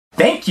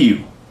Thank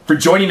you for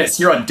joining us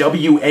here on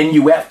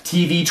WNUF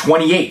TV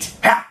 28.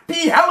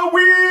 Happy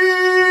Halloween!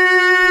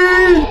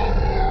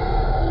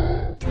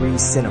 Three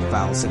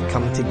cinephiles have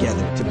come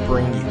together to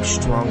bring you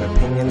strong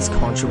opinions,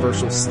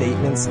 controversial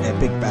statements,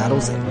 epic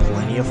battles, and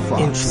plenty of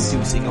fun.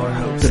 Introducing our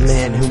host, the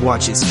man who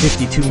watches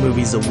 52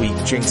 movies a week,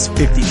 drinks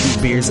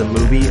 52 beers a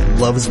movie,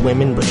 loves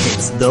women but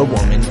hates the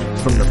woman.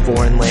 From the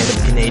foreign land of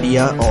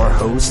Canada, our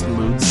host,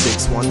 Mood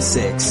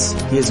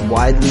 616. He is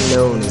widely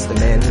known as the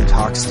man who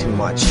talks too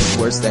much. His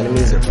worst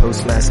enemies are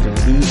Postmaster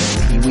P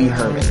and Pee Wee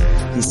Herman.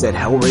 He said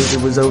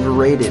Hellraiser was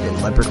overrated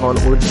and Leprechaun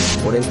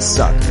Origins wouldn't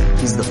suck.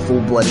 He's the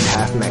full-blooded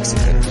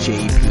half-Mexican,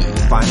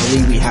 JP.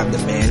 Finally, we have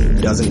the man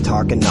who doesn't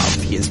talk enough.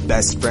 He is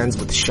best friends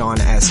with Sean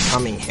S.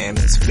 Cunningham.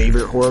 His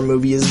favorite horror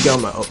movie is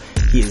Gummo.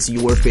 He is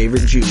your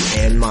favorite Jew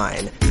and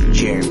mine,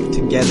 Jeremy.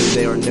 Together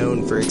they are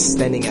known for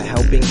extending a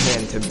helping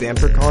hand to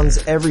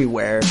vampircons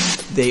everywhere.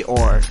 They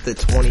are the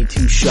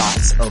 22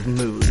 shots of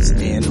moods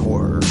and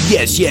horror.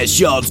 Yes,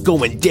 y'all, it's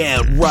going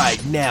down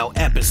right now.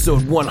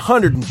 Episode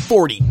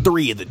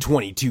 143 of the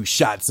 22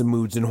 Shots of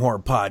Moods and Horror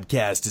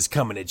podcast is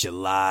coming at you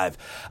live.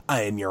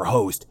 I am your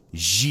host,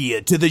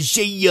 Gia to the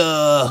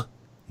Gia,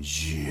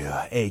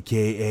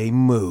 aka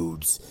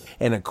Moods.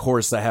 And of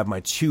course, I have my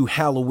two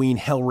Halloween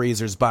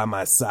Hellraisers by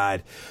my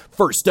side.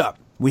 First up,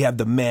 we have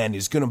the man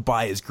who's gonna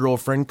buy his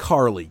girlfriend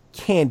Carly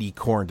candy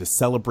corn to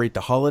celebrate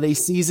the holiday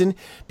season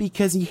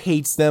because he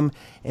hates them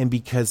and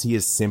because he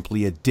is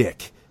simply a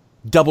dick.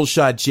 Double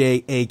Shot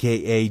J,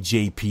 aka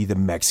JP the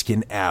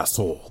Mexican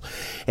asshole.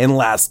 And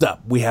last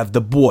up, we have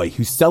the boy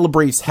who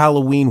celebrates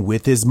Halloween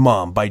with his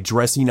mom by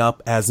dressing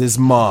up as his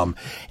mom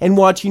and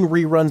watching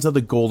reruns of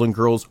the Golden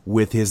Girls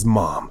with his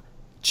mom.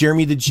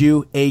 Jeremy the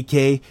Jew,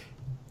 aka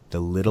the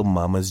Little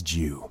Mama's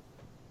Jew.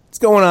 What's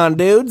going on,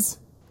 dudes?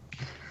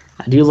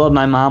 I do love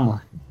my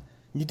mama.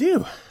 You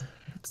do?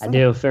 I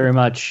do, very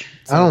much.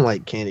 I don't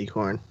like candy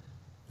corn.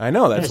 I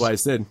know, that's why I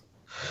said.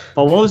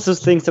 But what was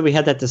those things that we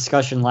had that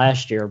discussion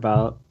last year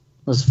about?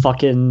 Those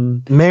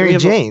fucking... Mary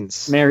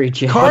Jane's. Mary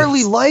Jane's.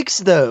 Carly likes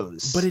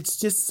those. But it's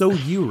just so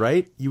you,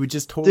 right? You would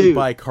just totally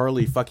buy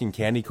Carly fucking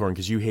candy corn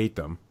because you hate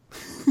them.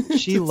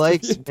 She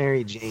likes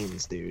Mary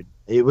Jane's, dude.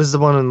 It was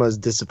one of the most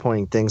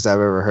disappointing things I've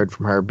ever heard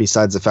from her,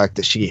 besides the fact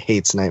that she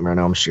hates Nightmare on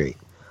Elm Street.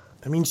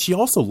 I mean, she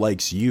also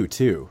likes you,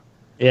 too.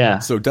 Yeah.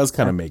 So it does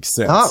kind of make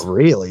sense. Not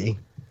really.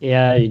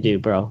 Yeah, you do,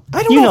 bro.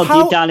 I don't know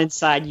how... deep down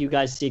inside, you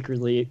guys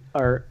secretly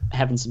are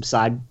having some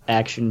side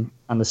action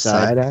on the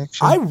side. Side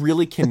action? I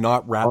really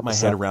cannot wrap my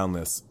head around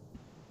this.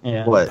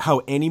 Yeah. What?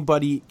 How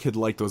anybody could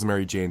like those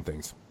Mary Jane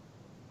things.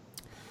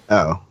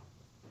 Oh.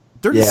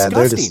 They're Yeah, disgusting.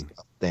 they're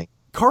disgusting.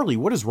 Carly,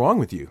 what is wrong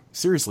with you?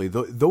 Seriously,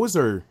 those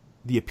are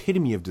the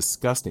epitome of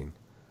disgusting.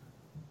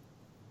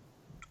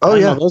 Oh,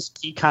 yeah. Those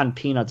pecan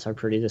peanuts are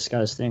pretty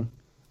disgusting.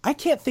 I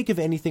can't think of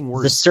anything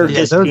worse. The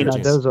circus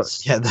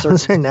peanuts.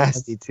 Those are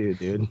nasty too,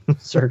 dude.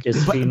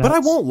 Circus peanuts. But I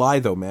won't lie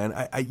though, man.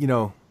 I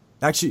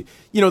actually,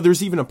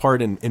 there's even a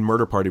part in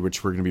Murder Party,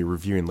 which we're going to be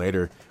reviewing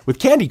later, with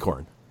candy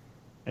corn.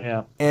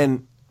 Yeah.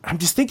 And I'm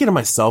just thinking to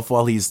myself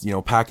while he's,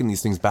 packing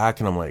these things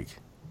back, and I'm like,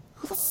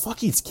 who the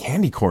fuck eats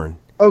candy corn?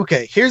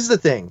 Okay, here's the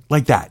thing.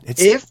 Like that.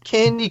 If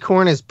candy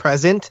corn is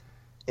present,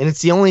 and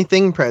it's the only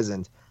thing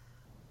present,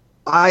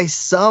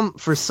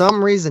 for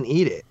some reason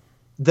eat it.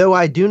 Though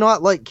I do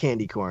not like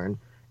candy corn,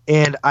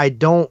 and I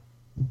don't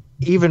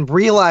even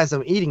realize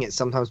I'm eating it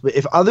sometimes. But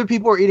if other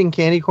people are eating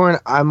candy corn,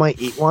 I might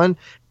eat one,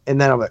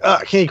 and then I'm like, oh,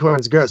 candy corn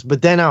is gross.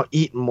 But then I'll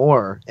eat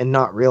more and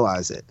not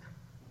realize it.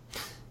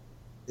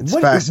 It's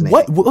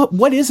fascinating.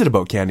 What is it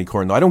about candy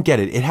corn, though? I don't get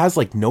it. It has,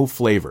 no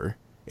flavor.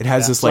 It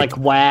has this, like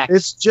wax.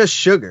 It's just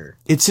sugar.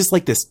 It's just,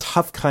 this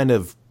tough kind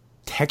of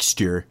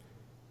texture.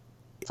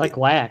 It's like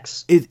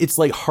wax. It's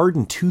like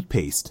hardened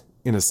toothpaste,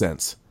 in a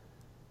sense.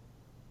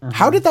 Uh-huh.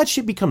 How did that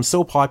shit become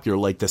so popular,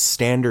 like the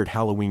standard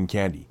Halloween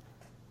candy?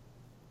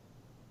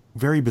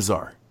 Very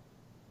bizarre.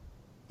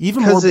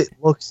 Even because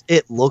more...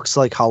 it looks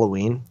like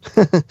Halloween.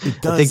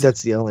 It does. I think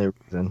that's the only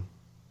reason.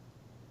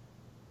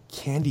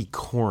 Candy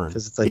corn.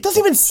 It's it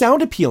doesn't even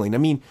sound appealing. I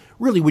mean,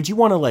 really, would you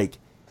want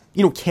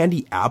to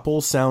candy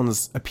apple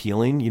sounds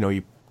appealing.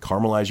 You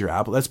caramelize your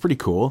apple. That's pretty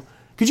cool.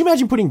 Could you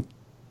imagine putting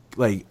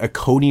a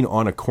coating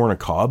on a corn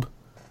cob?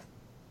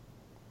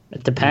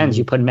 It depends.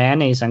 You put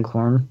mayonnaise on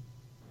corn.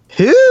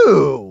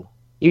 Who?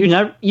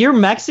 You're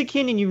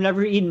Mexican and you've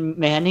never eaten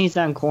mayonnaise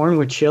on corn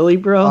with chili,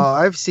 bro? Oh,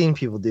 I've seen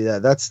people do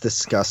that. That's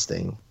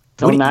disgusting.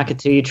 Don't knock it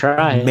till you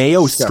try it.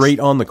 Mayo straight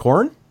on the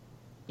corn?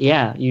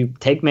 Yeah, you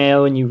take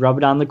mayo and you rub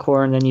it on the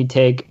corn, then you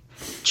take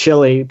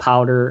chili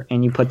powder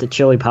and you put the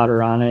chili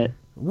powder on it.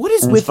 What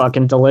is with with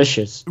fucking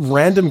delicious?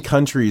 Random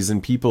countries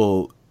and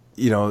people,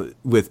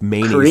 with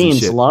mayonnaise Koreans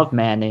and shit. love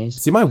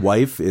mayonnaise. See, my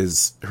wife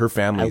her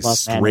family is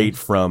straight mayonnaise.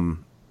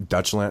 from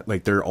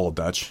Dutchland. They're all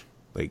Dutch.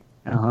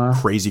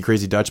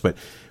 Crazy Dutch. But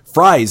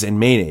fries and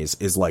mayonnaise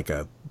is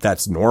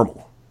that's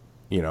normal.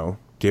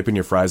 Dipping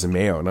your fries in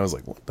mayo. And I was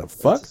like, what the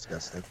fuck? That's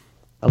disgusting.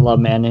 I love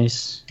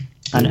mayonnaise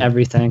on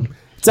everything.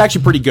 It's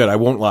actually pretty good. I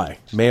won't lie.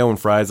 Mayo and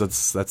fries,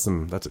 that's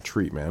a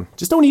treat, man.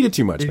 Just don't eat it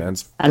too much, man.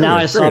 And now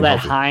I saw that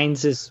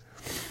Heinz is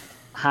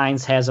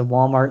Heinz has at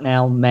Walmart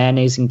now,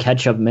 mayonnaise and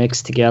ketchup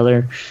mixed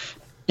together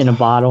in a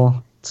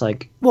bottle. It's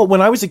like, Well,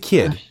 when I was a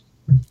kid,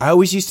 I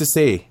always used to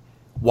say,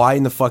 why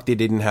in the fuck they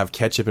didn't have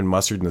ketchup and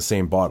mustard in the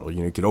same bottle? You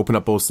know, you could open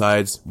up both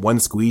sides, one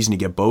squeeze, and you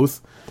get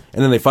both.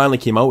 And then they finally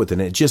came out with it,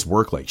 and it just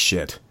worked like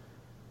shit.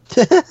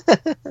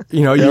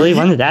 You know, really?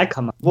 When did that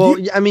come up? Well,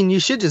 I mean, you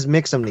should just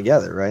mix them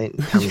together, right?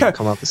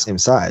 Come out the same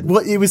side. Well,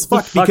 it was Who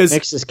fucked the fuck because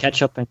mixes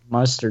ketchup and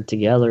mustard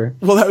together?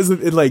 well, that was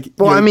like.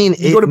 Well, you know, I mean,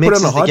 you go it to put it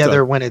mixes on a hot together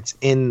dog. when it's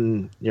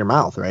in your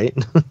mouth, right?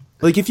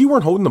 Like if you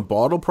weren't holding the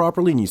bottle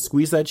properly and you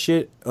squeeze that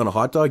shit on a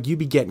hot dog, you'd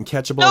be getting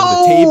ketchup all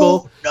over the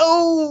table.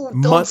 No,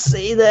 Mu- don't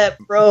say that,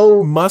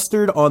 bro.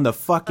 Mustard on the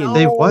fucking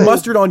They what?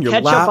 mustard on your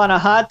Ketchup lap. on a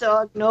hot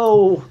dog?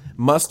 No.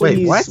 Mustard. Wait,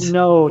 Please, what?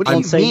 No, What do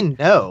don't you say. mean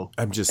no?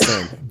 I'm just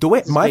saying. The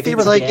way my making It's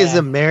favorite. like Yeah. as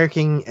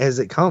American as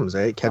it comes,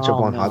 right? Ketchup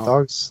Oh, on hot no.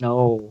 dogs.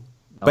 No.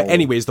 But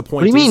anyways, the What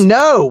point do you is, mean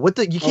no? What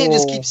the? You can't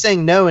just No. keep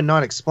saying no and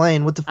not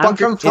explain. What the I'm fuck?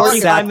 from are you talking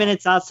 45 about?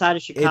 minutes outside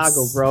of Chicago,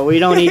 It's- bro. We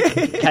don't eat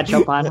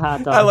ketchup on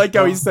hot dogs. I like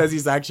how bro. he says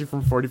he's actually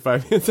from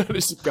 45 minutes out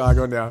of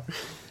Chicago now.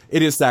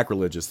 It is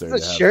sacrilegious there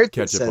There's to a have shirt that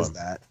ketchup says on.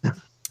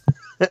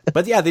 that.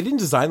 But yeah, they didn't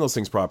design those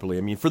things properly.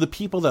 I mean, for the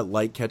people that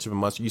like ketchup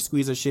and mustard, you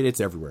squeeze that shit, it's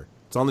everywhere.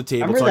 It's on the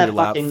table, it's Remember on that your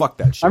lap. fucking- Fuck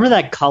that shit. Remember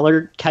that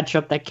colored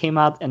ketchup that came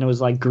out and it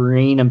was like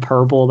green and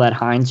purple that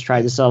Heinz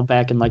tried to sell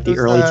back in like the It was,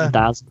 early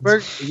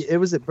 2000s? It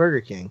was at Burger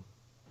King.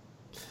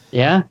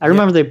 Yeah, I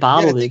remember they Yeah, I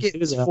bottled think it. it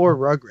was too, for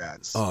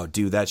Rugrats. Oh,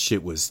 dude, that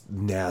shit was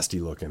nasty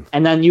looking.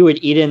 and then you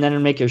would eat it and then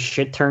it'd make your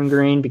shit turn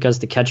green because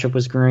the ketchup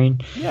was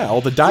green. Yeah,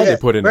 all the dye they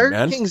put in it, Burger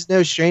man. King's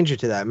no stranger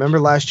to that. Remember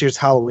last year's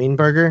Halloween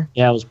burger?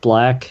 Yeah, it was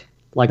black.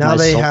 Like Now my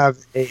they soul. have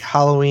a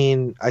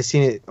Halloween. I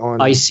seen it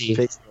on Icy.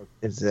 Facebook.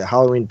 It's a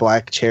Halloween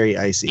black cherry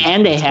icy.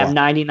 And they It's have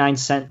black.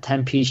 99-cent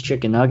 10-piece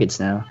chicken nuggets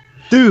now.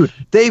 Dude,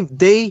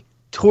 they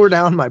tore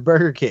down my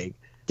Burger King.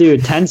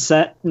 Dude,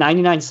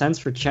 99 cents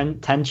for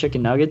 10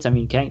 chicken nuggets? I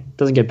mean,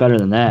 doesn't get better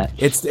than that.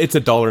 It's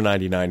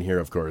 $1.99 here,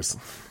 of course.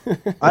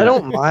 I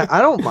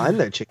don't mind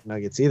their chicken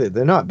nuggets either.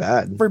 They're not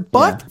bad. For a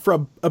buck,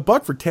 for a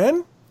buck for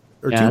 10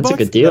 or Yeah, $2, that's a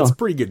good deal. That's a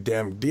pretty good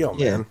damn deal,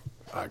 Yeah. man.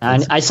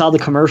 And I saw the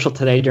commercial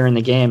today during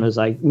the game. It was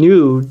like,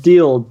 new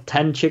deal,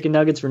 10 chicken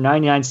nuggets for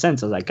 99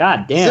 cents. I was like,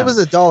 God damn. It was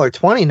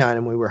 $1.29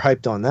 and we were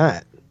hyped on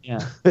that.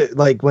 yeah.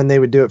 Like when they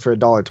would do it for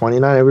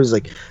 $1.29, it was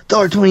like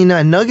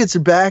 $1.29 nuggets are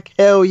back.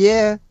 Hell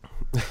yeah.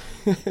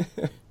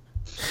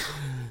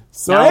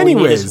 So, Now we need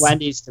anyways, is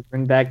Wendy's to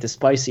bring back the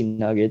spicy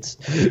nuggets.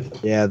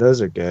 Yeah,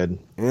 those are good.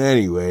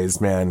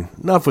 man,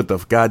 enough with the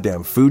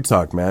goddamn food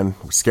talk, man.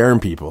 We're scaring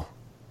people.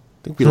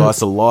 I think we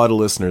lost a lot of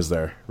listeners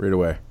there right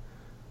away.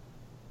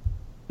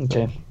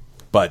 Okay.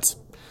 But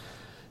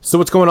so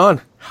what's going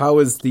on? How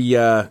is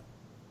the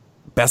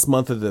best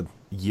month of the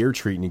year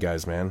treating you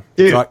guys, man?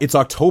 Dude, it's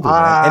October,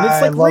 man, and it's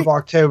I like love right,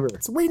 October.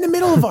 it's right in the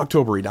middle of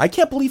October. I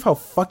can't believe how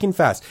fucking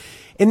fast.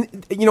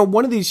 And you know,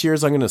 one of these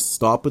years I'm going to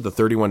stop with the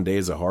 31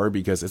 days of horror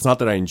because it's not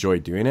that I enjoy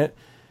doing it,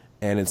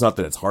 and it's not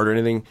that it's hard or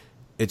anything.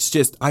 It's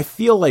just I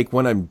feel like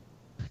when I'm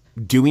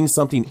doing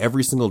something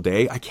every single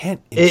day, I can't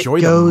enjoy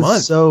it the goes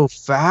month so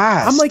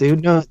fast, I'm like-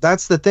 dude. No,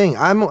 that's the thing.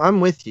 I'm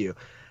with you.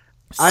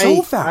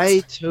 so fast. I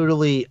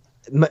totally.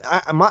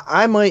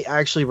 I might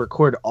actually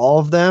record all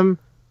of them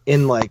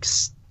in like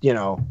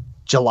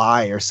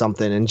July or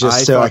something, and just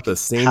I so thought I can the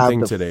same have thing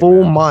the today,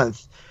 full man.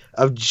 month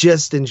of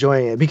just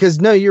enjoying it. Because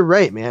no, you're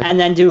right, man. And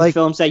then do Like-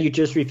 films that you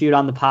just reviewed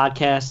on the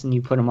podcast and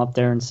you put them up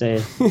there and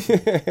say,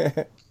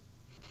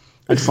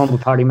 like Slumber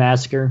Party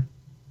Massacre.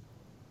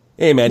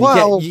 Hey man,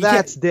 Well, you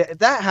can't,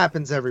 that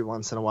happens every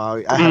once in a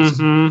while. I have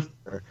to,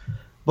 Mm-hmm.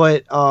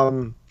 but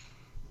The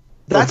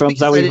that's films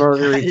that because we've I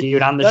already didn't-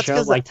 reviewed on the That's show,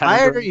 'cause like I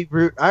Tenebrae.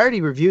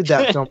 already reviewed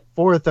that film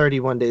for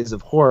 31 Days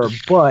of Horror,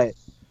 but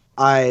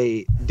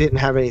I didn't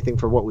have anything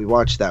for what we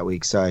watched that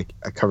week, so I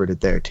covered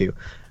it there too.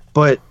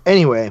 But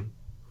anyway,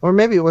 or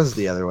maybe it was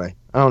the other way.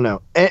 I don't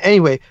know.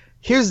 Anyway,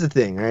 here's the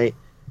thing, right?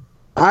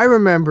 I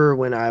remember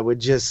when I would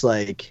just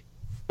like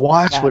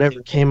watch Yeah.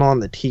 whatever came on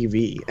the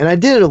TV, and I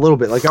did it a little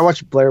bit. Like I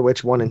watched Blair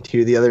Witch 1 and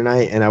 2 the other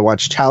night, and I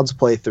watched Child's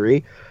Play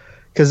 3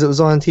 because it was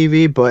on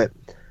TV, but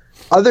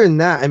other than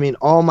that, I mean,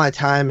 all my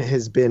time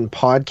has been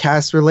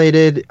podcast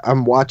related.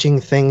 I'm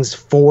watching things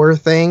for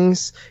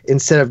things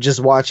instead of just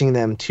watching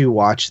them to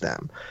watch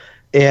them.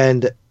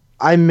 And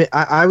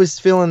I was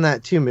feeling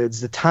that too,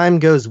 Moods. The time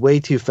goes way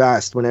too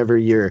fast whenever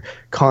you're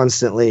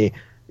constantly,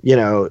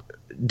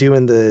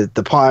 doing the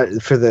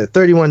pod for the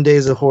 31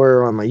 Days of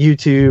Horror on my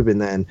YouTube, and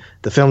then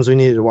the films we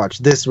needed to watch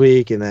this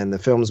week, and then the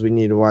films we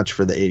need to watch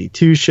for the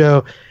 82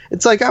 show.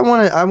 It's like I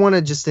want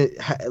to just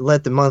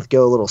let the month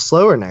go a little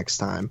slower next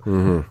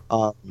time.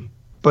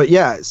 But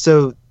yeah,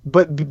 so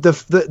but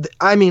the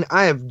I mean,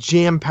 I have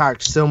jam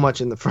packed so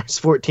much in the first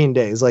 14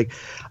 days. Like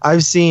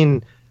I've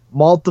seen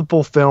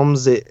multiple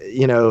films at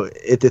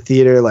the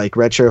theater, like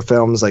retro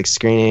films, like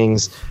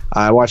screenings.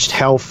 I watched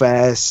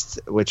Hellfest,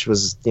 which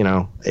was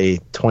a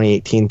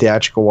 2018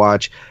 theatrical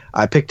watch.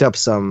 I picked up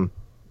some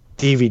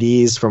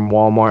DVDs from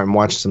Walmart and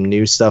watched some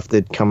new stuff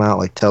that come out,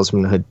 like Tales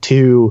from the Hood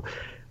 2,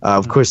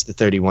 of course the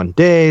 31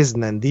 Days,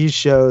 and then these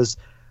shows.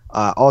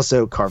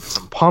 Also carved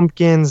some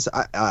pumpkins.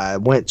 I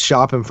went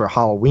shopping for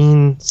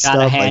Halloween stuff.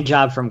 Got a hand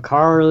job from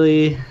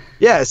Carly.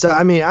 Yeah, so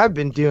I mean, I've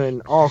been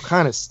doing all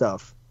kind of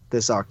stuff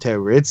this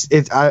October.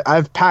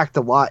 I've packed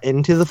a lot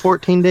into the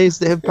 14 days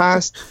that have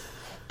passed,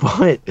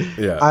 but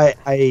Yeah.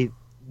 I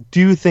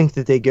do think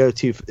that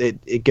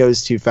it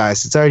goes too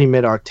fast. It's already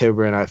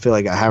mid-October, and I feel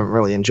like I haven't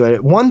really enjoyed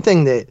it. One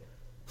thing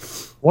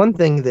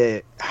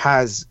that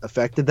has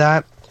affected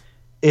that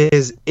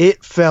is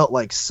it felt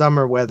like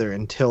summer weather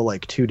until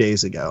like 2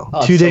 days ago.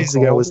 Oh, 2 so days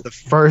ago cold. was the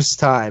first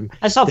time.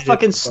 I saw that it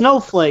fucking felt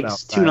snowflakes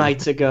outside. 2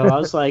 nights ago. I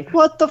was like,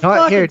 what the Not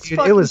fuck? here, It's dude.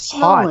 fucking It was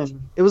hot.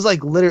 snowing. It was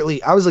like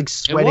literally, I was like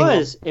sweating.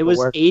 It was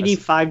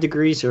 85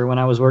 degrees here when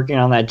I was working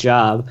on that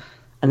job.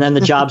 And then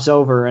the job's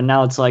over, and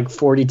now it's like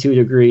 42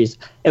 degrees.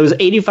 It was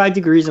 85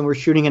 degrees, and we're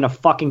shooting in a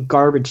fucking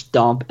garbage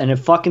dump, and it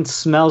fucking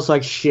smells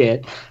like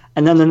shit.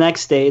 And then the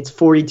next day, it's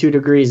 42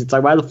 degrees. It's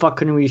like, why the fuck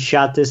couldn't we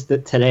shot this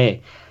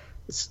today?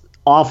 It's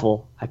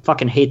awful. I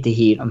fucking hate the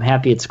heat. I'm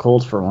happy it's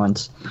cold for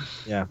once.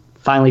 Yeah.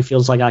 Finally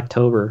feels like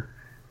October.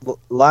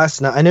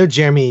 Last night, I know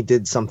Jeremy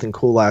did something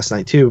cool last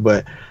night too,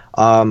 but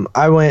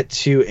I went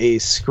to a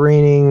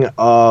screening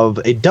of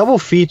a double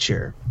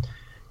feature.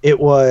 It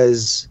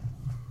was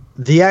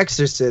The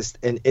Exorcist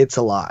and It's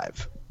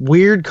Alive.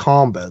 Weird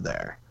combo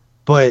there,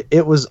 but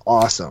it was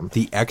awesome.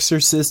 The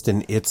Exorcist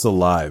and It's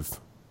Alive.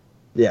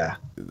 Yeah.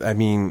 I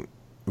mean,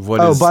 what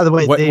Oh, is... by the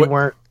way, what- they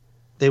weren't.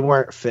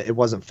 It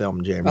wasn't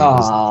filmed, Jeremy. It Oh,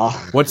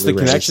 was- What's the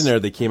Blu-rays. connection there?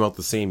 They came out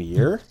the same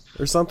year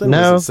or something?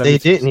 No, Was it they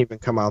 73 didn't even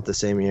come out the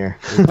same year.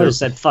 I just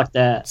said, fuck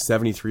that.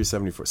 73,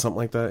 74, something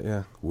like that.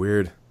 Yeah,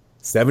 weird.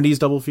 70s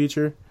double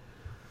feature.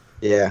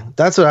 Yeah,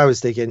 that's what I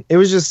was thinking. It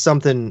was just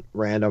something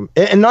random.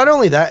 And not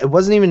only that, it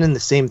wasn't even in the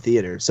same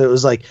theater. So it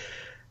was like,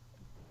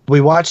 we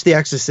watched The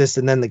Exorcist,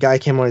 and then the guy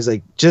came on. He's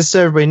like, just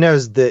so everybody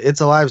knows, the It's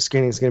Alive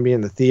screening is going to be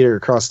in the theater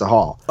across the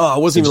hall. Oh,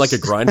 it wasn't even like a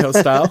Grindhouse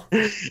style.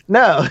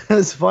 No, it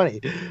was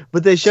funny.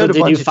 But they showed So a did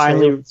bunch you of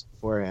finally- trailers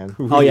beforehand.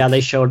 Oh yeah, they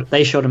showed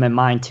them in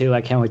mine too. I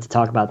can't wait to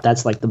talk about.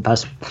 That's like the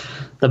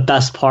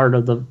best part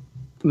of the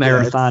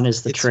marathon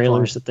is the it's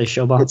trailers fun. that they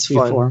show behind It's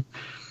fun. before.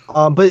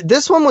 But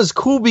this one was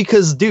cool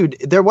because, dude,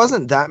 there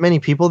wasn't that many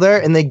people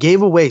there, and they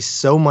gave away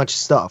so much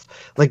stuff.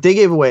 Like, they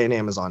gave away an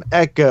Amazon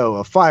Echo,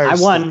 a Fire I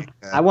won. Stick.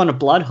 I won a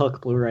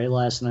Bloodhook Blu-ray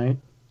last night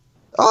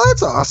Oh,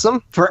 that's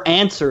awesome. for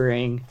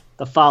answering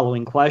the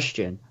following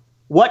question: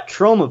 what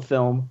Troma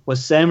film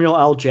was Samuel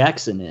L.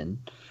 Jackson in?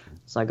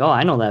 It's like, oh,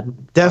 I know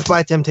that. Death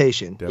by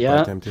Temptation. Death Yeah.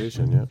 by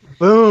Temptation, yeah.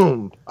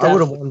 Boom. I Death- would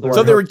have won.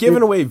 So they were Bloodhook.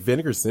 giving away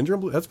Vinegar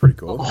Syndrome? That's pretty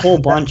cool. A whole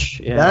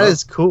bunch. Yeah. That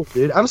is cool,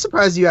 dude. I'm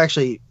surprised you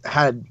actually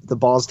had the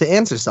balls to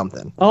answer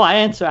something. Oh,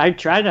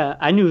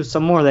 I knew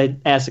some more. They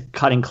asked a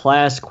cutting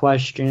class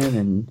question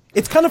and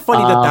It's kind of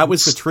funny that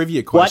was the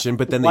trivia question,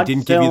 but then they what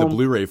didn't give you the film-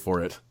 Blu-ray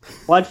for it.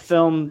 what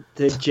film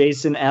did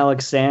Jason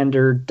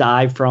Alexander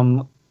die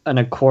from an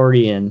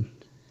accordion?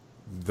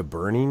 The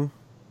Burning?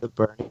 The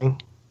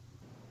burning.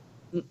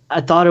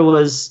 I thought it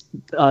was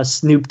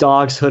Snoop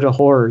Dogg's Hood of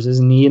Horrors.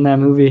 Isn't he in that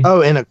movie?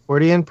 Oh, an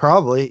accordion?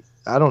 Probably.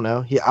 I don't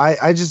know.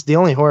 I just, the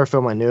only horror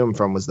film I knew him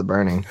from was The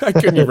Burning. I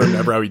couldn't even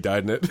remember how he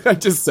died in it. I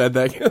just said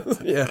that.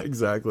 Yeah,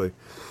 exactly.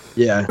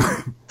 Yeah.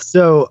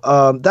 So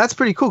that's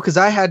pretty cool because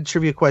I had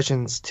trivia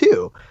questions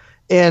too.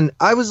 And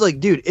I was like,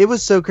 dude, it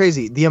was so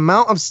crazy. The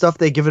amount of stuff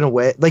they given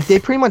away, like they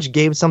pretty much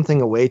gave something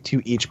away to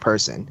each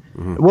person.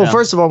 Well, Yeah.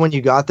 first of all, when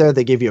you got there,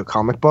 they gave you a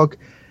comic book.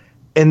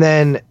 And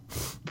then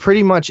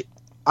pretty much,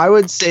 I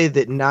would say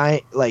that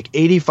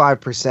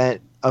 85%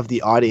 of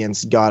the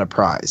audience got a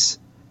prize.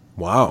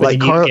 Wow. What like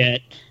did you Carl-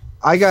 get?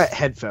 I got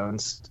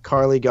headphones.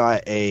 Carly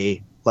got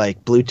a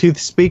Bluetooth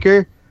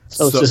speaker.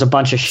 So it's So- just a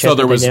bunch of shit so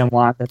there that was- they didn't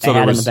want that they so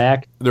there had in was- the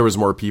back. There was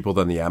more people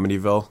than the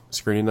Amityville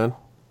screening then?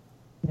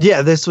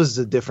 Yeah, this was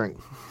a different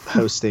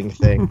hosting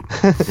thing.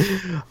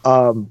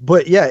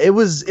 But yeah, it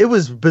was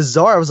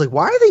bizarre. I was like,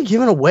 why are they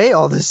giving away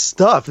all this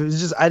stuff? It was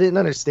just, I didn't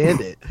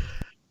understand it.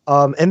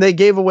 And they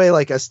gave away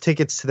us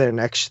tickets to their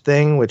next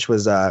thing, which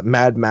was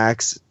Mad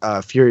Max,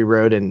 Fury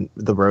Road, and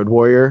The Road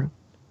Warrior,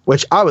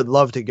 which I would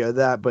love to go to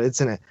that, but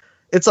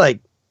it's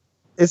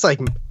like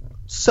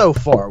so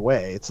far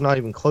away. It's not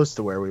even close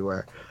to where we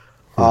were.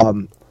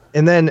 And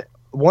then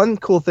one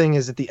cool thing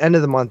is at the end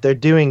of the month, they're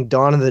doing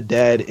Dawn of the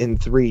Dead in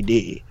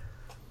 3D,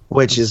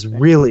 which is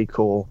really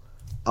cool.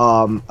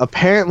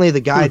 Apparently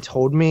the guy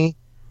told me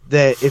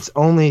that it's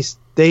only,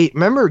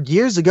 remember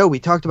years ago, we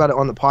talked about it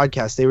on the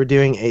podcast. They were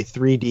doing a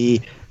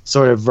 3D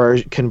sort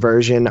of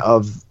conversion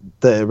of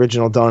the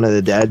original Dawn of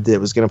the Dead that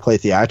was going to play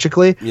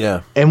theatrically.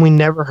 Yeah. And we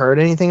never heard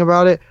anything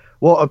about it.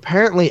 Well,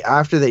 apparently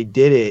after they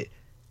did it,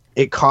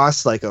 it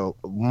cost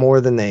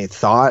more than they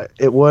thought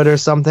it would or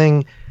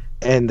something,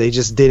 and they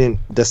just didn't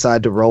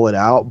decide to roll it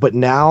out. But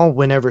now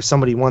whenever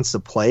somebody wants to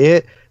play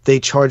it,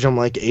 they charge them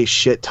a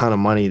shit ton of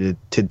money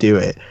to do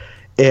it,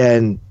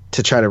 and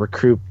to try to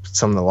recoup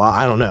some of the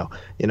I don't know,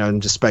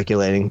 I'm just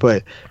speculating,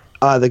 but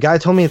the guy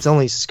told me it's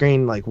only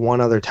screened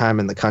one other time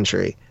in the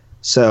country,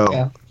 so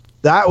Yeah.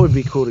 that would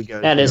be cool to go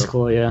That to. is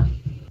cool, yeah.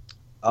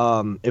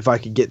 If I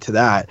could get to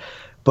that,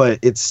 but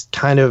it's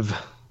kind of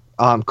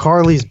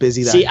Carly's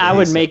busy that See, day, I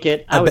would so- make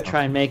it. I would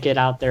try and make it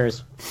out there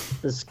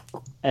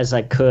as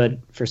I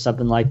could for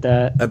something like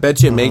that. I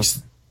bet you it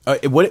makes.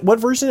 What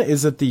version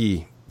is it?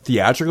 The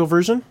theatrical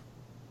version?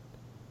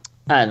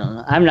 I don't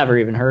know. I've never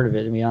even heard of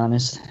it, to be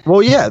honest.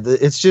 Well, yeah,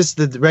 it's just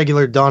the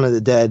regular Dawn of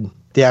the Dead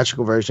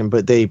theatrical version,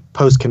 but they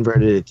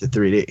post-converted it to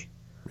 3D.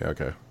 Yeah,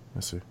 okay. I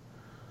see.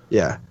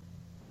 Yeah.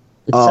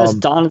 It says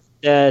Dawn of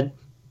the Dead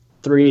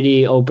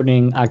 3D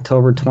opening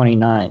October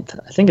 29th.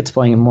 I think it's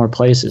playing in more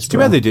places. Too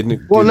bad they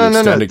didn't Well, do no, the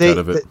no, no. extended cut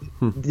of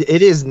it.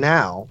 It is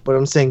now, but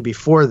I'm saying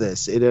before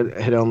this, it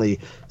had only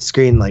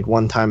screened like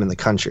one time in the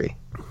country.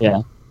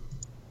 Yeah.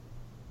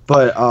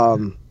 But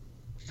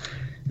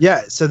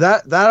yeah. So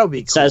that'll be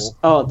It cool. says,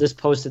 this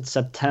posted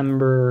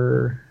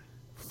September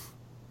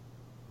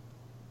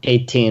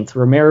 18th.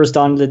 Romero's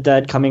Dawn of the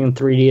Dead coming in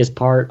 3D as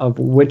part of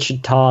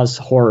Wichita's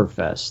Horror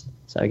Fest.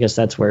 So I guess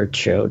that's where it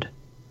showed.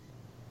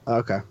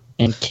 Okay.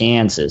 In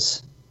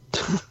Kansas.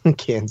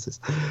 Kansas.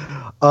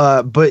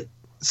 But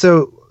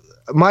so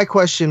my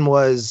question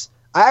was,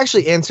 I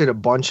actually answered a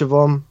bunch of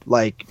them,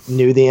 like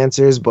knew the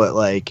answers, but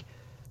like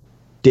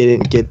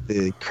didn't get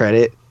the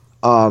credit.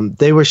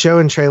 They were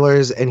showing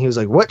trailers, and he was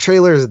like, "What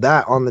trailer is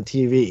that on the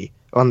TV,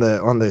 on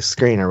the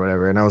screen or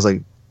whatever?" And I was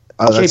like,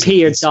 "Oh, that's JP,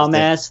 you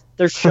dumbass.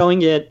 They're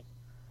showing it.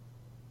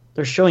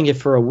 They're showing it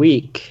for a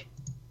week.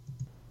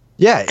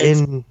 Yeah,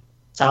 It's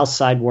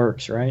Southside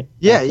Works, right?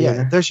 yeah. That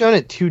theater. They're showing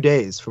it 2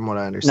 days, from what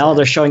I understand. No,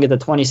 they're showing it the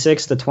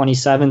 26th, the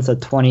 27th, the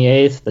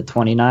 28th, the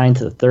 29th,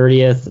 the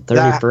 30th, the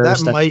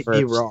 31st. That might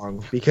be 31st.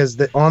 wrong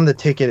because on the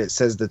ticket it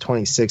says the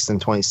 26th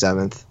and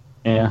 27th,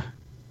 Yeah.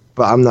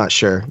 but I'm not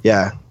sure.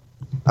 Yeah.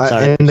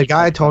 Sorry. And the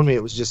guy told me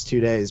it was just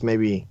 2 days.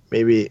 Maybe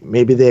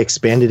they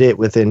expanded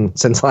it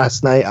since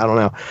last night. I don't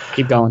know.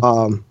 Keep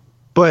going.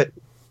 But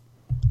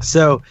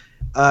so,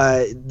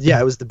 yeah,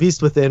 it was The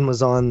Beast Within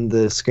was on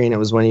the screen. It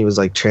was when he was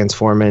like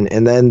transforming,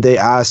 and then they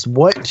asked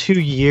what 2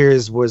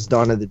 years was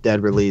Dawn of the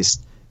Dead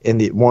released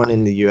one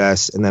in the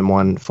U.S. and then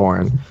one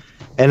foreign.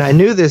 And I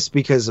knew this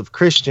because of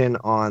Christian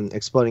on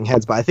Exploding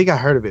Heads, but I think I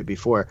heard of it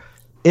before.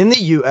 In the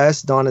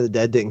U.S., Dawn of the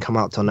Dead didn't come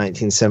out till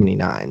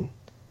 1979,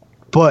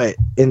 but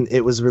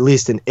it was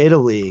released in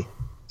Italy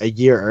a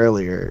year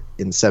earlier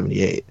in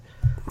 '78.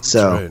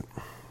 So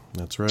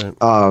That's right.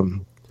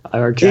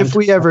 if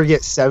we ever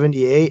get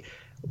 78,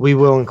 we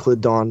will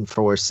include Dawn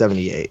for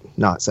 78,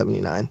 not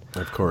 79.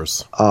 Of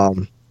course.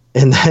 And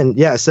then,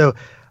 yeah, so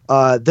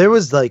there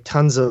was like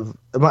tons of,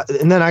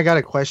 and then I got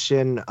a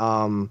question.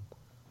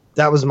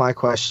 That was my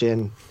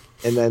question.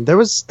 And then there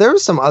was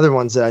some other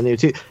ones that I knew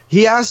too.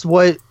 He asked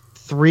what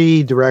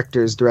 3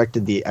 directors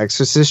directed the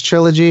Exorcist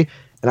trilogy,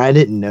 and I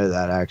didn't know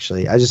that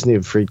actually. I just knew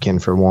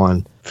Friedkin for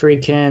one.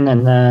 Friedkin,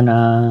 and then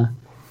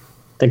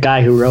the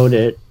guy who wrote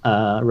it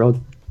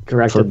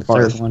directed the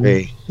part third one.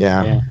 3.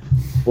 Yeah.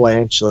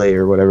 Blanchley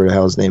or whatever the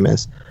hell his name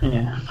is.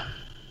 Yeah.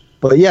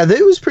 But yeah,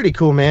 it was pretty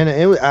cool, man.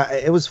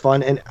 It was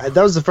fun, and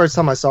that was the first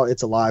time I saw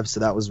It's Alive, so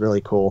that was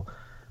really cool.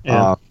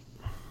 Yeah.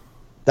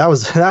 That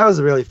was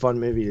a really fun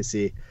movie to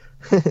see.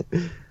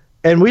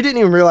 And we didn't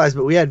even realize,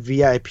 but we had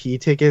VIP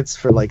tickets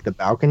for like the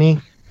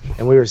balcony,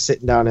 and we were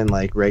sitting down in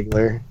like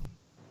regular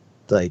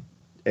like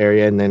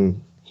area, and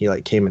then he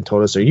like came and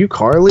told us, "Are you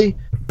Carly?"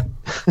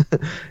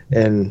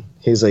 And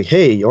he's like,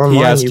 "Hey, online."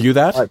 He asked you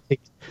that?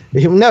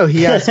 No,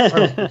 he asked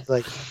Carly.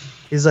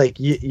 He's like,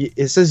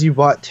 it says you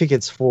bought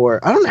tickets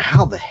for. I don't know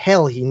how the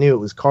hell he knew it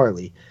was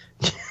Carly,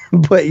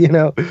 but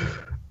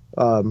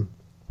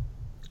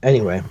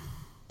anyway,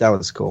 that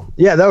was cool.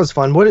 Yeah, that was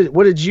fun.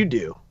 What did you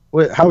do?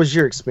 How was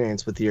your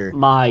experience with your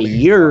My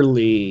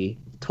yearly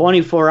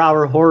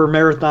 24-hour horror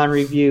marathon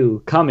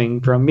review coming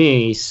from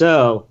me.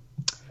 So,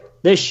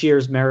 this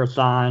year's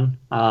marathon,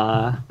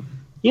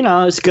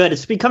 it's good.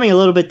 It's becoming a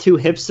little bit too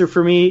hipster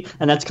for me,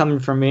 and that's coming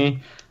from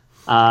me.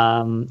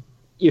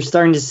 You're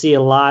starting to see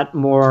a lot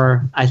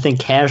more, I think,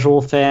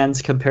 casual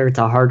fans compared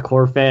to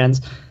hardcore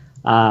fans.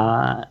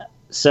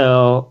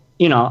 So,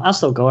 I'll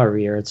still go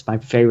every year. It's my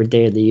favorite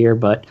day of the year,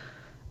 but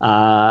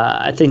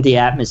I think the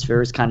atmosphere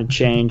has kind of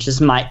changed. This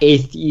is my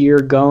 8th year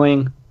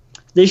going.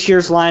 This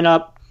year's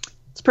lineup,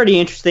 it's pretty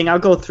interesting. I'll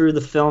go through the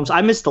films.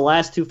 I missed the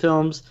last 2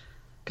 films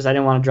because I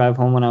didn't want to drive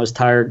home when I was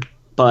tired.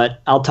 But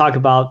I'll talk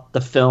about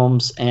the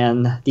films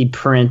and the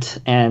print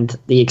and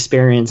the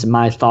experience and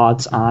my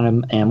thoughts on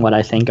them and what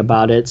I think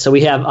about it. So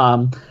we have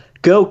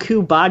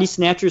Goku Body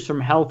Snatchers from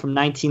Hell from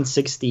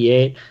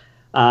 1968.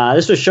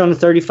 This was shown in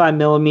 35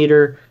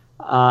 millimeter,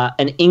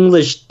 an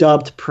English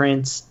dubbed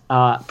print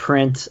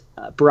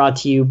brought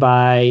to you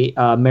by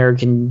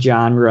American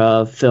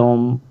Genre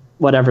Film,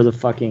 whatever the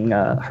fucking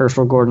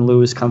Herschel Gordon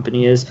Lewis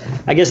company is.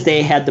 I guess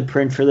they had the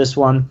print for this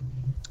one.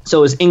 So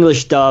it was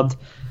English dubbed.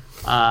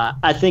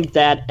 I think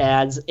that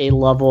adds a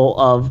level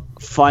of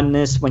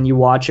funness when you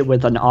watch it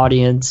with an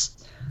audience.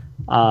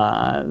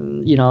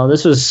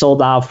 This was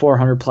sold out,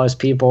 400 plus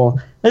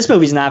people. This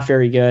movie's not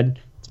very good.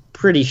 It's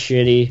pretty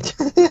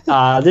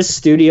shitty. This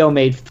studio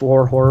made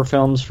 4 horror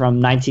films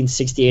from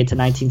 1968 to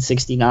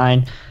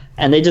 1969,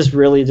 and they just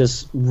really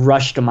just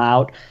rushed them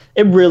out.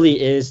 It really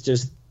is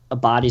just a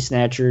Body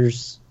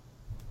Snatchers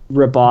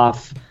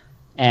ripoff.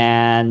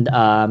 and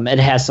it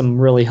has some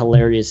really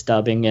hilarious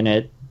dubbing in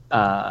it,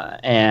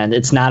 and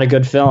it's not a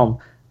good film.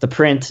 The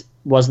print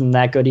wasn't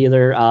that good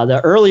either.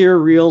 The earlier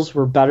reels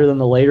were better than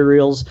the later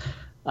reels.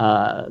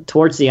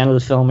 Towards the end of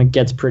the film, it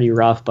gets pretty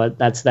rough, but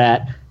that's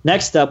that.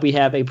 Next up, we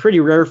have a pretty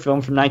rare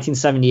film from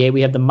 1978.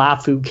 We have The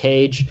Mafu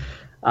Cage.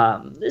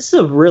 This is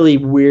a really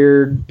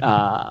weird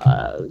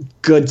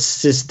good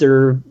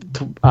sister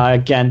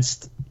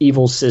against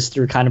evil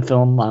sister kind of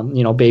film.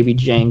 Baby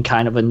Jane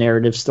kind of a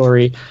narrative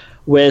story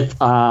with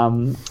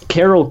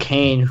Carol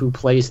Kane, who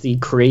plays the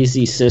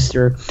crazy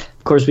sister.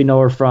 Of course, we know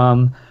her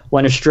from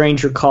When a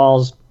Stranger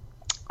Calls.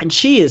 And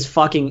she is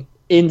fucking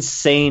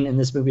insane in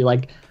this movie,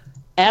 like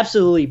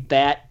absolutely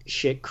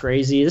batshit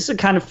crazy. This is a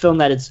kind of film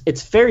that it's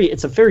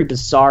a very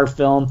bizarre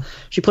film.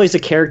 She plays a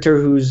character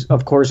who's,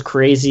 of course,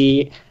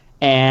 crazy,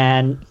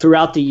 and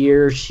throughout the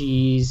year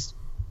she's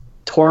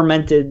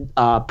tormented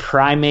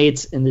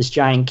primates in this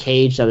giant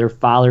cage that her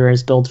father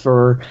has built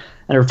for her,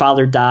 and her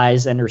father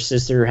dies, and her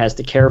sister has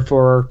to care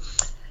for her.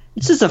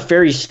 It's just a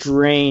very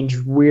strange,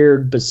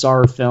 weird,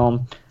 bizarre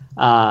film.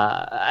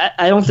 I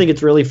don't think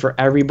it's really for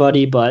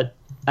everybody, but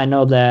I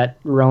know that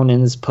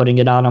Ronan's putting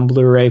it out on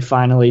Blu-ray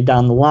finally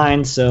down the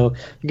line, so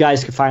you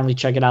guys can finally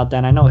check it out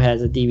then. I know it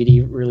has a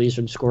DVD release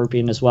from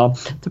Scorpion as well.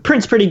 The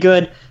print's pretty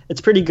good. It's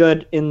pretty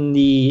good in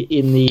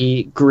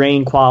the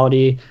grain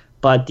quality,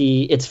 but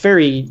the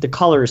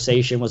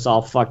colorization was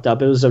all fucked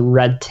up. It was a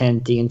red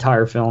tint the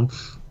entire film.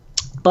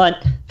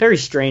 But very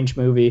strange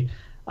movie.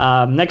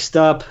 Next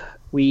up,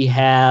 we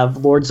have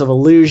Lords of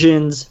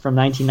Illusions from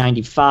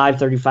 1995,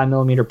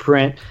 35mm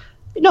print.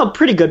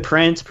 Pretty good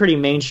print. It's a pretty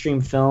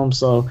mainstream film,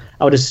 so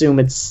I would assume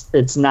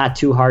it's not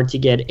too hard to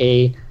get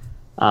a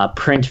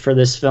print for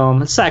this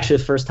film. It's actually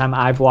the first time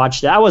I've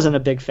watched it. I wasn't a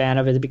big fan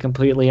of it, to be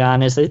completely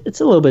honest. It's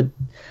a little bit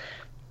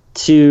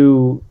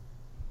too,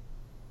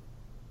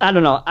 I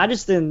don't know. I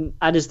just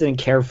didn't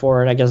care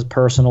for it, I guess,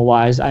 personal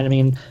wise. I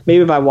mean,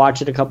 maybe if I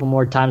watch it a couple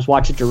more times,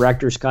 watch a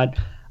director's cut.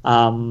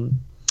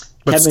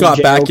 But Scott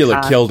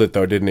Bakula killed it,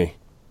 though, didn't he?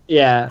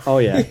 Yeah. Oh,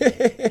 yeah.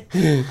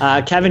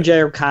 Kevin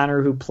J.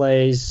 O'Connor, who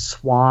plays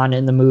Swan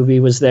in the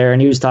movie, was there,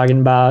 and he was talking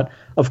about,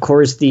 of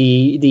course,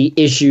 the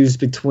issues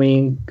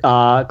between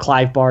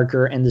Clive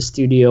Barker and the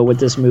studio with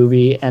this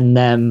movie, and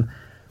them,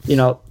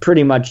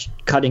 pretty much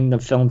cutting the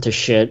film to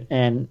shit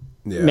and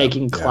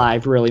making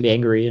Clive really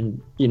angry, and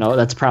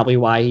that's probably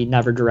why he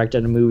never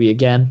directed a movie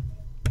again.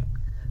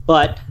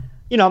 But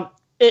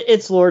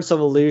it's Lords of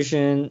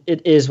Illusion.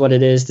 It is what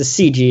it is. The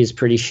CG is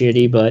pretty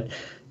shitty, but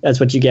that's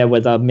what you get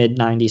with a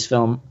mid-90s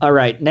film. All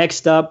right,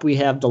 next up we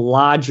have The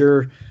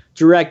Lodger,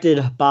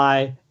 directed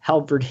by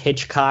Alfred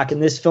Hitchcock,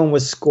 and this film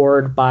was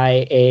scored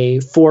by a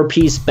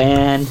 4-piece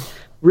band.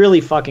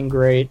 Really fucking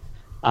great.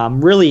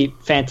 Really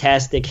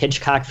fantastic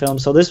Hitchcock film.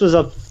 So this was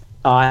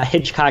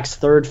Hitchcock's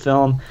third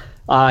film.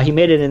 He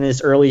made it in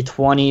his early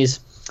 20s,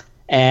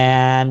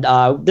 and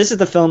this is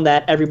the film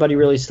that everybody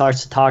really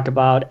starts to talk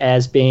about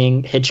as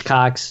being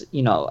Hitchcock's,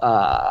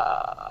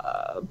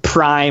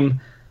 prime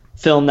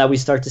film, that we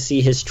start to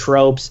see his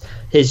tropes,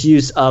 his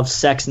use of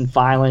sex and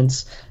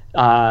violence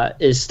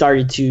is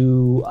starting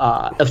to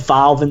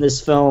evolve in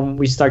this film.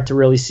 We start to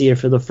really see it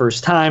for the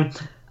first time.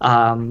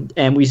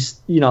 And we,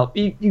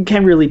 you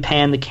can't really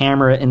pan the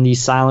camera in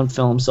these silent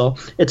films, so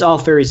it's all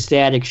very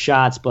static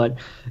shots, but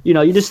you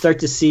just start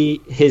to see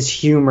his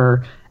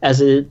humor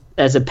as it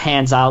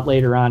pans out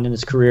later on in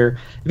his career.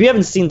 If you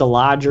haven't seen The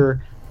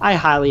Lodger, I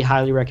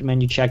highly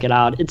recommend you check it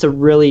out. It's a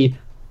really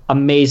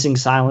amazing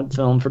silent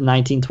film from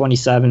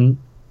 1927,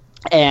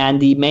 and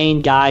the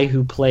main guy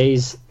who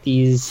plays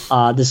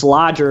this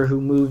lodger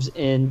who moves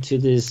into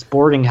this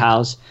boarding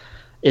house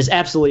is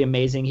absolutely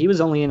amazing. He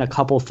was only in a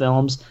couple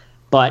films,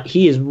 but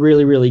he is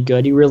really, really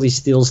good. He really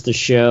steals the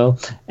show,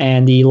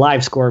 and the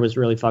live score was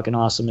really fucking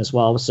awesome as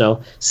well.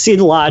 So see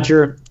The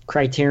Lodger.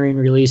 Criterion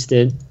released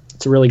it.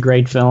 It's a really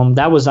great film.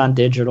 That was on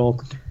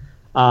digital.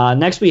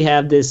 Next, we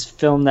have this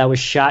film that was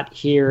shot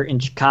here in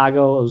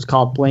Chicago. It was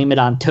called Blame It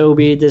on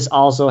Toby. This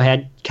also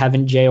had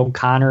Kevin J.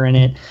 O'Connor in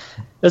it.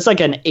 It's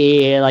like a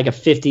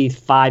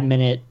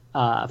 55-minute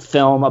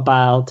film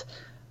about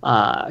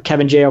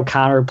Kevin J.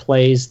 O'Connor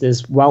plays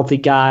this wealthy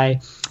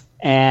guy,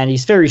 and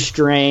he's very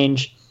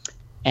strange,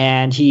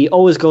 and he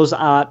always goes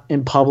out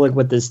in public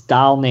with this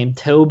doll named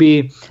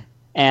Toby,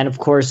 and of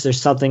course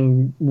there's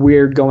something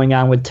weird going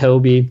on with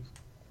Toby,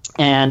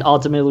 and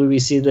ultimately we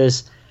see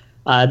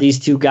these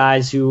two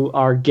guys who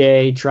are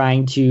gay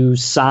trying to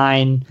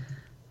sign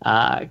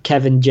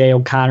Kevin J.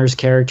 O'Connor's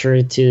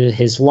character to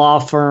his law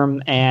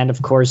firm, and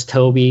of course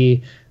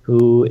Toby,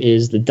 who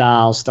is the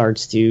doll,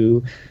 starts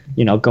to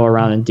go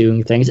around and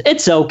doing things.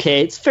 It's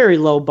okay. It's very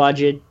low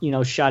budget,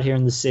 shot here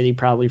in the city,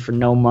 probably for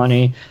no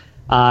money.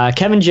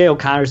 Kevin J.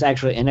 O'Connor's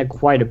actually in it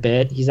quite a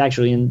bit. He's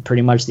actually in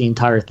pretty much the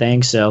entire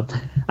thing, so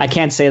I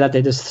can't say that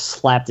they just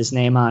slapped his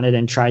name on it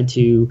and tried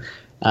to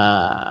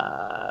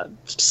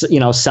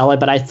sell it,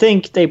 but I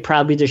think they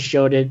probably just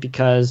showed it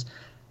because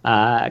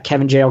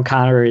Kevin J.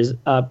 O'Connor is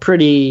a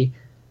pretty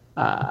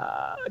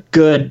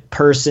good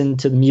person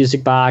to the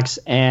music box,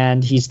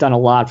 and he's done a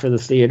lot for the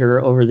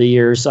theater over the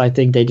years. So I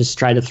think they just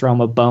tried to throw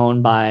him a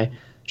bone by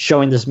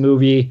showing this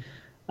movie.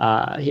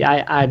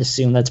 I'd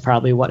assume that's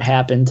probably what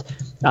happened.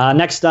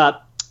 Next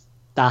up,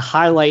 the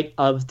highlight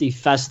of the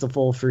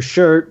festival for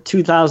sure,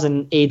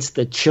 2008's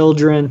The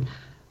Children.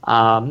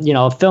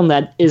 A film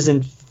that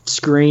isn't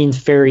screened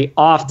very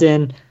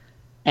often,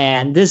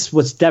 and this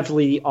was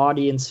definitely the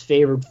audience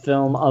favorite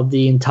film of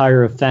the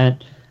entire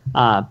event.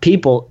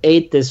 People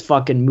ate this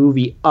fucking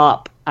movie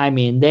up. I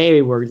mean,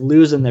 they were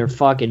losing their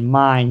fucking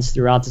minds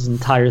throughout this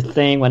entire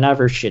thing.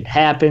 Whenever shit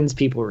happens,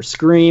 people were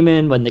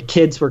screaming. When the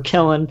kids were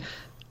killing,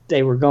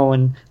 they were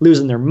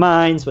losing their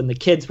minds. When the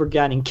kids were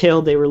getting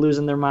killed, they were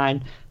losing their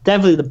mind.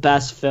 Definitely the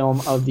best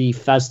film of the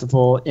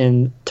festival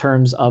in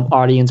terms of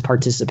audience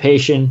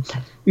participation.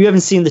 If you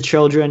haven't seen The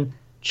Children,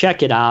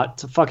 check it out.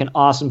 It's a fucking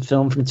awesome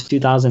film from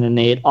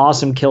 2008.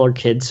 Awesome killer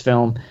kids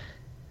film.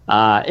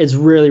 It's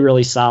really,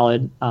 really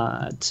solid.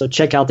 So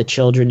check out The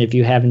Children if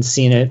you haven't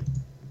seen it.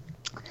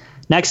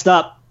 Next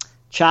up,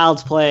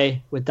 Child's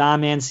Play with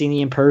Don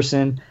Mancini in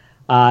person.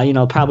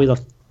 Probably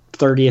the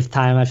 30th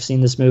time I've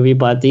seen this movie.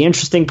 But the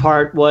interesting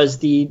part was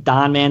the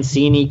Don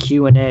Mancini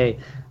Q&A.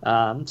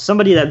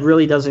 Somebody that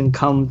really doesn't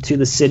come to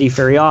the city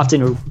very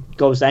often or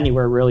goes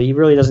anywhere, really. He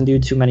really doesn't do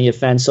too many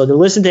events. So to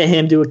listen to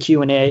him do a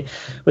Q&A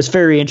was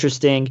very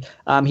interesting.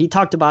 He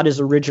talked about his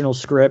original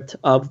script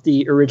of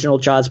the original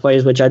Child's Play,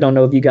 which I don't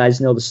know if you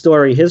guys know the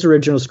story. His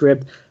original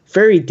script,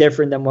 very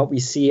different than what we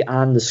see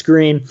on the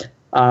screen.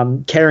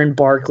 Karen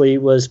Barkley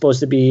was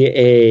supposed to be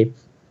a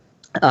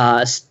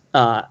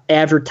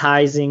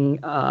advertising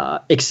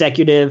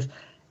executive,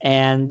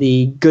 and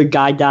the good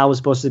guy doll was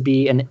supposed to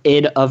be an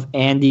id of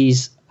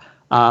Andy's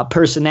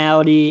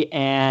personality,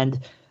 and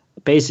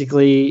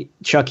basically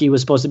Chucky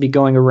was supposed to be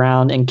going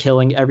around and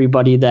killing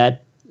everybody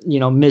that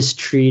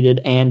mistreated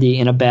Andy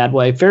in a bad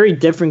way. Very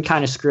different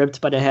kind of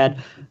script, but it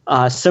had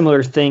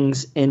similar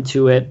things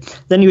into it.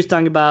 Then he was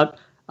talking about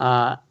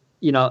a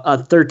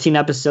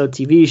 13-episode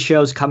TV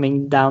shows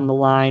coming down the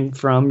line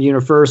from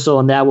Universal,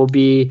 and that will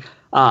be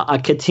a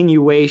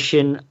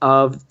continuation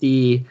of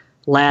the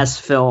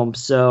last film.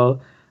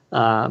 So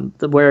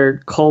where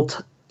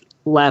Cult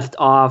left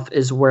off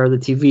is where the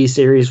TV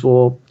series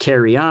will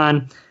carry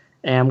on,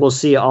 and we'll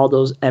see all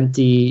those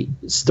empty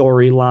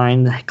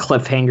storyline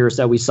cliffhangers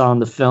that we saw in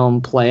the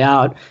film play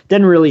out.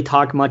 Didn't really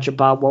talk much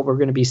about what we're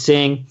going to be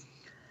seeing.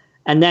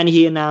 And then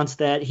he announced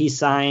that he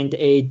signed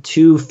a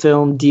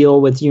 2-film deal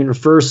with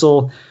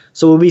Universal.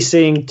 So we'll be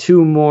seeing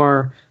 2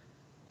 more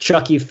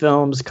Chucky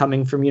films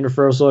coming from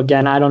Universal.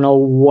 Again, I don't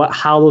know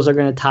how those are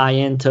going to tie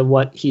into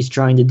what he's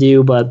trying to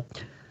do, but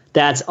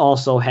that's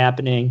also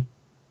happening.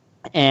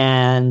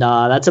 And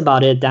that's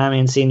about it. Don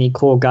Mancini,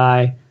 cool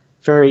guy.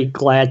 Very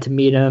glad to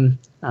meet him.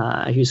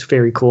 He was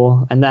very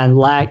cool. And then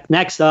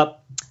next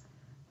up,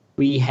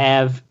 we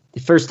have the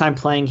first time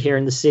playing here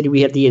in the city.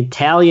 We have the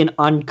Italian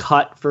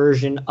uncut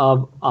version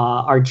of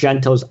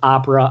Argento's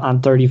opera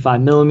on 35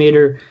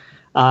 millimeter.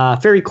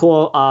 Very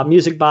cool.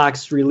 Music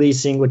Box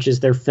releasing, which is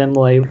their film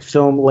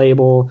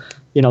label,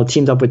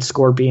 teamed up with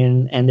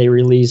Scorpion, and they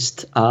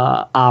released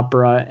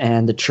Opera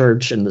and The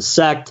Church and the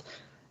Sect.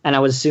 And I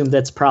would assume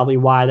that's probably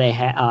why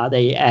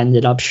they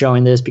ended up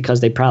showing this, because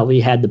they probably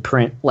had the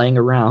print laying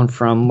around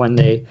from when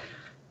they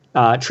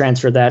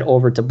transferred that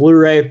over to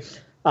Blu-ray.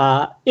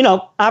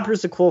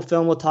 Opera's a cool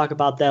film. We'll talk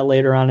about that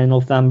later on in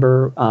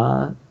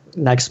November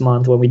next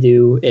month when we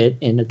do it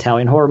in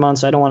Italian Horror Month.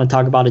 So I don't want to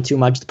talk about it too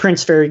much. The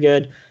print's very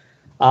good.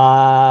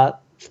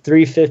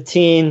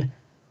 315.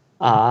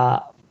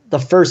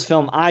 The first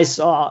film I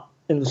saw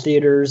in the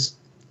theaters,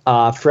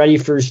 Freddy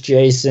vs.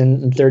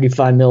 Jason in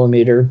 35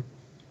 millimeter.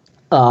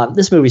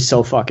 This movie's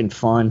so fucking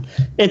fun.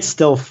 It's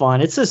still fun.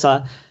 It's just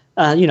an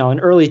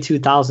early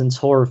 2000s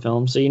horror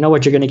film, so you know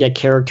what you're going to get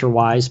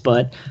character-wise,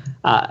 but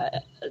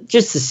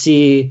just to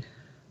see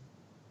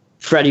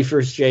Freddy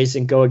vs.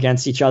 Jason go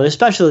against each other,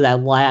 especially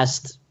that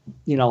last,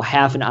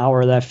 half an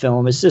hour of that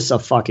film, is just a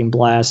fucking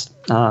blast.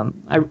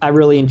 I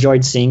really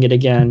enjoyed seeing it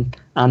again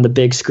on the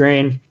big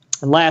screen.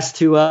 And last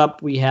 2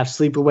 up, we have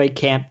Sleepaway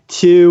Camp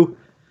 2.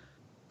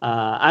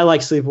 I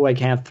like Sleepaway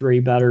Camp 3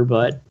 better,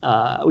 but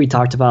we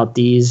talked about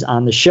these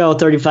on the show.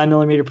 35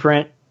 millimeter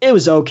print. It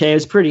was okay. It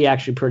was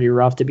actually pretty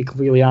rough, to be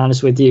completely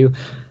honest with you.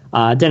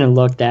 Didn't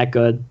look that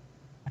good.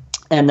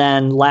 And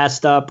then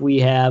last up, we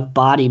have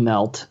Body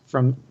Melt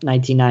from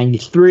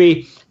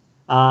 1993.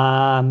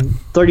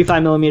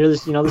 35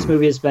 millimeters. This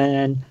movie has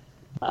been,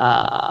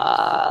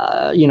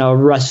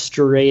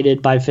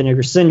 restorated by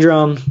Vinegar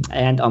Syndrome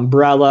and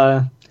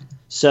Umbrella.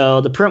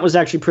 So the print was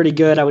actually pretty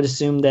good. I would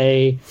assume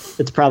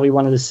it's probably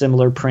one of the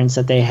similar prints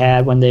that they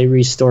had when they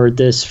restored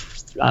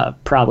this,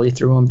 probably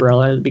through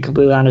Umbrella, to be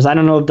completely honest. I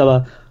don't know if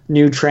the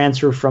new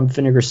transfer from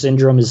Vinegar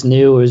Syndrome is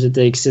new, or is it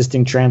the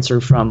existing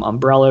transfer from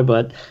Umbrella,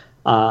 but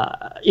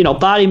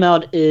Body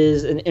Melt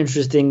is an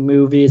interesting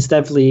movie. It's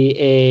definitely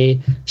a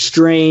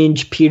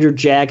strange Peter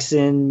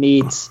Jackson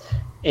meets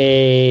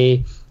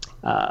a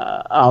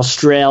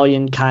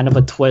Australian kind of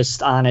a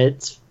twist on it.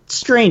 It's a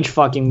strange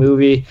fucking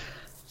movie.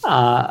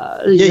 Yeah,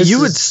 this you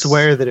would is-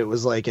 swear that it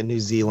was like a New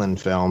Zealand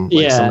film.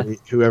 Like Yeah. somebody,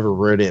 whoever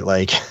wrote it,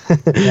 like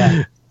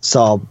Yeah.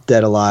 saw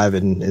Dead Alive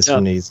and is Yep.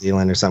 from New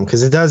Zealand or something.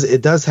 Because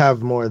it does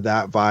have more of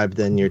that vibe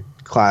than your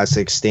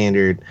classic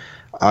standard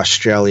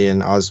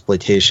Australian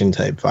exploitation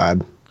type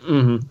vibe.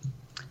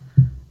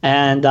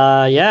 And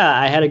yeah,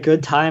 I had a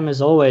good time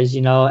as always,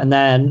 you know. And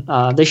then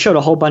they showed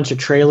a whole bunch of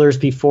trailers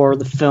before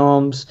the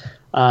films.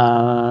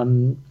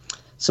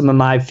 Some of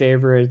my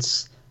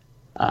favorites,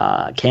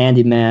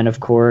 Candyman, of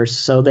course.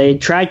 So they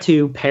tried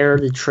to pair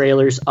the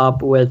trailers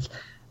up with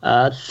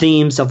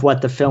themes of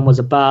what the film was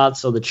about.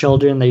 So the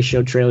children, they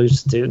showed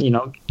trailers to, you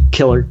know,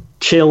 killer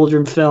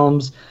children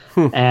films.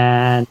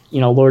 And,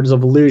 you know, Lords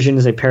of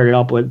Illusions, they paired it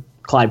up with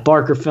Clive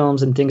Barker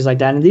films and things like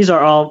that. And these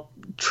are all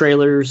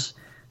trailers,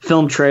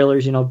 film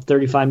trailers, you know,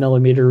 35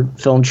 millimeter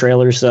film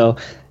trailers. So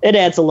it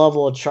adds a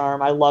level of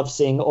charm. I love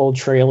seeing old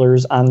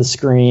trailers on the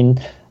screen,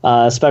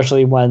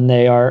 especially when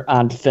they are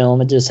on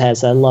film. It just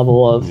has that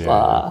level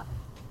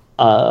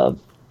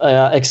of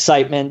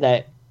excitement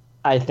that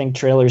I think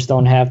trailers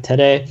don't have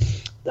today.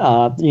 You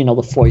know,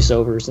 the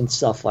voiceovers and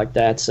stuff like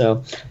that.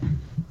 So,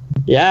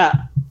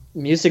 yeah.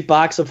 Music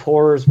Box of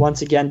Horrors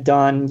once again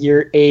done.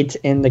 Year 8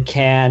 in the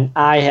can.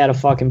 I had a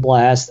fucking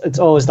blast. It's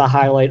always the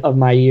highlight of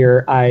my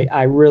year.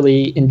 I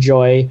really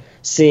enjoy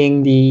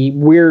seeing the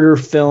weirder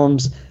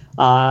films.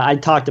 I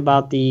talked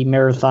about the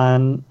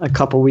marathon a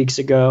couple weeks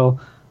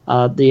ago,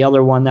 the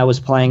other one that was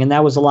playing, and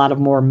that was a lot of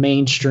more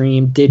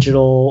mainstream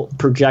digital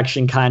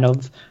projection kind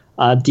of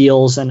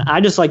deals. And I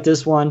just like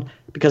this one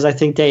because I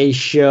think they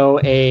show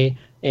a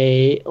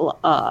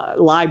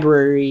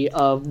library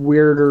of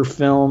weirder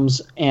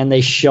films, and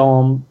they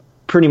show them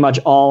pretty much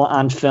all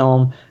on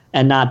film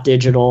and not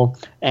digital.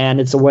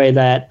 And it's a way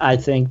that I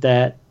think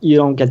that you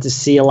don't get to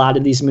see a lot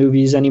of these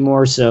movies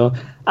anymore. So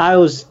I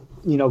always,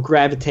 you know,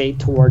 gravitate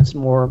towards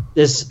more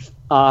this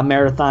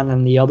marathon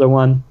than the other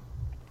one.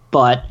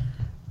 But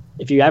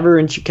if you're ever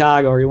in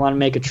Chicago or you want to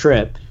make a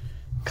trip,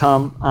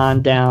 come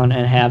on down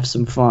and have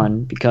some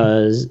fun,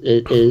 because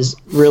it is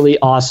really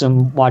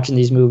awesome watching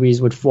these movies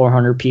with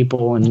 400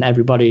 people and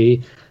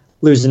everybody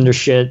losing their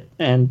shit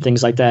and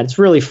things like that. It's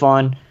really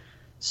fun.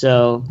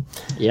 So,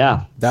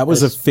 yeah. That was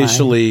that's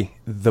officially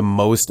the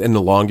most and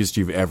the longest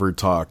you've ever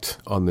talked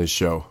on this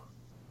show.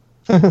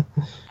 How did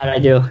I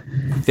do?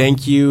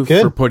 Thank you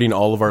Good. for putting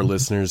all of our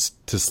listeners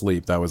to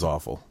sleep. That was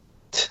awful.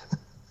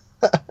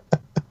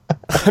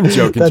 I'm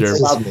joking, That's Jeremy.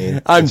 just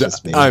mean. I'm, That's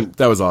just mean.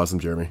 that was awesome,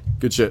 Jeremy.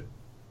 Good shit.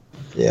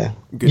 Yeah.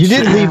 Good You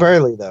did shit. leave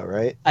early though,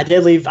 right? I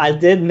did leave. I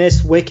did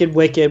miss Wicked,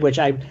 which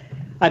I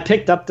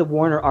picked up the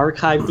Warner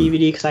Archive DVD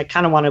because I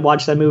kind of want to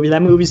watch that movie.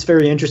 That movie's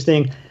very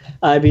interesting.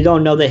 If you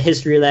don't know the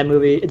history of that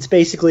movie, it's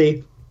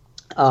basically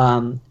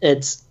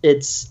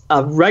it's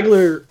a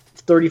regular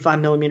 35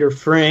 millimeter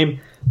frame,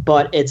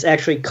 but it's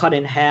actually cut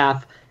in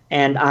half.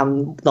 And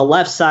on the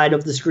left side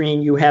of the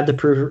screen, you have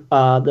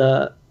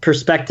the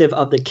perspective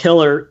of the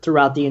killer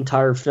throughout the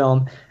entire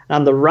film.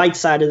 On the right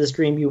side of the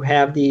screen, you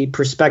have the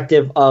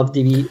perspective of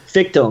the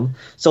victim.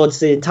 So it's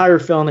the entire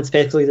film. It's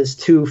basically this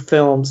two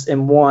films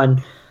in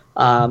one,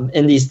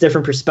 in these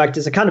different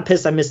perspectives. I'm kind of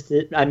pissed I missed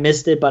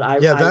it,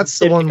 but Yeah, that's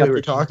the did one pick we up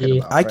were talking DVD.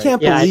 about. I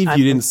can't Yeah, believe I-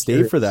 you I'm didn't stay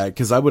curious. for that,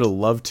 because I would have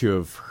loved to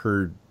have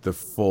heard the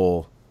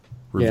full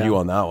review Yeah.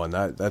 on that one.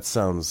 That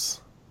sounds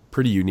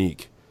pretty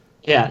unique.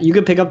 Yeah, you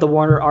could pick up the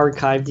Warner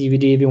Archive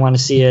DVD if you want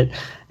to see it.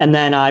 And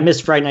then I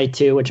missed Fright Night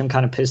 2, which I'm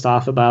kind of pissed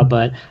off about.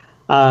 But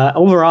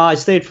overall, I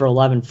stayed for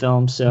 11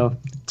 films, so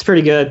it's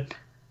pretty good.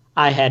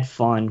 I had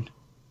fun.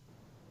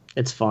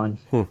 It's fun.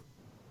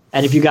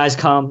 And if you guys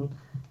come,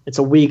 it's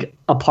a week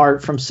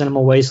apart from Cinema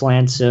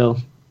Wasteland, so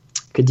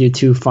could do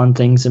two fun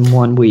things in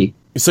 1 week.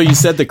 So you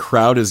said the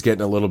crowd is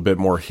getting a little bit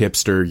more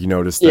hipster. You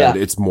noticed that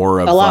Yeah. it's more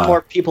of A lot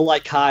more people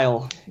like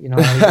Kyle. You know,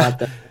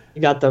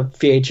 you got the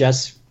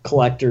VHS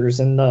collectors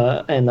and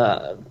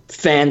the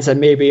fans that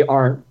maybe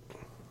aren't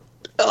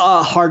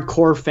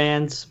hardcore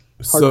fans,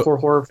 hardcore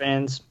horror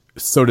fans.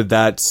 So did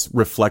that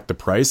reflect the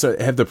price?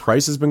 Have the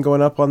prices been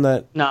going up on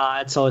that? Nah,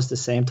 it's always the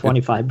same,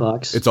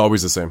 $25. It's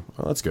always the same.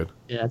 Oh, that's good.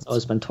 Yeah, it's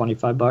always been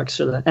 $25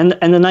 for that.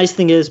 And the nice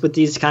thing is with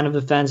these kind of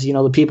events, you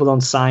know, the people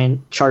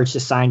don't charge to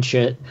sign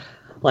shit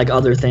like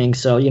other things.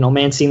 So, you know,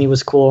 Mancini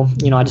was cool.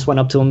 You know, I just went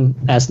up to him,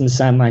 asked him to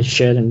sign my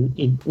shit, and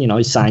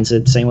he signs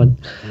it. Same with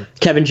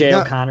Kevin J.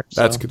 Yeah, O'Connor.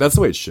 So. That's good. That's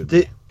the way it should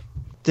be.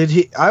 Did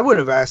he? I would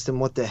have asked him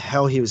what the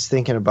hell he was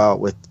thinking about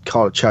with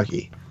Call of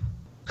Chucky.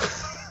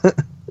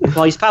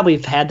 Well, he's probably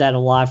had that a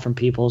lot from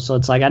people, so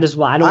it's like I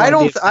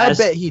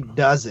bet he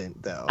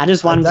doesn't though. I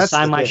just want him to That's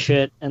sign the my thing.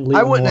 shit and leave.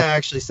 I him wouldn't alone. have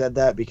actually said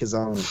that because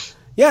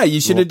Yeah,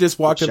 you should have just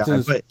walked good up to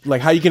him, shot, but-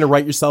 like, how you going to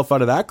write yourself out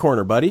of that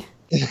corner, buddy?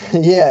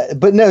 yeah,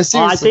 but no, seriously.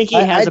 Oh, I think he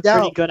has a doubt-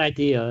 pretty good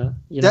idea.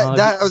 You know,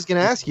 That I was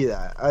going to ask you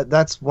that.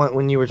 That's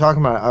when you were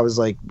talking about it. I was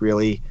like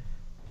really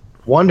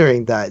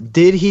wondering that.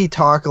 Did he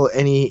talk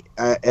any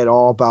at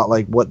all about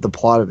like what the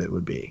plot of it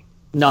would be?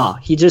 no,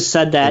 he just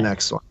said The that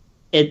next one.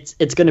 it's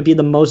going to be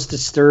the most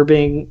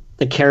disturbing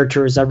the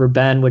character has ever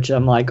been. Which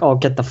I'm like, oh,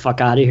 get the fuck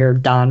out of here,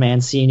 Don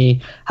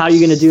Mancini. How are you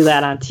going to do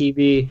that on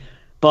TV?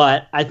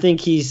 But I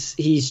think he's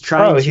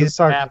trying to he's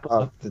talking wrap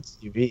about up. the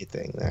TV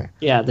thing there.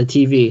 Yeah, the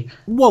TV.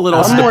 Well, it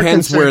also I'm more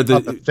depends concerned where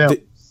about the film.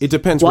 it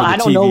depends Well, where I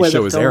the don't know TV where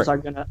show the is films airing.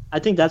 are gonna. I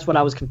think that's what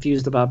I was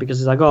confused about because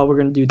it's like, oh, we're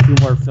gonna do 2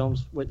 more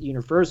films with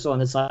Universal,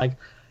 and it's like,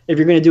 if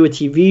you're gonna do a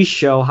TV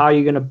show, how are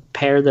you gonna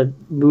pair the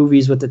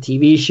movies with the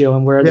TV show,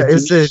 and where Yeah, the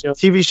is the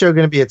TV show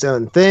going to be its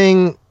own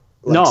thing?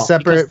 Like, no,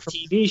 separate because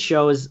the TV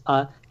show is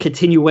a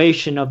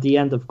continuation of the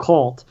end of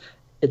Cult.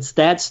 It's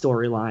that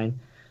storyline.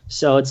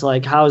 So it's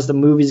like, how is the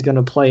movies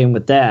gonna play in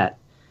with that?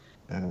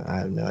 I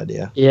have no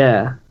idea.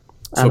 Yeah.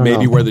 I So don't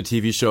maybe know. where the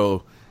TV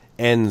show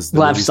ends, the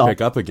We'll have movies some. pick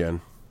up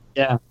again.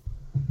 Yeah.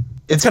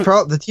 It's the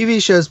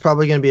TV show is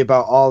probably going to be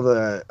about all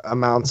the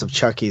amounts of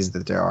Chuckies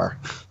that there are.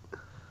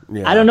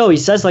 Yeah. I don't know. He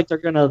says like they're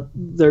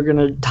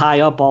gonna tie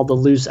up all the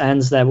loose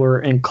ends that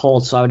were in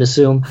Cult. So I would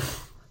assume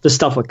the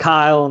stuff with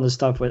Kyle and the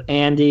stuff with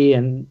Andy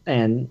and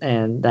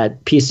that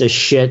piece of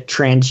shit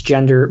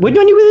transgender. When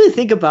you really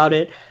think about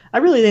it, I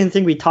really didn't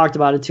think we talked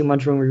about it too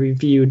much when we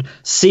reviewed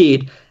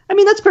Seed. I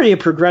mean, that's pretty a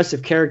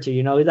progressive character.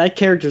 You know, that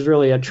character is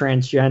really a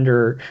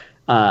transgender.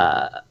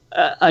 A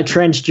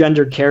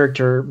transgender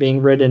character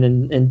being written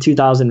in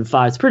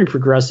 2005. It's pretty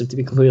progressive, to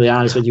be completely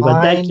honest with you.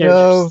 But that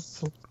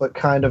character, but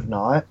kind of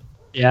not.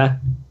 yeah.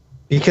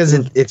 Because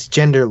it's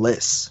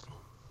genderless.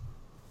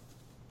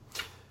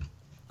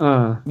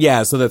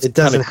 Yeah, so that's It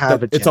doesn't kinda,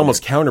 have a it's gender.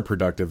 almost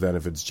counterproductive then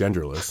if it's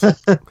genderless.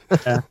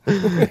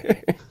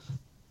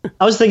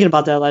 I was thinking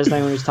about that last night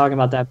when we was talking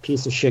about that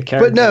piece of shit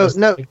character. But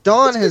no,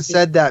 Dawn has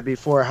said that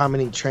before, how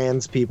many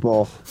trans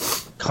people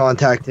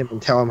contact him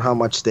and tell him how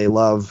much they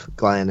love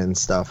Glenn and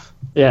stuff.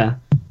 Yeah.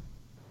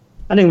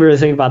 I didn't really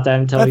think about that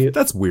until you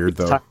That's weird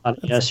though. talked about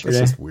it yesterday.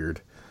 That's just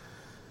weird.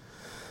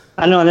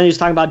 I know, and then he was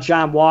talking about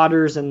John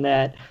Waters and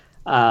that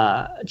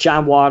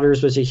John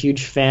Waters was a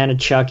huge fan of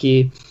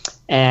Chucky,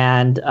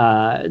 and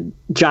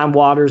John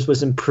Waters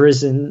was in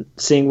prison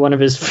seeing one of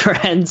his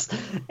friends,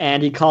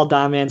 and he called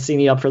Don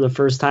Mancini up for the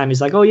first time.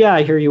 He's like, "Oh yeah,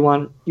 I hear you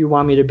want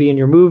me to be in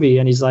your movie,"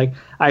 and he's like,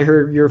 "I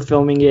heard you're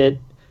filming it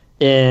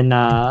in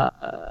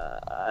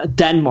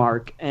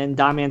Denmark," and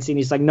Don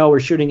Mancini's like, "No, we're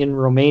shooting in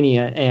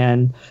Romania,"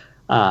 and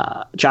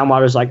John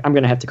Waters like, "I'm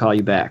gonna have to call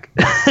you back."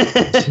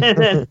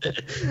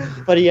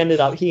 But he ended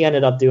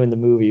up doing the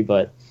movie.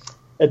 But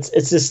it's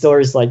just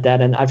stories like that,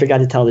 and I forgot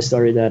to tell the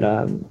story that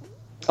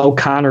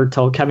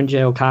Kevin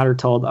J. O'Connor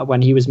told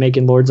when he was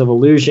making Lords of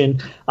Illusion.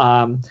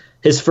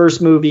 His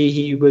first movie,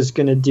 he was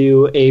gonna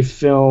do a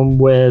film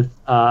with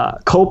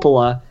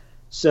Coppola.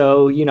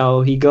 So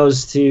he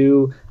goes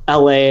to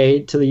LA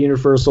to the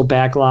Universal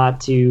backlot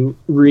to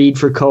read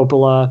for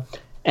Coppola,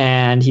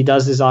 and he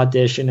does his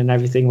audition and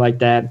everything like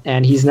that,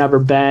 and he's never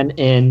been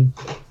in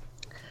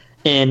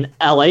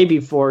LA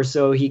before,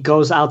 so he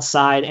goes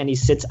outside and he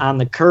sits on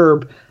the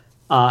curb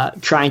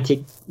trying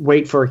to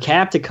wait for a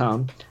cab to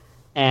come,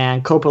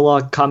 and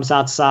Coppola comes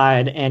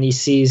outside and he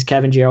sees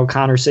Kevin J.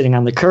 O'Connor sitting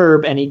on the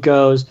curb, and he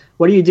goes,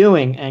 "What are you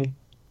doing?" And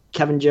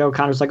Kevin J.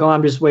 O'Connor's like, "Oh,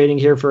 I'm just waiting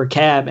here for a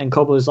cab." And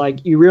Coppola's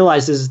like, "You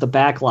realize this is the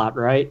back lot,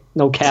 right?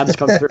 No cabs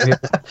come through here.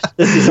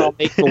 This is all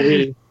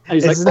make-believe." And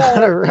he's It's like,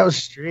 not a real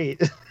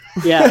street.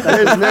 "Yeah,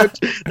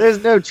 There's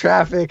no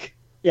traffic.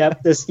 yeah,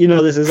 this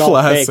is all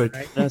Classic. fake."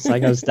 Right? And it's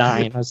like I was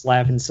dying. I was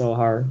laughing so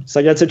hard. It's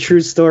like, that's a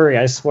true story,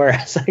 I swear.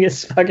 It's like,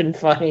 it's fucking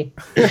funny.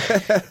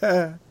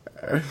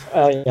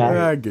 Oh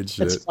yeah, Ah, good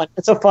shit. it's fun.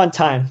 It's a fun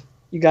time.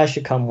 You guys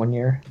should come one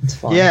year. It's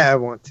fun. Yeah, I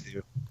want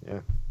to. Yeah.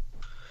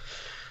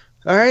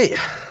 All right.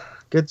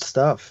 Good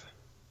stuff.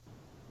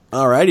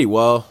 Alrighty,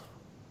 well,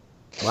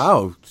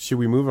 wow. Should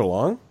we move it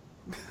along?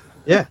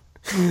 Yeah.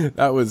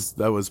 That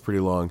was pretty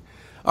long.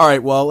 All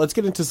right, well, let's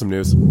get into some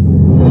news.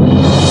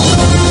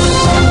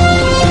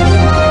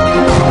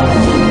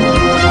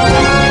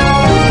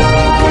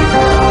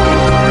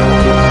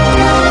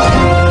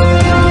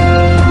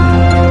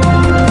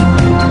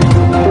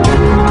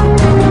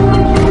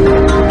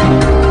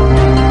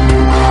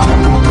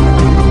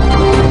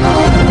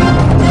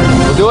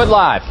 We'll do it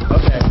live.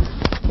 Okay.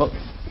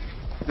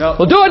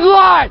 We'll do it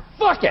live.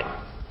 Fuck it.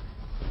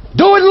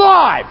 Do it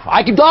live.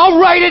 I'll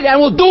write it and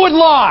we'll do it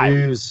live.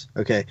 News.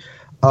 Okay.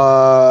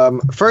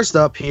 First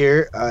up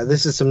here,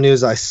 this is some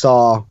news I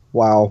saw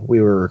while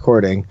we were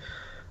recording.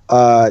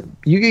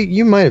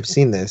 You might have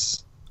seen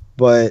this,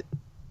 but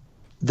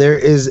there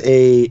is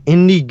a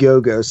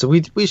Indiegogo. So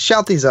we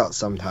shout these out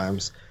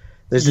sometimes.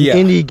 There's an Yeah.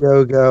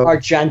 Indiegogo.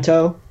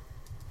 Argento.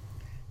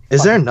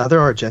 Is there another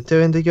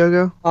Argento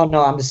Indiegogo? Oh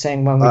no, I'm just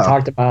saying when we Oh.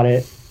 talked about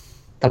it,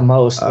 the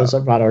most was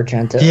about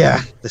Argento.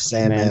 Yeah, the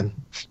Sandman.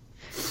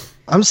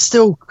 I'm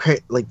still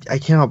I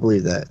cannot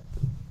believe that.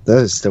 That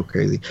is still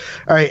crazy.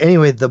 All right.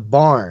 Anyway, The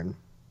Barn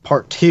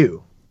Part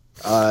 2.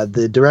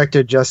 The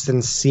director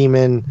Justin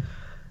Seaman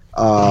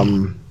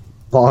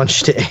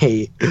launched a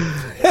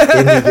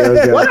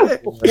Indiegogo. What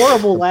a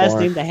horrible The last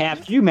Barn. name to have.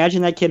 Could you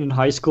imagine that kid in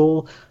high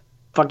school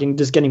fucking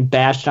just getting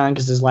bashed on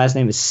because his last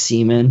name is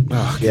Seaman?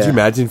 Could Yeah. you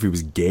imagine if he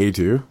was gay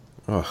too?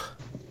 Oh,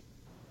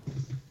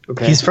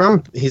 Okay. He's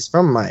from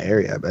my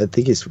area, but I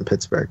think he's from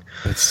Pittsburgh.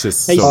 It's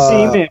just Hey, so.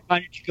 semen, why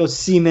don't you go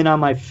semen on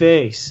my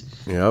face?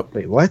 Yep.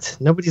 Wait, what?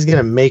 Nobody's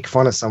gonna make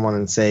fun of someone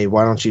and say,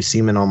 "Why don't you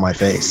semen on my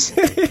face?"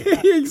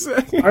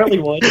 Exactly. Harley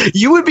would.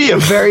 You would be a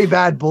very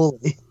bad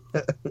bully.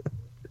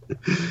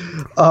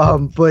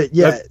 But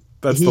yeah,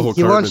 That's he the whole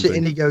launched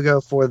Cartman at thing.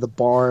 Indiegogo for The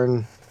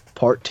Barn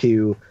Part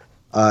 2.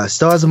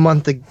 Still has a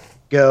month to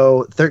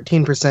go.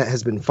 13%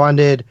 has been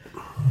funded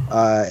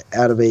out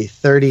of a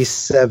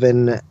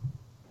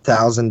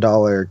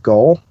 $37,000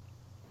 goal.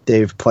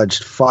 They've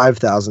pledged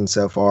 $5,000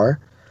 so far.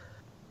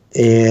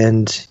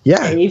 And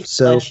yeah, Dave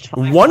so pledged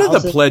One of the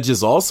 $5,000.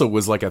 pledges also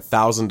was like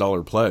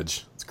 $1,000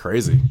 pledge. It's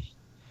crazy.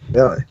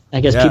 really,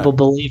 I guess Yeah. people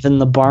believe in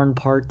the barn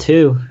part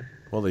 2.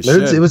 Well, they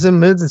Moods, should. it was in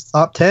Moods'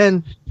 top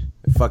 10.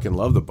 I fucking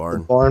love the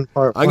barn. Barn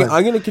Part I'm 1.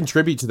 going to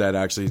contribute to that.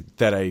 Actually,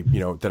 that I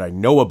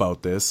know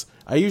about this.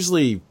 I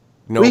usually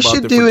know We about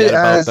should them, do forget it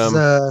about as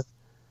them.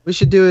 we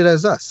should do it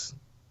as us.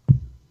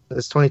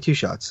 As 22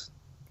 shots.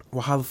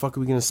 Well, how the fuck are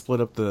we going to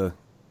split up the?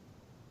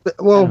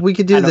 Well, we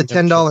could I do don't the give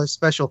a $10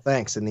 special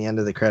thanks in the end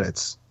of the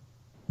credits.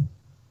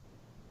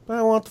 But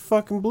I want the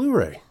fucking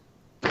Blu-ray.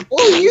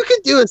 Well, you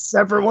could do a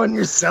separate one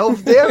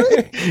yourself, damn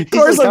it. Of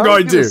course I'm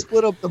going to.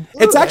 Split up the It's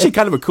Blu-ray. actually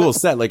kind of a cool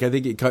set. Like I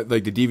think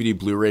like the DVD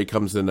Blu-ray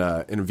comes in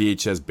a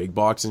VHS big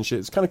box and shit.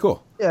 It's kind of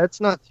cool. Yeah, it's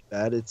not too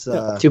bad. It's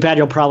Too bad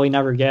you'll probably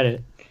never get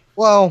it.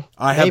 well,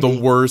 I have maybe.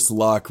 the worst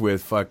luck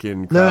with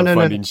fucking No.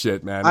 crowdfunding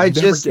shit, man. I never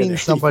just get seen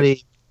anything.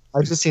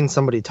 I just seen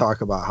somebody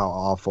talk about how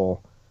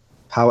awful,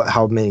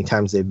 how many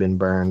times they've been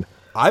burned.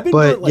 I've been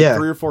but, burnt like yeah.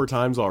 3 or 4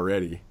 times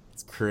already.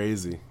 It's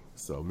crazy.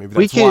 So maybe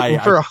We that's can why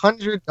for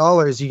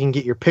 $100 you can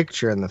get your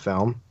picture in the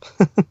film.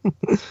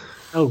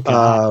 Oh,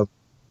 God.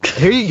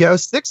 Here you go,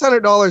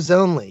 $600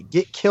 only.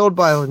 Get killed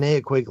by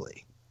Linnea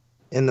Quigley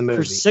in the For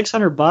movie.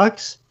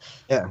 $600?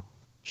 Yeah.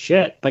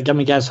 Shit. But let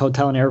me guess,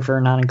 hotel and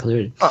airfare not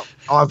included. Oh,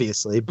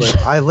 obviously, but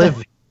I live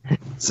here,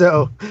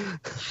 so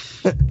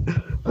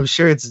I'm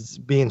sure it's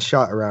being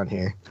shot around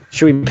here.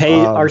 Should we pay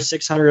our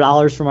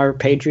 $600 from our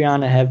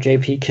Patreon to have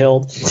JP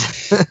killed?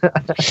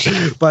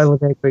 By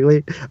Linnea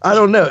Quigley. I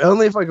don't know.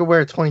 Only if I could wear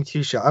a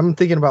 22 shot. I'm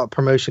thinking about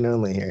promotion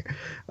only here.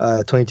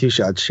 22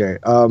 shot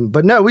shirt.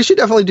 But no, we should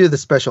definitely do the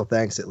special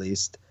thanks at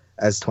least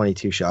as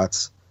 22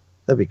 shots.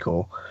 That'd be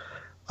cool.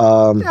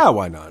 Yeah,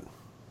 why not?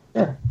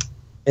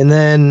 And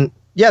then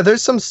yeah,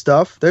 there's some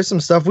stuff.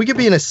 We could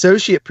be an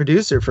associate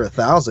producer for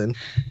 $1,000.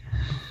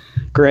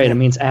 Great. It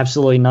means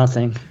absolutely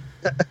nothing.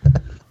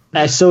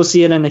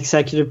 Associate and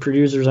executive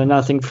producers are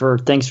nothing for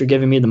thanks for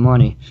giving me the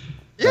money.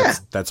 Yeah.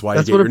 That's why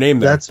That's you get what your name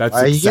there. that's That's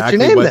why you get your exactly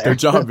name what there. their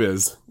job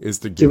is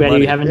to Too get bad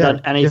money. you haven't done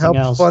to anything help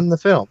else. fund the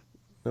film.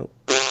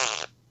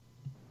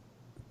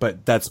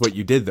 But that's what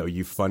you did, though.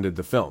 You funded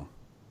the film.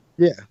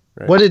 Yeah.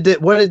 Right. What did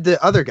the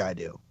other guy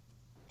do?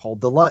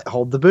 Hold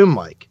the boom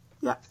mic.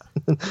 Yeah.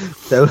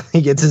 So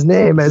he gets his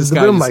name as the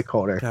This guy boom just mic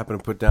holder. happened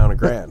to put down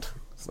 $1,000.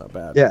 It's not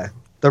bad. Yeah.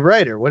 The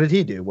writer, what did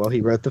he do? Well,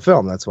 he wrote the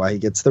film. That's why he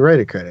gets the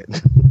writer credit.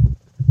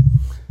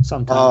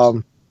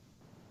 Sometimes.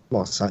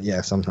 Well,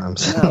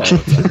 sometimes.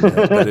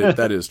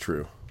 That is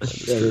true. That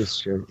is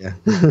true. Yeah.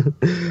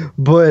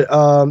 But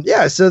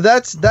yeah, so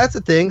that's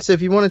a thing. So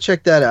if you want to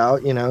check that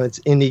out, it's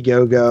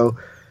Indiegogo,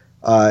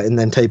 and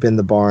then type in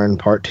The Barn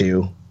Part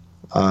 2,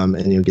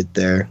 and you'll get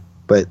there.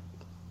 But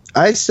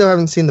I still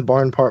haven't seen The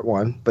Barn Part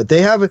 1, but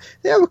they have a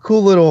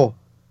cool little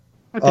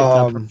I picked it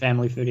up from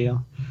Family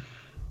Video.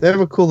 they have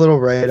a cool little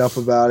write up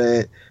about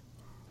it,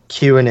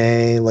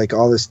 Q&A, like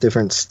all this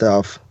different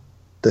stuff.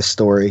 The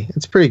story,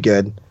 it's pretty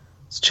good.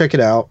 Let's check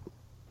it out,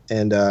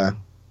 and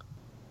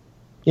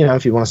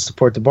if you want to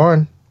support The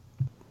Barn,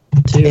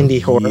 indie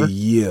horror.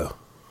 Yeah.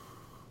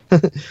 All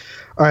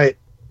right.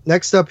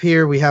 Next up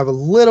here, we have a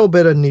little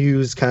bit of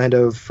news kind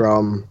of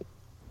from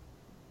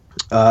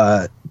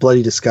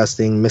Bloody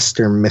Disgusting.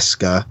 Mr.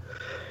 Miska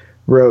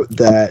wrote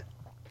that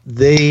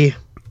they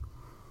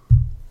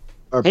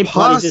are Hey, Bloody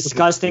possibly...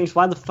 Disgustings,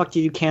 why the fuck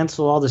did you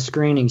cancel all the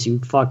screenings, you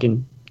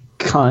fucking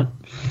cunt?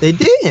 They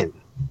didn't.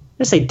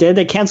 Yes, they did.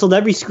 They canceled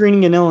every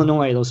screening in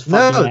Illinois, those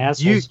fucking No,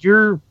 assholes.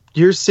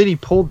 your city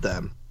pulled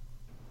them.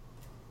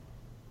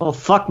 Well,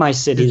 fuck my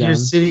city then. Your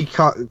city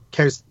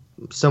cares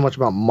so much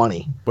about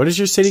money. What is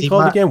your city See,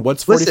 called my- again?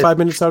 What's listen. 45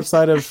 minutes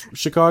outside of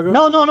Chicago?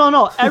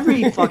 No.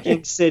 Every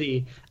fucking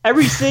city.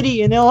 Every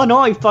city in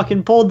Illinois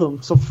fucking pulled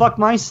them. So fuck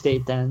my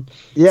state then.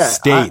 Yeah,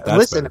 State, that's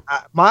listen,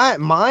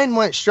 mine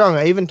went strong.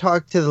 I even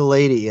talked to the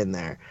lady in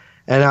there,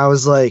 and I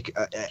was like,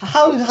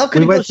 How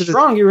could We it go went to the-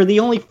 strong? You were the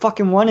only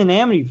fucking one in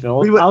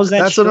Amityville. How's that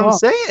that's strong?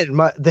 what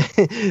I'm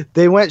saying.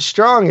 They went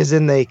strong, as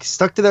in they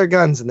stuck to their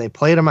guns and they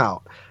played them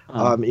out,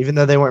 even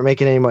though they weren't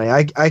making any money.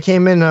 I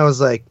came in and I was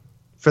like,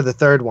 for the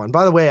third one.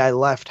 By the way, I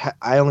left.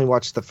 I only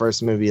watched the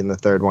first movie and the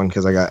third one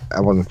because I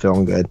wasn't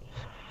feeling good.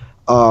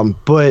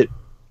 But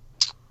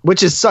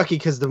which is sucky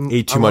because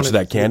Ate too much of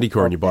that candy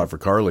corn you bought for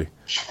Carly.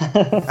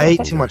 I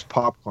ate too much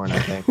popcorn, I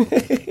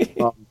think.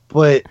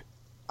 But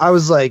I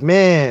was like,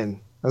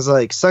 man, I was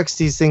like, sucks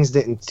these things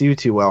didn't do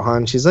too well, huh?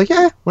 And she's like,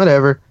 yeah,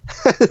 whatever.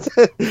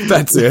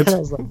 That's it. I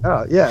was like,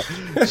 oh, yeah.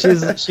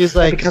 She's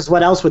like... Because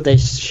what else would they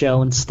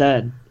show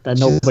instead? That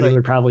nobody like,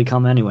 would probably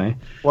come anyway.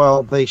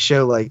 Well, they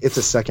show, like, it's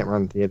a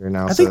second-run theater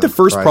now. I think the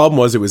first problem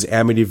was it was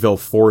Amityville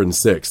 4 and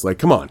 6. Like,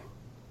 come on.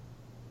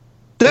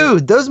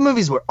 Dude, those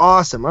movies were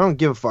awesome. I don't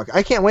give a fuck.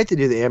 I can't wait to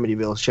do the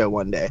Amityville show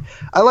one day.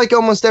 I like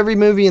almost every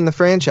movie in the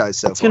franchise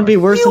so far. It's going to be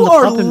worse You than the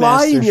are Puppet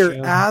lying Master your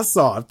show. ass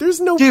off. There's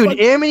no Dude,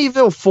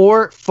 Amityville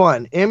 4,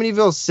 fun.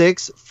 Amityville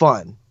 6,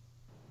 fun.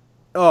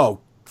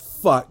 Oh,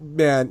 fuck,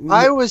 man.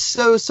 I was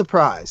so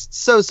surprised.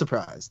 So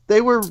surprised.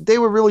 They were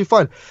really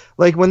fun.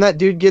 Like, when that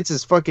dude gets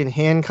his fucking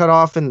hand cut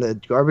off in the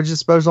garbage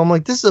disposal, I'm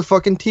like, this is a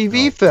fucking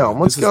TV film.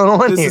 What's going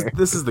on here?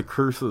 This is the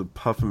curse of the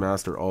Puppet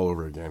Master all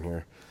over again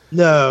here.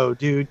 No,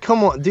 dude,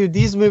 come on. Dude,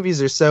 these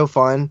movies are so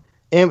fun.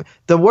 And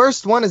the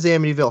worst one is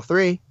Amityville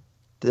 3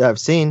 that I've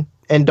seen.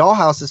 And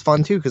Dollhouse is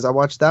fun, too, because I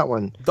watched that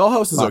one.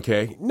 Dollhouse is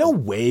okay. No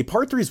way.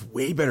 Part 3 is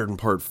way better than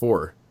Part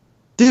 4.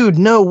 Dude,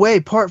 no way.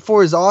 Part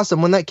 4 is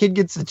awesome. When that kid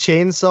gets the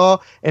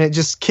chainsaw and it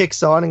just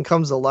kicks on and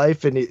comes to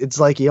life, and it's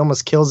like he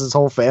almost kills his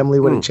whole family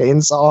with a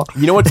chainsaw.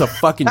 You know what's a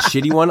fucking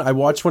shitty one? I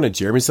watched one at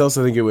Jeremy's house.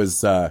 I think it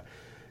was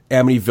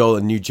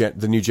Amityville,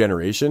 the New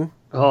Generation.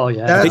 Oh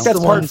yeah, That's that's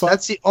the one. part five.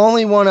 That's the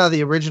only one out of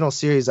the original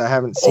series I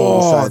haven't seen.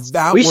 Besides,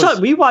 that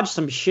we watched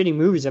some shitty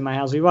movies at my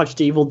house. We watched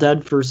Evil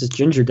Dead versus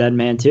Ginger Dead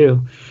Man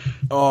too.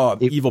 Oh,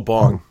 Evil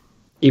Bong.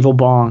 Evil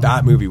Bong.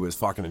 That movie was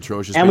fucking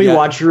atrocious. And but we yeah,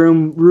 watched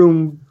Room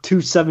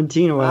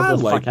 217 or whatever I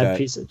the like fuck that that.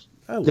 piece of.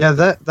 yeah,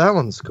 that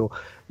one's cool.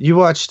 You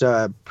watched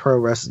Pro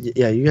Wrestling?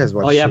 Yeah, you guys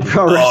watched. Oh yeah, shitty-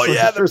 Pro Wrestling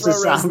yeah, the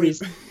versus Pro Wrestling.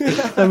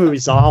 Zombies. That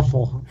movie's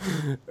awful.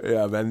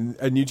 Yeah, man.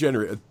 A New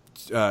Generation.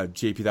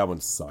 JP, that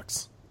one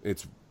sucks.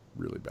 It's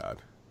really bad.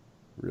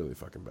 Really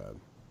fucking bad.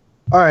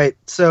 All right,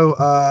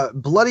 so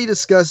Bloody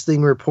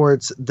Disgusting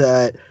reports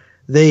that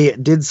they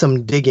did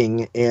some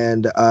digging,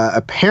 and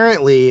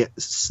apparently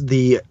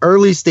the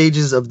early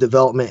stages of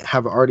development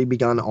have already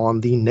begun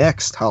on the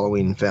next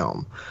Halloween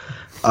film,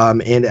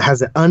 and it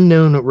has an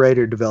unknown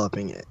writer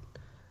developing it.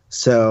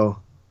 So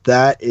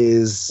that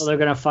is So they're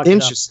gonna fuck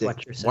interesting. it up.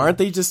 What you're saying. Why aren't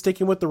they just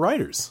sticking with the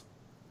writers?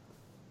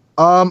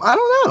 I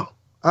don't know.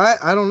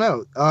 I don't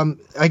know.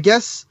 I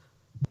guess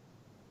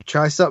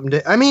try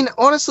something. I mean,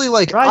 honestly,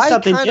 like Try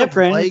something kind of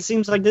different. like- It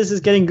seems like this is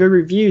getting good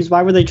reviews.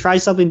 Why would they try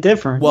something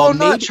different? Well,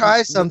 not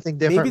try something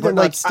different. Maybe they're but,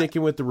 not like,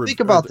 sticking with the.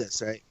 Think about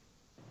this, right?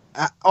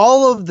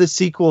 All of the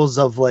sequels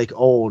of like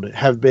old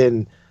have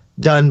been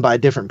done by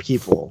different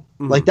people.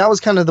 Mm-hmm. Like that was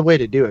kind of the way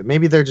to do it.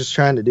 Maybe they're just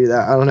trying to do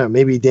that. I don't know.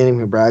 Maybe Danny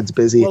McBride's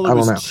busy. Well, I it don't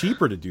was know.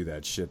 cheaper to do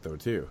that shit though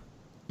too.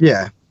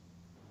 Yeah.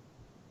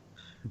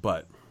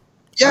 But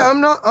Yeah,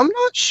 I'm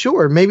not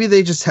sure. Maybe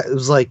they just it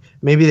was like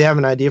maybe they have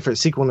an idea for a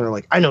sequel and they're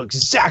like, I know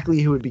exactly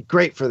who would be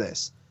great for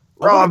this.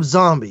 Rob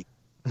Zombie.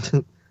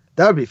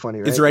 That would be funny,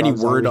 right? is there any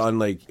Rob word Zombie. on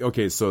like?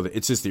 Okay, so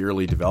it's just the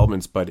early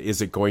developments, but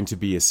is it going to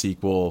be a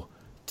sequel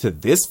to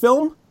this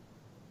film,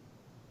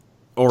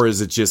 or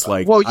is it just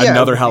like Well, yeah, it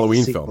another would be a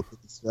Halloween sequel film? to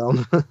this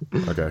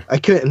film. Okay, I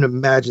couldn't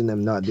imagine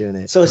them not doing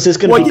it. So is this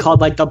going to be called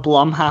like the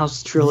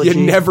Blumhouse trilogy?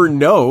 you never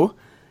know.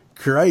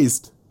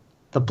 Christ.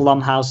 The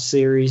Blumhouse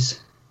series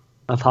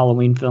of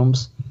Halloween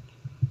films.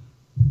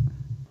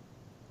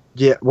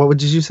 Yeah, what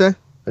did you say?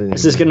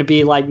 Is this going to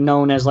be like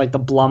known as like the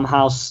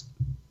Blumhouse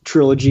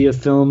trilogy of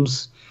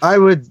films? I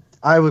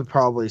would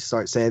probably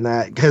start saying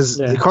that because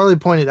Yeah. Carly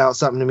pointed out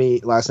something to me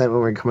last night when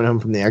we were coming home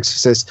from The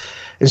Exorcist,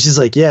 and she's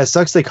like, "Yeah, it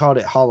sucks they called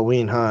it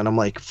Halloween, huh?" And I'm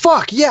like,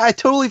 "Fuck yeah, I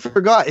totally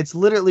forgot. It's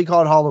literally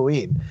called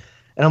Halloween."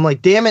 And I'm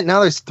like, "Damn it! Now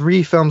there's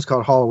 3 films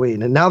called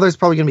Halloween, and now there's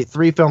probably gonna be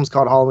 3 films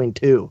called Halloween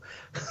 2."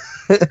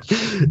 You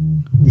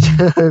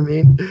know what I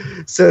mean?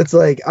 So it's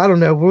like I don't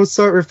know. We'll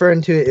start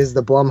referring to it as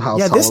the Blumhouse.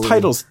 Yeah,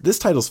 Halloween. this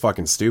title's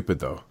fucking stupid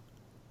though.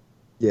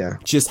 Yeah.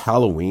 Just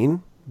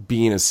Halloween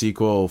being a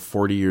sequel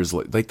 40 years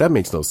later, like that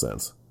makes no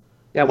sense.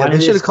 Yeah, why they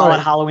did they should've just call called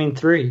it it- Halloween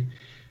 3?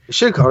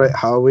 Should have called it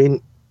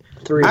Halloween.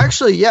 3.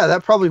 Actually, yeah,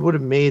 that probably would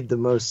have made the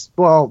most.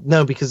 Well,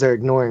 no, because they're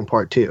ignoring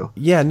part 2.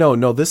 Yeah,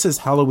 no, this is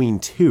Halloween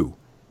 2.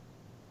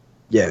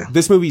 Yeah.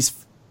 This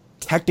movie's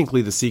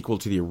technically the sequel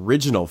to the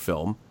original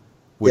film,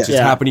 which Yeah. is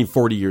Yeah. happening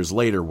 40 years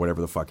later,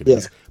 whatever the fuck it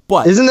is. Yeah.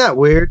 But Isn't that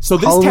weird? so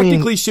this Halloween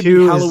technically should 2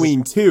 be is-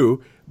 Halloween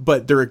 2,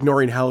 but they're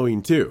ignoring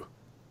Halloween 2.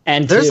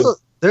 And There's 2.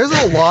 there's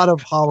a lot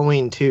of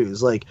Halloween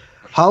 2s, like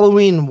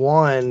Halloween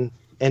 1,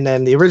 and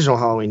then the original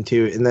Halloween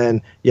 2, and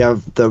then you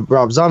have the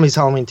Rob Zombie's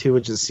Halloween 2,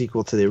 which is a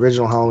sequel to the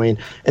original Halloween,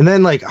 and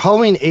then like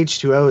Halloween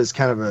H2O is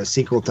kind of a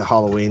sequel to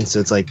Halloween, so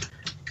it's like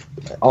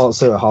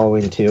also a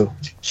Halloween 2.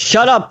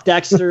 Shut up,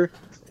 Dexter.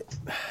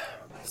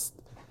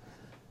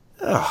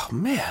 Oh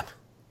man,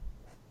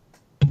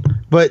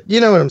 But you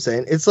know what I'm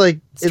saying? It's like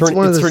it's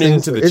one of those turning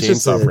things. into the it's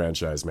just Chainsaw a-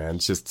 franchise, man.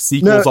 It's just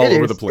sequels all it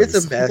over is. the place.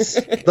 It's a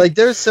mess. Like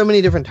there's so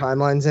many different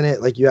timelines in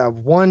it. Like you have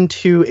 1,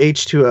 2,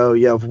 H2O.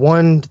 You have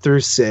 1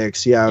 through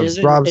 6. You have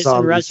Rob Isn't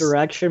Zombie.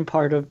 Resurrection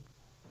part of?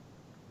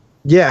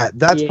 Yeah,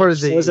 that's part of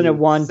the. So isn't it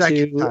 1, 2,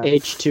 second time.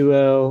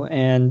 H2O,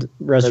 and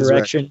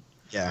Resurrection?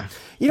 Yeah.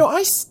 You know,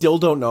 I still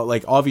don't know.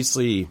 Like,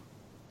 obviously,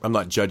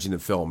 judging the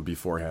film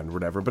beforehand or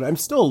whatever, but I'm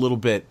still a little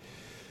bit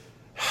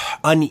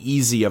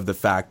uneasy of the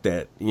fact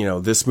that, you know,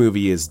 this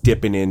movie is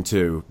dipping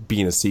into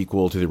being a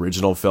sequel to the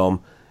original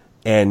film,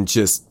 and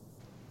just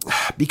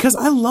because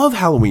I love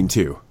Halloween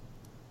 2.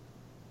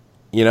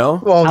 You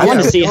know? Well, I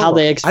want to see how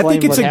they explain. I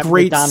think it's what a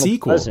great Donald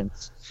sequel.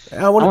 Pleasance.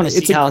 I want to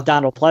see how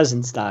Donald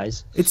Pleasance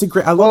dies. It's a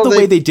great. I love the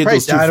way they did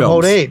those two died films. of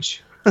old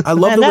age. I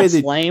love Man, the way that's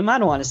they. lame. I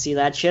don't want to see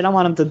that shit. I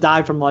want him to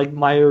die from like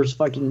Myers'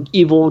 fucking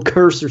evil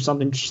curse or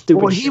something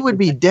stupid. Well, he would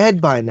be dead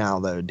by now,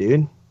 though,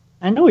 dude.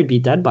 I know he'd be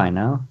dead by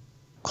now.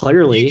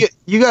 Clearly,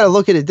 You got to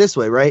look at it this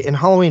way, right? In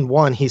Halloween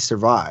 1, he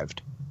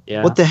survived.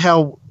 yeah. What the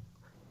hell?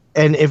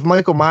 And if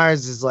Michael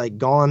Myers is like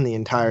gone the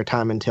entire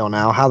time until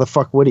now, how the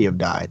fuck would he have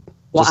died?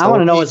 Well, Just I want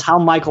to old know age? is how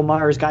Michael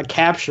Myers got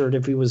captured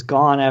if he was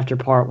gone after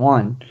part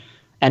 1,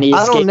 and he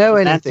I escaped don't know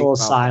the anything mental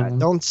about asylum. that.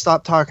 Don't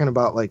stop talking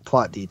about like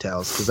plot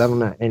details because I don't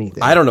know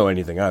anything. I don't know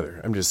anything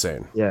either. I'm just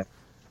saying. Yeah.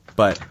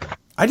 But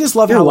I just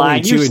love You're Halloween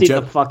lying. 2 You've in seen the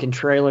general. fucking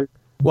trailer.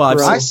 Well, I've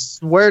Bro. I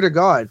seen, swear to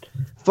God,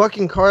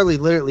 fucking Carly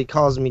literally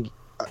calls me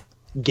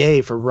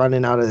gay for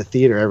running out of the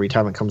theater every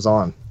time it comes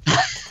on.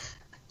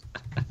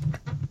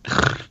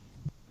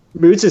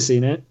 Boots has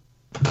seen it.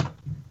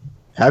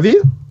 Have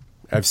you?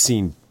 I've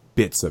seen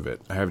bits of it.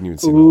 I haven't even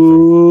seen the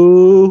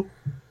whole thing. Ooh,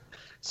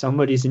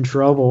 somebody's in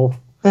trouble.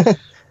 But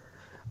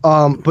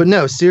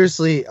no,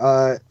 seriously,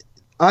 I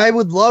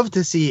would love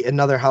to see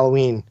another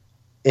Halloween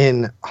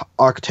in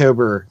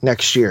October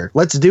next year.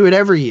 Let's do it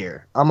every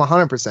year. I'm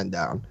 100%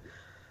 down.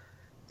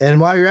 And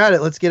while you're at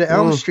it, let's get an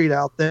Elm Street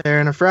out there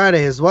and a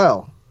Friday as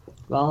well.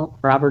 Well,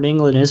 Robert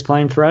Englund is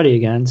playing Freddy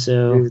again,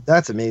 so Dude,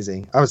 that's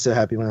amazing. I was so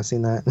happy when I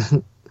seen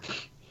that.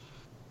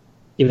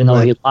 even though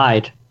he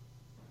lied,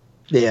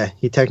 Yeah,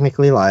 he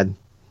technically lied.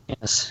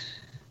 yes.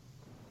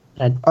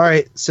 All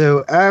right,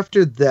 so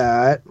after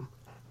that,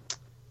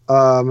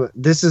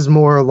 this is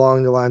more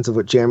along the lines of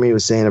what Jeremy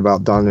was saying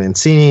about Don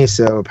Mancini.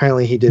 So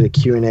apparently he did a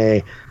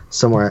Q&A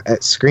somewhere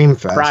at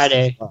Screamfest.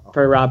 Friday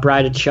for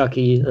Bride of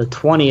Chucky, the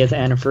 20th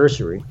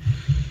anniversary.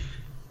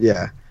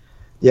 Yeah.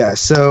 Yeah,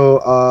 so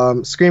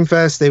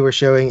Screamfest, they were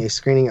showing a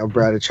screening of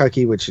Bride of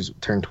Chucky, which is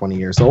turned 20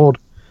 years old.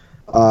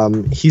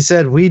 He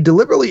said, "We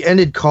deliberately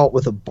ended Cult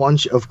with a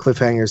bunch of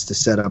cliffhangers to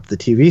set up the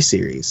TV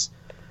series.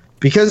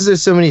 Because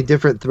there's so many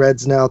different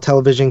threads now,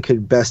 television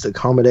could best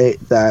accommodate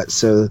that,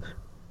 so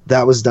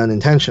that was done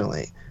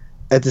intentionally.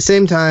 At the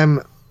same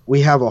time,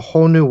 we have a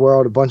whole new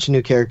world, a bunch of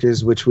new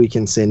characters, which we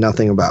can say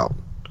nothing about.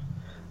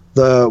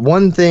 The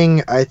one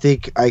thing I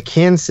think I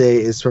can say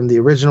is from the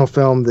original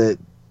film that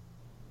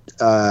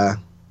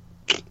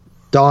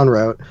Don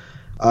wrote,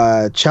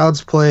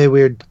 Child's Play,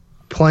 we're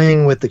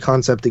playing with the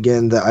concept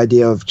again, the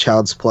idea of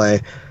Child's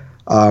Play.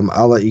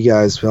 I'll let you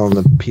guys fill in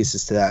the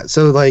pieces to that.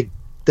 So, like,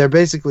 they're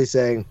basically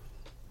saying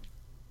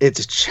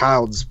it's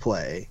Child's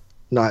Play,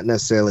 not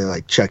necessarily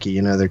like Chucky.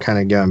 You know, they're kind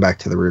of going back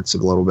to the roots a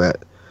little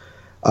bit.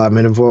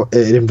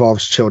 It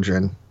involves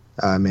children,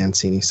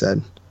 Mancini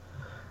said.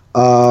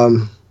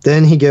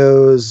 Then he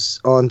goes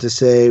on to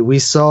say, we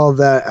saw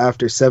that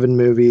after 7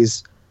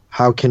 movies,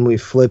 how can we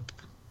flip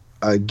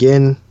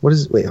again? What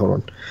is it? Wait,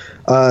 hold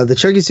on. The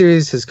Chucky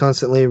series has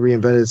constantly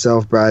reinvented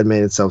itself. Bride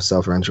made itself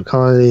self-referential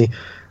comedy.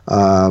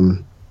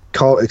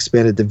 Cult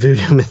expanded the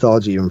voodoo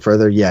mythology even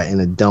further, in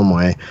a dumb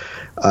way.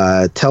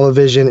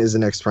 Television is the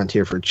next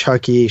frontier for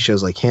Chucky.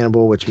 Shows like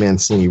Hannibal, which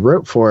Mancini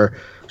wrote for,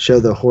 show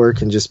the horror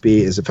can just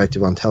be as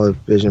effective on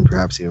television,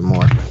 perhaps even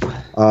more.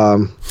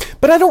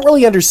 But I don't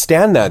really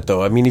understand that,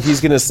 though. I mean, if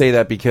he's going to say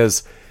that,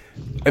 because,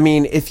 I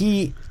mean, if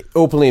he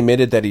openly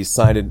admitted that he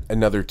signed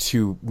another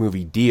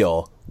 2-movie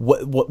deal,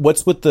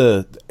 what's with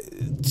the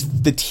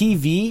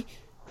TV?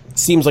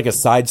 Seems like a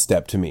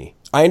sidestep to me.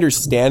 I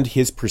understand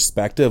his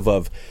perspective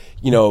of,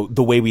 you know,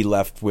 the way we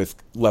left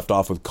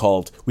off with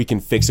Cult. We can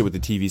fix it with the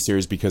TV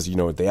series because, you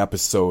know, in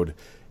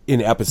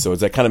episodes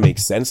that kind of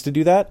makes sense to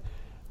do that.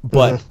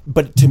 But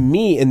but to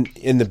me,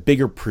 in the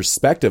bigger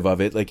perspective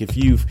of it, like if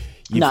you've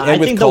I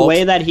think Cult, the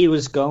way that he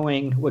was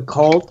going with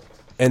Cult,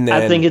 and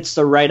then, I think it's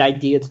the right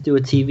idea to do a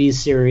TV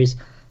series.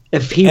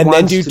 If he and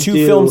wants then do to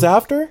 2 films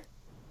after.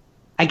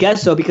 I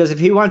guess so, because if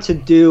he wants to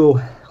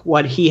do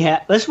what he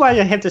had, that's why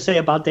I have to say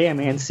about Dan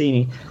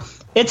Mancini.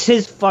 It's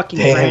his fucking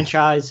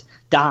franchise,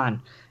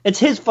 Don. It's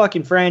his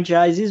fucking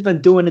franchise. He's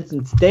been doing it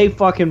since day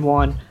fucking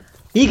 1.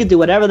 He can do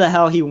whatever the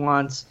hell he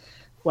wants.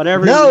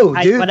 Whatever. Dude.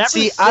 Whatever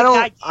See, sick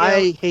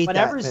I hate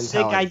whatever that sick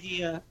mentality.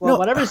 idea. Well,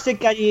 whatever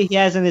sick idea he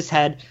has in his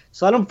head,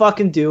 so let him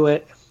fucking do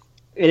it.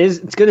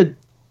 It's gonna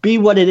be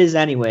what it is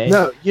anyway.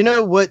 No, you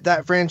know what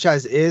that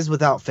franchise is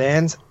without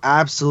fans?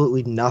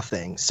 Absolutely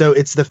nothing. So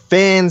it's the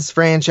fans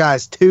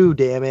franchise too,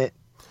 damn it.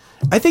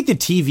 I think the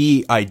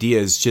TV idea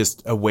is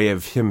just a way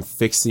of him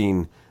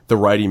fixing the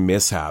writing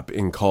mishap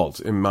in Cult.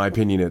 In my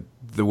opinion,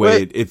 the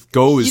way it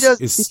goes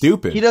is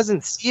stupid. He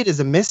doesn't see it as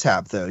a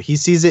mishap, though. He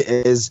sees it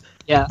as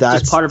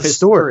that's part of his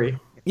story.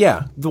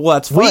 Yeah, well,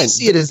 that's fine. We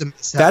see it as a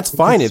mishap. That's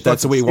fine because if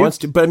that's the way he fucking wants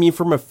to. But I mean,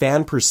 from a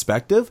fan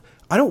perspective,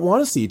 I don't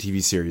want to see a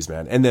TV series,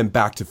 man, and then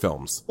back to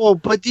films. Well,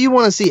 but do you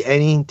want to see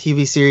any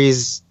TV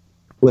series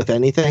with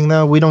anything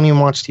though. We don't even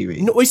watch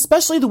TV. No,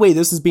 especially the way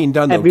this is being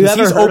done though. Have you Because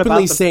ever he's heard openly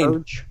about The saying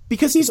Purge?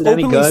 because he's Is it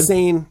any openly good?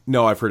 saying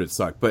no. I've heard it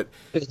suck, but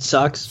It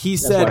sucks. he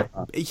That's what I said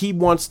thought. he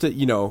wants to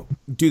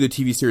do the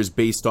TV series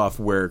based off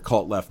where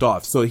Cult left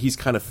off. So he's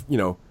kind of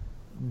driving.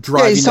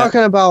 Yeah, he's that-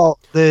 talking about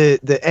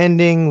the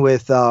ending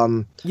with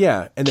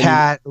Yeah, and then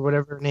Kat or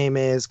whatever her name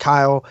is,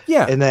 Kyle.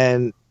 Yeah. and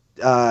then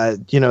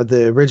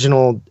the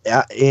original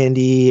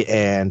Andy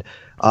and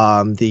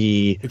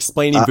the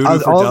explaining voodoo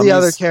for all dummies. the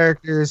other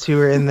characters who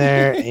were in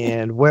there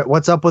and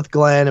what's up with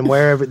Glenn and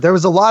wherever. There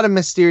was a lot of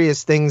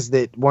mysterious things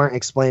that weren't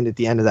explained at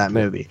the end of that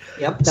movie.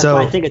 Yep, that's So-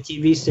 why I think a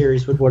TV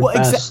series would work Well,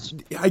 best.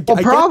 Well,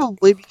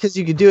 probably because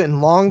you could do it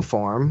in long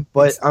form,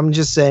 but I'm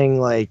just saying,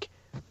 like,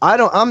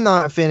 I'm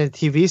not a fan of the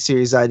TV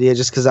series idea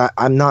just because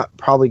I'm not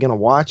probably gonna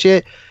watch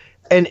it.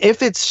 And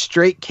if it's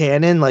straight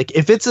canon, like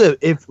if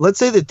let's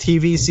say the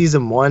TV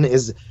season 1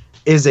 is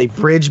a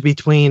bridge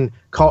between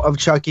Cult of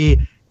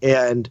Chucky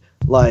and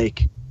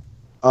like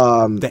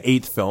the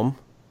 8th film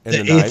and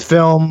the the 8th 9th.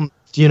 film,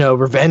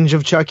 Revenge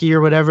of Chucky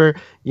or whatever,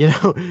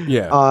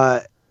 Yeah.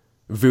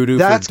 Voodoo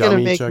that's for dummy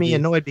gonna make Chucky. me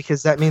annoyed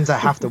because that means I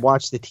have to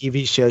watch the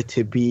TV show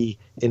to be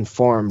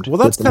informed. Well,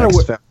 that's with the kind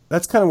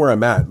next of film. where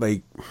I'm at.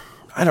 Like,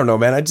 I don't know,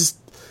 man. It's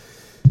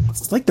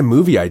like the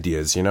movie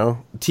ideas,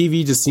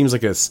 TV just seems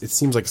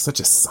like such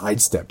a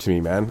sidestep to me,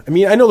 man. I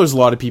mean, I know there's a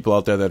lot of people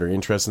out there that are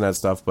interested in that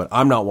stuff, but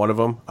I'm not one of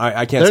them.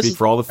 I can't speak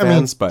for all the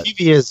fans, but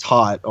TV is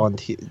hot on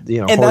and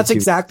horror that's TV.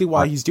 exactly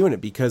why he's doing it,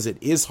 because it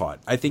is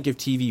hot. I think if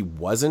TV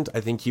wasn't,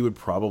 I think he would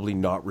probably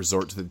not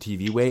resort to the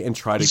TV way and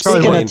try to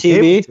probably Speaking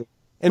explain of wouldn't TV,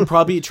 and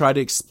probably try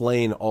to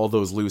explain all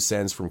those loose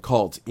ends from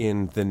Cult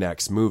in the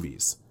next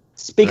movies.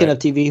 speaking of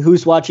TV,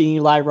 who's watching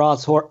Eli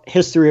Roth's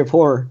History of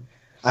Horror?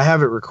 I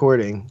have it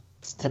recording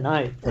It's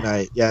tonight.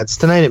 tonight. Yeah, it's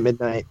tonight at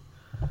midnight.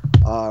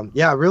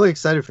 Really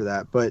excited for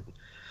that. But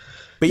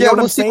But you Yeah, know what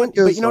we'll I'm see saying? what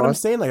goes But you know what I'm on.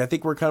 saying? Like, I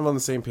think we're kind of on the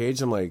same page.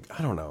 I'm like,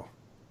 I don't know.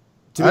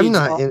 To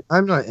me,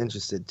 I'm not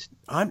interested.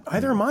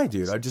 either am I,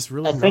 dude. I just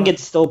really I think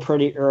it's still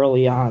pretty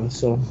early on,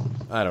 so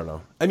I don't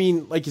know. I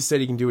mean, like you said,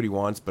 he can do what he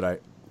wants,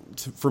 but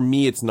for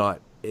me, it's not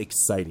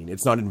exciting.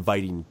 It's not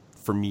inviting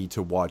for me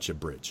to watch a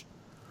bridge.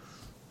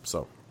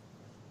 So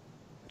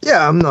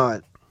Yeah, I'm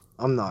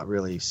not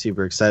really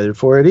super excited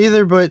for it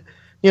either. But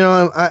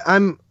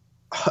I'm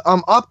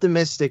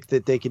optimistic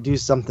that they could do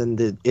something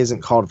that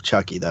isn't Cult of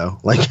Chucky though.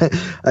 Like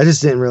I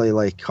just didn't really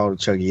like Cult of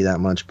Chucky that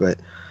much. But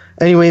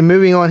anyway,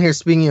 moving on here.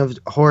 Speaking of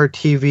horror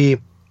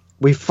TV,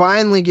 we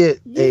finally get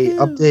a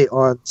update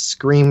on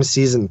Scream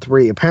season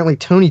 3. Apparently,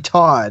 Tony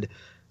Todd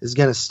is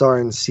going to star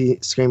in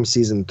Scream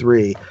season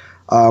 3,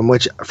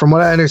 which, from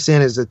what I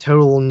understand, is a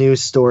total new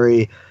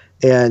story.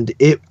 And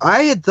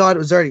I had thought it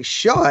was already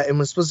shot and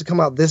was supposed to come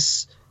out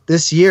this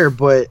year,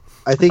 but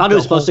I think I thought it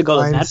was the supposed to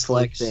whole go to time skip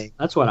Netflix. thing-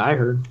 That's what I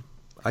heard.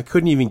 I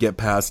couldn't even get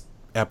past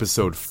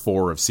episode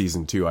 4 of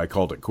season 2. I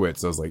called it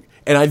quits. I was like,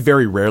 and I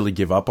very rarely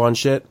give up on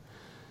shit.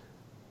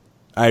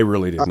 I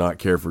really did not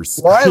care for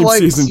Well, I Scream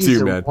liked season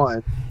 2, man. 1.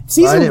 I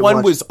Season didn't 1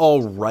 watch- was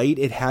all right.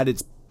 It had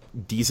its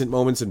decent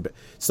moments,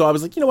 so I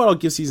was like, you know what? I'll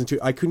give season 2.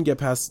 I couldn't get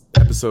past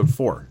episode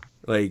 4.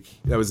 Like,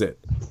 that was it.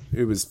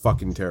 It was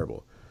fucking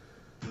terrible.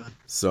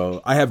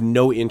 So I have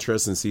no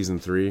interest in season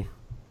 3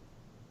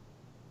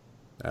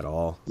 at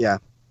all. Yeah.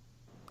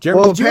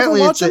 Jeremy, Well, did you ever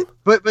apparently watch it's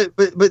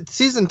them? but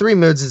season 3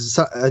 modes is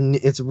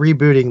it's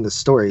rebooting the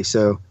story.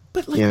 So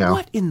But like, you know.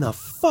 what in the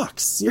fuck?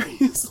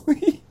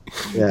 Seriously?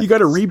 Yeah. You got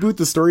to reboot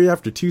the story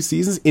after 2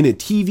 seasons in a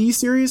TV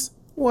series?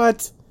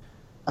 What?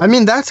 I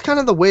mean, that's kind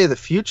of the way of the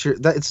future.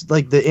 That it's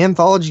like the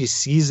anthology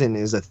season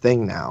is a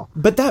thing now.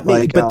 But that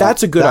Like, but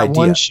that's a good that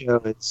idea.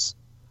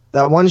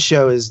 That one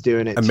show is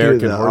doing it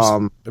American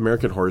too.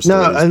 American Horror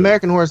Story. No, is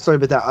American Horror Story,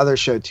 but that other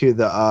show too.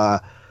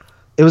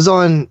 It was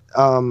on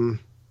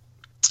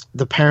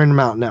the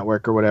Paramount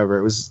Network or whatever.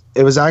 It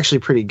was actually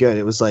pretty good.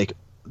 It was like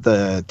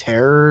The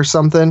Terror or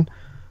something.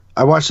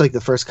 I watched like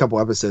the first couple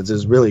episodes. It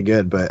was really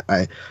good, but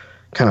I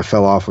kind of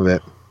fell off of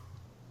it.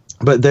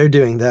 But they're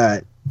doing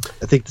that.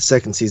 I think the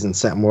second season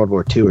set in World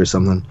War II or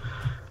something.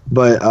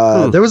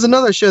 But there was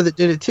another show that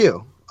did it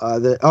too.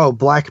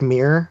 Black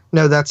Mirror.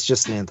 No, that's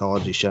just an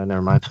anthology show.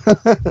 Never mind.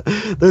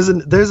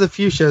 There's a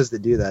few shows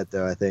that do that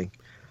though, I think.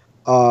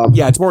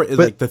 Yeah, it's more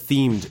like the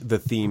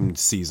themed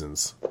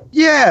seasons.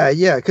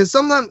 Yeah, because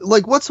sometimes,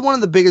 like, what's one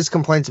of the biggest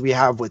complaints we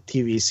have with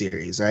TV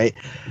series, right?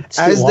 It's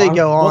too As they long.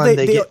 go on, Well,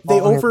 they they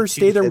longer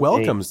overstay their too thin.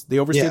 welcomes. They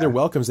overstay Yeah. their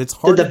welcomes. It's Did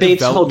hard the to Bates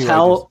develop new ideas.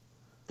 Hotel?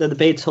 Did the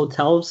Bates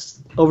Hotels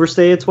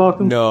overstay its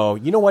welcome? No,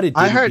 you know what? It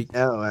didn't I heard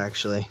no,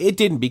 actually. It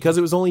didn't, because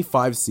it was only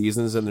 5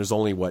 seasons and there's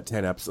only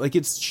 10 episodes. Like,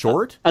 it's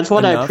short. That's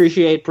what I enough.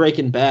 appreciate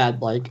Breaking Bad.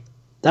 Like,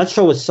 that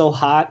show was so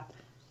hot,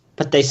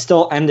 but they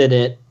still ended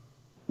it.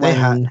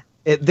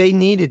 They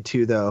needed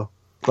to though.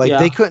 Like Yeah.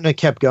 they couldn't have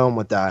kept going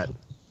with that.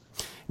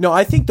 No,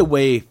 I think the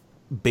way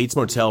Bates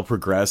Motel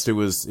progressed, it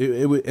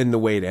and the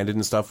way it ended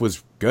and stuff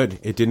was good.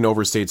 It didn't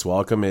overstay its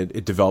welcome.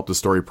 It developed the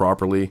story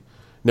properly.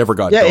 Never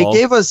got Yeah, dull.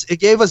 it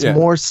gave us Yeah.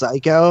 more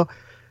Psycho.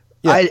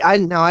 Yeah.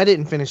 I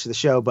didn't finish the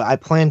show, but I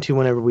plan to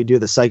whenever we do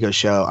the Psycho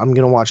show. I'm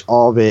gonna watch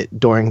all of it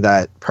during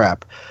that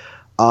prep.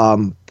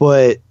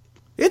 But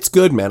It's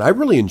good, man. I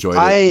really enjoyed it.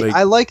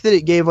 I like that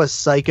it gave us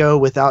Psycho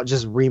without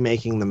just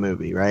remaking the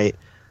movie, right?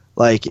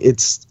 Like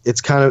it's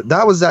kind of,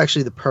 that was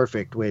actually the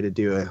perfect way to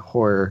do a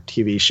horror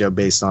TV show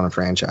based on a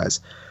franchise.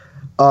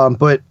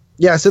 But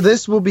yeah, so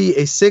this will be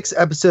a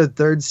 6-episode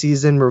third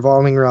season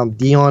revolving around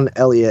Dion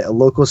Elliott, a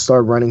local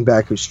star running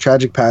back whose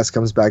tragic past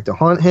comes back to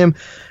haunt him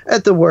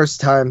at the worst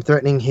time,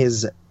 threatening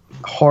his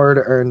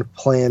hard-earned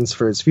plans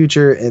for his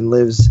future and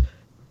lives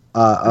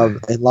of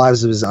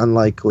his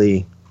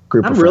unlikely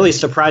group. I'm of really friends.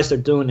 surprised they're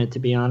doing it, to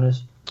be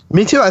honest.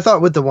 Me too. I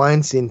thought with the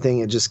Weinstein thing,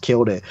 it just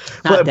killed it.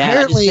 Not that.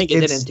 I just think it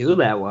didn't do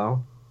that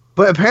well.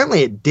 But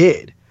apparently it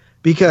did,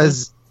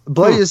 because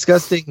Bloody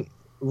Disgusting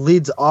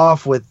leads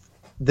off with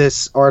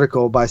this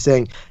article by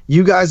saying,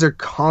 you guys are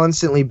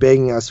constantly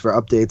begging us for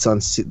updates on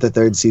the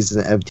third season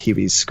of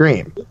TV's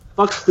Scream.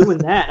 Fuck's doing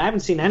that? I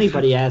haven't seen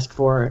anybody ask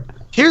for it.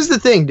 Here's the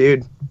thing,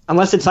 dude.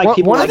 Unless it's like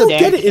people One like of I them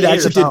don't Dan get it. It Cater.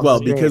 actually did well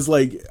Scream. because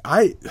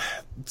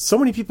so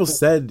many people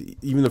said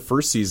even the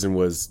first season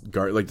was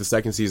like the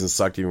second season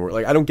sucked even more.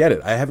 Like I don't get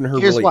it. I haven't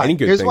heard Here's really why. any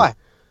good Here's thing. why.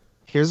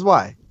 Here's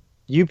why.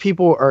 You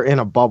people are in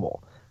a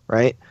bubble,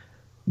 right?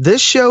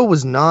 This show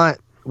was not.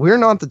 We're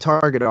not the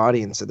target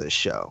audience of this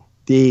show.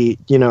 The,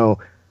 you know,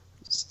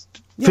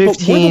 Yeah, but we're the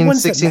 15,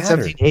 ones that 16,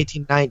 matter. 17,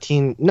 18,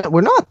 19. No,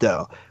 we're not,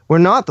 though. We're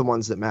not the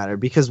ones that matter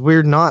because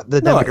we're not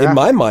the No, demographic. in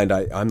my mind,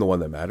 I'm the one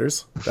that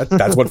matters.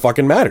 That's what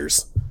fucking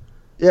matters.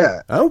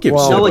 Yeah. I don't give a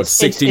Well- shit No, about it's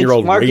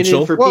 16-year-old marketed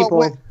Rachel. for Well,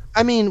 people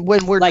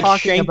when we're like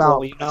talking Shankle,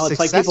 about you know, it's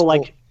like successful, people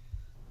like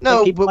no,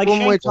 like people but like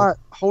when we're Shankle.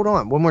 hold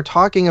on, when we're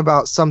talking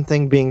about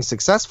something being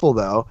successful,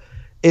 though,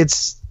 it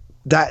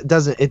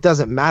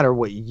doesn't matter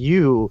what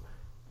you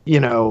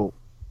know,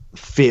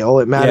 feel.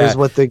 It matters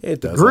what the it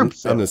does. group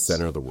I'm the feels.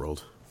 center of the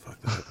world. Fuck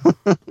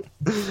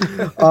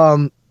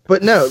that.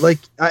 But no, like,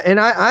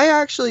 I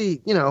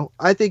actually, you know,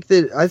 I think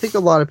a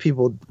lot of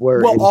people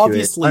were. Well, into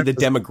obviously it. the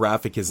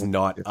demographic is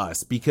not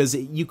us because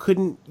you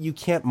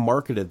can't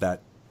market it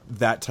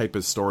that type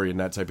of story and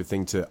that type of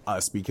thing to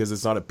us because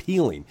it's not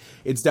appealing.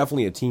 It's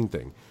definitely a teen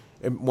thing.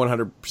 It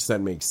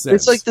 100% makes sense.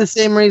 It's like the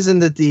same reason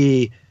that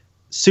the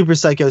Super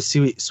Psycho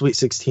Sweet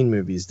 16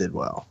 movies did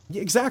well.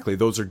 Yeah, exactly.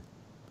 Those are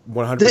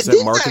 100%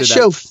 Didn't marketed. that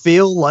show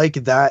feel like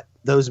that?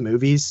 Those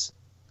movies?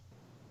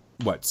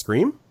 What,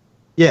 Scream?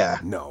 Yeah.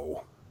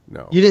 No.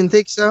 You didn't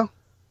think so?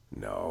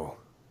 No.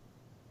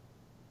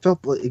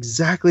 Felt like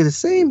exactly the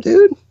same,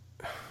 dude.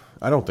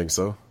 I don't think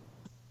so.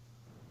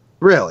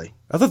 Really?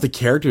 I thought the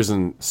characters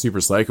in Super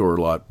Psycho were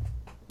a lot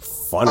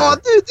funner. Oh,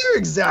 dude, they're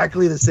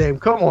exactly the same.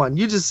 Come on,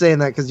 you just saying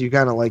that because you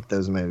kind of like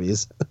those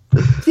movies.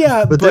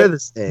 Yeah, but they're the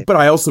same. But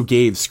I also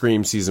gave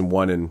Scream season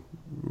 1 and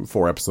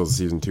 4 episodes of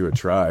season 2 a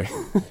try.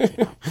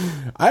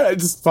 I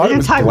just thought it Didn't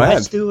was Ty bland.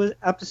 West do an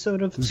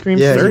episode of Scream?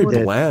 Yeah, Very he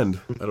did. bland.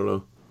 I don't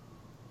know.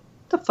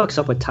 What the fuck's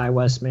up with Ty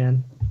West,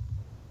 man?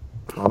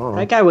 Oh.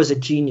 That guy was a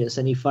genius,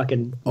 and he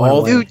fucking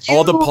All went away. the-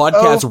 all the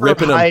podcasts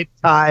ripping him. Hype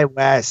Ty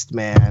West,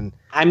 man.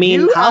 I mean,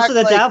 You House act of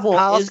the like Devil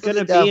House is of going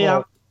the to be Devil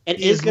on. It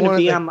is is going one to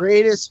be of on the my.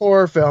 greatest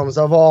horror films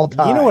of all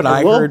time. You know what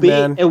I heard,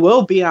 man? It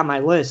will be on my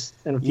list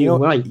in a few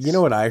weeks. You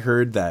know what I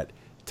heard? That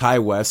Ty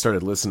West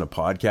started listening to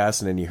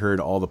podcasts, and then he heard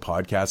all the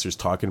podcasters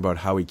talking about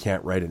how he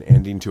can't write an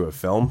ending to a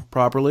film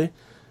properly,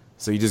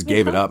 so he just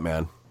gave it up,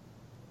 man.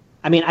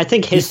 I mean, I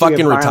think history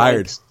fucking of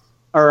retired. Violence,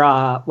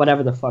 or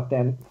whatever the fuck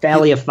that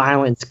Valley of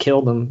Violence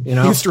killed him. You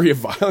know, History of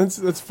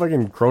Violence—that's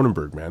fucking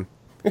Cronenberg, man.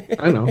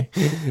 I know.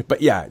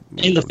 But yeah,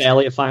 In the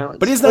Valley of Violence.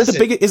 but isn't that Listen, the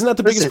biggest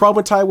listen. problem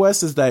with Ty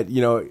West is that, you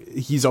know,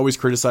 he's always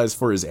criticized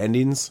for his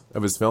endings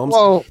of his films.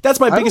 Well, that's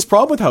my I biggest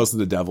problem with House of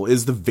the Devil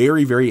is the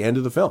very, very end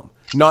of the film.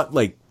 Not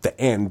like the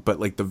end, but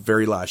like the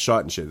very last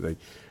shot and shit. Like,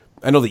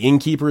 I know The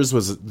Innkeepers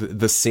was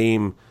the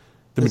same.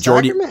 The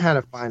majority. Sacrament had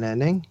a fine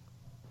ending.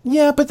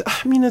 Yeah, but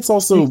I mean, it's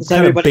also Because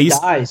kind of everybody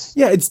based. dies.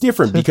 Yeah, it's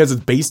different because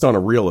it's based on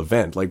a real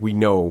event. Like, we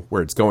know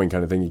where it's going,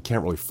 kind of thing. You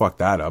can't really fuck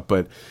that up.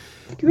 But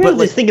You really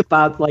like- think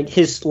about like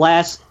his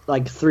last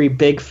like 3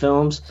 big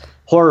films,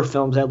 horror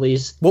films at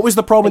least. what was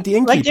the problem with The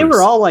Innkeepers? Like they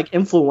were all like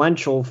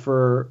influential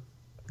for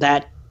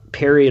that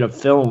period of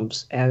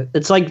films, and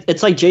it's like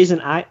Jason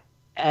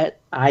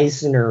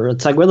Eisner.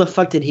 It's like, where the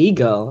fuck did he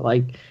go?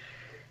 Like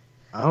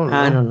I don't know.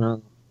 I don't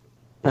know.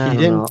 I He don't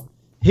didn't- know.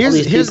 Here's All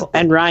these here's people.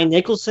 And Ryan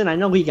Nicholson, I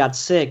know he got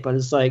sick, but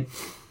it's like,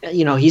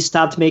 you know, he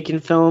stopped making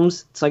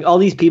films. It's like all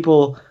these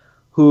people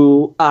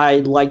who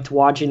I liked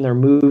watching their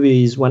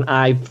movies when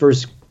I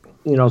first,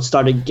 you know,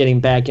 started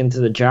getting back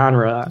into the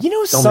genre. You know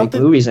don't something?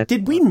 Make movies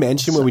Did we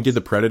mention when we did the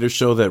Predator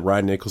show that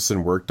Ryan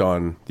Nicholson worked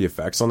on the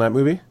effects on that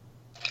movie?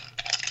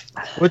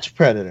 which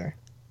Predator?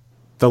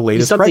 The He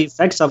latest, stopped the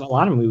effects of a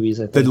lot of movies.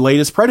 I the think.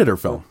 latest Predator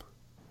film.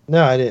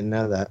 No, I didn't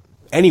know that.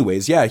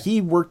 Anyways, yeah, he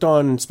worked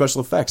on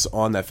special effects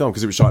on that film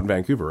because it was shot in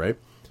Vancouver, right?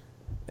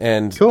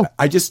 And Cool.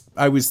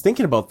 I was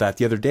thinking about that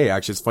the other day.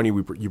 Actually, it's funny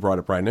you brought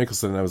up Ryan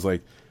Nicholson, and I was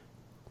like,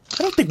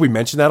 I don't think we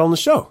mentioned that on the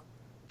show.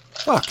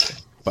 Fuck.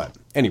 But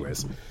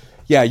anyways,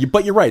 yeah,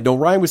 but you're right. No,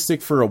 Ryan was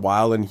sick for a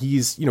while, and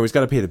he's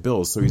got to pay the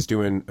bills, so he's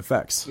doing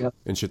effects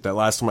and shit. That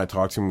last time I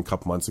talked to him a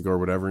couple months ago or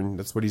whatever, and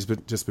that's what he's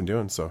just been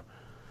doing. So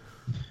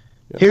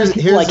Here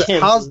like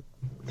him.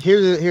 Here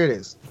it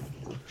is.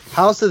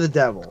 House of the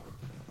Devil,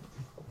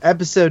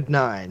 episode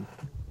 9.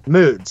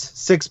 Moods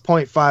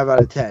 6.5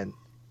 out of 10.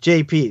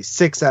 JP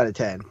 6 out of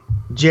 10.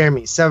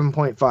 Jeremy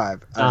 7.5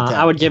 out of 10.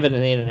 I would give it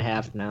an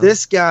 8.5 now.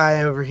 This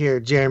guy over here,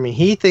 Jeremy,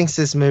 he thinks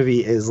this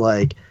movie is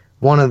like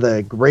one of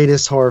the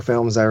greatest horror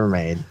films ever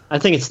made. I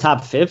think it's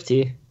top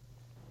 50.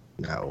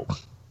 No.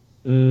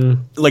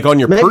 Like on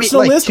your Maybe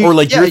personal like list, two- or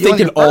like yeah, you're on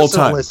thinking your all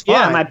personal time? list,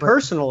 Yeah, fine, my but-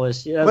 personal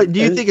list. Yeah. But do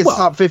you think it's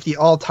top 50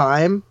 all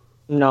time?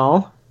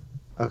 No.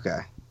 Okay.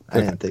 I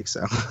didn't think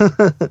so.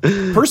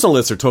 Personal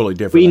lists are totally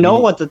different. We I know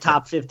mean, what the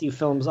top 50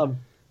 films of.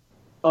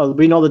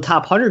 We know the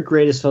top 100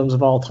 greatest films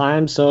of all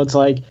time. So it's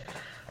like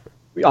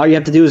all you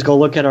have to do is go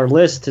look at our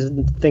list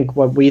to think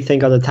what we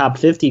think are the top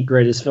 50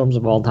 greatest films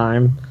of all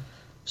time.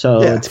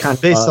 So Yeah, it's kind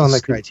of based on the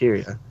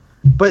criteria.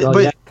 But Well,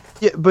 but yeah.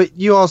 yeah, but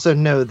you also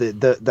know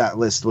that that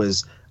list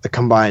was a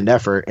combined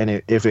effort,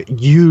 and if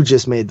you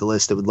just made the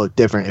list, it would look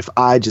different. If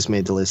I just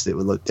made the list, it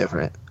would look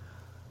different.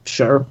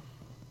 Sure.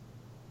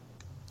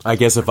 I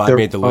guess if I They're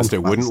made the list, it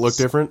both wouldn't look lists.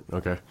 different.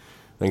 Okay,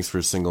 thanks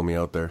for singling me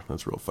out there.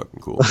 That's real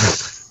fucking cool.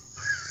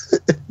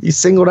 You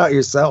singled out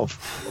yourself.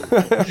 You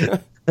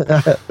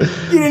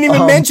didn't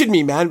even mention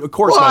me, man. Of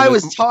course, Well, my I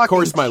was talking Of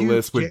course, my to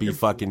list would be Jeremy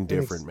fucking and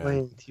different, man.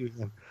 explaining to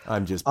him.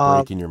 I'm just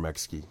breaking your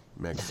Mexi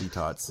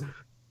tots.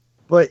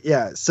 But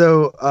yeah,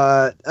 so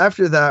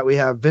after that, we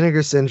have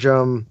Vinegar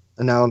Syndrome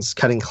announced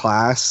cutting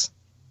class.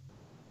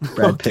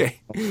 Brad Pitt.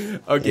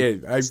 Okay.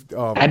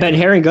 I've been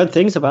hearing good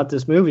things about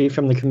this movie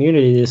from the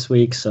community this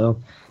week, so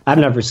I've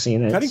never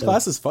seen it. Cutting so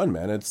class is fun,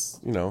 man. It's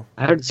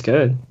I heard it's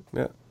good.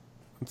 yeah,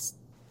 it's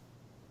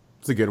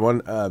a good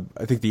one.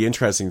 I think the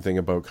interesting thing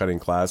about Cutting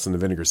Class and the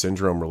Vinegar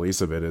Syndrome release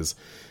of it is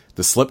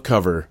the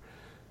slipcover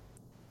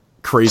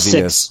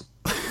craziness.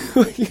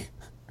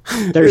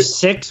 There's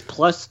 6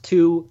 plus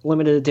 2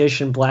 limited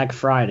edition Black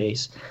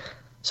Fridays,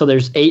 so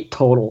there's 8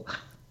 total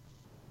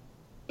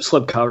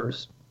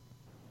slipcovers.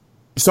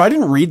 So I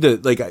didn't read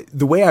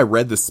the way I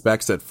read the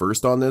specs at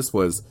first on this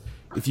was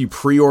if you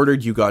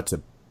pre-ordered, you got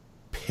to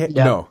pick.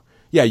 Yeah.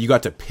 You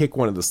got to pick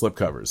one of the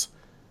slipcovers.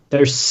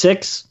 There's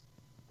 6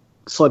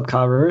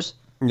 slipcovers,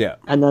 Yeah.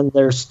 and then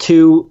there's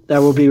 2 that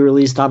will be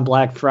released on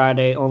Black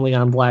Friday, only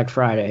on Black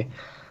Friday.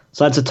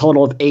 So that's a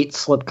total of 8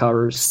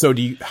 slipcovers. So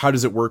how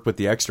does it work with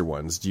the extra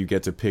ones? Do you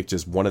get to pick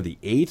just one of the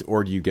 8,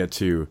 or do you get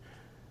to?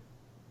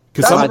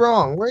 That's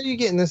wrong. Where are you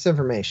getting this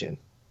information?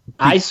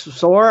 I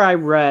swore I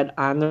read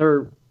on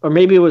their, or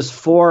maybe it was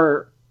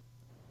 4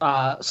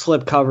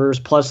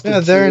 slipcovers plus the Yeah,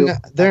 2.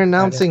 they're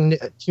announcing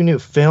 2 new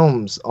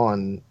films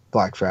on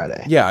Black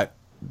Friday. Yeah,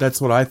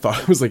 that's what I thought.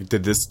 I was like,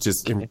 did this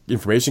just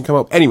information come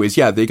up? Anyways,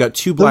 yeah, they got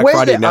 2 The Black way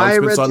Friday that I read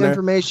announcements on the there.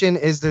 information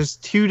is there's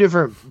 2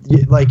 different,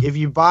 like if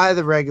you buy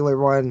the regular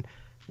one,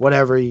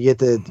 whatever, you get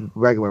the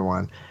regular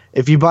one.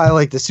 If you buy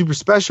like the super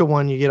special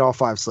one, you get all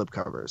 5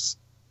 slipcovers.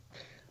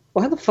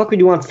 Why the fuck would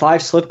you want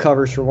 5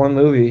 slipcovers for one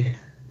movie?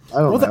 I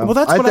don't know. Well,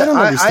 that's what I don't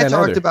understand I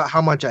talked either. about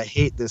how much I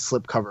hate this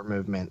slipcover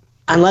movement.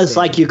 Unless,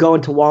 like, you go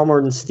into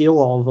Walmart and steal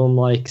all of them,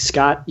 like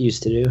Scott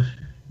used to do.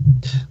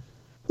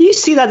 You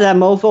see that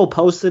mofo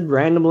posted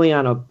randomly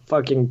on a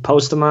fucking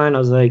post of mine? I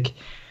was like,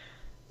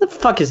 the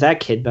fuck is that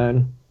kid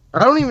been?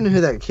 I don't even know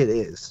who that kid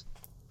is.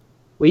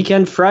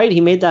 Weekend Fright?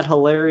 He made that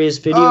hilarious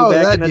video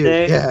back that in the dude,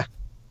 day yeah.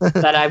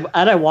 that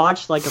I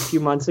watched like a few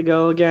months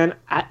ago again.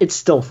 It's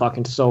still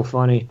fucking so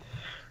funny.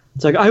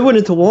 It's like, I went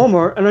into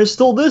Walmart and I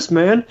stole this,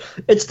 man.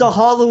 It's the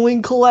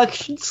Halloween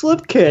collection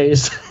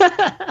slipcase.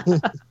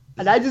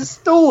 And I just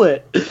stole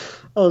it.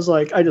 I was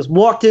like, I just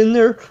walked in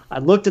there. I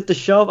looked at the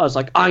shelf. I was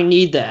like, I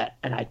need that.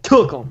 And I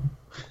took them.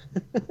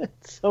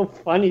 It's so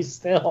funny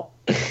still.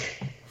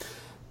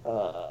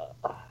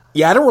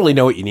 Yeah, I don't really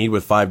know what you need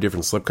with 5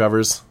 different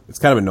slipcovers. It's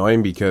kind of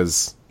annoying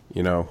because,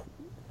 you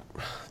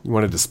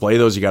want to display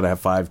those, you got to have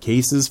 5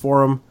 cases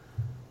for them.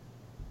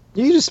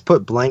 You just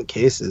put blank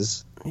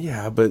cases.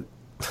 Yeah, but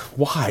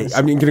why?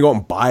 I mean, gonna go out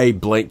and buy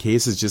blank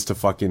cases just to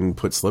fucking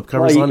put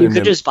slipcovers Well, on? you and could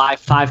then- just buy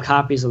 5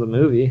 copies of the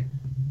movie.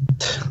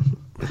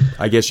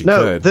 I guess you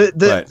No, could.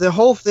 the but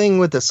whole thing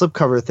with the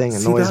slipcover thing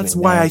see, annoys that's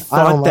me. why man. I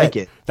thought don't that. like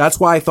it. That's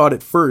why I thought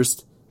at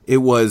first it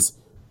was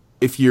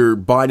if you're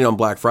buying it on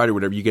Black Friday or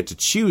whatever, you get to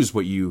choose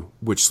which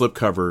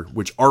slipcover,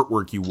 which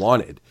artwork you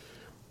wanted.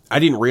 I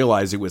didn't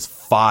realize it was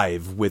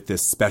 5 with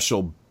this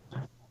special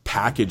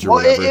package or Well,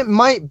 whatever. it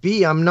might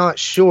be. I'm not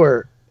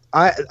sure.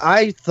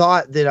 I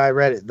thought that I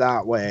read it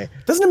that way.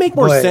 Doesn't it make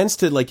more But- sense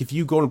to, like, if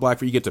you go to Black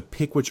Friday, you get to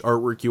pick which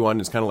artwork you want?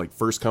 It's kind of like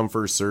first come,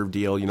 first serve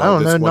deal. You know, I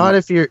don't this know.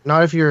 one-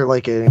 Not if you're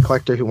like a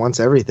collector who wants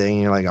everything.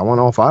 And you're like, I want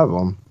all 5 of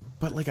them.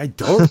 But, like, I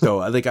don't,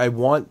 though. I'm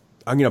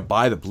going to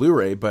buy the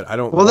Blu-ray, but I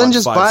don't Well, then want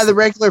just 5 buy the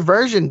regular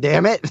version.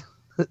 Damn it.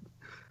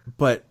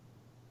 But,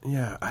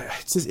 yeah,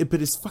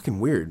 but it's fucking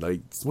weird.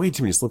 Like, it's way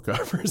too many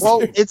slipcovers. Well,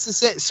 it's the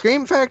same.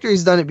 Scream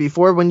Factory's done it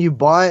before. When you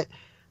bought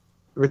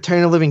Return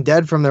of the Living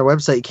Dead from their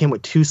website, it came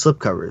with 2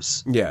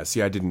 slipcovers. Yeah,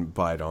 see, I didn't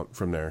buy it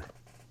from there.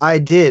 I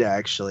did,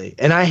 actually.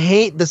 And I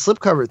hate the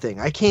slipcover thing.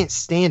 I can't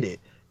stand it.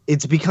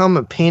 It's become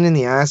a pain in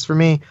the ass for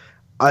me.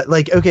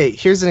 Okay,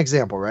 here's an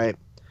example, right?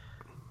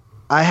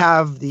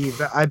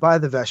 I buy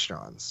the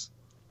Vestrons.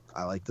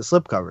 I like the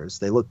slipcovers.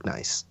 They look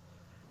nice.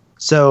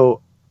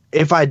 So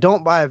if I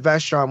don't buy a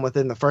Vestron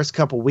within the first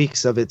couple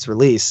weeks of its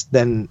release,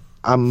 then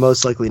I'm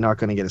most likely not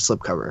going to get a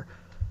slipcover.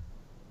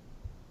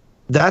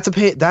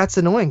 That's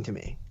annoying to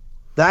me.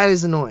 That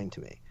is annoying to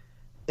me.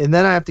 And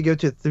then I have to go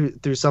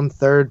through some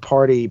third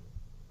party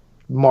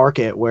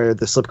market where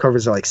the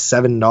slipcovers are like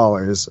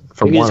 $7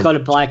 for one. You can just go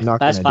to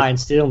Best Buy and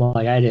steal them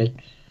like I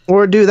did.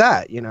 Or do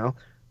that,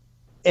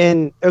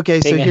 And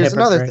okay, so here's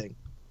another thing.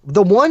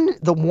 The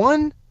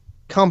one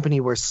company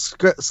where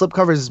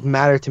slipcovers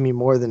matter to me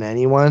more than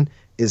anyone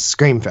is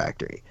Scream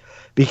Factory,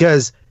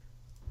 because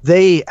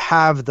they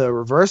have the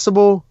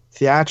reversible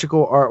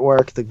theatrical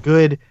artwork, the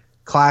good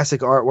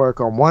classic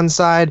artwork on one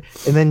side,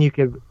 and then you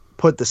could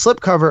put the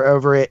slipcover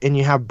over it and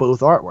you have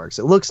both artworks.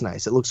 It looks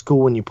nice. It looks cool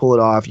when you pull it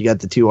off. You got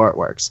the two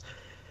artworks.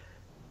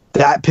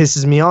 That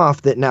pisses me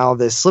off that now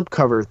this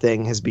slipcover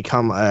thing has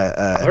become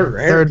a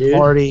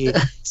third-party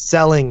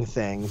selling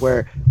thing.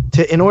 Where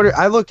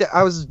I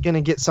was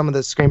gonna get some of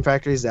the Scream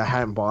Factories that I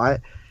hadn't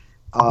bought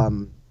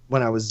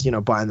when I was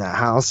buying that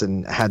house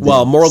and had.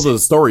 Well, moral of the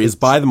story is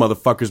buy the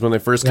motherfuckers when they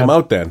first come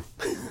out. Then.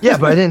 Yeah,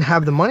 but I didn't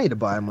have the money to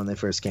buy them when they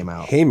first came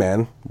out. Hey,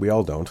 man, we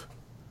all don't.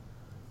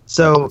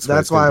 So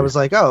that's why I was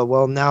like, oh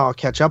well, now I'll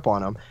catch up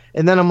on them.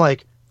 And then I'm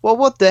like, well,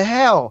 what the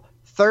hell?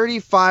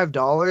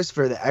 $35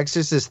 for The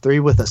Exorcist 3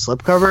 with a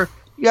slipcover?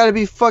 You gotta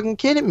be fucking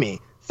kidding me.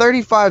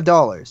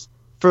 $35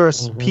 for a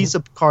piece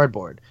of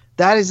cardboard.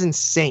 That is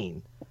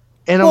insane.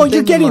 And well,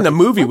 you're getting the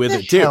movie with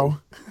it, too.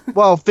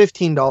 Well,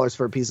 $15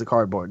 for a piece of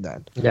cardboard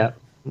then. Yeah.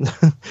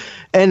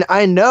 And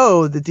I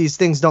know that these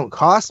things don't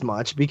cost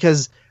much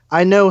because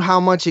I know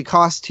how much it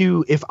costs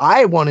if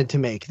I wanted to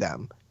make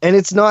them. And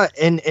it's not,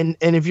 and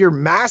if you're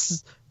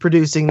mass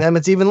producing them,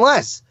 it's even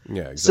less.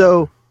 Yeah, exactly.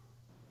 So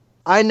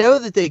I know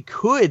that they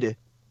could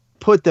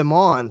put them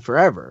on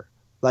forever.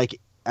 Like,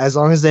 as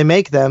long as they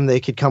make them, they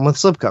could come with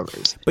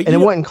slipcovers. And it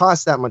wouldn't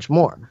cost that much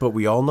more. But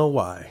we all know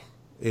why.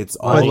 It's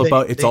all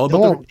about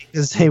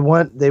because they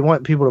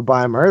want people to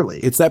buy them early.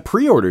 It's that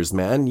pre-orders,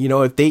 man.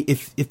 If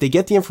they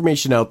get the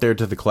information out there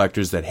to the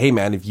collectors that, hey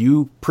man, if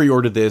you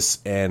pre-order this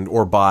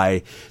or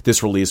buy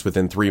this release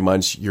within 3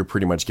 months, you're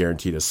pretty much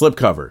guaranteed a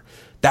slipcover.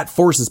 That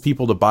forces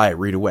people to buy it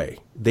right away.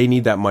 They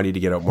need that money to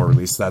get out more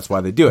releases. That's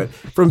why they do it.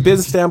 From a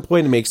business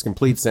standpoint, it makes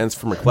complete sense.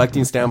 From a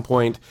collecting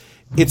standpoint,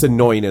 it's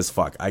annoying as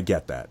fuck. I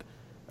get that.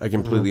 I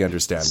completely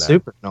understand that.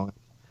 Super annoying.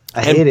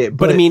 I hate it.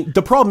 But I mean,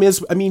 the problem is,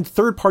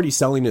 third-party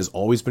selling has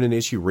always been an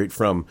issue right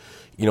from,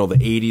 the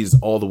 80s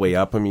all the way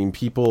up. I mean,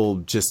 people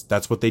just,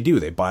 that's what they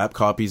do. They buy up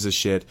copies of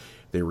shit.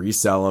 They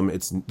resell them.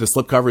 The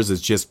slipcovers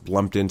is just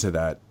lumped into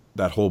that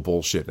whole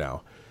bullshit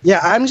now. Yeah,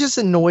 I'm just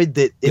annoyed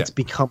that it's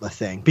become a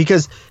thing.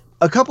 Because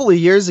a couple of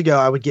years ago,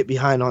 I would get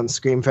behind on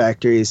Scream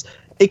Factories.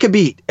 It could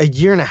be a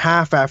year and a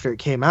half after it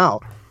came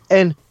out.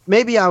 And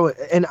maybe I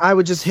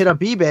would just hit up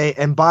eBay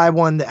and buy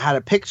one that had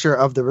a picture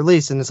of the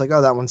release, and it's like,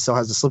 oh, that one still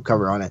has a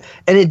slipcover on it.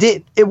 And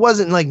it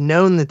wasn't like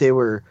known that they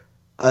were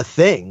a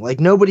thing. Like,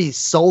 nobody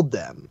sold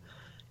them.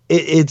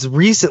 It's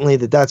recently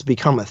that's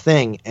become a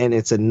thing, and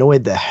it's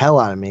annoyed the hell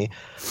out of me.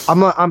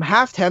 I'm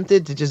half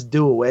tempted to just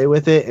do away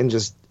with it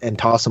and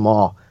toss them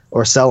all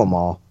or sell them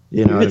all.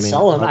 You know what I mean?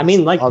 Sell them.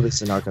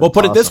 Obviously not going to. Well,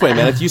 put it this way,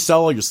 man. If you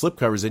sell all your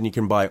slipcovers, then you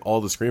can buy all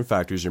the Scream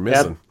Factories you're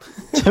missing.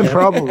 Yep.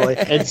 Probably.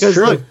 It's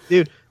true. Look,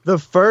 dude, the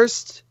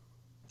first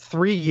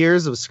 3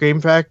 years of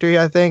Scream Factory,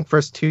 I think,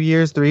 first 2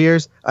 years, 3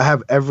 years, I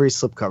have every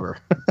slipcover.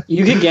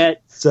 You could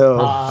get. So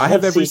I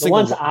have every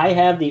single. The ones I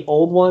have, the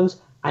old ones.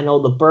 I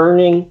know the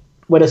Burning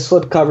with a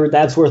slipcover,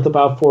 that's worth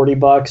about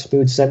 $40.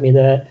 Mood sent me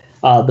that.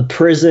 The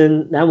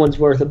Prison, that one's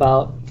worth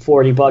about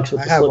 $40 with the slipcover.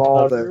 I have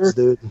all those,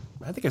 dude.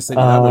 I think I sent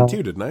you that one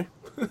too, didn't I?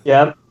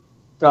 Yep.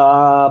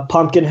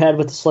 Pumpkinhead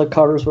with the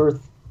slipcover's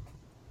worth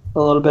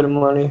a little bit of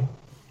money.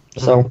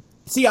 So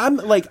see, I'm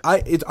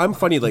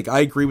funny. Like, I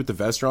agree with the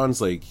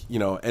Vestrons,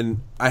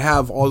 and I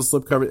have all the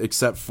slipcovers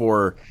except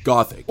for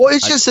Gothic. Well,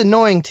 it's just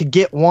annoying to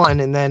get one,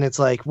 and then it's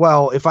like,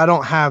 well, if I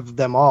don't have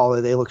them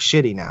all, they look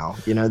shitty now.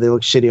 They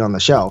look shitty on the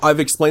shelf. I've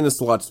explained this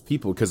to lots of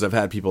people because I've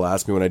had people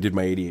ask me when I did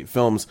my 88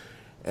 films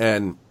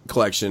and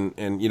collection,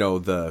 and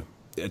the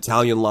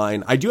Italian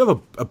line. I do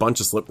have a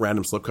bunch of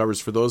random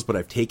slipcovers for those, but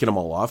I've taken them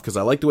all off because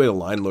I like the way the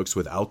line looks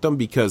without them,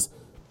 because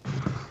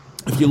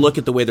if you look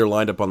at the way they're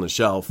lined up on the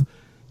shelf,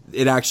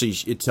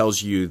 it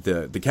tells you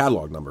the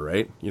catalog number,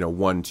 right?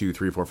 1, 2,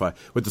 3, 4,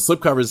 5. With the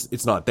slipcovers,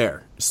 it's not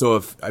there. So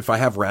if I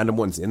have random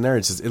ones in there,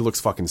 it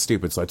looks fucking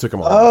stupid. So I took them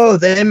all off. Oh,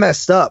 they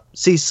messed up.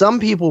 See, some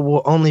people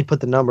will only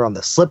put the number on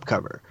the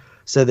slipcover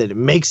so that it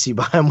makes you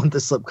buy them with the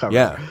slipcover.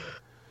 Yeah.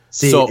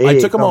 See, so I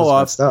took them all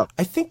off. Up.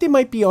 I think they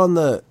might be on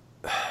the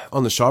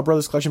Shaw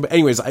Brothers collection, but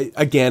anyways,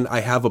 I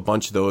have a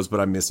bunch of those,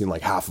 but I'm missing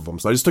like half of them,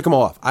 so I just took them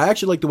all off. I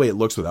actually like the way it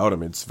looks without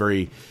them. It's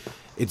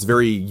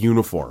very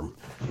uniform.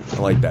 I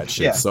like that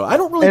shit. Yeah. So I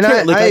don't really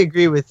care. I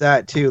agree with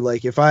that too.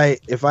 Like, if I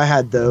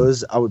had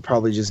those, I would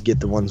probably just get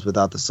the ones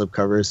without the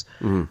slipcovers,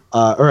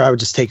 or I would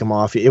just take them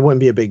off. It wouldn't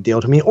be a big deal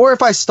to me. Or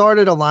if I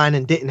started a line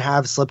and didn't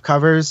have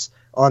slipcovers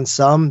on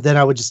some, then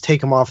I would just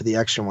take them off of the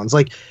extra ones.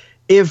 Like,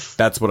 if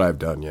That's what I've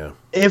done, yeah.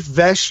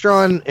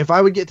 if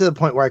I would get to the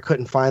point where I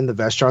couldn't find the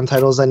Vestron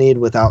titles I need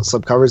without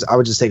slipcovers, I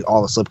would just take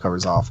all the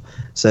slipcovers off,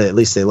 so at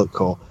least they look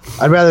cool.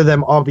 I'd rather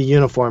them all be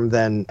uniform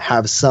than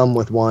have some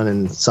with one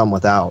and some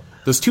without.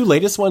 Those two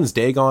latest ones,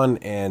 Dagon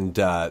and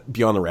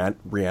Beyond the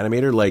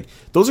Reanimator, like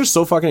those are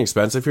so fucking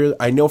expensive here.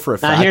 I know for a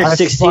fact. Here, I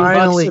 16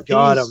 finally bucks a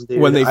got piece. them,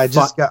 dude. When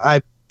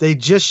they they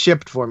just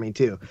shipped for me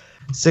too.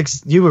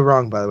 You were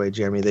wrong, by the way,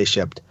 Jeremy. They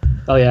shipped.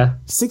 Oh yeah,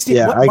 60.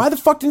 Yeah, why the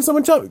fuck didn't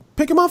someone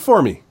pick them up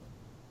for me?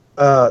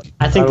 I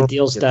think the don't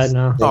deal's think it's- dead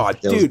now. Oh,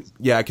 dude,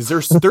 yeah, because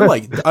they're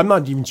like, I'm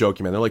not even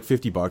joking, man. They're like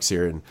 $50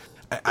 here, and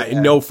I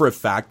know for a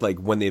fact, like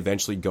when they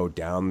eventually go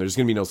down, there's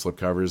gonna be no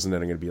slipcovers, and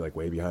then I'm gonna be like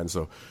way behind.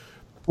 So,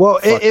 Well,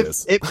 Fuck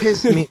this. it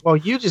pissed me. Well,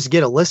 you just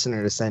get a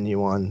listener to send you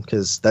one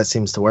because that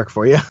seems to work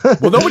for you.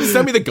 well, nobody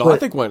sent me the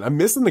Gothic one. I'm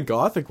missing the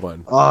Gothic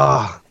one.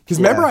 Oh, Because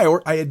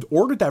remember, I had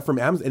ordered that from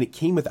Amazon, and it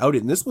came without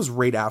it, and this was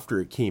right after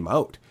it came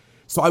out.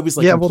 So I was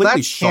like yeah. Well,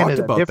 completely that's shocked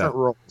Canada. about Different that.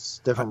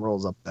 rules. Different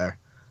rules up there.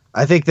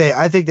 I think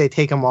they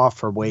take them off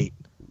for weight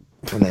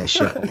when they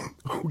ship.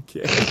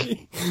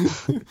 Okay.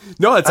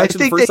 No, it's I actually the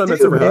think first they time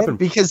that's do, ever man, happened.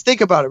 because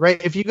think about it,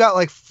 right? If you got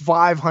like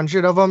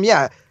 500 of them,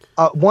 yeah,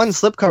 one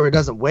slipcover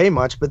doesn't weigh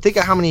much, but think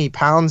of how many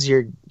pounds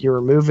you're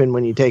removing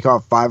when you take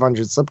off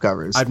 500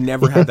 slipcovers. I've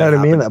never had that You know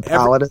what I mean? happen.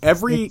 That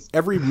pallet.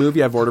 Every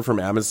movie I've ordered from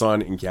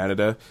Amazon in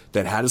Canada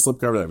that had a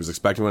slipcover that I was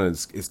expecting one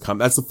is come.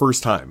 That's the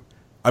first time.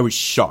 I was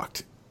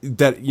shocked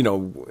that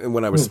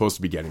when I was supposed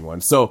to be getting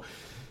one. So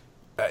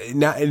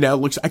now it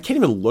looks. I can't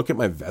even look at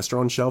my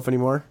Vestron shelf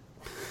anymore.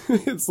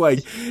 It's like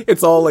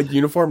it's all like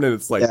uniform and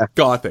it's like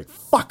Gothic.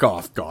 Fuck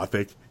off,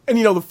 Gothic. And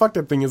the fucked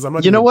up thing is I'm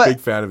not even a big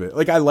fan of it.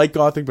 Like I like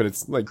Gothic, but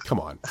it's like come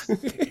on.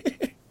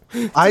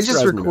 I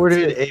just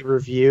recorded a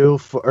review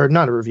or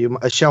not a review,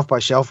 a shelf by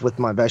shelf with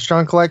my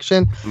Vestron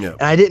collection,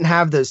 and I didn't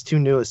have those two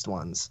newest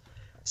ones.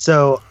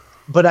 So,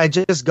 but I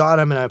just got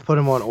them and I put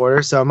them on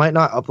order. So I might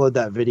not upload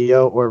that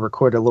video or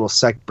record a little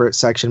separate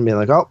section, being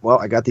like, oh well,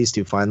 I got these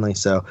two finally.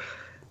 So.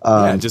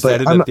 Just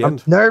edit at the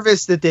end. I'm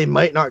nervous that they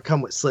might not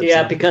come with slips.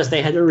 Yeah, because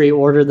they had to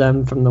reorder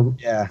them from the.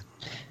 Yeah.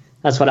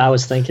 That's what I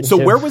was thinking. So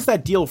too. where was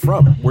that deal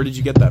from? Where did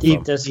you get that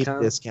Deep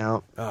from?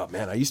 discount? Oh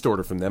man, I used to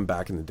order from them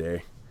back in the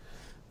day.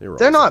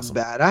 They're not awesome.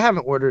 Bad. I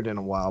haven't ordered in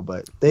a while,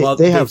 but they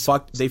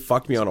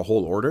fucked me on a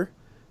whole order,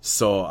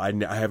 so I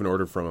haven't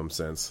ordered from them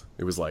since.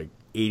 It was like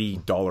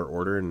 $80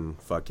 order, and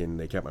fucking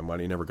they kept my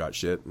money, never got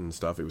shit and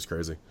stuff. It was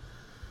crazy.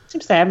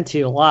 Seems to happen to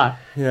you a lot.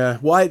 Yeah,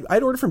 well,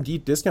 I'd ordered from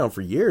Deep Discount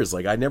for years.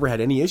 Like I never had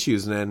any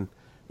issues, and then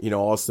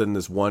all of a sudden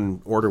this one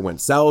order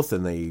went south,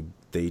 and they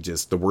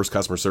just the worst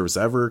customer service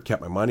ever,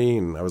 kept my money,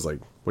 and I was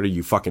like, "What are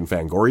you fucking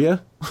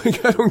Fangoria?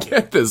 Like I don't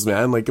get this,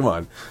 man. Like come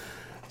on."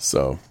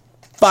 So,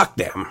 fuck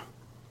them.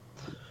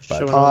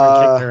 Should have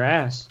over kicked their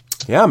ass.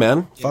 Yeah,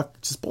 man.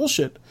 Fuck, just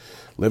bullshit.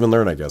 Live and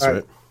learn, I guess,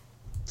 right?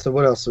 So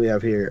what else do we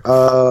have here?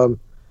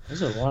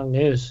 This is long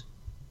news.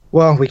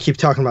 Well, we keep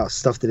talking about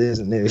stuff that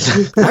isn't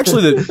news.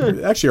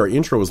 actually, our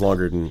intro was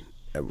longer than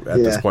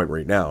at this point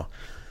right now.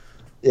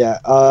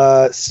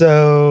 Yeah.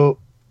 So,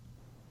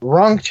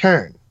 Wrong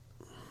Turn.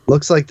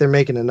 Looks like they're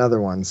making another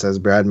one, says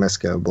Brad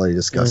Misko. Bloody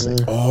disgusting.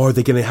 Oh, are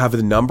they going to have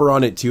the number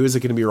on it too? Is it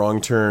going to be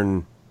Wrong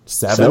Turn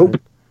 7?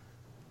 Nope.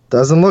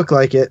 Doesn't look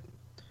like it.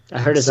 I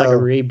heard it's like a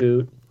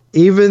reboot.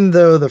 Even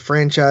though the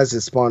franchise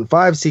has spawned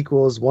 5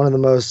 sequels, one of the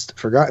most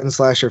forgotten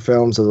slasher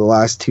films of the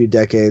last 2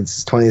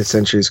 decades, 20th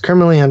century's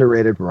criminally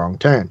underrated Wrong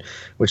Turn,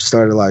 which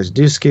starred Elijah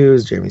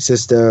Dushku, Jamie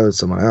Sisto,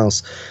 someone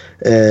else.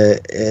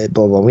 Blah,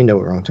 blah, we know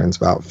what Wrong Turn's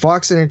about.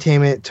 Fox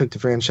Entertainment took the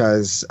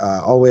franchise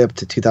all the way up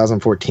to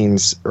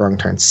 2014's Wrong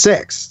Turn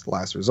 6,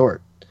 Last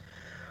Resort,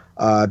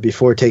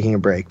 before taking a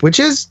break, which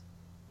is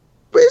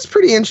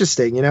pretty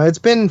interesting. It's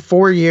been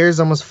 4 years,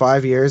 almost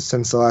 5 years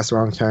since the last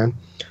Wrong Turn.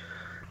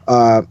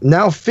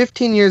 Now,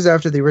 15 years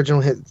after the original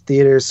hit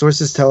theaters,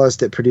 sources tell us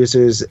that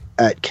producers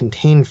at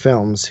Contain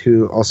Films,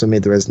 who also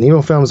made the Resident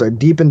Evil films, are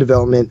deep in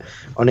development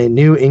on a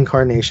new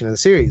incarnation of the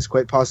series,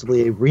 quite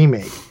possibly a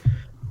remake.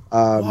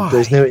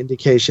 There's no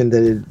indication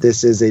that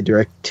this is a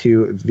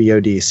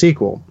direct-to-VOD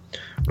sequel.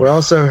 We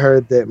also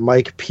heard that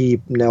Mike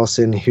P.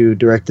 Nelson, who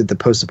directed the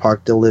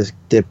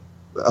post-apocalyptic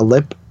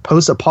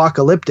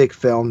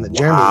film that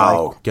Jeremy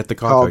liked, Get the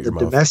cock called out your The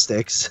mouth.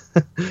 Domestics,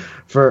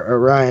 for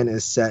Orion,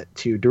 is set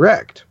to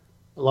direct.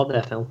 I love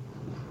that film.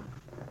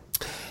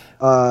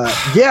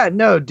 Yeah,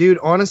 no, dude.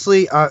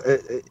 Honestly, I'm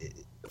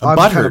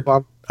butthurt. kind of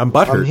bummed. I'm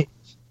butthurt.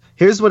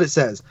 Here's what it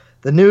says: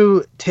 the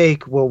new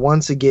take will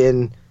once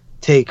again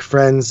take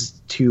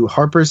friends to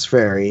Harper's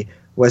Ferry,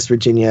 West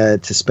Virginia,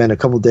 to spend a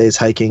couple days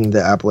hiking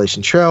the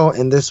Appalachian Trail.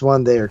 In this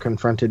one, they are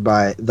confronted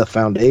by the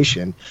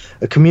Foundation,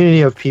 a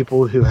community of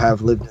people who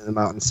have lived in the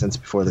mountains since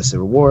before the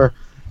Civil War.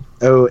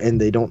 Oh, and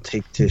they don't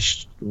take to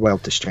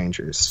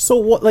strangers. So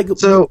what? Like,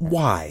 So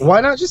why? Why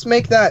not just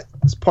make that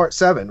part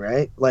 7,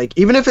 right? Like,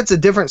 even if it's a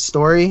different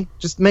story,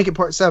 just make it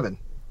part 7.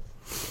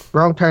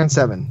 Wrong Turn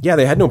 7. Yeah,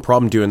 they had no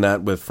problem doing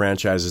that with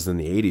franchises in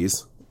the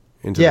 80s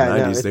into the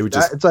 90s. They would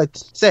just it's like I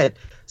said,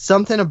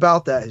 something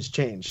about that has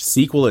changed.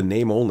 sequel in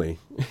name only.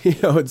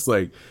 It's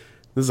like,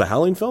 this is a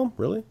Halloween film,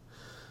 really?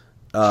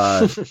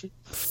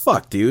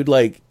 Fuck, dude.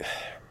 Like,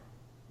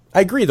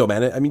 I agree though,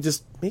 man. I mean,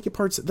 just make it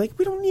parts. Like,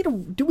 we don't need a.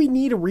 Do we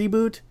need a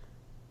reboot?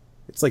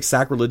 It's like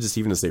sacrilegious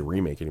even to say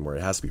remake anymore.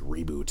 It has to be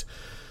reboot.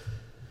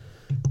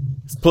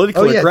 It's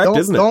politically correct,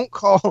 isn't it? Don't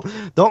call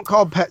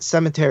Pet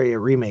Sematary a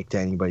remake to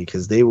anybody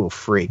because they will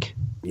freak.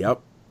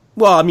 Yep.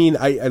 Well, I mean,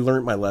 I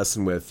learned my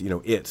lesson with,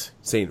 It,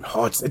 saying,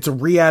 oh, it's a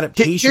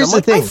readaptation. Here's I'm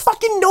like, the thing. I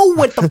fucking know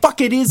what the fuck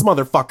it is,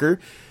 motherfucker.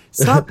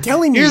 Stop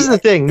telling me. Here's the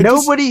thing.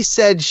 Nobody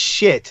said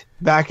shit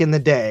back in the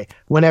day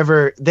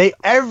whenever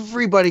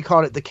everybody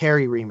called it the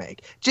Carrie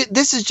remake.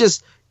 This is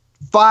just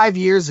 5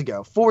 years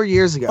ago, 4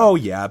 years ago. Oh,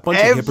 yeah. A bunch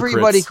of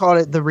everybody hypocrites. called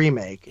it the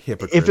remake.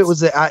 Hypocrites. If it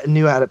was a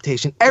new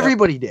adaptation,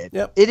 everybody did.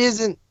 Yep. It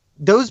isn't.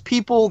 Those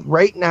people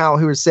right now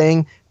who are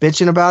saying,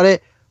 bitching about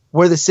it,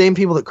 were the same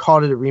people that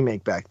called it a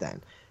remake back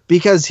then.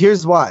 Because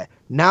here's why.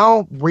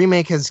 Now,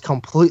 remake has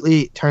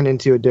completely turned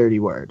into a dirty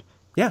word.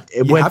 Yeah.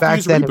 It you went have to back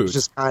use then, reboot. it was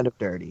just kind of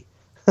dirty.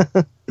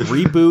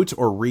 Reboot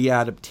or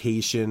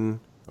readaptation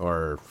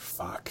or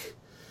fuck.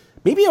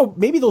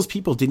 Maybe those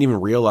people didn't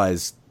even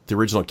realize the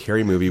original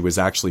Carrie movie was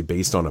actually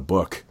based on a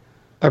book.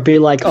 Or be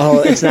like, oh,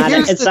 it's not.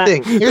 Here's it's the not.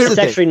 thing. Here's It's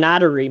the actually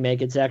not a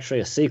remake. It's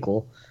actually a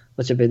sequel,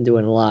 which I've been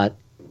doing a lot.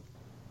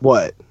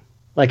 What?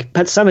 Like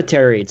Pet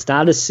Sematary. It's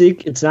not a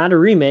It's not a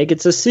remake.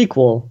 It's a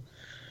sequel.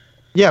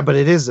 Yeah, but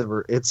it's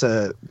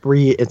a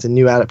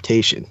new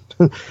adaptation.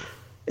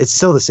 It's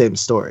still the same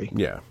story.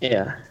 Yeah.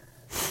 Yeah.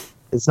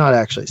 It's not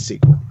actually a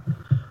sequel.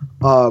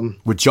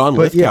 With John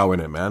But Lithgow in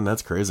it, man.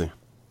 That's crazy.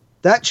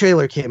 That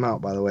trailer came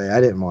out, by the way. I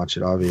didn't watch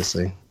it,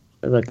 obviously.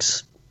 It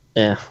looks.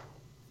 Yeah.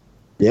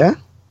 Yeah?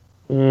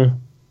 I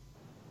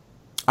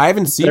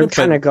haven't seen They're it,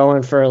 kind but of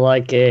going for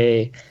like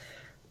a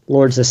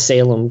Lords of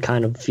Salem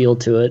kind of feel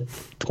to it.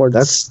 Towards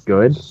That's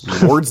good.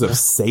 Lords of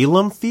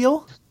Salem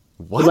feel?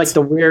 What? like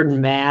the weird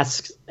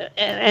masks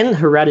and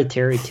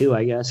Hereditary too,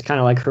 I guess. Kind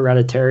of like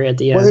Hereditary at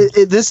the end.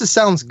 Well,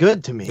 sounds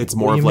good to me. It's What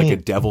more do of you like mean?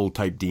 a devil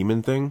type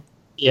demon thing?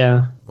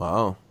 Yeah.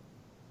 Wow.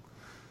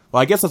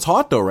 Well, I guess it's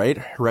hot though, right?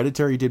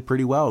 Hereditary did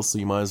pretty well, so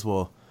you might as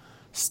well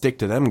stick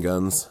to them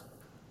guns.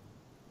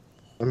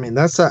 I mean,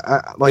 that's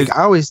I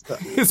always.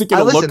 Is it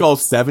going to look all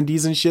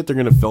 70s and shit? They're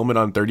going to film it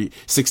on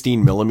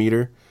 16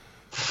 millimeter?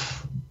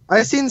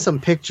 I've seen some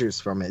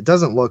pictures from it. It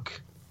doesn't look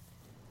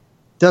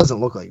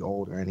like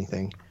old or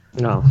anything.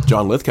 No.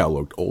 John Lithgow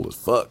looked old as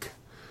fuck.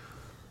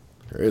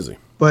 Crazy.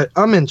 But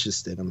I'm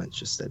interested.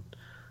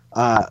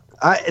 That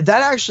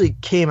actually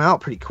came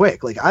out pretty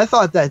quick. Like, I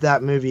thought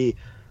that movie,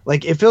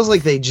 like, it feels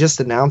like they just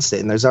announced it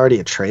and there's already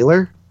a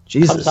trailer.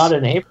 Jesus. Comes out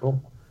in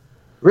April.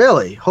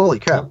 Really? Holy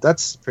crap.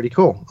 That's pretty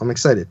cool. I'm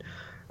excited.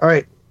 All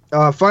right.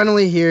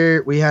 Finally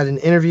here, we had an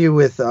interview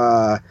with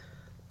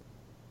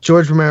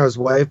George Romero's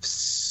wife,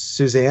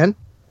 Suzanne.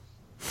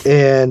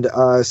 And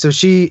so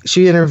she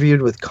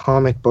interviewed with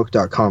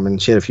comicbook.com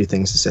and she had a few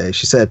things to say.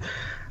 She said,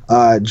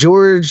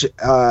 George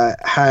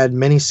had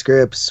many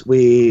scripts.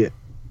 We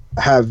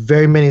have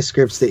very many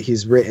scripts that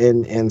he's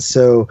written. And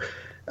so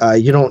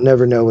you don't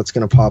never know what's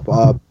going to pop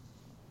up.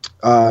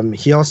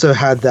 He also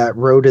had that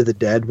Road to the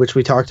Dead, which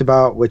we talked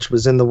about, which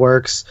was in the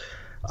works.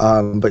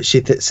 But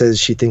she says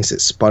she thinks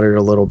it sputtered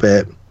a little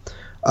bit.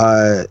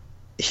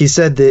 She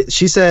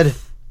said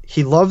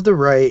he loved to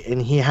write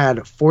and he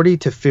had 40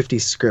 to 50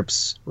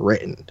 scripts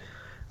written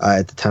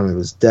at the time of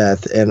his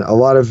death. And a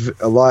lot of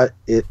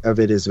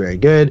it is very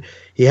good.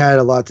 He had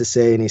a lot to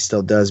say and he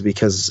still does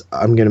because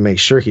I'm going to make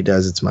sure he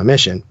does. It's my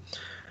mission.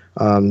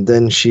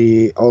 Then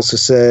she also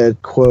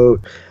said, quote,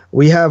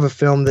 "We have a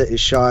film that is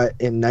shot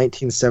in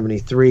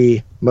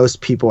 1973 most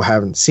people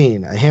haven't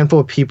seen. A handful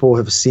of people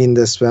have seen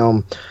this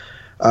film.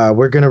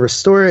 We're going to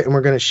restore it and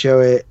we're going to show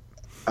it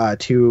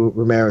to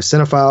Romero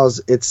cinephiles.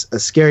 It's a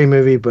scary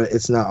movie, but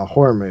it's not a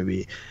horror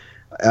movie.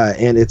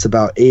 And it's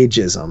about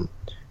ageism.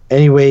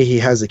 Anyway, he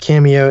has a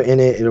cameo in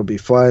it. It'll be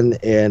fun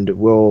and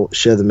we'll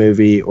show the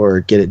movie or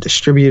get it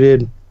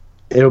distributed.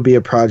 It'll be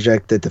a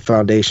project that the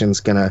foundation's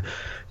going to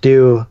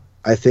do.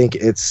 I think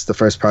it's the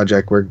first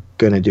project we're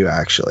going to do,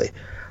 actually.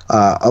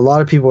 A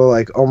lot of people are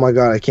like, oh my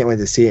God, I can't wait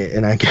to see it.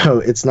 And I go,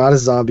 it's not a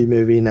zombie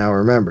movie, now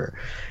remember.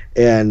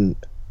 And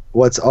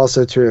what's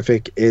also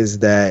terrific is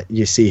that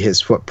you see his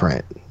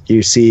footprint.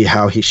 You see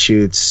how he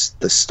shoots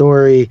the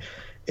story.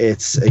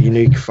 It's a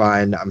unique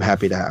find. I'm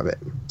happy to have it.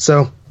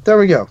 So there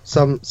we go.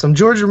 Some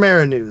George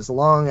Romero news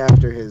long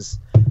after his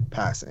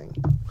passing,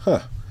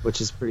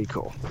 which is pretty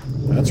cool.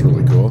 That's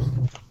really cool.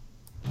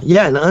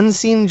 Yeah, an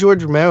unseen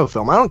George Romero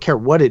film. I don't care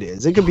what it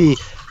is. It could be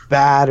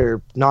bad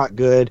or not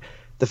good.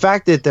 The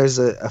fact that there's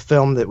a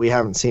film that we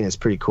haven't seen is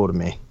pretty cool to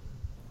me.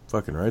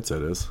 Fucking right,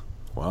 that is.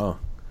 Wow.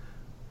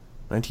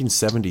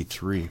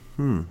 1973.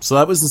 So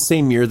that was the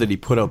same year that he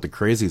put out The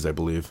Crazies, I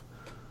believe.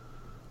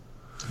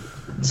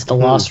 It's the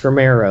Lost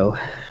Romero.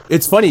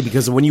 It's funny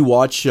because when you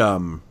watch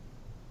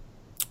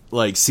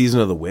like Season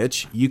of the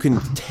Witch, you can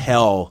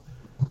tell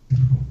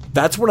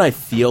that's when I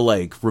feel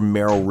like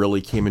Romero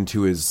really came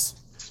into his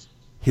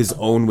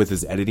own with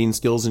his editing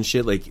skills and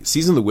shit. Like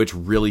Season of the Witch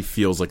really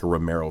feels like a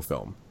Romero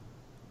film.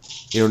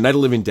 Night of the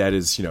Living Dead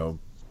is,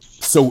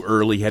 so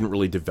early, he hadn't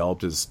really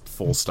developed his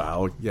full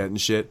style yet and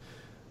shit.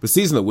 But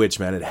Season of the Witch,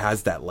 man, it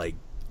has that like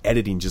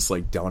editing just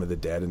like Dawn of the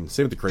Dead, and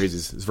same with the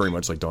Crazies. It's very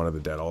much like Dawn of the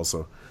Dead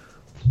also.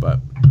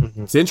 But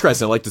it's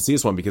interesting. I like to see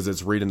this one because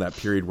it's right in that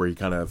period where he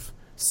kind of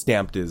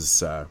stamped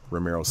his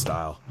Romero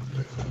style.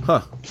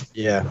 Huh.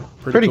 Yeah.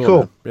 Pretty cool.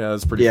 Man. Yeah,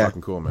 that's pretty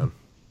fucking cool, man.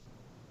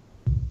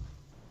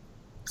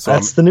 So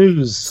That's the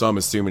news. So I'm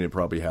assuming it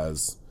probably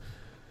has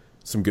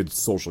some good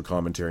social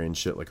commentary and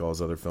shit like all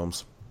his other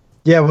films.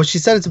 Yeah, well, she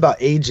said it's about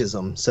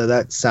ageism, so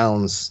that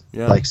sounds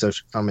like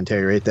social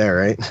commentary right there,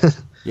 right?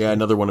 Yeah,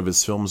 another one of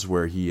his films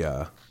where he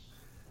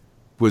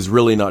was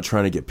really not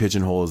trying to get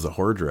pigeonholed as a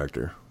horror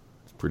director.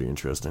 It's pretty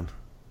interesting.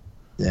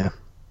 Yeah.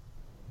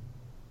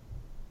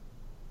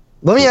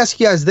 Let me ask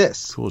you guys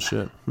this. Cool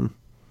shit.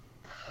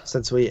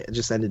 Since we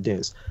just ended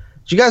news.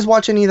 Did you guys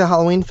watch any of the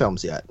Halloween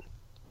films yet?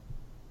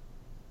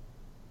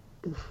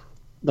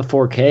 The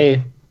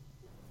 4K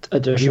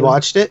edition. Have you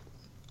watched it?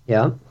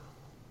 Yeah.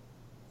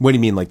 What do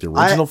you mean, like the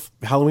original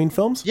Halloween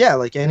films? Yeah,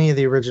 like any of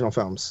the original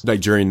films. Like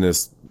during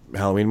this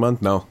Halloween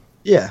month? No.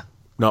 Yeah.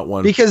 Not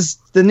one. Because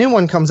the new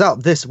one comes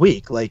out this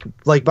week. Like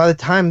by the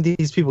time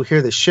these people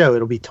hear this show,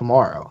 it'll be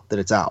tomorrow that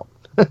it's out.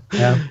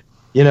 Yeah.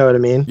 You know what I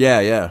mean?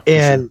 Yeah.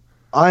 And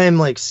I am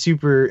like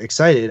super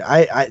excited.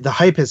 I the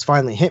hype has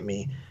finally hit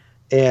me.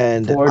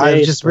 And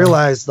I just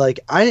realized,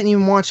 like, I didn't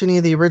even watch any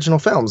of the original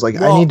films. Like,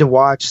 I need to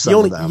watch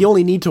some of them. You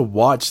only need to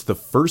watch the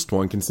first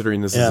one,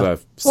 considering this is a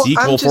sequel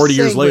I'm just 40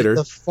 years saying, later.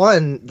 The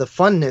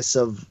funness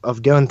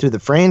of going through the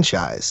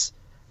franchise.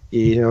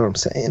 You know what I'm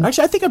saying?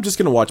 Actually, I think I'm just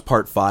going to watch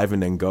part 5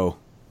 and then go.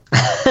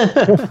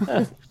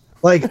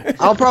 Like,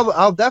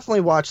 I'll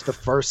definitely watch the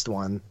first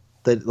one,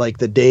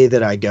 the day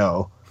that I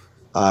go.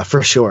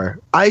 For sure.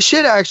 I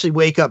should actually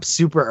wake up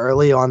super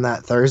early on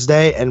that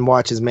Thursday and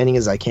watch as many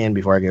as I can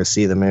before I go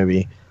see the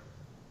movie.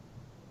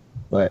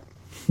 But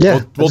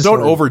yeah. Well,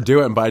 don't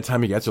overdo it, and by the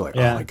time you get to like,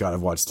 oh my god,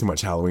 I've watched too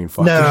much Halloween.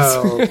 Fuck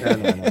no,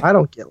 I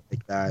don't get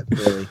like that,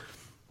 really.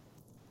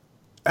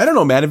 I don't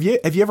know, man. Have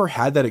you ever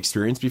had that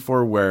experience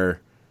before where,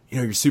 you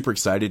know, you're super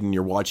excited and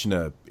you're watching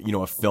a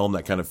film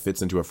that kind of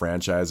fits into a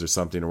franchise or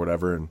something or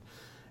whatever, and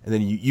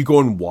then you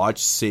go and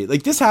watch, say,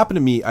 like this happened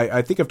to me.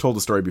 I think I've told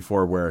the story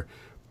before where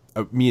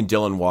me and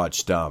Dylan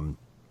watched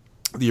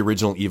the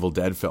original Evil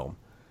Dead film,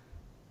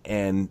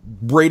 and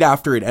right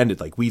after it ended,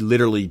 like we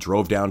literally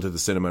drove down to the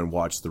cinema and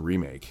watched the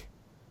remake,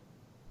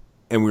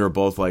 and we were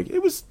both like,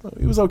 it was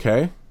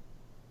okay.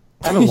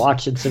 I haven't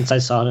watched it since I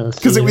saw it in the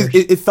because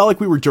theaters. it felt like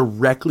we were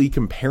directly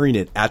comparing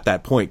it at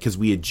that point because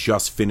we had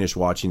just finished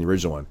watching the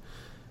original one.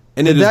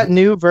 And did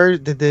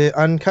the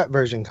uncut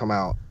version come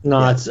out?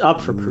 No, it's up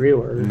for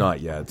pre-order.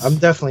 Not yet. I'm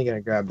definitely gonna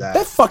grab that.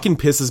 That fucking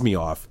pisses me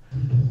off.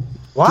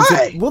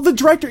 Why? Well, the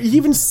director, he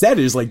even said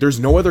it, is like, there's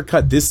no other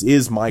cut. This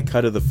is my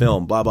cut of the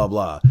film. Blah blah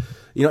blah.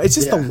 You know, it's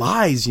just the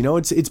lies. You know,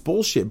 it's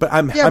bullshit. But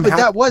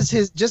that was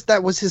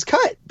his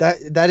cut.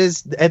 That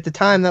is at the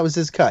time that was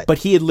his cut. But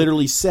he had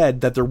literally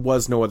said that there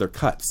was no other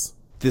cuts.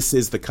 This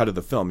is the cut of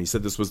the film. He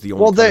said this was the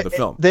only cut of the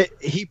film.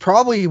 He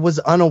probably was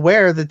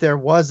unaware that there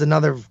was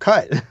another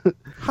cut.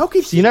 How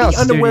could he be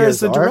unaware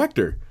as the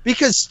director?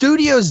 Because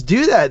studios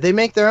do that. They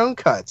make their own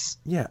cuts.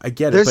 Yeah, I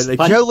get it.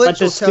 But Joe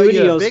Lynch will tell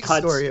you a big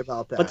story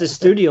about that. But the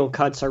studio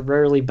cuts are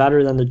rarely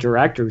better than the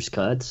director's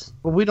cuts.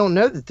 Well, we don't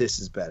know that this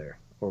is better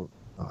or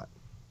not.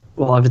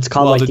 Well, if it's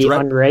called the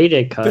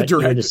unrated cut, you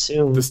would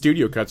assume. The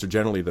studio cuts are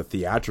generally the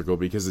theatrical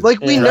because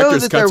we know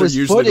that there was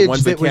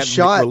footage that was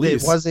shot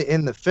that wasn't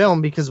in the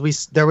film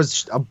because there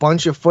was a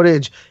bunch of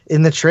footage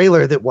in the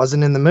trailer that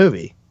wasn't in the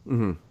movie.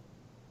 Mm-hmm.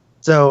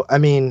 So, I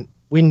mean,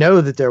 we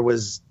know that there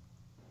was,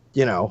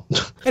 you know.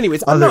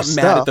 Anyways, I'm not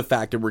mad at the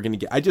fact that we're going to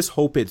get. I just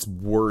hope it's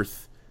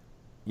worth,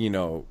 you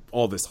know,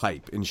 all this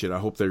hype and shit. I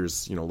hope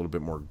there's, you know, a little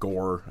bit more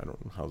gore. I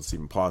don't know how it's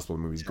even possible.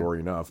 The movie's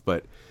gory enough,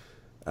 but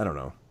I don't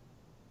know.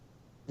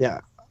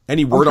 Yeah.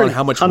 Any word on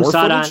how much more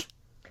footage?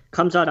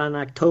 Comes out on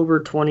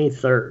October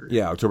 23rd.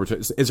 Yeah, October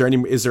 23rd.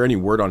 Is there any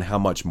word on how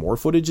much more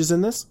footage is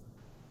in this?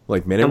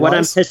 Like minute-wise? And what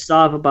I'm pissed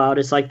off about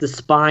is like the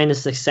spine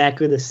is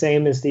exactly the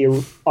same as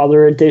the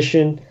other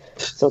edition.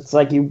 So it's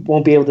like you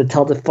won't be able to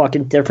tell the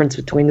fucking difference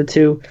between the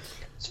two.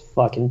 It's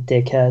fucking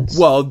dickheads.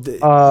 Well,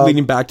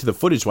 leading back to the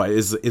footage, why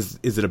is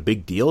it a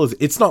big deal?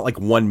 It's not like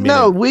 1 minute.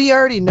 No, we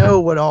already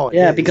know what all it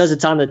is. Because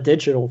it's on the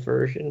digital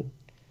version.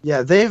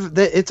 Yeah,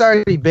 it's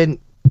already been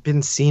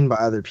seen by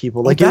other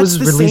people. Like it was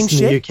released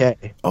in the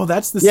UK. Oh,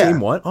 that's the same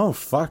one? Oh,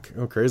 fuck.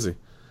 Oh, crazy.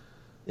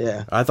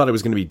 Yeah. I thought it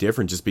was going to be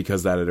different just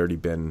because that had already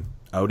been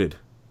outed.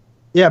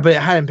 Yeah, but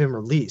it hadn't been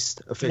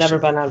released officially. Never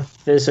been on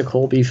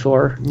physical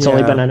before. It's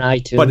only been on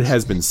iTunes. But it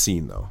has been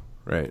seen, though,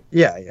 right?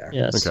 Yeah.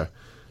 Yes. Okay.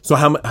 So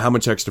how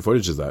much extra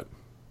footage is that?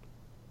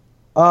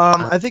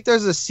 I think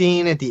there's a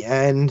scene at the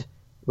end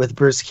with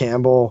Bruce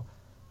Campbell.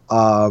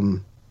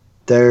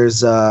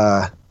 There's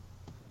a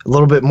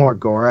little bit more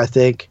gore, I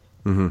think.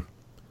 Mm-hmm.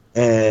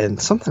 And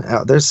something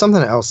else. There's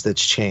something else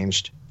that's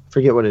changed.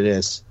 Forget what it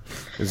is.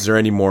 Is there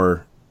any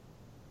more?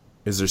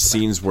 Is there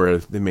scenes where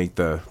they make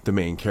the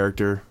main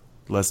character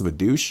less of a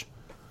douche,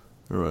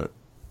 or what?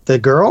 The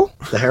girl,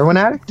 the heroin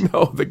addict?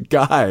 No, the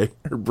guy,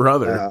 her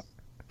brother.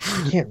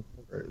 I can't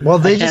remember. Well,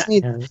 they just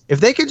need, if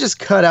they could just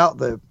cut out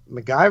the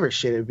MacGyver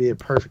shit, it'd be a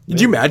perfect movie.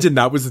 Did you imagine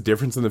that was the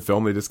difference in the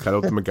film? They just cut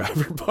out the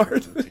MacGyver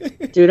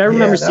part. Dude, I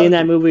remember seeing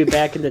that movie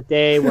back in the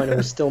day when it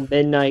was still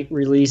midnight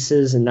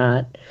releases and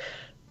not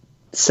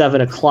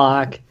 7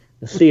 o'clock.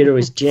 The theater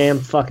was jam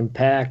fucking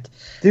packed.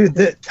 Dude,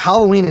 the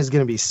Halloween is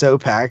going to be so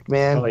packed,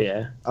 man. Oh,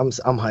 yeah. I'm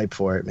hyped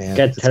for it, man.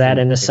 Get to that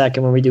in a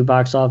second when we do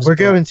box office. We're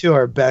going to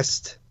our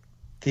best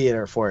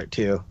theater for it,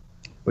 too.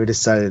 We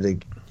decided to,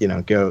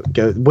 go.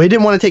 We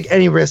didn't want to take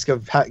any risk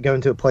of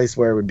going to a place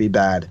where it would be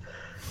bad.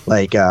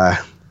 Like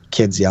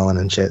kids yelling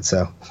and shit,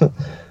 so.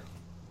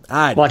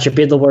 Watch it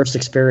be the worst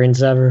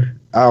experience ever.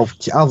 I'll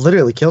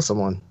literally kill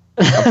someone.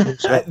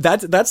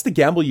 That's the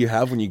gamble you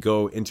have when you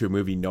go into a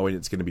movie knowing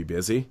it's going to be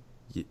busy.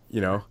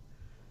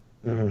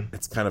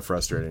 It's kind of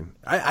frustrating.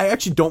 I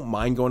actually don't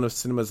mind going to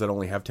cinemas that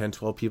only have 10,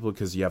 12 people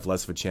because you have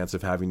less of a chance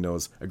of having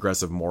those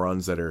aggressive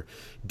morons that are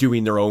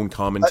doing their own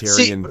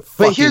commentary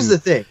but here's the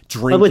thing.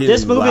 But with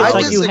this movie, it's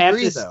like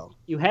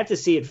you have to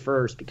see it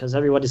first because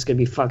everybody's going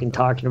to be fucking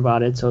talking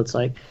about it. So it's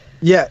like,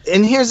 yeah.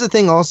 And here's the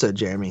thing, also,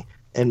 Jeremy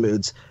and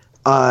Moods.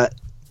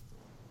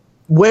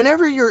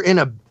 Whenever you're in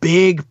a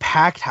big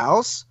packed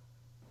house,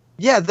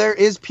 yeah, there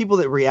is people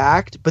that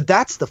react, but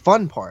that's the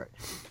fun part.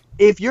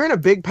 If you're in a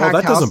big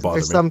packed house,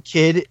 there's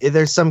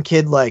some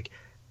kid like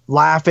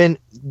laughing,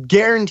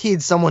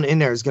 guaranteed someone in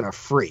there is gonna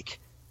freak,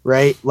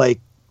 right? Like,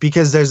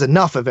 because there's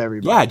enough of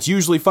everybody. Yeah, it's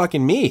usually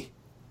fucking me.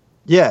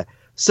 Yeah.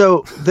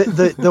 So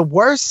the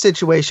worst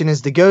situation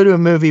is to go to a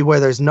movie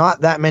where there's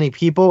not that many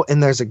people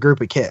and there's a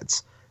group of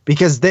kids.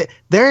 Because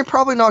they're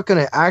probably not going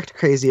to act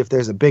crazy if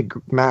there's a big,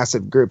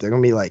 massive group. They're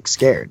going to be, like,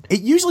 scared.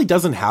 It usually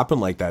doesn't happen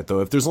like that,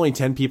 though. If there's only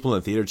 10 people in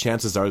the theater,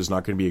 chances are there's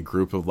not going to be a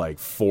group of, like,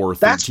 4 13-year-olds.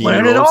 That's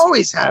when it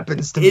always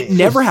happens to me. It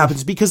never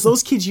happens because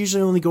those kids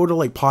usually only go to,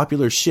 like,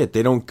 popular shit.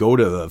 They don't go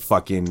to the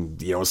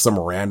fucking, some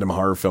random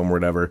horror film or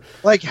whatever.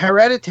 Like,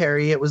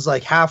 Hereditary, it was,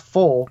 like, half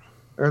full,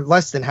 or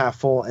less than half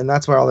full, and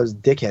that's where all those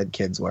dickhead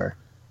kids were.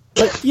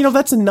 But,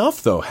 that's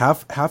enough, though.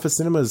 Half a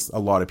cinema is a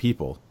lot of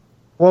people.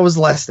 Well, it was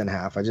less than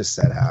half. I just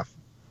said half.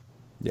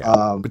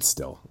 Yeah, but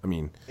still, I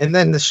mean. And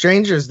then The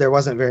Strangers, there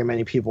wasn't very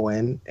many people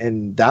in,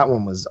 and that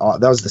was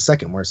the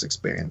second worst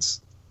experience.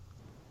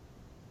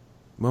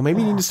 Well,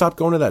 maybe you need to stop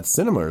going to that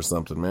cinema or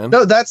something, man.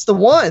 No, that's the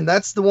one.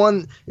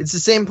 It's the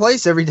same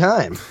place every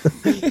time.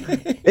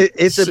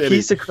 It's a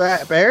piece of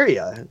crap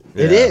area.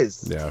 Yeah, it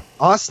is. Yeah.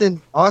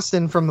 Austin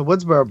from the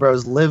Woodsboro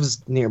Bros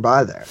lives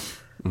nearby there.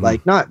 Mm-hmm.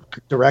 Like, not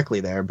directly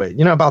there, but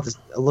about this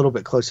a little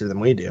bit closer than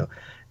we do.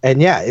 And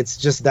yeah, it's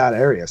just that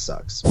area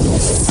sucks.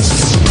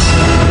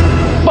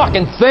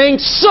 Fucking thing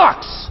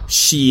sucks.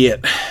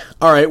 Shit.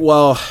 All right,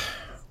 well,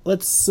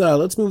 let's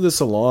move this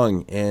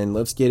along and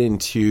let's get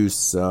into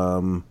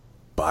some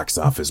box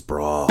office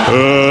brawl. Let's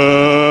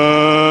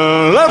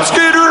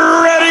get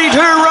ready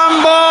to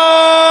rumble.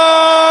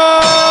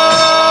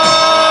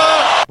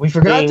 We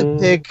forgot to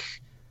pick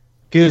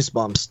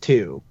Goosebumps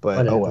too,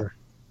 but oh well.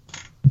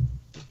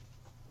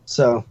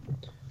 So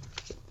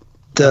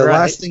the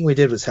last thing we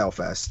did was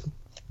Hellfest.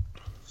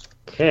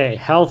 Okay,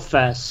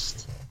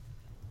 Hellfest.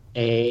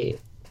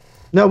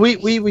 No,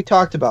 we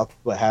talked about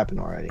what happened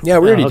already. Yeah,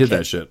 we already did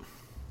that shit.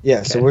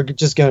 Yeah, okay. So we're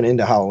just going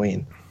into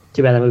Halloween.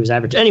 Too bad that movie's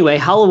average. Anyway,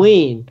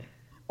 Halloween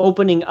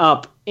opening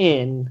up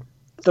in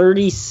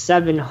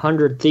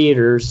 3,700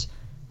 theaters.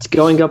 It's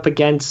going up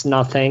against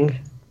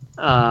nothing.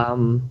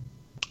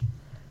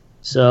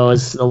 So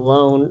it's the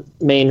lone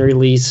main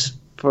release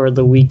for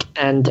the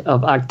weekend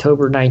of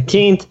October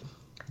 19th.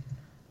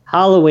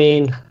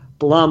 Halloween,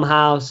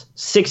 Blumhouse,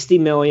 $60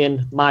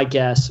 million, my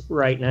guess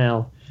right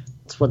now.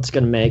 That's what's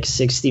going to make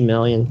 $60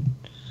 million.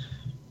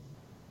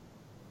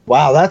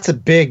 Wow, that's a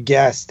big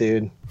guess,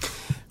 dude.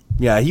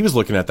 Yeah, he was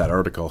looking at that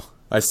article.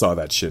 I saw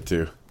that shit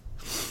too.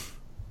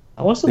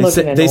 I wasn't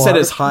looking at it. They said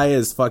as high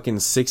as fucking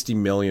 60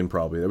 million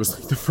probably. That was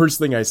like the first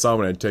thing I saw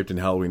when I typed in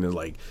Halloween and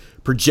like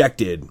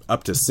projected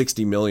up to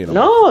 60 million.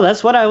 No,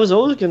 that's what I was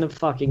always going to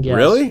fucking guess.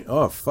 Really?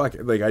 Oh, fuck.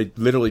 Like I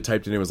literally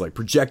typed in, it was like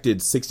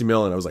projected 60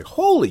 million. I was like,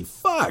 holy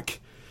fuck.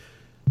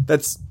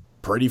 That's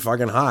pretty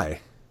fucking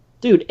high.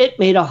 Dude, it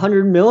made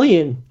 100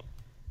 million.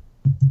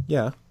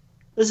 Yeah.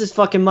 This is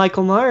fucking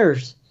Michael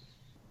Myers.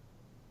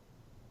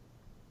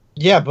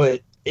 Yeah,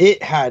 but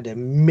it had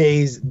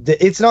amazing.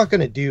 It's not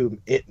going to do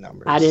it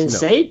numbers. I didn't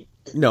say.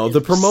 No,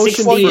 the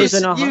promotion.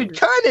 You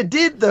kind of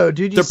did though,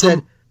 dude. You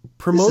said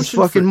promotion. This is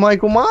fucking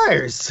Michael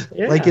Myers.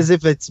 Yeah. Like as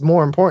if it's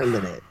more important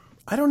than it.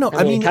 I don't know.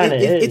 I mean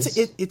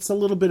it's a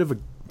little bit of a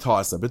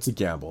toss up. It's a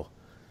gamble.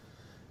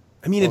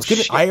 I mean, it's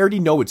gonna. I already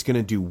know it's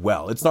gonna do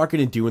well. It's not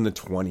gonna do in the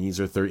 20s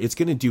or 30s. It's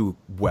gonna do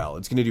well.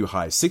 It's gonna do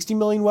high. 60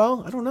 million.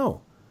 Well, I don't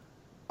know.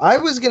 I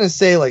was gonna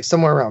say like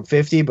somewhere around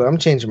 50, but I'm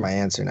changing my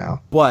answer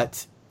now.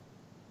 But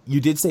you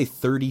did say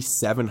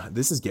 37.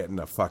 This is getting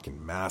a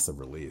fucking massive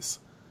release.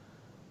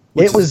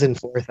 It was in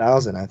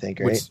 4,000, I think,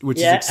 right? Which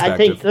yeah, is I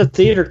think the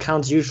theater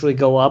counts usually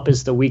go up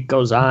as the week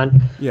goes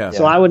on. Yeah.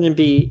 So I wouldn't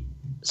be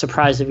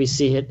surprised if we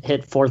see it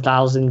hit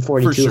 4,000,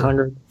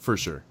 4,200. For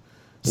sure.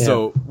 Yeah.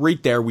 So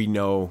right there, we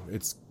know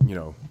it's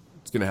going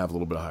to have a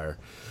little bit higher.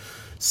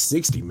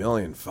 $60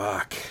 million.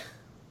 Fuck.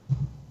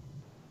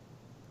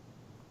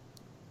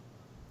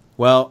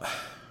 Well,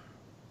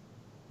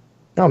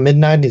 No,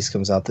 mid-90s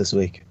comes out this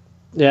week.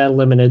 Yeah,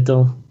 limited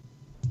though,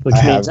 which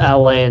I means have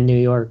LA and New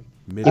York.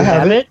 mid- You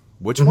have it?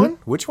 which one?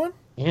 Which one?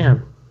 Yeah.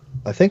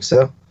 I think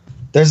so.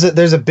 There's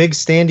a big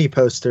Standy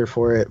poster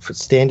for it, for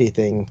Standy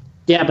thing.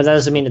 Yeah, but that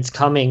doesn't mean it's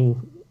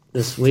coming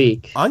this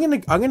week. I'm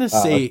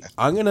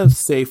gonna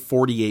say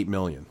 48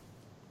 million.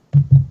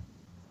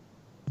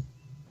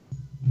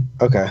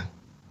 Okay.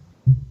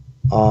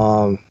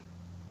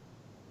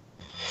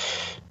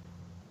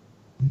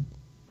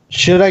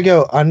 Should I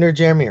go under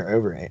Jeremy or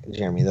over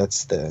Jeremy?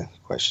 That's the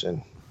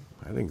question.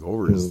 I think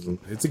over is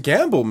it's a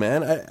gamble,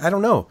 man. I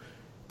don't know.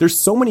 There's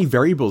so many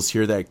variables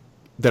here that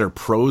are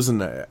pros,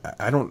 and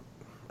I don't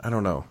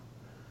know.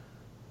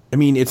 I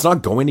mean, it's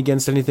not going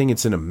against anything.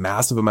 It's in a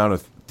massive amount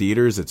of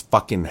theaters. It's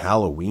fucking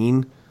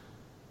Halloween.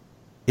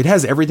 It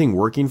has everything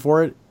working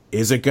for it.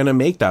 Is it gonna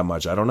make that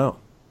much? I don't know.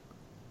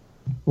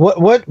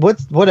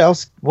 What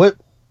else? What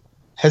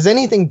has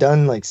anything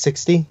done like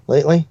 60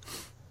 lately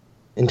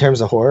in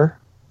terms of horror?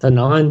 The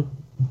Nun.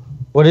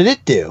 What did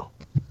it do?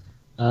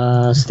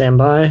 Stand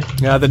By.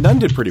 Yeah, The Nun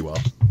did pretty well.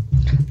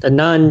 The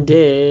Nun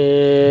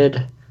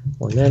did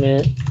 1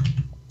 minute.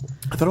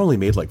 I thought it only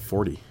made like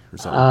 40 or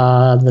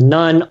something. The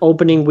Nun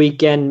opening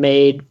weekend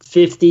made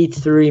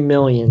 53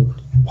 million.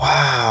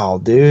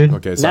 Wow, dude.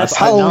 Okay, so That's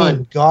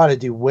Halloween got to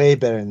do way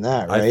better than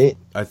that, right?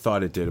 I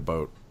thought it did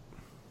about.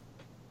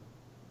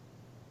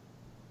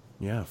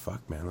 Yeah,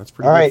 fuck, man, that's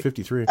pretty All good. right,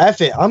 53.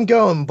 F it. I'm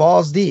going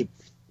balls deep.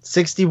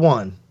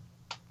 61.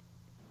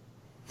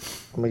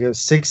 I'm gonna go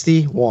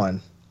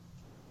 61.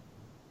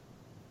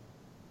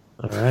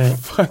 All right.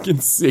 Fucking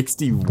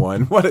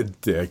 61. What a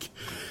dick.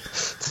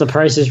 It's The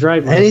Price is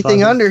Right. Anything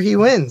motherfucker. under, he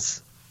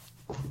wins.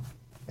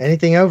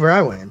 Anything over,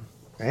 I win.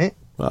 Right?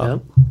 Well,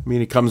 Yep. I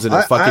mean, it comes in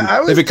at fucking. I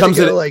was if it comes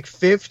in at at, like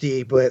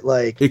 50, but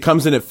like, it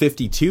comes in at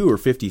 52 or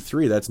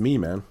 53. That's me,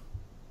 man.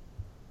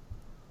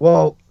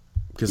 well,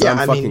 Because Yeah, I'm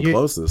I fucking mean,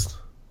 closest.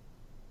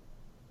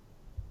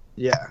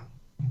 yeah,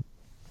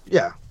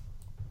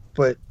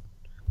 but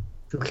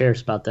Who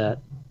cares about that?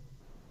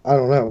 I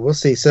don't know. We'll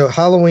see. So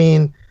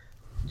Halloween,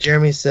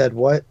 Jeremy said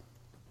what?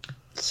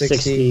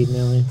 60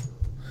 million.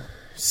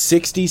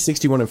 60,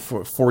 61, and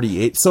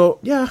 48. So,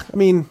 yeah, I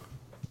mean,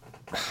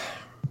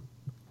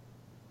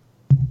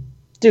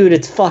 Dude,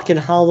 it's fucking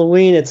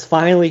Halloween. It's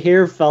finally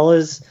here,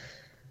 fellas.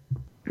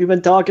 We've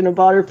been talking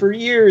about it for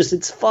years.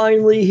 It's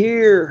finally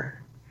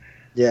here.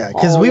 Yeah,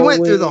 because we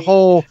went through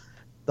Halloween.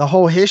 the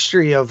whole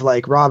history of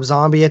like Rob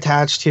Zombie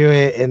attached to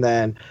it, and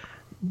then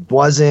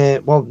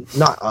wasn't, well,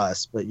 not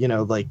us, but you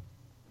know, like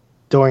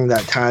during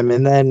that time,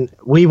 and then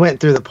we went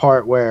through the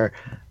part where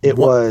it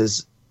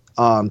was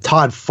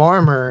Todd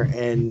Farmer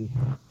and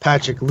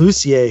Patrick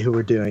Lussier who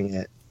were doing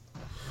it.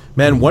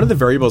 man, one of the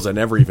variables I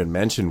never even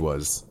mentioned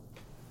was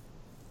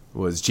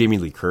Jamie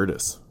Lee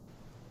Curtis.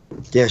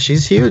 Yeah,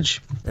 she's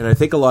huge. And I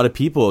think a lot of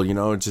people, you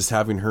know, just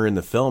having her in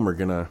the film are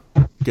going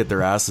to get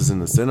their asses in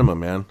the cinema,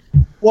 man.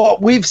 Well,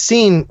 we've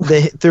seen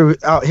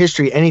throughout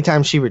history,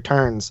 anytime she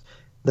returns,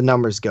 the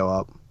numbers go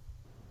up.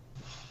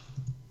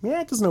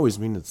 Yeah, it doesn't always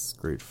mean it's a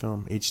great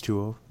film.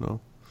 H2O, no.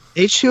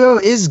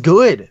 H2O is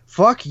good.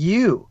 Fuck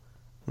you.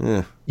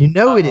 Yeah. You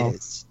know it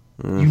is.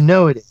 You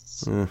know it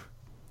is.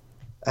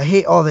 I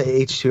hate all the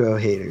H2O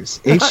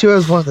haters. H2O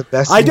is one of the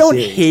best. I don't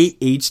series. hate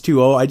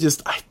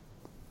H2O.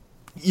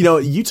 You know,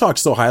 you talk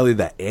so highly of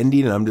that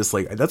ending, and I'm just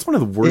like, that's one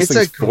of the worst It's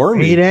things a for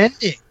great me.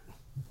 ending.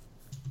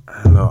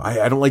 I don't know.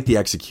 I don't like the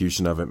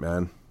execution of it,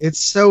 man. It's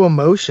so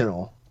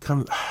emotional.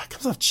 Comes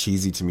off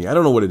cheesy to me. I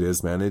don't know what it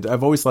is, man.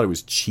 I've always thought it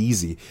was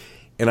cheesy,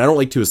 and I don't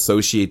like to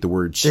associate the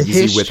word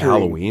cheesy with history.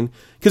 Halloween,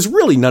 because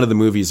really none of the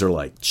movies are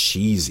like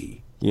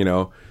cheesy, you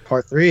know.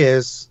 Part 3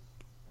 is.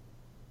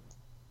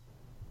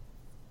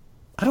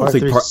 I don't Part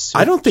think three part. is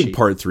super I don't think cheesy.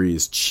 part 3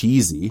 is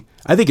cheesy.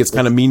 I think it's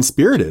kind of mean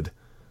spirited.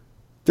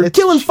 They're It's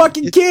killing che-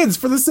 fucking it's- kids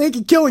for the sake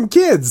of killing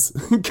kids.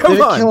 Come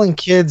They're on. killing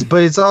kids,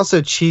 but it's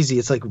also cheesy.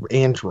 It's like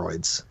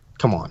androids.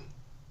 Come on.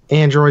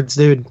 Androids,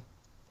 dude.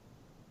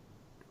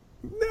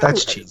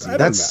 That's cheesy. I don't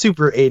That's know.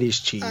 super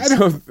 80s cheese. I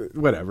don't.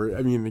 Whatever.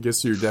 I mean, I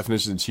guess your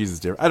definition of cheese is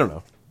different. I don't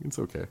know. It's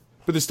okay,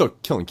 but they're still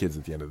killing kids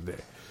at the end of the day.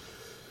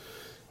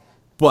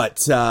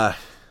 But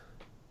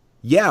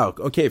yeah,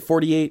 okay,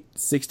 48,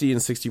 60,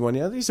 and 61.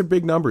 Yeah, these are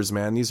big numbers,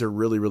 man. These are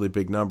really, really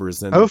big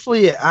numbers. And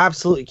Hopefully it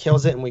absolutely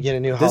kills it and we get a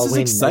new this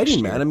Halloween is exciting,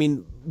 next year. man. I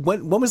mean,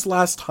 when was the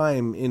last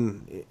time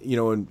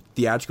in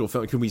theatrical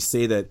film can we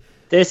say that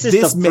This is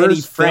this the many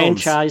first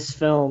films- franchise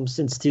film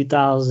since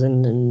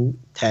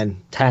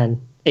 2010.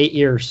 10. 8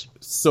 years.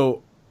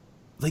 So,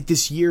 like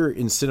this year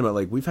in cinema,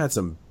 like we've had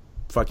some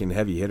fucking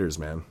heavy hitters,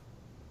 man.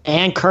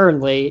 And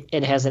currently,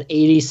 it has an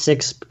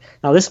 86.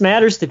 Now, this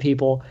matters to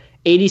people.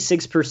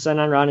 86%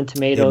 on Rotten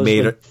Tomatoes.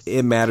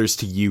 It matters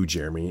to you,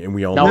 Jeremy, and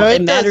we all No, know. it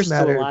does matters to a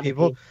matter lot of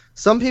people. people.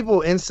 Some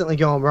people instantly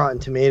go on Rotten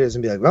Tomatoes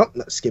and be like, well,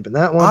 no, skipping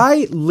that one.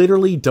 I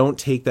literally don't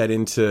take that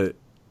into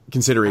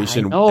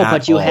consideration. No, at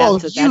but you all.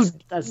 have to.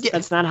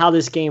 That's not how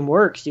this game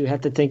works. You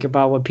have to think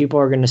about what people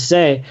are going to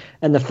say,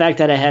 and the fact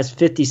that it has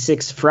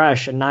 56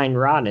 fresh and 9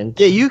 rotten.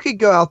 Yeah, you could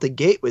go out the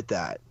gate with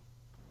that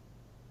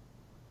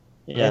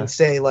Yeah. and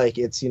say like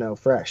it's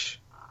fresh,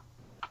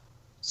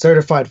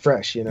 certified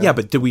fresh. Yeah,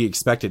 but did we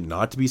expect it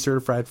not to be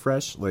certified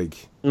fresh?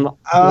 Like All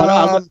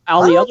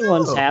the other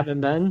ones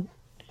haven't been.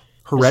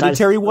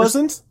 Hereditary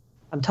wasn't?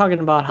 I'm talking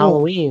about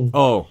Halloween.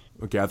 Oh,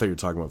 okay. I thought you were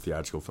talking about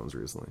theatrical films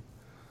recently.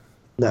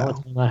 I'm No.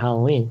 talking about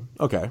Halloween.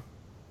 Okay.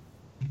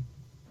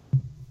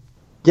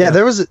 Yeah,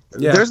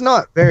 there's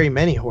not very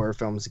many horror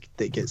films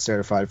that get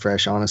certified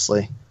fresh,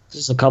 honestly.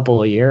 Just a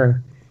couple a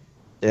year.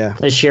 Yeah.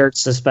 This year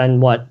it's to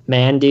spend what?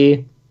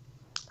 Mandy.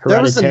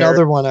 There was Hereditary.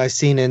 another one I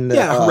seen in the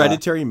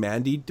Hereditary,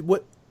 Mandy.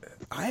 What?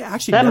 I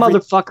actually That never,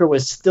 motherfucker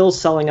was still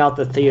selling out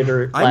the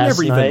theater I last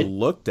never night. even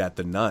looked at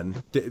The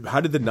Nun.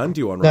 How did The Nun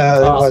do on No, Rotten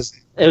it Tomatoes? was.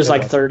 It was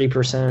like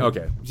 30%.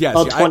 Okay. Yeah.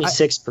 Oh, see,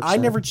 26%. I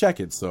never check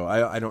it, so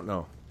I don't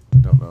know.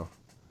 Don't know.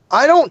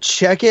 I don't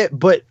check it,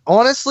 but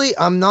honestly,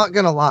 I'm not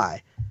gonna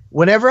lie.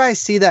 Whenever I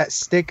see that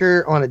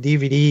sticker on a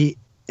DVD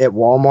at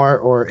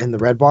Walmart or in the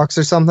Redbox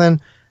or something,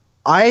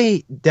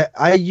 I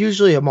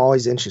usually am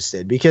always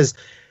interested because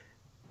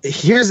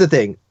here's the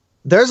thing.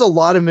 There's a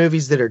lot of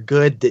movies that are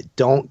good that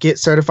don't get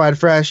certified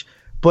fresh,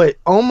 but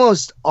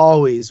almost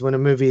always when a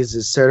movie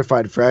is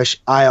certified fresh,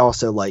 I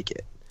also like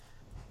it.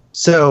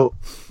 So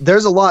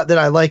there's a lot that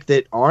I like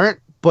that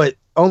aren't, but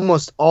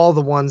almost all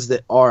the ones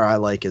that are I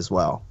like as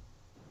well.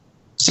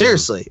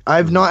 Seriously,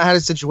 I've not had a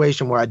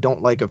situation where I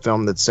don't like a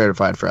film that's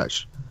certified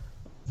fresh.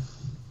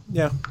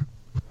 Yeah.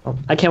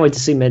 I can't wait to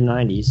see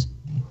mid-90s.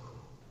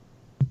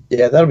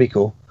 Yeah, that'll be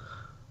cool.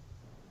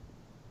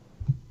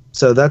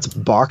 So that's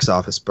Box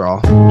Office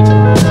Brawl.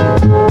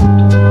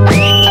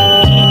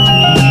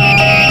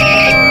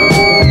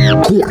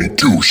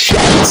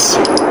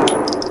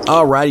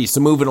 Alrighty, so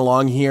moving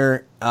along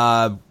here.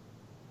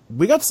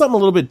 We got something a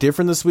little bit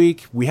different this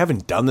week. We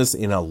haven't done this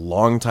in a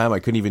long time. I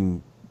couldn't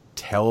even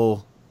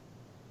tell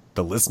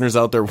the listeners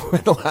out there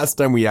when the last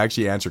time we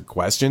actually answered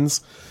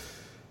questions.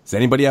 Does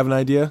anybody have an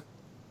idea?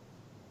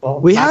 Well,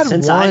 We not had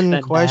since I've been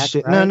one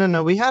question. back, right?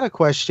 No. We had a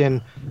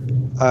question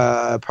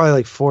probably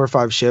like 4 or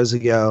 5 shows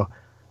ago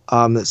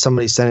that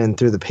somebody sent in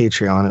through the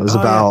Patreon. It was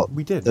about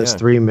we did, those yeah.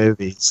 3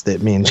 movies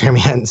that me and Jeremy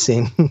hadn't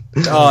seen.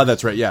 Oh,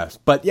 that's right. Yeah.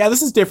 But yeah,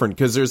 this is different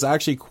because there's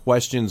actually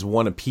questions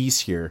one apiece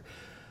here.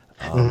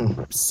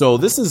 So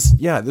this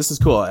is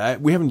cool.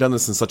 We haven't done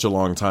this in such a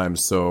long time.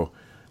 So,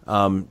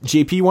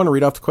 JP, you want to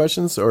read off the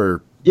questions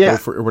or Yeah,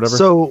 or whatever?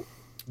 So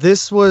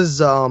this was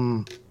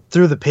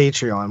through the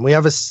Patreon. We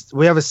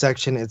have a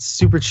section. It's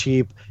super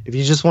cheap. If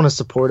you just want to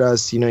support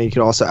us, you could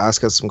also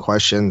ask us some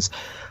questions,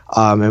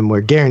 and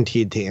we're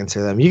guaranteed to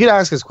answer them. You could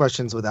ask us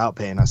questions without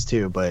paying us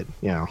too, but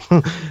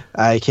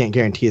I can't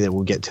guarantee that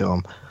we'll get to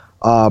them.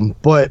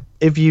 But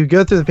if you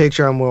go through the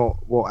Patreon,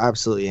 we'll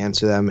absolutely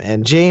answer them.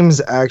 And James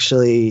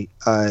actually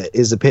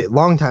is a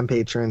longtime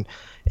patron,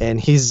 and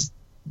he's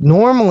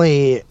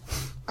normally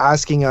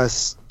asking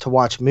us to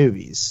watch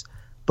movies.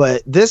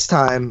 But this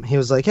time he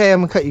was like, hey, I'm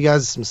going to cut you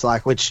guys some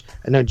slack, which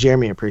I know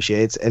Jeremy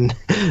appreciates, and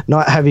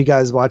not have you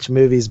guys watch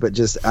movies, but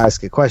just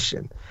ask a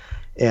question.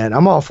 And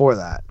I'm all for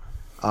that.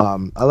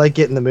 I like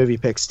getting the movie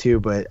picks too,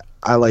 but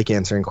I like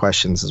answering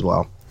questions as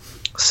well.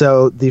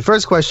 So the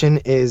first question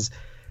is,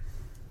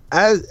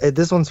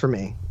 this one's for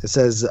me. It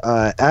says,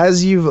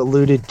 as you've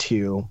alluded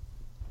to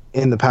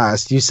in the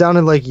past, you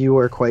sounded like you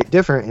were quite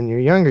different in your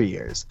younger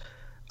years.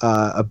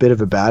 A bit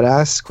of a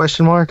badass,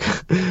 question mark.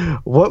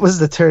 What was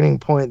the turning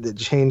point that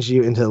changed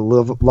you into the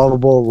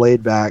lovable,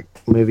 laid-back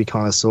movie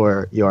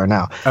connoisseur you are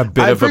now? A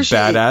bit of a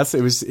badass.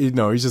 It was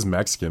he's just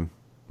Mexican.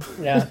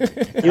 Yeah.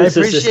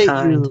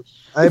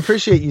 I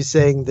appreciate you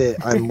saying that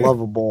I'm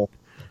lovable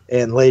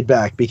and laid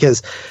back,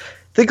 because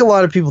I think a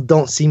lot of people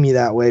don't see me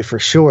that way for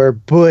sure.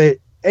 But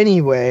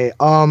anyway,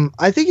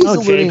 I think he's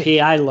alluding.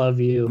 JP, I love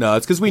you. No,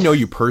 it's because we know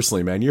you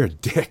personally, man. You're a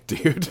dick,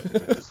 dude.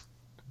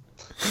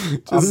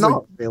 I'm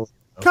not really.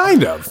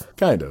 Kind of.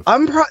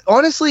 I'm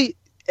honestly,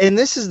 and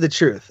this is the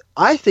truth,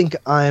 I think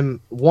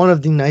I'm one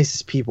of the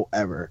nicest people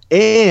ever.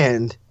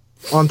 And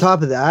on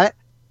top of that,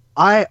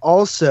 I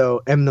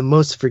also am the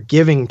most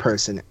forgiving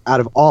person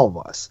out of all of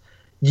us.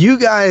 You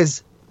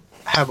guys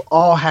have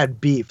all had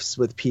beefs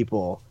with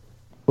people,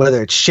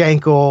 whether it's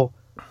Shankle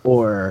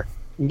or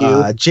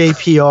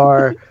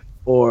JPR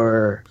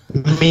or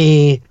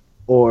me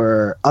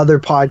or other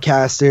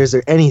podcasters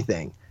or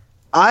anything.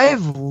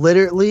 I've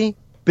literally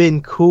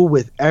been cool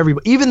with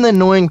everybody, even the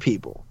annoying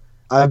people.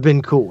 I've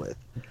been cool with.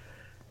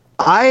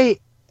 I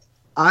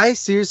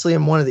seriously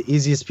am one of the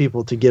easiest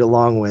people to get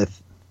along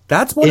with.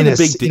 That's one of the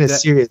big in a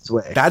serious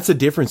way. That's a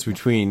difference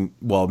between,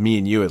 well, me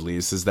and you at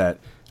least, is that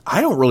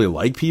I don't really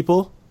like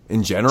people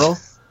in general.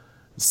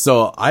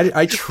 So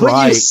I try.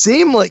 But you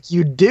seem like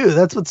you do.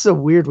 That's what's so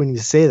weird when you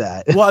say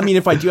that. Well, I mean,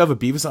 if I do have a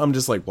beef, I'm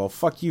just like, well,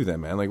 fuck you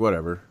then, man. Like,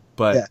 whatever.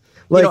 But yeah.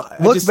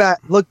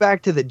 Look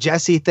back to the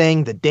Jesse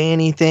thing, the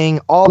Danny thing,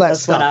 all that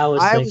That's stuff.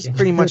 what I was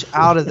pretty much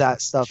out of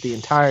that stuff the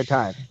entire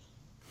time.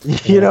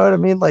 You know what I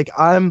mean? Like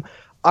I'm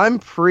I'm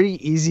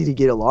pretty easy to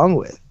get along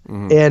with,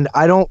 and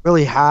I don't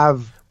really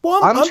have.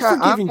 Well, I'm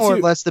forgiving more or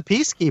too. less the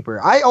peacekeeper.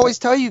 I always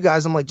tell you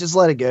guys, I'm like, just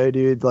let it go,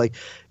 dude. Like,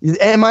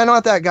 am I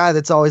not that guy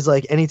that's always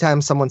like,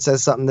 anytime someone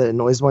says something that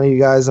annoys one of you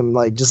guys, I'm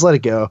like, just let it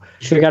go.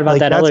 You forgot about Like,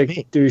 that that's other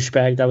me.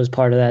 douchebag that was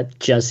part of that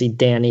Jesse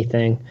Danny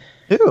thing.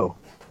 Who?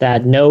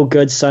 That no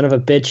good son of a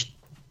bitch,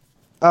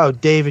 Oh,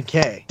 David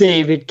K.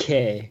 David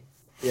K.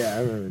 Yeah,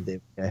 I remember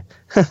David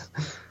K.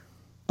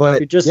 But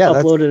Who just yeah,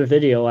 that's- uploaded a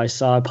video I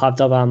saw. It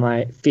popped up on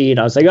my feed.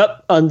 I was like, oh,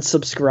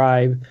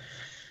 unsubscribe.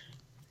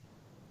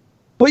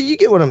 but you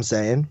get what I'm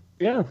saying.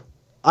 Yeah.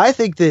 I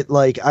think that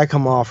like I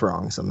come off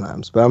wrong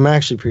sometimes, but I'm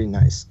actually pretty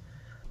nice.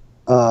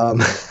 But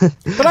I've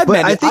But I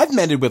mended, think- I've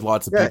mended with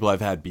lots of Yeah. people I've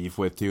had beef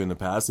with too in the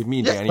past. Like me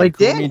and Yeah, Danny, like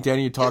me Danny. and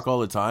Danny talk all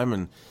the time,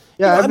 and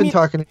Yeah, you know, I've I been mean,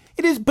 talking.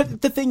 It is,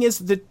 but the thing is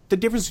that the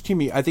difference between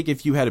me, I think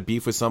if you had a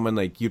beef with someone,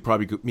 like you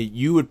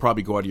would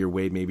probably go out of your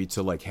way maybe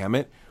to like hem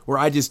it, where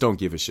I just don't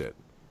give a shit,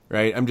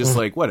 right? I'm just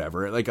like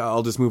whatever, like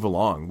I'll just move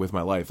along with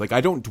my life. Like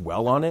I don't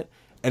dwell on it,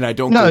 and I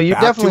don't. No, go you're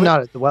back to definitely it.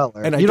 not a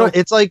dweller. And I You don't. don't-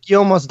 It's like you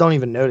almost don't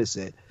even notice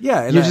it.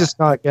 Yeah, and You're I- just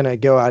not gonna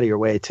go out of your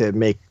way to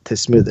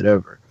smooth it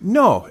over.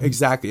 No,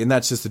 exactly, and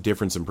that's just the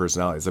difference in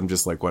personalities. I'm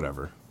just like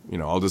whatever, you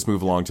know. I'll just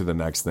move along to the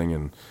next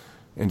thing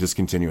and just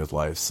continue with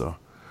life. So,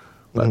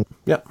 but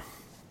yeah.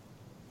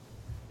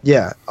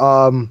 Yeah.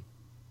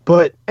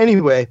 But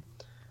anyway,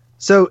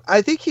 so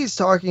I think he's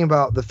talking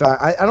about the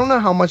fact. I don't know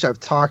how much I've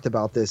talked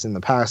about this in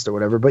the past or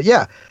whatever, but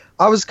yeah,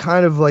 I was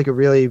kind of like a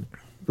really,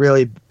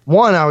 really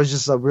I was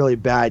just a really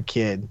bad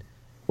kid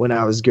when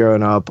I was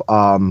growing up.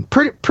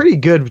 Pretty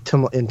good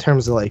in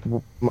terms of like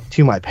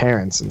to my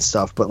parents and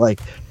stuff, but like,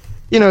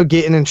 you know,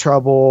 getting in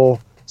trouble,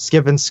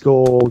 skipping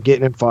school,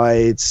 getting in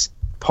fights,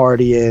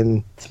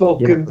 partying.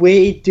 Smoking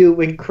weed,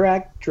 doing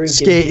crack, drinking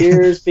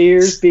Skate.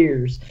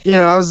 beers. You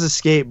know, I was a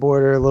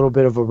skateboarder, a little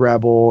bit of a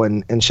rebel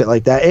and shit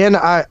like that. And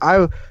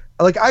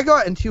I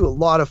got into a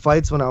lot of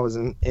fights when I was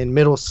in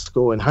middle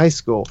school and high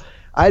school.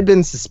 I'd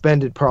been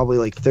suspended probably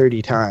like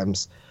 30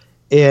 times.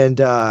 And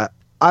I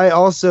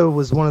also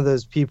was one of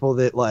those people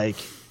that like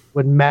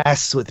would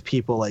mess with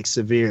people like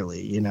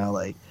severely, you know,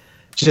 like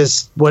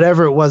just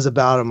whatever it was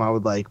about them. I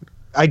would like,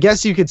 I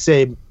guess you could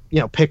say, you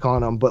know, pick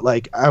on them, but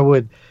like I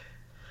would,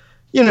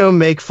 you know,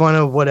 make fun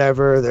of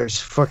whatever their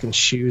fucking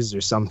shoes or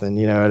something,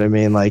 you know what I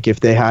mean? Like if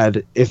they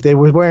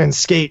were wearing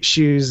skate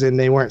shoes and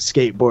they weren't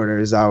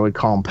skateboarders, I would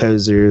call them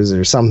posers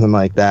or something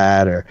like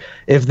that. Or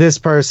if this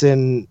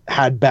person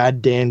had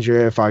bad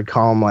dandruff, I'd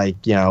call them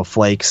like, you know,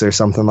 flakes or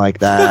something like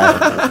that.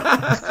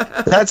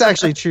 That's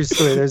actually a true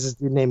story. There's this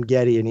dude named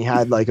Getty, and he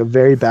had like a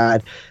very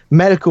bad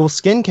medical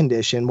skin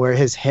condition where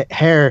his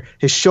hair,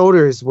 his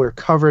shoulders were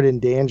covered in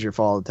dandruff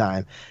all the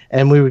time.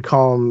 And we would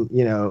call him,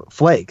 you know,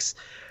 flakes.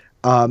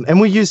 And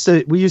we used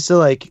to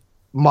like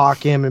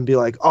mock him and be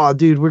like, oh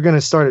dude, we're going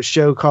to start a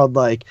show called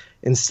like,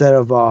 instead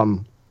of,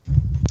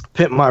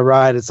 Pimp My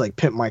Ride, it's like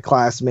Pimp My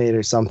Classmate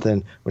or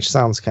something, which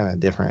sounds kind of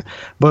different,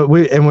 but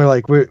we're going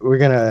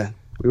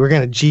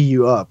to G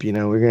you up, you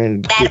know, we're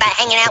going to Bad about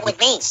hanging out with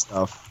me.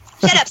 stuff.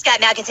 Shut up, Scott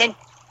Malkinson.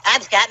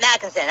 I'm Scott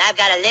Malkinson. I've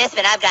got a lisp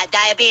and I've got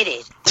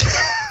diabetes.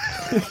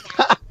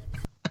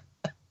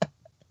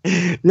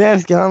 Yeah,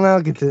 Scott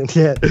Malkinson.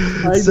 Yeah.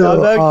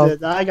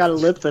 I got a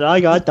lip and I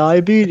got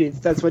diabetes.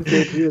 That's what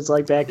JP was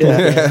like back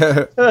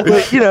then.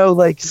 But, you know,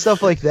 like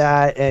stuff like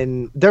that.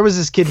 And there was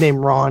this kid named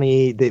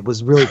Ronnie that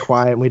was really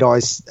quiet, and I'd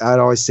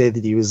always say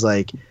that he was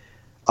like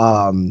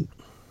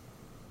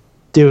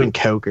doing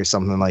coke or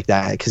something like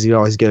that, because he'd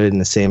always go in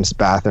the same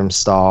bathroom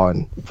stall,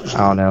 and I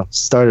don't know,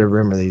 started a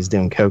rumor that he's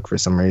doing coke for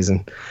some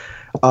reason.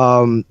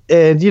 And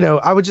you know,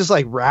 I would just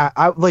like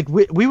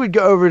we would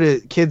go over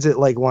to kids at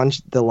like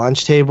the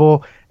lunch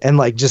table and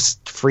like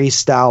just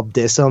freestyle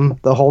diss them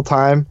the whole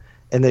time,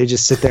 and they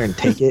just sit there and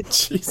take it.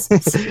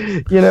 Jesus.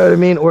 You know what I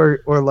mean? Or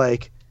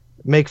like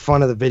make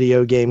fun of the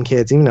video game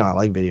kids, even though I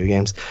like video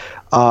games.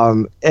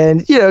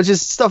 And you know,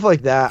 just stuff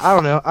like that. I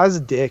don't know. I was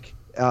a dick.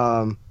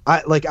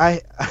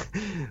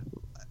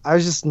 I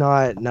was just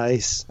not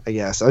nice, I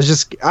guess.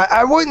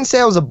 I wouldn't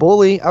say I was a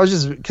bully. I was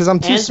just, because I'm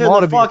too Answer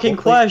small the to be a fucking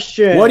bully.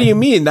 question. What do you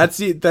mean? That's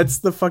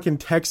the fucking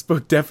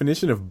textbook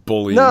definition of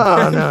bullying. No.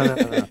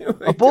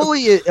 A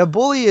bully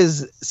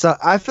is, so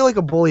I feel like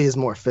a bully is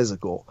more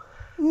physical.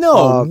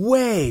 No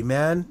way,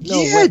 man.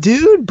 No yeah, way.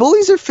 dude,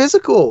 bullies are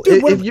physical.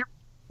 Dude, If you're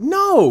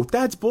No,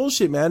 that's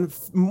bullshit, man.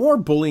 More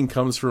bullying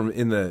comes from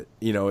in the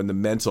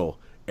mental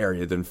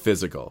area than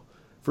physical.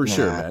 For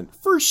sure, man.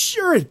 For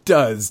sure it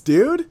does,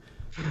 dude.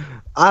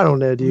 I don't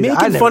know, dude. I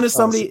Making never fun of saw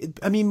somebody,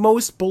 I mean,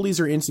 most bullies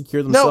are insecure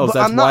No, themselves. but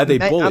That's I'm not why they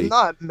bully. I'm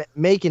not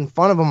making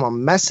fun of them.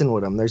 I'm messing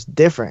with them. There's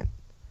different.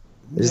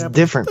 There's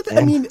different. But,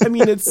 man. I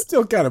mean, it's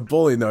still kind of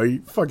bullying though.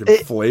 You fucking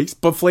flakes,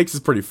 but flakes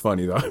is pretty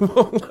funny though. I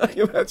won't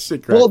lie, that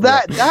shit. Well,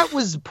 cracked me up. that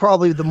was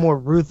probably the more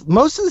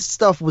Most of the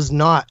stuff was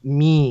not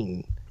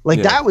mean. Like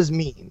Yeah. that was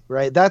mean,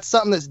 right? That's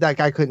something that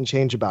guy couldn't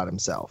change about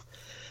himself.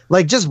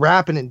 Like just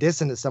rapping and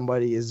dissing to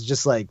somebody is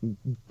just like,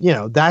 you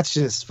know, that's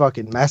just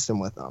fucking messing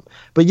with them.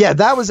 But yeah,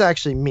 that was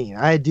actually mean.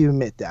 I do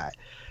admit that.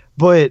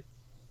 But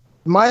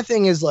my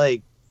thing is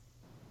like,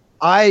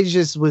 I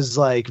just was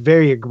like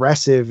very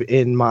aggressive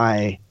in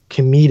my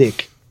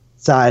comedic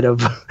side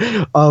of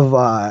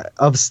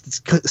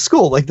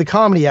school, like the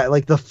comedy,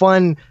 like the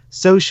fun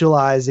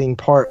socializing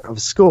part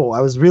of school.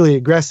 I was really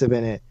aggressive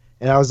in it,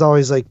 and I was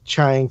always like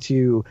trying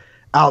to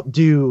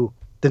outdo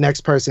the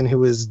next person who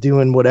was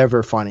doing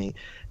whatever funny,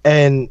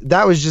 and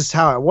that was just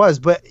how it was.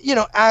 But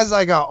as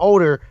I got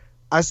older,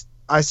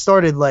 I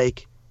started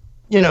like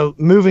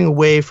moving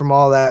away from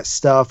all that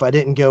stuff. I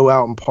didn't go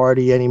out and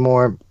party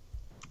anymore.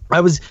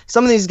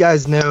 Some of these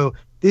guys know,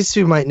 these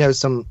two might know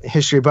some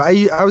history, but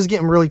I was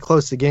getting really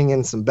close to getting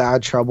in some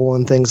bad trouble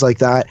and things like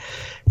that.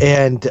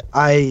 And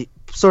I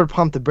sort of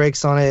pumped the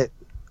brakes on it.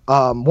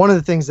 One of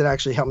the things that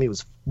actually helped me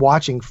was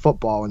watching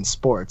football and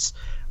sports.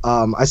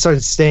 I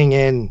started staying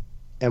in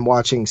and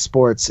watching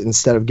sports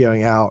instead of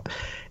going out.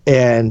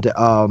 And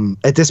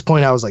at this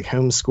point I was like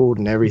homeschooled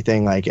and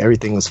everything, like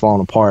everything was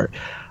falling apart.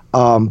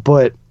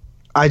 But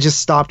I just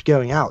stopped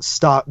going out.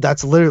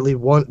 That's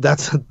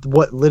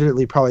what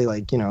literally probably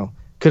like,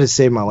 could have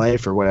saved my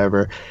life or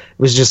whatever. It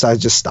was just, I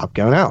just stopped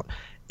going out.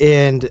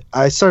 And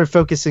I started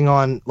focusing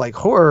on like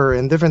horror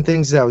and different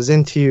things that I was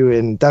into.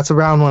 And that's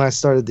around when I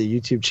started the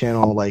YouTube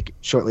channel, like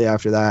shortly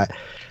after that.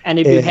 And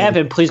if you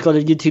haven't, please go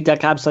to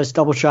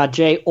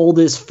youtube.com/doubleshotj,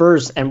 oldest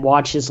first, and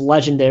watch his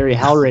legendary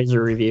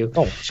Hellraiser review.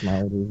 Oh,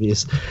 my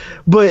reviews.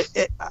 But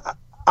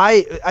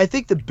I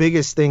think the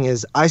biggest thing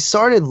is I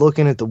started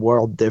looking at the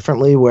world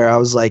differently, where I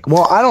was like,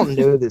 well, I don't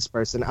know this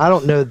person. I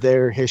don't know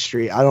their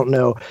history. I don't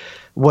know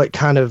what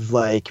kind of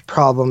like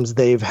problems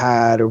they've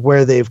had or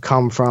where they've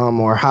come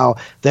from or how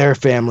their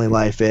family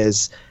life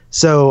is.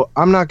 So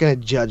I'm not going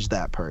to judge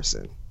that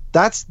person.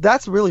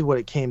 That's really what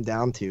it came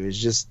down to,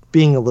 is just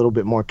being a little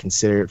bit more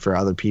considerate for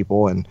other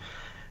people and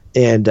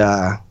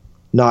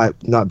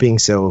not being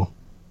so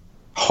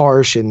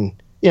harsh. And,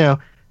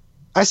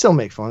 I still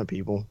make fun of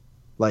people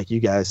like you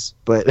guys,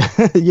 but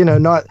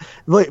not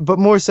like, but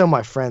more so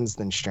my friends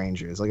than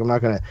strangers. Like I'm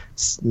not going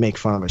to make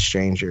fun of a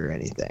stranger or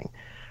anything.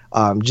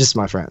 Just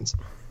my friends.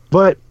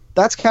 But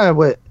that's kind of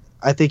what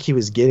I think he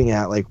was getting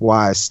at, like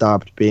why I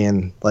stopped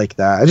being like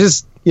that. I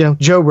just,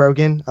 Joe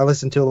Rogan. I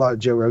listen to a lot of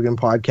Joe Rogan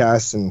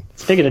podcasts. And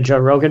speaking of Joe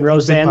Rogan,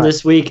 Roseanne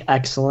this week,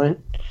 excellent.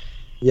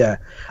 Yeah.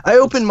 I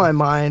opened my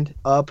mind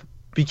up,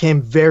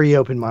 became very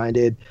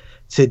open-minded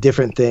to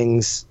different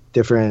things,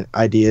 different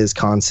ideas,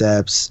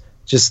 concepts,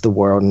 just the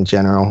world in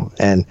general.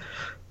 And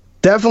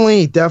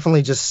definitely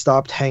just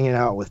stopped hanging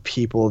out with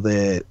people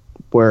that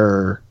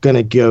were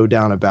gonna go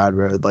down a bad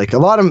road. Like a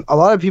lot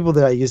of people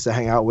that I used to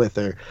hang out with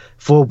are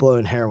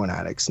full-blown heroin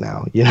addicts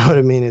now. You know what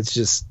I mean? It's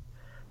just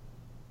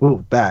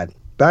bad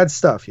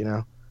stuff,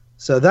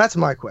 So that's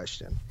my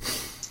question.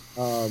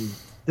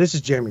 This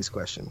is Jeremy's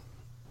question.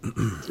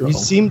 You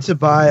seem to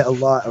buy a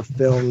lot of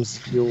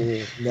films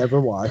you'll never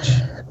watch.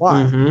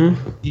 Why?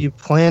 Mm-hmm. Do you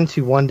plan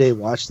to one day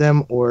watch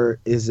them, or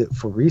is it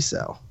for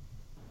resale?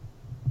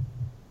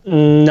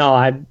 No,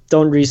 I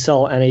don't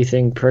resell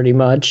anything pretty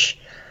much.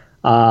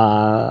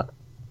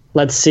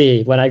 Let's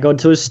see. When I go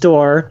to a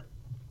store,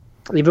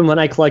 even when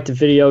I collect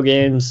video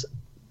games,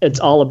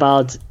 it's all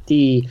about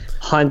the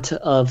hunt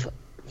of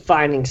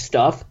finding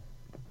stuff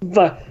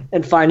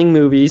and finding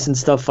movies and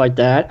stuff like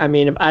that. I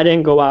mean, if I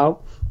didn't go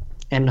out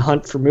and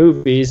hunt for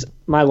movies,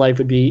 my life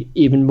would be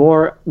even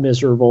more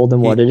miserable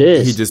than what it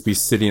is. He'd just be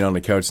sitting on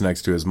the couch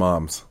next to his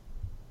mom's,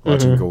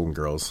 watching Golden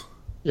Girls.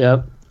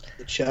 Yep.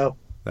 Good show.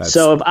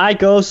 So if I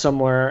go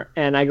somewhere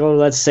and I go to,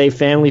 let's say,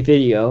 Family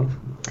Video,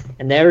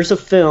 and there's a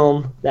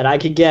film that I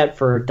could get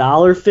for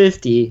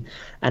 $1.50,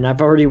 and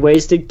I've already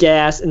wasted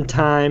gas and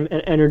time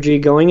and energy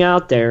going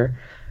out there,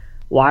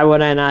 why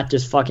would I not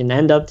just fucking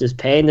end up just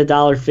paying the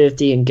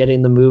 $1.50 and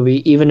getting the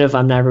movie, even if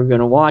I'm never going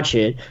to watch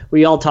it?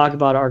 We all talk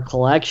about our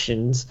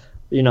collections.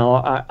 We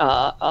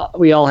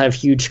all have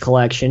huge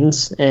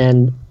collections,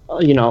 and,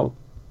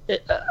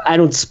 I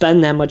don't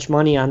spend that much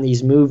money on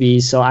these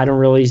movies, so I don't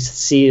really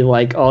see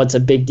like, it's a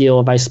big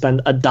deal if I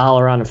spend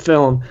 $1 on a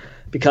film,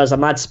 because I'm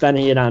not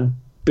spending it on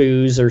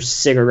booze or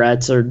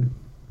cigarettes or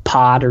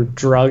pot or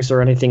drugs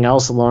or anything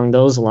else along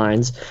those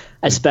lines.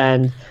 I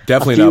spend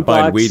definitely not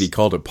buying weed. He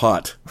called it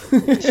pot.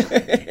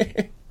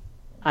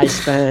 I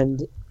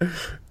spend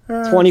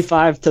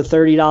 $25 to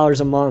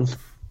 $30 a month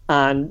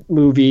on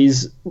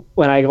movies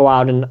when I go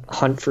out and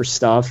hunt for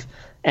stuff.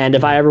 And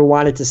if I ever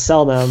wanted to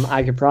sell them,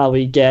 I could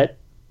probably get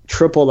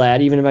triple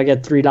that. Even if I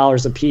get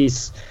 $3 a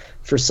piece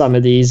for some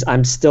of these,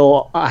 I'm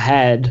still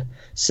ahead.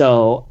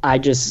 So I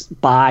just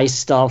buy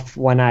stuff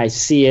when I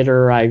see it,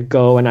 or I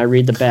go and I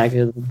read the back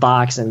of the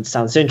box and it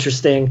sounds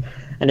interesting.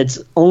 And it's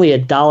only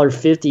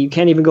 $1.50. You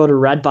can't even go to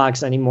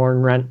Redbox anymore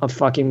and rent a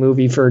fucking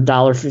movie for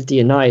 $1.50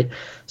 a night.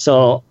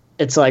 So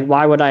it's like,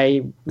 why would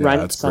I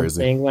rent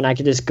something when I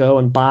could just go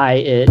and buy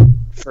it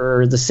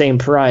for the same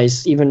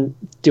price? Even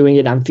doing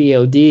it on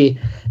VOD,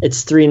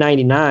 it's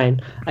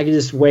 $3.99. I could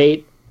just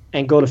wait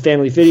and go to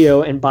Family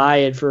Video and buy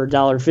it for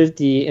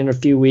 $1.50 in a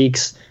few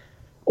weeks,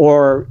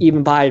 or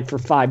even buy it for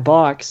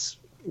 $5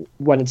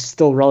 when it's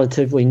still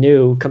relatively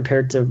new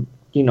compared to,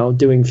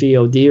 doing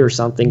VOD or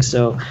something.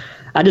 So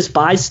I just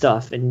buy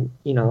stuff, and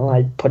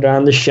I put it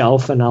on the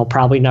shelf, and I'll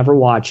probably never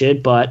watch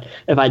it. But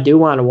if I do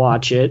want to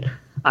watch it,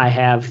 I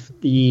have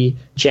the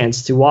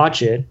chance to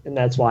watch it, and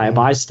that's why I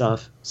buy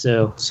stuff.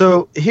 So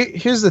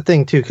here's the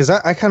thing too, because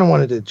I kind of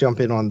wanted to jump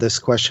in on this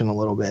question a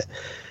little bit.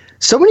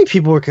 So many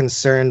people are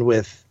concerned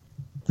with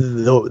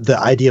the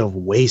idea of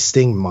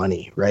wasting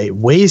money, right?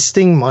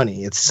 Wasting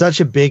money. It's such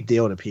a big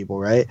deal to people,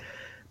 right?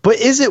 But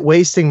is it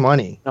wasting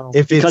money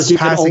if it's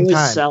passing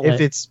time?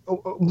 If it's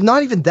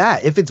not even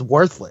that, if it's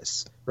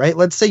worthless, right?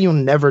 Let's say you'll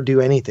never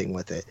do anything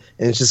with it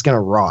and it's just going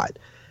to rot.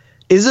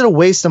 Is it a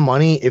waste of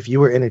money if you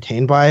were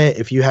entertained by it,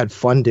 if you had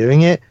fun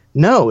doing it?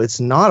 No, it's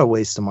not a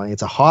waste of money.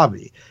 It's a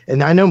hobby.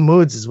 And I know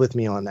Moods is with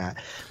me on that.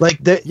 Like,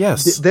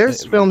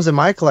 there's films in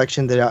my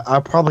collection that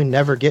I'll probably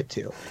never get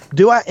to.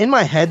 In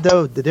my head,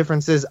 though, the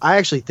difference is I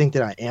actually think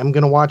that I am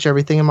going to watch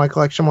everything in my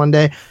collection one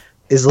day,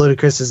 as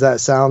ludicrous as that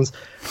sounds.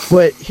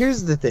 But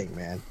here's the thing,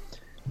 man.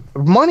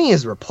 Money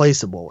is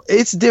replaceable.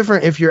 It's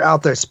different if you're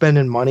out there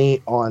spending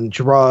money on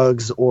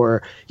drugs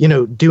or,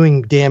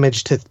 doing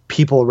damage to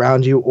people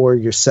around you or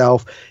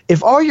yourself.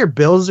 If all your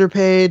bills are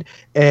paid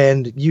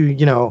and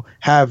you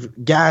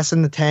have gas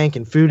in the tank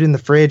and food in the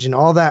fridge and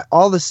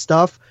all this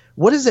stuff,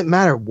 what does it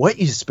matter what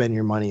you spend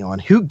your money on?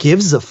 Who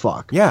gives a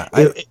fuck? Yeah.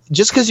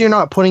 Just because you're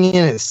not putting it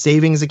in a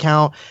savings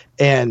account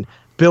and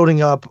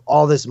building up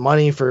all this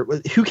money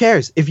who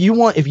cares? If you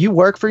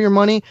work for your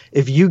money,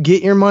 if you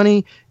get your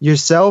money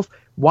yourself,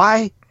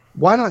 why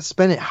not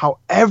spend it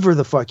however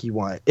the fuck you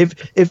want?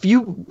 If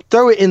you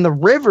throw it in the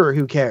river,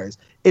 who cares?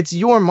 It's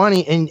your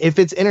money, and if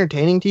it's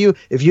entertaining to you,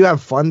 if you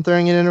have fun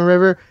throwing it in a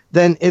river,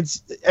 then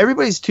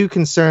everybody's too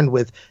concerned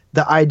with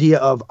the idea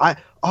of I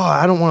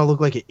don't want to look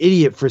like an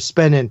idiot for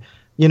spending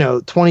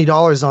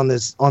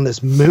 $20 on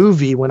this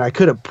movie when I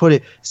could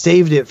have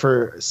saved it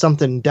for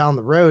something down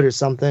the road or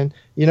something.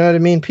 You know what I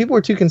mean? People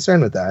are too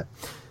concerned with that.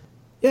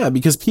 Yeah,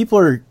 because people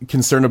are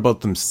concerned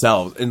about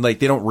themselves and they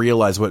don't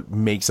realize what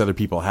makes other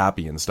people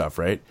happy and stuff,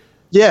 right?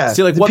 Yeah.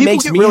 See, what people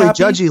makes get me really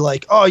happy?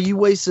 Judgy, you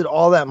wasted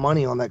all that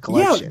money on that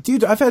collection. Yeah,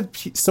 dude, I've had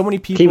so many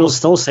people. People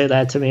still say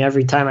that to me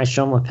every time I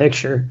show them a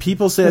picture.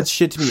 People say that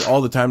shit to me all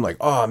the time,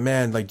 oh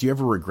man, do you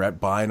ever regret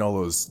buying all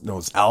those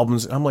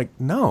albums? And I'm like,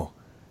 no.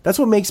 That's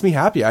what makes me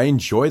happy. I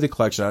enjoy the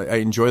collection. I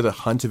enjoy the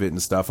hunt of it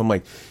and stuff. I'm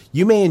like,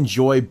 you may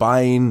enjoy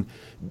buying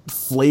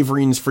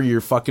flavorings for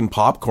your fucking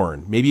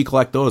popcorn. Maybe you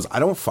collect those. I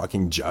don't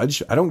fucking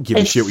judge. I don't give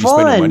a shit what you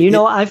spend your money.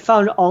 I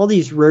found all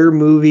these rare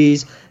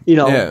movies,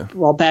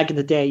 well, back in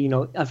the day,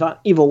 I found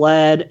Evil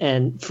Ed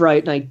and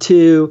Fright Night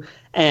 2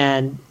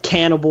 and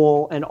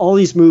Cannibal and all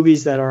these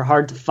movies that are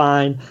hard to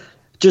find.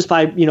 Just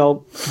by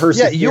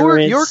perseverance. Yeah,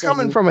 you're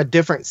coming from a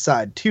different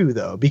side too,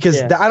 though,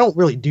 because I don't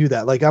really do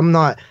that. I'm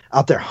not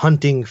out there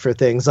hunting for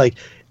things. I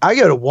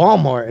go to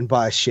Walmart and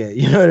buy shit.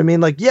 You know what I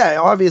mean?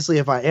 Obviously,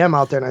 if I am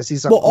out there and I see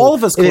something, well, all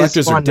of us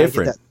collectors are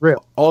different.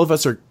 All of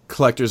us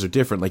collectors are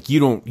different.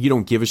 You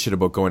don't give a shit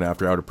about going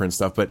after out of print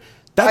stuff, but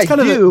that's I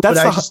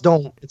just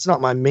don't. It's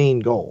not my main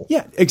goal.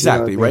 Yeah,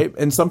 exactly, right?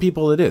 And some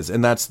people it is,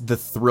 and that's the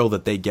thrill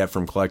that they get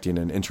from collecting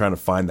and trying to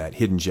find that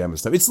hidden gem and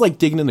stuff. It's like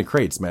digging in the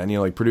crates,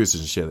 man.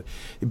 Producers and shit.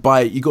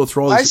 You go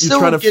through all this. You're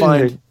trying to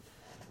find.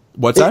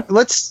 What's that?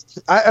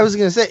 I was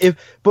gonna say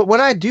but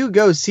when I do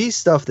go see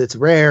stuff that's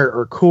rare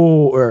or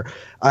cool, or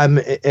I'm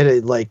at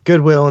a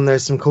Goodwill and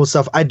there's some cool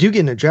stuff, I do get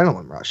an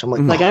adrenaline rush. I'm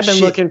like, I've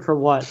been looking for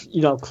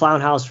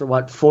Clown House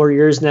for 4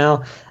 years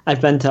now. I've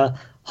been to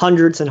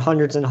hundreds and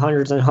hundreds and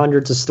hundreds and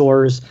hundreds of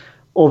stores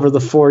over the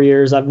 4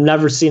 years. I've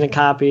never seen a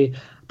copy,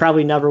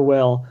 probably never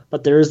will,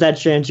 but there is that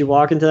chance you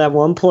walk into that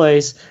one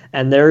place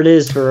and there it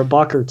is for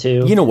 $1 or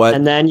 $2. You know what?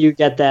 And then you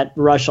get that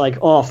rush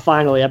oh,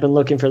 finally, I've been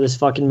looking for this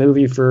fucking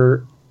movie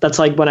that's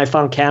like when I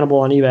found Cannibal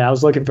on eBay. I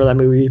was looking for that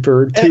movie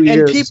for 2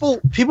 years.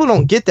 And people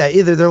don't get that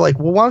either. They're like,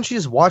 well, why don't you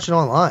just watch it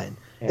online?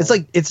 Yeah.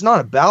 It's not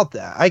about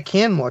that. I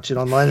can watch it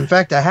online. In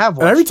fact, I have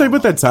watched it. And every time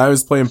about that time I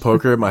was playing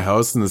poker at my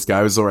house and this guy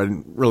I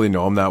didn't really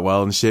know him that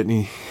well and shit.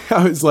 And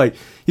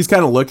he's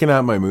kind of looking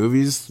at my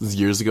movies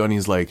years ago and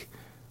he's like,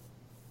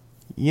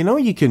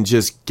 you can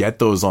just get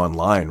those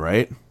online,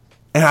 right?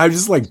 And I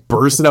just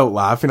bursted out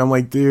laughing. I'm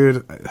like,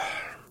 dude,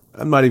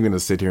 I'm not even going to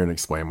sit here and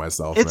explain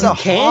myself. It's a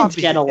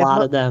hobby. Get a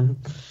lot of them.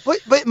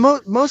 But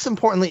most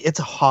importantly, it's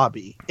a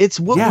hobby. It's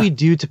what we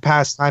do to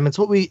pass time. It's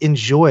what we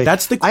enjoy.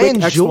 That's the quick I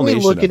enjoy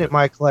explanation looking at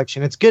my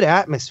collection. It's good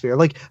atmosphere.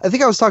 I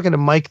think I was talking to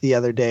Mike the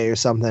other day or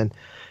something,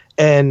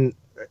 and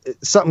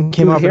something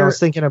came up and I was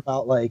thinking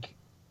about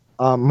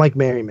Mike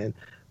Merriman.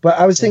 But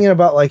I was thinking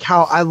about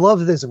how I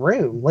love this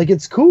room.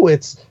 It's cool.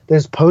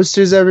 There's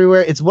posters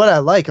everywhere. It's what I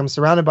like. I'm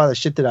surrounded by the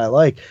shit that I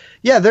like.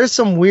 Yeah, there's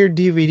some weird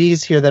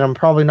DVDs here that I'm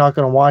probably not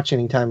going to watch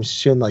anytime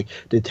soon, like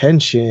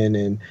Detention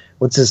and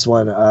what's this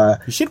one?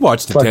 You should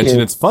watch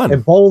Detention. It's fun.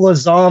 Ebola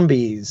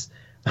Zombies.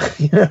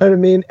 You know what I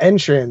mean?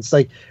 Entrance.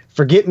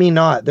 Forget Me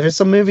Not. There's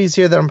some movies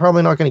here that I'm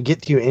probably not going to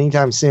get to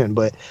anytime soon.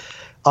 But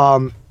I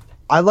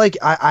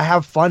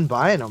have fun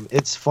buying them.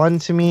 It's fun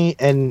to me,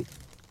 and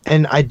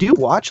I do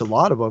watch a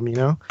lot of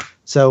them,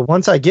 So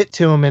once I get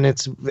to them, and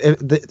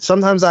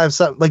sometimes I have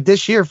some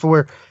this year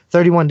for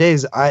 31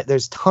 days,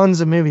 there's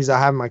tons of movies I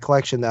have in my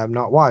collection that I've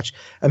not watched.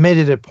 I made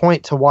it a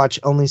point to watch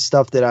only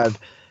stuff that I've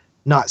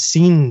not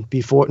seen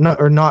before,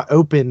 not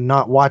opened,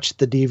 not watched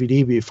the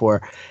DVD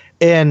before.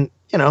 And,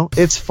 you know,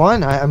 it's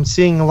fun. I'm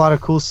seeing a lot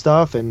of cool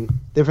stuff and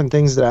different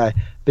things that I've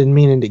been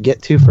meaning to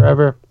get to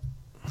forever.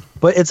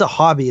 But it's a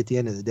hobby at the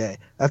end of the day.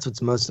 That's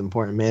what's most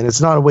important, man.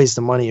 It's not a waste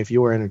of money if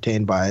you were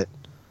entertained by it.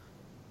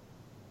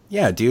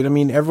 Yeah, dude. I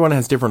mean, everyone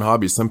has different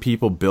hobbies. Some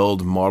people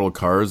build model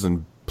cars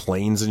and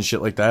planes and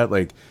shit like that.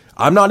 Like,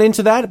 I'm not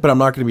into that, but I'm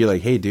not going to be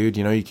like, hey, dude,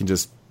 you know, you can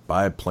just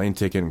buy a plane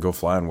ticket and go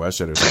fly on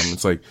WestJet or something.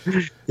 It's like,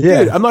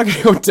 Yeah. dude, I'm not going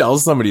to go tell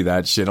somebody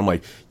that shit. I'm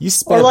like, you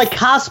spent... Or like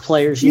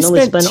cosplayers, you know,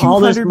 they spent spend all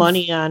this 200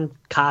 money on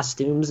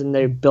costumes and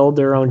they build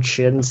their own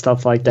shit and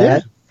stuff like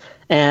that.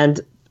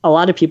 And a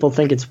lot of people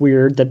think it's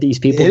weird that these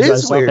people It is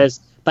dress up weird. as,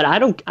 but I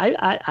don't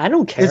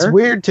care. It's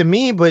weird to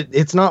me, but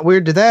it's not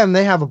weird to them.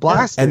 They have a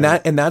blast. And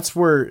doing it. that's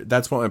what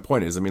my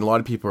point is. I mean, a lot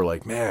of people are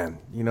like, man,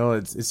 you know,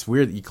 it's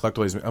weird that you collect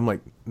all these. I'm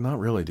like, not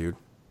really, dude.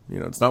 You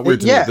know, it's not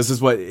weird to me.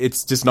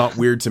 It's just not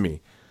weird to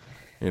me.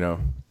 You know,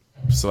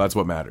 so that's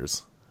what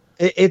matters.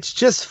 It's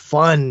just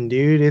fun,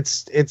 dude.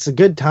 It's a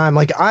good time.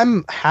 Like,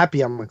 I'm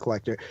happy I'm a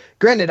collector.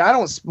 Granted,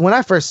 when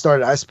I first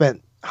started, I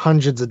spent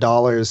hundreds of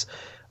dollars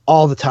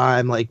all the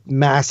time, like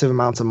massive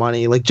amounts of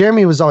money. Like,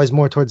 Jeremy was always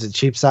more towards the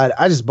cheap side.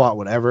 I just bought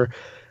whatever.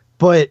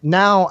 But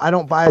now I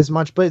don't buy as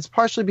much, but it's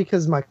partially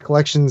because my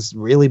collection's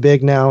really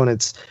big now and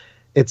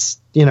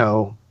it's, you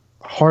know,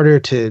 harder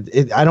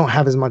I don't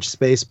have as much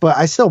space, but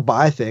I still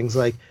buy things.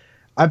 Like,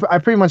 I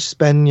pretty much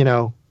spend, you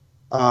know,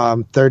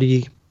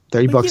 30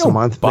 bucks a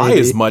month. Buy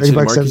maybe. as much 30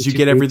 anymore bucks because you every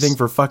get 2 everything weeks.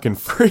 for fucking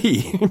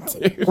free.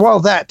 Dude. Well,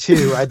 that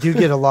too. I do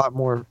get a lot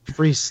more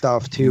free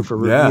stuff too for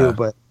review, Yeah.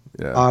 but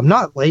Yeah.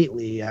 not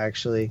lately,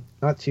 actually,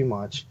 not too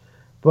much.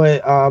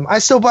 But I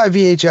still buy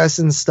VHS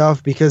and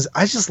stuff because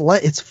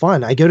it's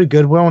fun. I go to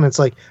Goodwill and it's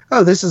like,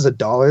 oh, this is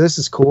 $1. This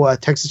is cool.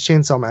 Texas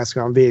Chainsaw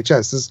Massacre on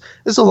VHS.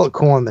 This will look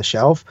cool on the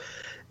shelf.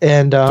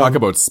 And Talk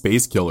about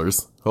space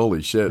killers.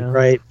 Holy shit.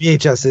 right,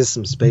 VHS is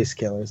some space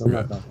killers. I'm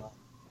not gonna lie.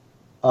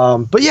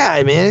 But yeah,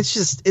 I mean, it's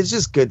just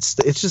good.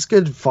 It's just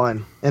good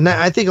fun, and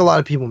I think a lot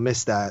of people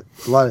miss that.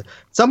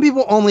 Some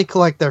people only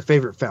collect their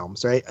favorite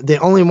films, right? They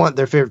only want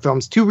their favorite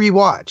films to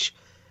rewatch,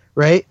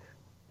 right?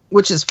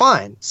 Which is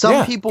fine.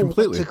 Some people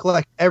completely. want to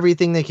collect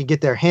everything they could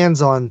get their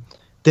hands on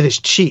that is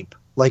cheap,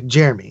 like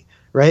Jeremy,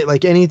 right?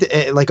 Like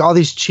anything, like all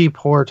these cheap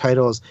horror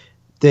titles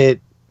that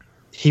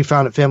he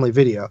found at Family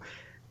Video,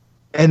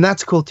 and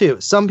that's cool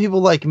too. Some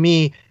people like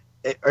me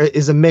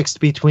is a mix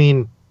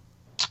between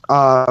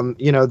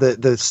you know,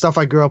 the stuff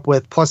I grew up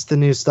with, plus the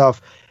new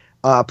stuff,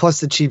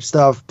 plus the cheap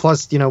stuff,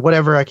 plus, you know,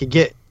 whatever I could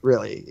get,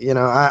 really. You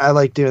know, I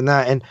like doing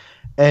that,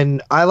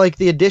 and I like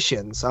the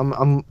editions.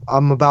 I'm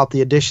about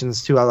the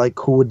editions too. I like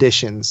cool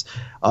editions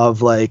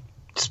of like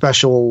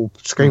special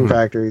Scream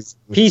Factories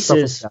and stuff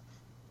like Pieces. that.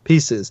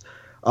 Pieces.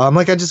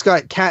 Like I just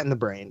got Cat in the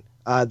Brain,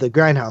 the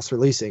Grindhouse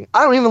releasing.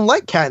 I don't even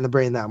like Cat in the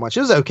Brain that much.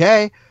 It was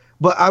okay,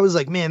 but I was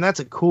like, man, that's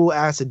a cool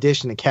ass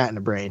edition of Cat in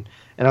the Brain.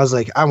 And I was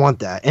like, I want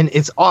that. And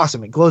it's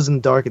awesome. It glows in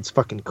the dark. It's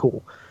fucking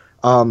cool.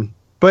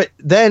 But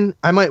then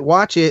I might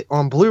watch it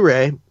on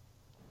Blu-ray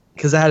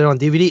because I had it on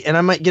DVD, and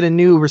I might get a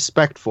new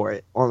respect for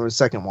it on the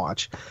second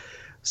watch.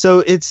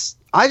 So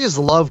I just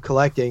love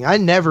collecting.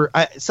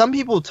 Some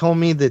people told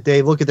me that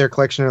they look at their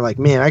collection and are like,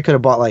 man, I could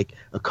have bought like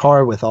a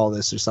car with all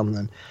this or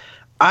something.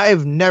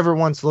 I've never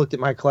once looked at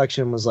my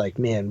collection and was like,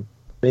 man,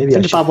 maybe I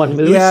Think should. about what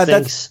Moose Yeah,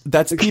 thinks.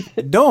 that's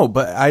no,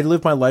 but I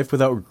live my life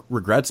without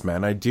regrets,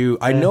 man. I do.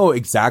 I know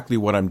exactly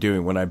what I'm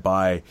doing when I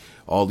buy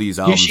all these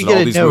albums should and all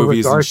get a these no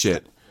movies and regards.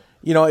 shit.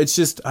 You know, it's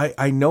just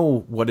I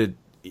know what it.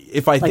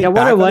 If I Like, think I back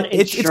wonder on what it,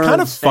 it's kind of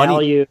insurance funny.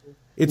 value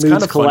It's Moose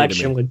kind of funny to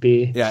collection me. would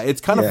be. Yeah,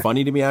 it's kind of Yeah.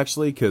 funny to me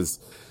actually because,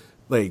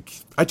 like,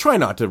 I try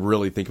not to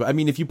really think about. I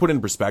mean, if you put it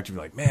in perspective,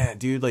 you're like, man,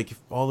 dude, like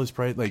all this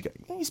price, like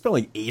you spent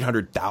like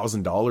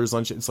 $800,000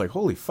 on shit. It's like,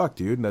 holy fuck,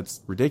 dude, and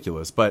that's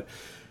ridiculous. But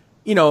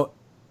you know,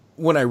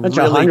 when I That's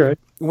really 100.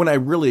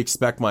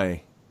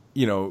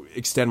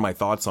 extend my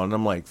thoughts on it,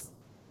 I'm like,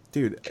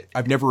 dude,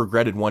 I've never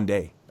regretted one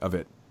day of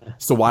it.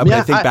 So why would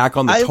I think back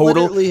on the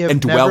total literally have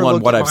and never dwell on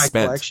looked what at I've my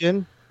spent?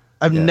 collection.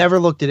 I've never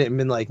looked at it and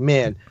been like,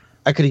 man,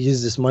 I could have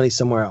used this money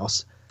somewhere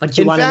else. But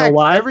you In want to know fact,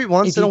 why? every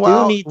once if in a you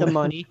while- do need the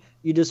money,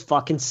 you just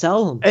fucking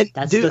sell them. And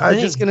That's dude, the I thing.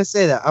 was just gonna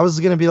say that. I was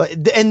gonna be like,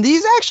 and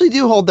these actually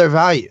do hold their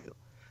value.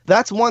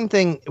 That's one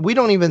thing we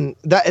don't even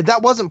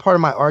that wasn't part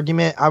of my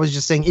argument. I was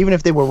just saying even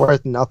if they were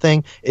worth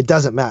nothing, it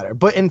doesn't matter.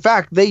 But in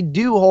fact, they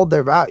do hold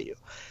their value.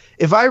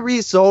 If I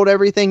resold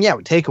everything, yeah, it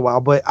would take a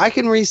while, but I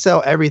can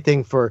resell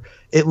everything for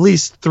at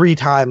least 3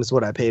 times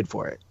what I paid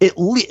for it.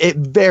 At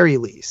very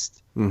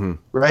least,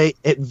 right?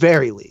 At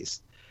very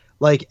least,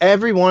 like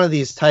every one of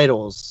these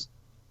titles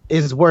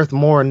is worth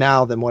more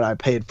now than what I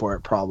paid for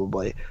it,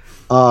 probably,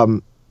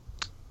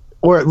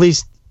 or at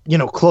least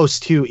close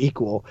to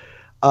equal.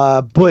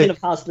 Speaking But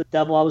of House of the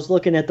Devil, I was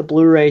looking at the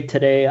Blu-ray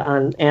today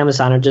on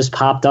Amazon. It just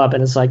popped up,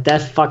 and it's like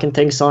that fucking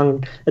thing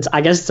selling.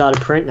 I guess it's out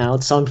of print now.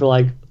 It's selling for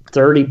like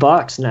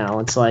 $30 now.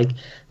 It's like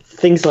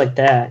things like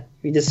that.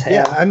 We just have.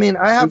 Yeah, I mean,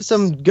 I have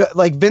some good,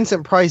 like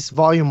Vincent Price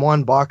Volume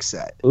 1 box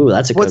set. Ooh,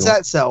 that's a good What's one.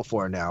 that sell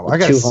for now? I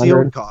got a 200.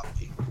 sealed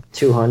copy.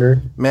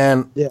 200.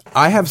 Man, Yeah.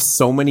 I have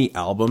so many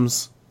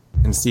albums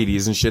and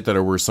CDs and shit that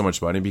are worth so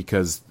much money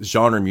because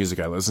genre music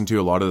I listen to,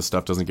 a lot of the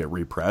stuff doesn't get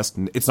repressed.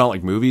 And it's not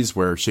like movies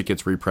where shit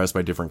gets repressed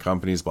by different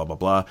companies, blah, blah,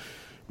 blah.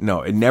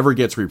 No, it never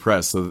gets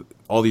repressed. So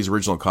all these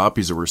original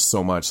copies are worth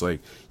so much. Like,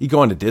 you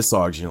go onto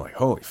Discogs and you're like,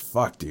 holy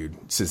fuck, dude.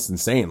 It's just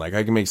insane. Like,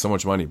 I can make so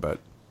much money, but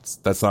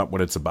that's not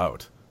what it's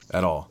about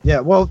at all.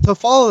 Yeah, well, to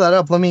follow that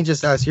up, let me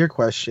just ask your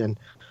question.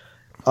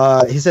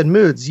 He said,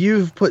 Moods,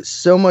 you've put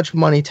so much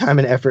money, time,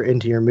 and effort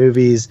into your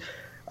movies,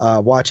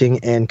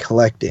 watching and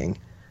collecting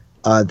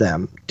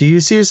them. Do you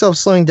see yourself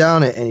slowing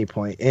down at any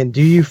point? And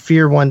do you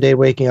fear one day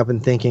waking up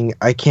and thinking,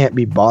 I can't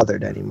be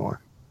bothered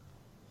anymore?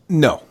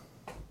 No.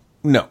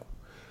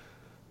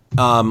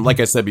 Like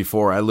I said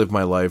before, I live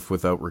my life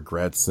without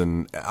regrets,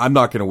 and I'm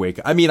not going to wake.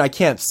 I mean, I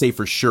can't say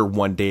for sure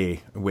one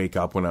day wake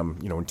up when I'm,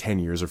 in 10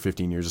 years or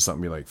 15 years or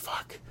something, be like,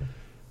 fuck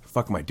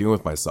am I doing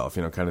with myself,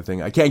 kind of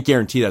thing. I can't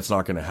guarantee that's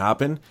not going to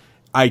happen.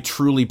 I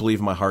truly believe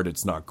in my heart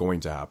it's not going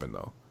to happen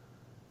though.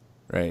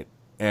 Right.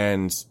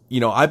 And,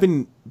 I've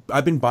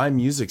been buying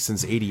music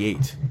since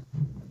 '88.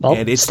 Well,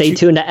 and stay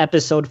tuned to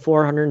episode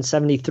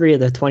 473 of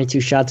the 22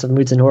 Shots of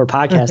Moods and Horror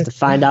podcast to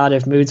find out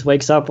if Moods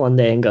wakes up one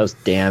day and goes,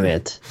 damn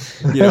it.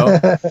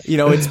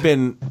 It's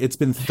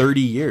been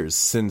 30 years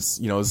since,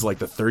 it's like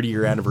the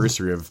 30-year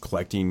anniversary of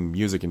collecting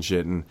music and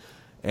shit.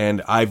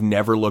 And I've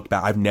never looked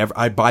back.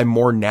 I buy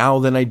more now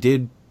than I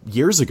did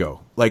years ago.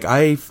 Like,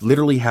 I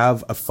literally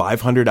have a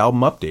 500 album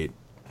update,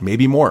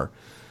 maybe more.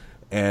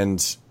 And,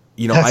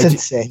 That's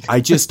insane.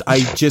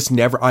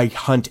 I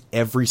hunt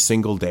every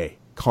single day.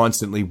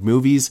 Constantly.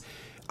 Movies,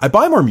 I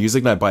buy more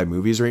music than I buy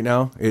movies right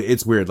now.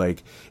 It's weird.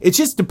 Like, it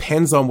just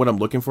depends on what I'm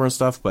looking for and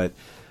stuff. But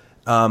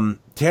to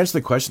answer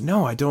the question,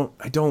 no, I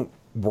don't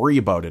worry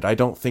about it. I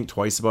don't think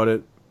twice about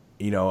it.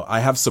 I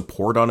have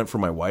support on it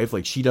from my wife.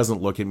 Like, she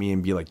doesn't look at me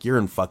and be like,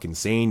 you're fucking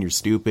insane, you're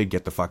stupid,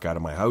 get the fuck out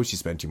of my house, you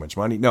spend too much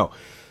money. No,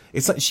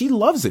 it's not. She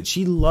loves it.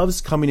 She loves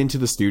coming into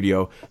the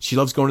studio. She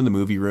loves going to the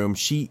movie room.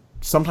 She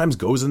sometimes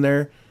goes in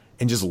there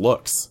and just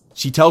looks.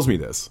 She tells me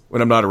this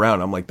when I'm not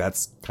around. I'm like,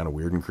 that's kind of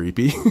weird and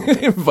creepy,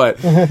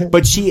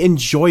 but she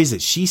enjoys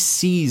it. She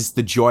sees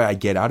the joy I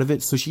get out of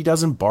it. So she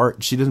doesn't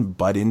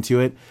butt into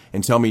it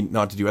and tell me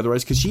not to do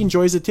otherwise, because she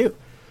enjoys it too,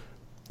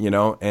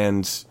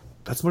 and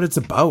that's what it's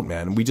about,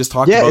 man. We just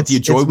talked about the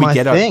joy we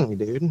get out of it.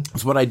 Dude.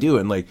 It's what I do.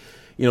 And like,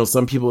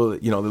 some people,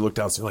 they look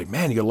down and they're like,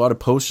 man, you got a lot of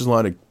posters, a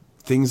lot of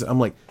things. I'm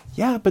like,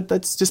 yeah, but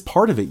that's just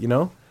part of it,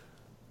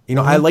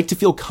 I like to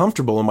feel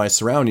comfortable in my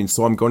surroundings,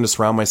 so I'm going to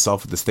surround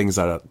myself with the things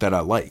that I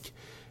like,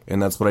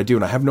 and that's what I do.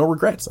 And I have no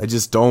regrets. I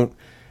just don't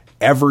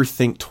ever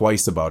think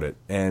twice about it.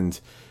 And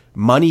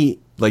money,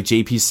 like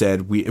JP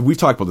said, we've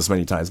talked about this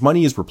many times.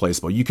 Money is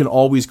replaceable. You can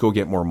always go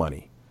get more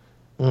money,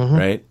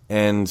 right?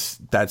 And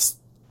that's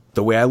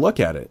the way I look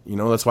at it.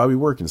 That's why we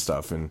work and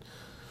stuff. And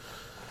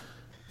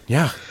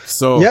yeah,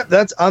 so yep,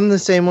 I'm the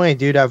same way,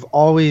 dude. I've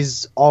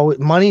always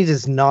money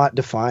does not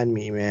define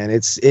me, man.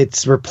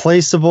 It's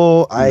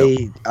replaceable. No.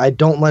 I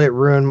don't let it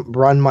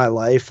run my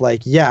life.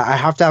 Like, yeah, I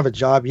have to have a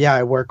job. Yeah,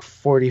 I work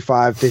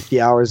 45,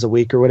 50 hours a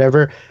week or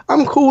whatever.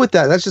 I'm cool with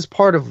that. That's just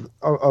part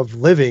of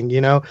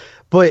living,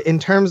 But in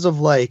terms of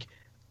like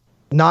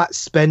not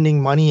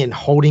spending money and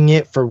holding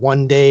it for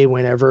one day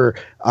whenever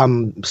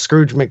I'm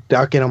Scrooge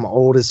McDuck and I'm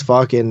old as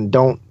fuck and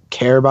don't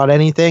care about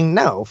anything,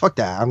 no, fuck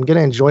that. I'm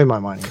gonna enjoy my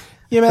money.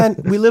 Yeah,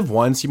 man, we live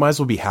once. You might as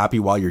well be happy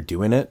while you're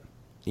doing it.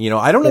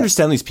 I don't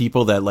understand these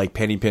people that like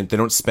penny pinch. They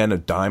don't spend a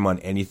dime on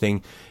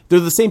anything. They're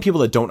the same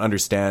people that don't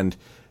understand,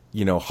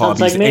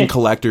 hobbies like and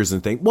collectors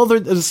and things. Well, they're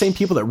the same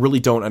people that really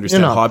don't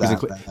understand hobbies.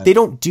 They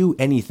don't do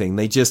anything.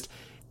 They just,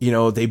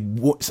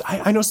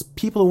 I know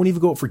people who won't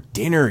even go out for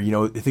dinner,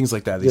 things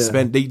like that.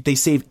 They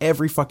save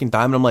every fucking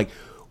dime. And I'm like,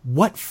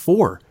 what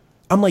for?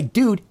 I'm like,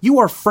 dude, you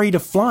are afraid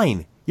of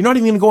flying. You're not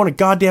even going to go on a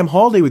goddamn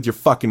holiday with your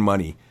fucking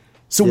money.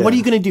 So what are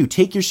you going to do?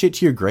 Take your shit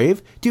to your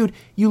grave? Dude,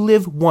 you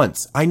live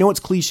once. I know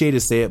it's cliche to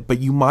say it, but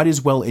you might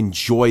as well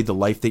enjoy the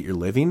life that you're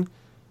living.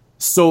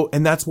 So,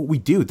 and that's what we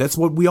do. That's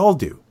what we all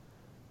do.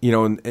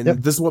 And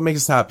this is what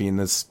makes us happy. And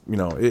this,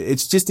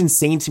 it's just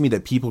insane to me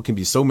that people can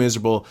be so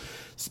miserable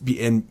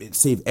and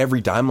save every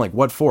dime. Like,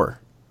 what for?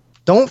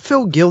 Don't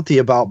feel guilty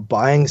about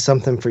buying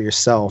something for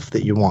yourself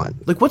that you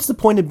want. Like, what's the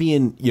point of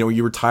being,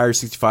 you retire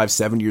 65,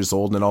 70 years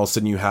old, and then all of a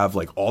sudden you have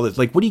like all this,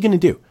 like, what are you going to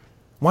do?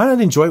 Why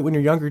not enjoy it when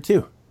you're younger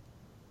too?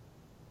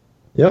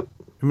 Yep.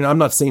 I mean, I'm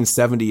not saying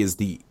 70 is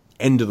the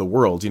end of the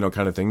world,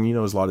 kind of thing.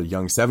 There's a lot of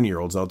young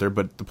 70-year-olds out there,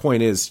 but the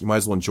point is, you might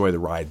as well enjoy the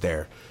ride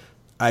there.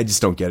 I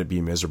just don't get it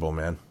being miserable,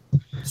 man.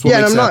 Yeah,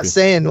 and I'm not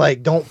saying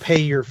like don't pay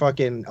your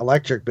fucking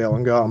electric bill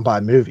and go out and buy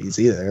movies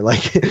either.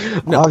 Like,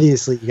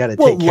 obviously you got to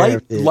take care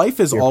of it. Life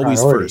is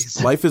always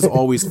first. Life is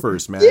always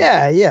first, man.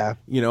 Yeah.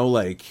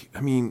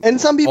 And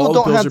some people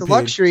don't have the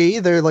luxury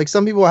either. Like,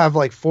 some people have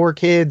like 4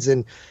 kids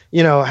and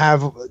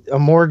have a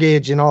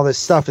mortgage and all this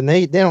stuff, and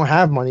they don't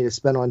have money to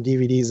spend on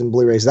DVDs and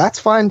Blu-rays. That's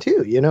fine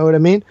too. You know what I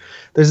mean?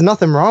 There's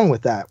nothing wrong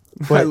with that.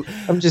 But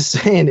I'm just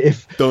saying,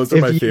 those are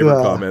if my you,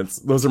 favorite comments.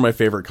 Those are my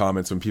favorite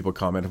comments when people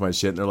comment on my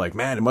shit and they're like,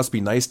 man, it must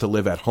be nice to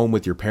live at home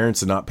with your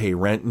parents and not pay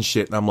rent and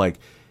shit. And I'm like,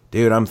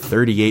 dude, I'm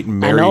 38 and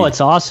married. I know,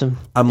 it's awesome.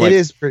 I'm like,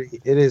 it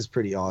is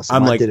pretty awesome.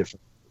 I'm I like, did it.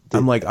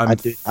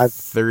 I've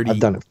 30. I've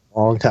done it for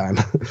a long time.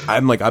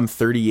 I'm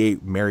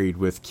 38, married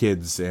with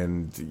kids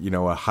and, you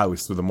know, a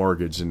house with a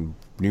mortgage and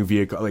new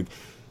vehicle. Like,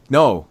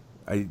 no,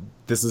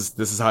 this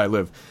is how I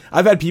live.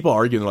 I've had people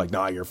argue and they're like,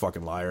 nah, you're a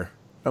fucking liar.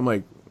 I'm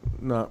like,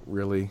 not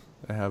really.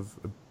 I have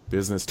a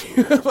business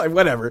too. Like,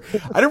 whatever.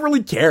 I don't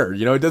really care.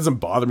 You know, it doesn't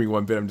bother me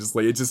one bit. I'm just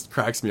like, it just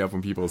cracks me up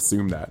when people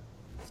assume that.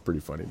 It's pretty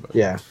funny. But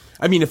yeah.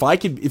 I mean, if I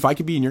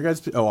could be in your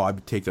guys',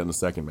 I'd take that in a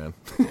second, man.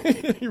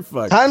 You're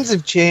fucked. Times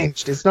have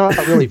changed. It's not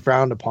really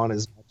frowned upon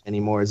as much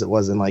anymore as it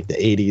was in like the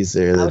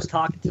 80s. I was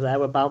talking to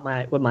that about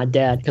my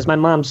dad, because my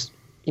mom's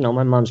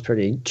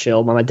pretty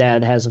chill, but my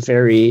dad has a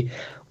very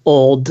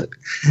old,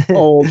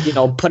 you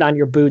know, put on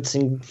your boots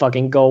and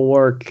fucking go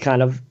work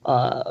kind of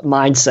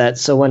mindset.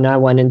 So when I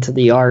went into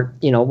the art,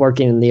 you know,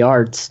 working in the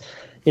arts,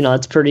 you know,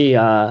 it's pretty, you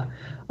know,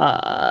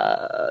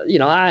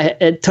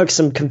 it took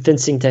some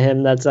convincing to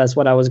him that's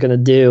what I was going to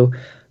do.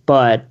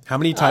 But how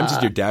many times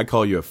did your dad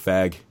call you a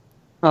fag?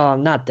 Oh,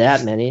 not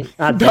that many,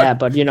 not that,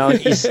 but you know,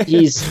 he's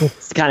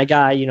the kind of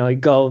guy, you know, you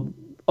go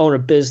own a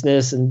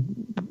business and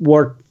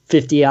work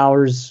 50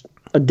 hours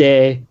a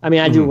day. I mean,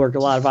 I do work a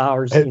lot of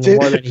hours, you know,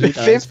 more than he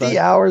does. 50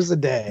 hours a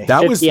day. That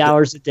 50 was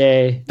hours a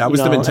day. That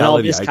was the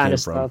mentality I came from.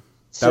 Stuff.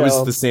 That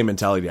was the same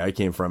mentality I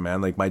came from,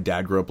 man. Like, my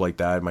dad grew up like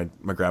that. My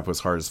grandpa was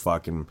hard as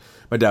fuck, and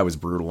my dad was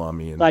brutal on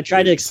me. And I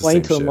tried to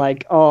explain to him,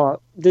 like, oh,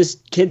 this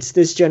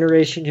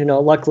generation, you know,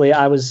 luckily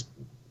I was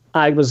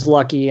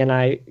lucky and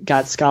I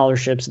got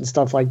scholarships and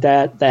stuff like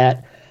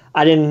that,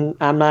 I'm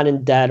not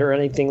in debt or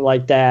anything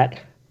like that.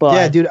 But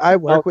yeah, dude, I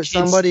work with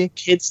somebody.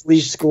 Kids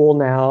leave school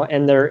now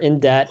and they're in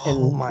debt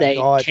and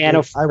can't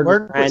afford I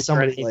work with rent or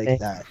somebody anything. like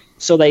that.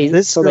 So they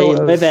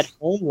live at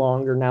home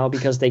longer now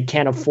because they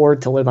can't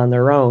afford to live on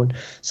their own.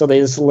 So they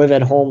just live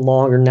at home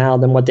longer now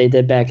than what they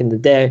did back in the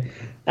day.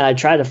 And I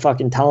try to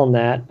fucking tell them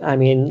that. I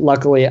mean,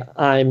 luckily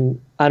I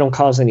don't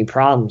cause any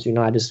problems. You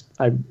know,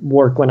 I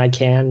work when I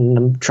can and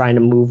I'm trying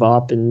to move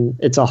up, and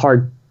it's a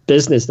hard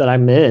business that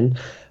I'm in,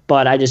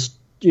 but I just,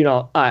 you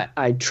know,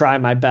 I try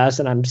my best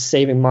and I'm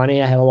saving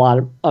money. I have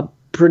a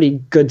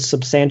pretty good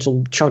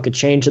substantial chunk of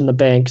change in the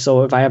bank.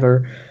 So if I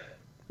ever,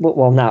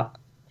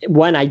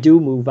 when I do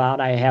move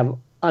out, I have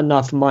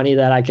enough money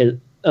that I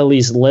could at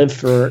least live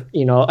for,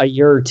 you know, a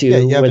year or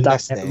two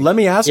without. Let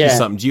me ask you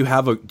something. Do you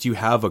have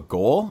a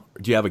goal?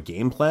 Do you have a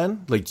game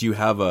plan? Like, do you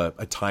have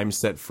a time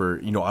set for,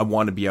 you know, I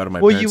want to be out of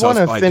my parents' house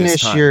by this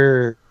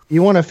time?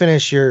 You want to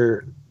finish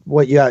your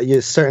what you got,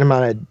 a certain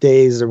amount of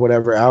days or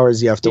whatever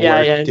hours you have to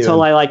work. Yeah,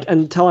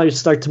 until I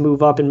start to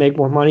move up and make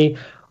more money.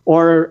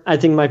 Or I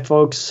think my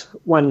folks,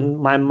 when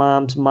my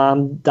mom's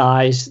mom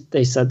dies,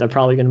 they said they're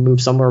probably going to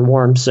move somewhere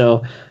warm.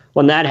 So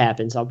when that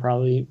happens, I'll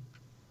probably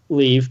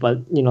leave, but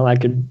you know, that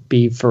could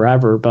be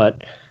forever.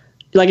 But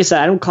like I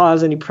said, I don't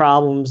cause any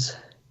problems.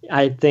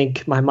 I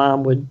think my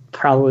mom would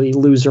probably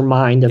lose her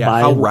mind if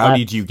I. How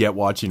rowdy do you get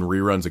watching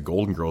reruns of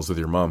Golden Girls with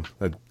your mom?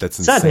 That's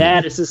insane. It's not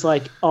that. It's just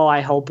like, oh, I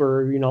help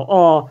her. You know,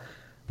 oh,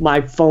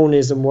 my phone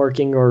isn't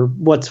working, or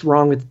what's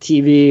wrong with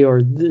the TV,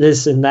 or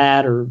this and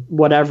that, or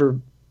whatever.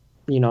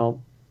 You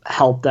know,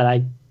 help that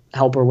I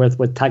help her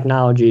with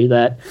technology.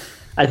 That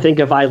I think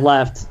if I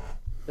left,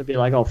 it'd be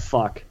like, oh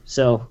fuck.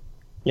 So,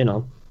 you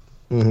know.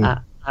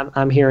 Mm-hmm.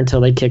 I'm here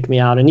until they kick me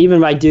out. And even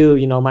if I do,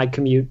 you know, my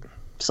commute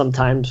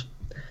sometimes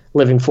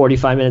living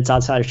 45 minutes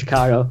outside of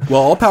Chicago. Well,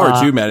 all power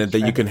to you, man, that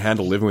you can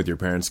handle living with your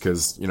parents.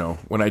 Because, you know,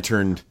 when I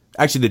turned,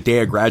 actually the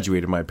day I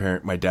graduated, my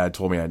dad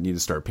told me I need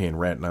to start paying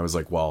rent. And I was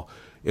like, well,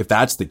 if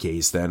that's the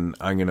case, then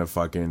I'm going to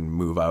fucking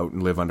move out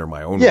and live under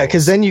my own rules.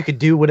 Because then you could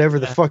do whatever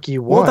the fuck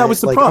you want. Well, that was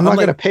the problem. I'm not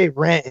going to pay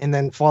rent and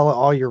then follow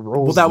all your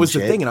rules. Well, that was the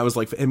thing. And I was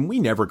like, and we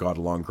never got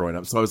along growing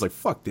up. So I was like,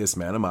 fuck this,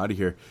 man. I'm out of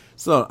here.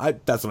 So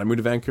that's when I moved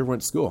to Vancouver,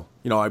 went to school.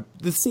 You know,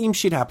 the same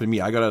shit happened to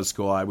me. I got out of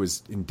school. I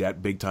was in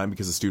debt big time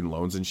because of student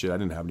loans and shit. I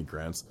didn't have any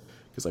grants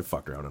because I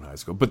fucked around in high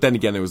school. But then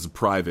again, it was a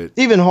private.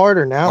 Even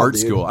harder now, art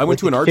school. I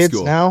went to an art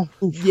school. Now?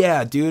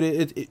 Yeah,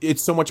 dude.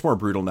 It's so much more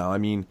brutal now. I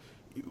mean,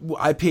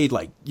 I paid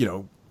like, you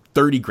know,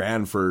 30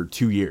 grand for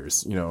 2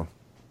 years, you know,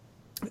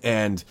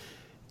 and,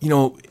 you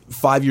know,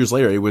 5 years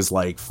later, it was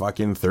like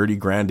fucking 30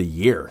 grand a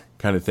year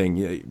kind of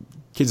thing.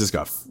 Kids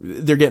just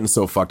they're getting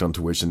so fucked on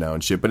tuition now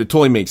and shit, but it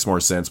totally makes more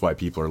sense why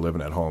people are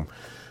living at home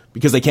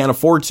because they can't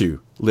afford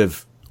to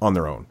live on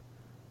their own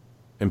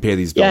and pay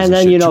these bills. Yeah. And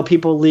then, you know,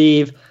 people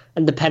leave,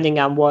 and depending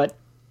on what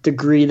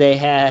degree they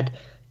had,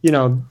 you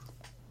know,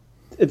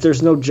 if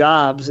there's no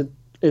jobs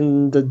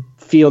in the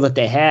field that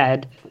they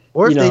had,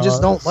 or if they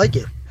just don't like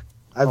it.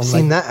 I've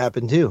seen that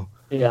happen too.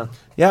 Yeah.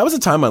 Yeah, it was a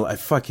time I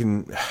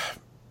fucking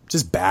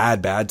just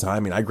bad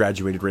timing. I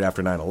graduated right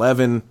after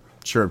 9/11.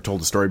 Sure, I've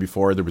told the story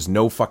before. There was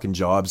no fucking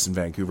jobs in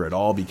Vancouver at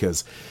all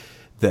because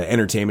the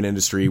entertainment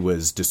industry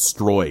was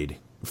destroyed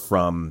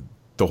from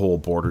the whole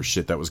border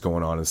shit that was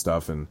going on and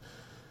stuff. And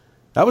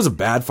That was a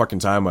bad fucking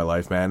time in my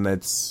life, man.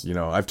 That's, you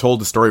know, I've told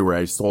the story where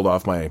I sold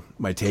off my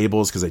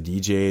tables because I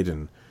DJ'd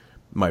and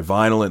my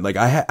vinyl, and like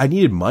I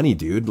needed money,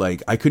 dude.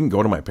 Like I couldn't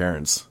go to my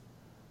parents.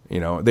 You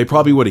know, they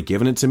probably would have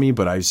given it to me,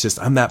 but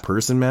I'm that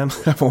person, man.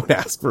 I won't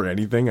ask for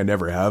anything. I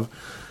never have.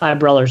 My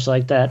brother's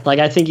like that. Like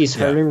I think he's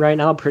hurting right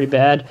now pretty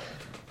bad,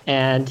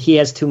 and he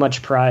has too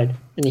much pride,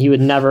 and he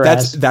would never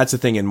ask. That's the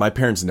thing, and my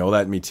parents know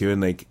that in me too,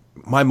 and like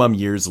my mom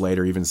years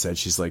later even said,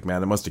 she's like,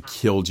 man, it must have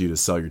killed you to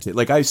sell your tape.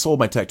 Like I sold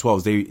my Tech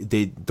 12s.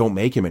 They don't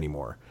make them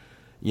anymore,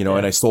 you know,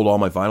 and I sold all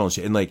my vinyl and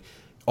shit. And like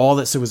all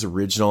that stuff was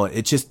original.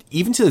 It just,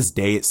 even to this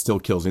day, it still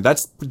kills me.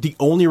 That's the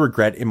only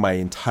regret in my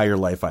entire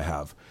life I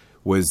have,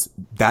 was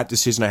that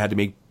decision I had to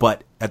make.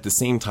 But at the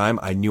same time,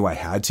 I knew I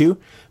had to,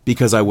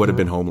 because I would have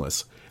been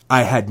homeless.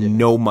 I had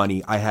no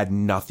money. I had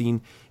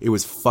nothing. It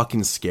was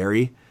fucking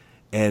scary.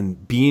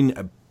 And being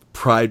a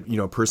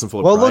person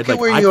full of pride. Well, look at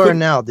where you are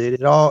now, dude.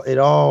 It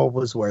all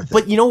was worth it.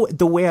 But you know,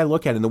 the way I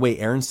look at it, and the way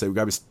Erin said,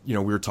 we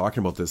were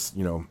talking about this,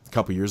 you know, a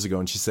couple years ago,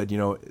 and she said, you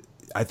know,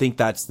 I think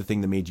that's the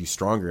thing that made you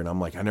stronger. And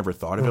I'm like, I never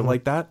thought of it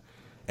like that.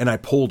 And I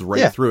pulled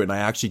through it, and I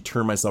actually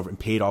turned myself and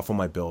paid off all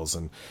my bills,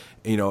 and,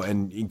 you know,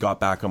 and got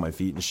back on my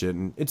feet and shit.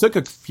 And it took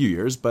a few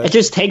years, but it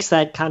just takes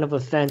that kind of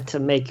event to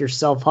make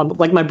yourself humble.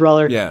 Like my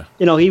brother,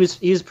 you know, he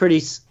was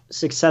pretty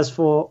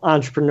successful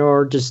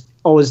entrepreneur, just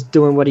always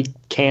doing what he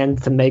can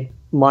to make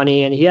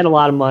money, and he had a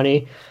lot of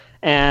money.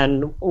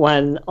 And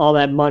when all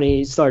that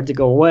money started to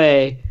go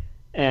away,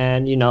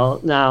 and, you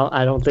know, now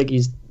I don't think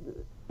he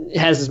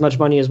has as much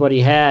money as what he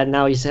had.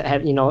 Now he's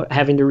having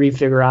to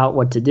refigure out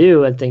what to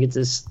do. I think it's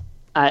this.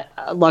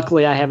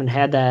 Luckily I haven't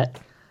had that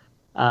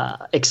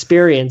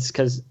experience,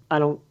 because I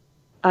don't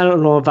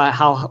know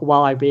how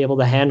well I'd be able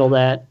to handle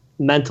that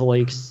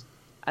mentally, because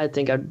I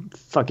think it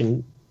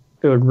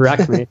would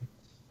wreck me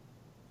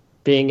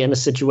being in a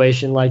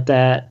situation like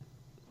that.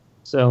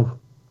 So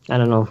I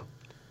don't know.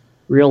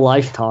 Real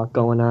life talk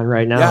going on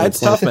right now. Yeah, it's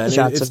tough, man.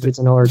 Shots of Boots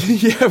and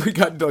Hordes. Yeah, we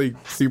got like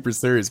super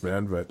serious,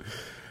 man, but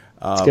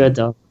it's good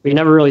though. We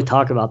never really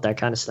talk about that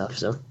kind of stuff.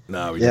 So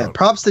no, we don't.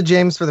 Props to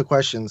James for the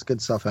questions. Good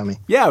stuff, Emmy.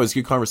 Yeah, it was a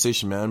good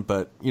conversation, man.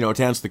 But, you know,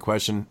 to answer the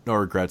question, no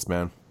regrets,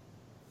 man.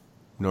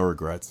 No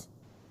regrets.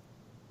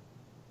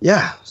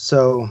 Yeah,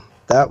 so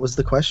that was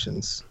the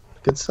questions.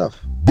 Good stuff.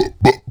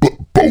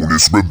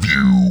 Bonus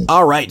review.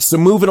 All right, so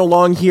moving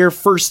along here.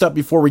 First up,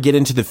 before we get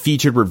into the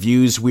featured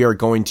reviews, we are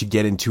going to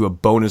get into a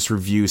bonus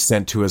review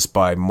sent to us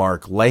by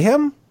Mark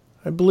Laham,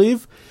 I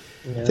believe.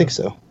 Yeah. I think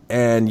so.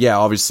 And yeah,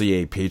 obviously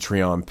a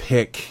Patreon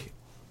pick.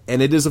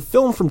 And it is a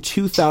film from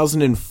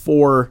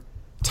 2004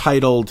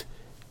 titled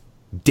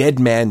Dead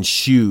Man's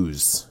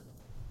Shoes.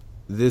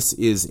 This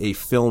is a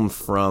film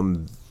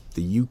from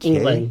the UK.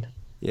 England.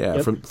 Yeah,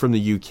 yep. from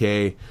the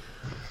UK.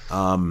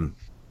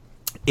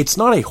 It's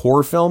not a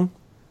horror film.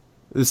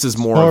 This is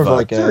more of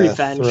like a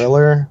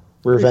thriller,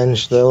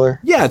 revenge thriller.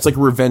 Yeah, it's like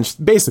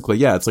revenge. Basically,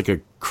 yeah, it's like a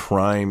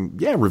crime.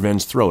 Yeah,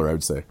 revenge thriller, I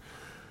would say.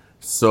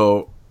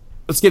 So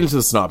let's get into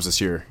the synopsis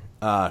here.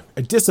 A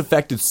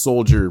disaffected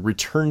soldier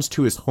returns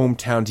to his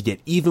hometown to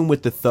get even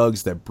with the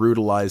thugs that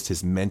brutalized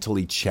his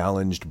mentally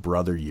challenged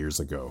brother years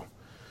ago.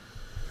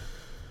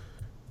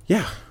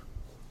 Yeah.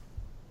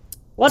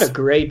 What a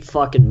great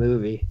fucking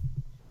movie.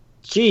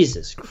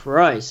 Jesus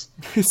Christ.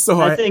 So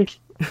I think...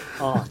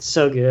 Oh, it's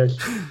so good.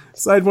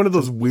 So I had one of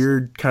those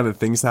weird kind of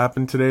things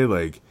happen today.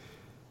 Like,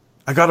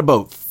 I got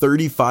about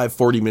 35,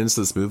 40 minutes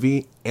of this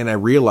movie, and I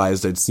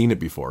realized I'd seen it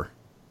before.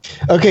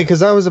 Okay,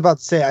 because I was about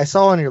to say, I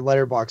saw on your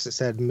letterbox it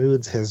said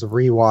Moods has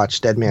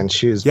rewatched Dead Man's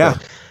Shoes. Yeah.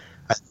 But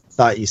I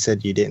thought you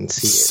said you didn't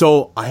see it.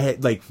 So I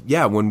had, like,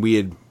 yeah, when we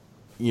had,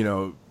 you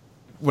know,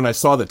 when I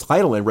saw the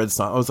title and read the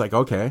song, I was like,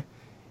 okay.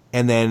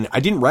 And then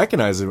I didn't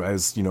recognize it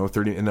as, you know,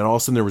 30. And then all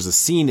of a sudden there was a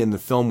scene in the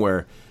film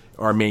where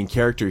our main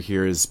character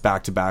here is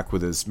back to back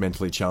with his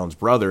mentally challenged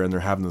brother, and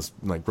they're having this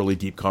like really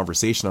deep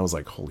conversation. I was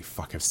like, holy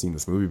fuck, I've seen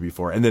this movie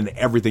before. And then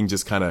everything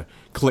just kind of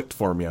clicked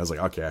for me. I was like,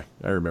 okay,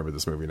 I remember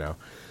this movie now.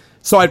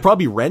 So I'd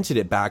probably rented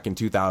it back in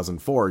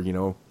 2004, you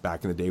know,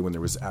 back in the day when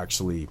there was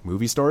actually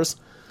movie stores.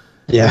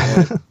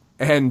 Yeah.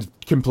 And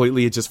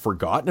completely had just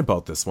forgotten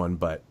about this one.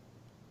 But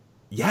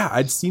yeah,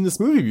 I'd seen this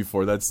movie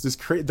before. That's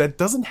just crazy. That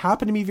doesn't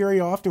happen to me very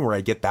often, where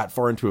I get that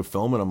far into a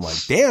film and I'm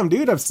like, damn,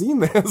 dude, I've seen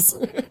this.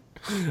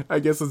 I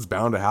guess it's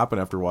bound to happen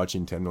after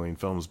watching 10 million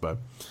films. But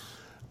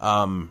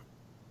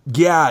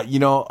yeah, you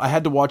know, I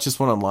had to watch this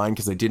one online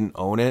because I didn't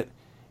own it.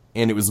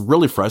 And it was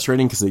really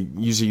frustrating because I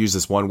usually use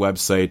this one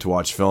website to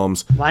watch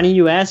films. Why didn't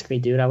you ask me,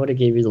 dude? I would have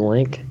gave you the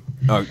link.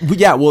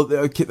 Yeah, well...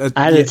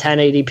 I had a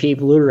 1080p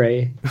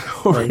Blu-ray.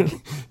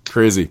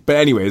 Crazy. But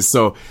anyways,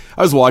 so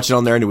I was watching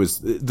on there, and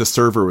the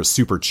server was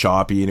super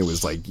choppy, and it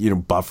was like, you know,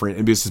 buffering.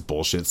 It was just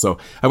bullshit. So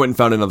I went and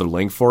found another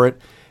link for it.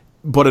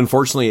 But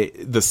unfortunately,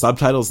 the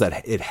subtitles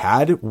that it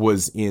had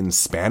was in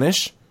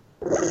Spanish.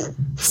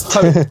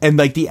 And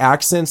like the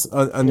accents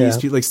on these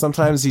people, like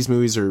sometimes these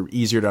movies are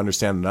easier to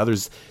understand than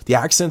others. The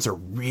accents are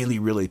really,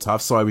 really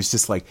tough. So I was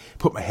just like,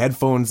 put my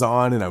headphones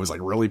on, and I was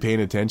like really paying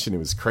attention. It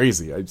was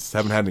crazy. I just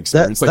haven't had an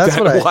experience like that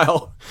in a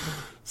while.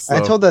 So, I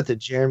told that to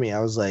Jeremy.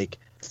 I was like,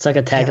 it's like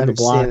Attack of the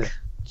Block.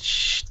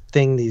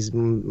 thing these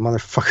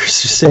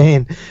motherfuckers are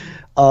saying.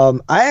 I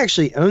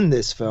actually own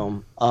this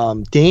film.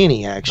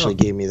 Danny actually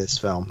gave me this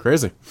film.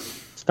 Crazy.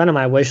 It's been on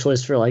my wish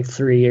list for like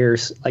 3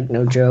 years. Like,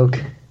 no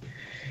joke.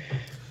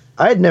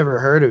 I had never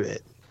heard of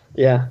it.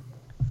 Yeah.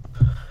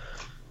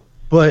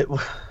 But,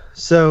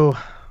 so,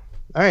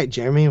 all right,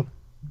 Jeremy.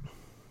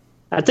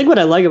 I think what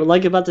I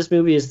like about this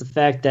movie is the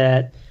fact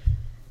that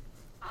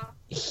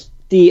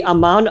the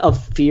amount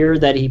of fear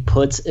that he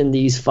puts in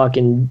these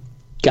fucking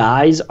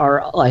guys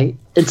are like,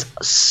 it's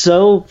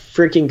so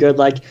freaking good.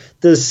 Like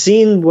the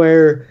scene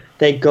where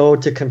they go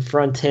to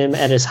confront him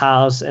at his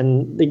house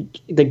and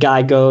the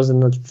guy goes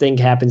and the thing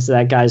happens to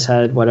that guy's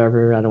head,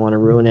 whatever. I don't want to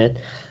ruin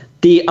it.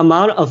 The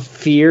amount of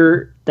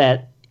fear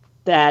that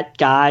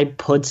guy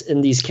puts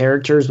in these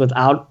characters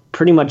without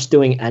pretty much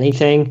doing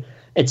anything,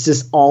 it's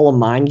just all a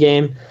mind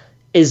game,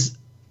 it's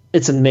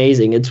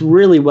amazing. It's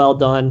really well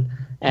done.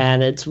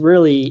 And it's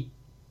really,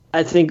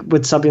 I think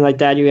with something like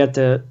that, you have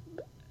to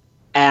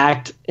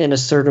act in a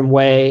certain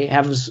way,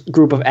 have a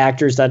group of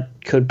actors that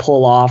could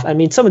pull off. I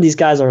mean, some of these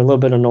guys are a little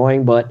bit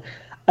annoying, but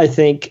I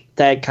think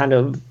that kind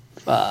of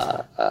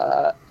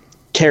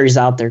carries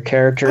out their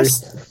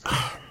characters.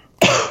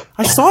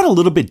 I saw it a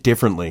little bit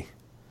differently.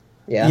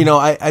 Yeah. You know,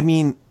 I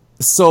mean,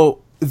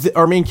 so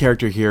our main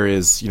character here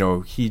is, you know,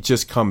 he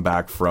just come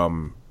back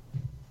from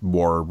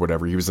war or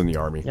whatever. He was in the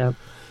army. Yep.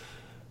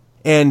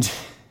 And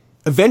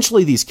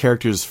eventually these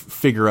characters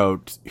figure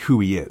out who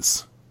he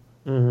is.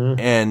 Mm-hmm.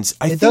 And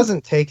I think it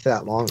doesn't take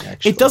that long,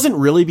 actually. It doesn't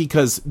really,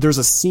 because there's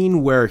a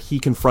scene where he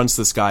confronts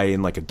this guy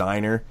in like a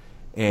diner,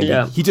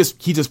 and he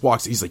just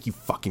walks. He's like, he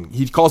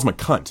calls him a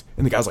cunt,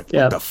 and the guy's like,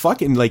 what the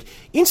fuck? And like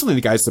instantly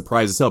the guy's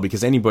surprised as hell,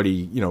 because anybody,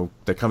 you know,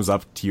 that comes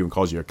up to you and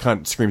calls you a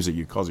cunt, screams at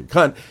you, calls you a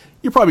cunt,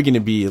 you're probably going to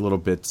be a little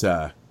bit,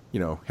 you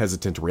know,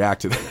 hesitant to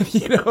react to that,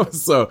 you know.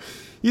 So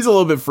he's a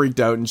little bit freaked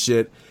out and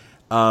shit.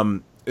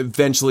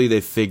 Eventually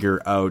they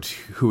figure out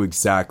who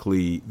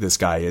exactly this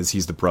guy is.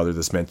 He's the brother,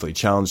 this mentally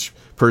challenged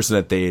person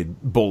that they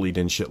had bullied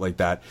and shit like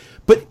that.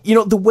 But, you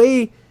know, the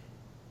way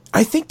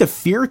I think the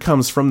fear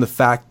comes from the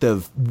fact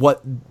of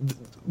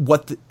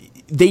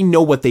they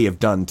know what they have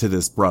done to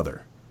this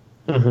brother.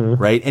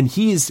 Mm-hmm. Right. And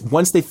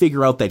once they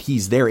figure out that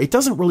he's there, it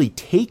doesn't really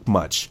take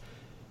much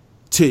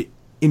to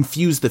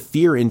infuse the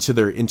fear into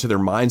their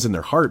minds and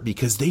their heart,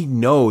 because they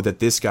know that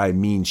this guy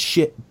means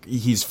shit.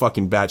 He's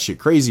fucking batshit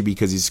crazy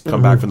because he's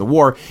come back from the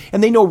war,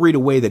 and they know right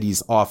away that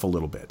he's off a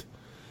little bit,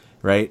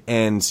 right?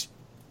 And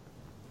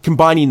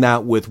combining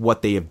that with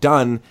what they have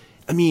done,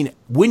 I mean,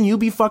 wouldn't you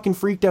be fucking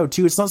freaked out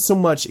too? It's not so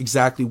much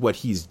exactly what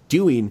he's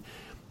doing,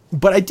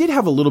 but I did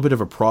have a little bit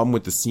of a problem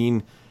with the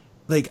scene.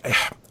 Like,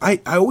 I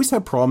always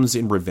have problems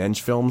in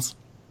revenge films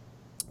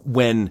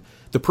when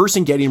the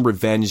person getting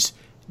revenge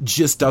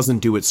just doesn't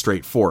do it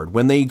straightforward.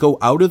 When they go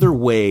out of their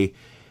way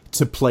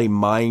to play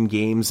mind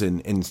games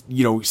and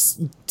you know,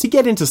 to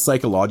get into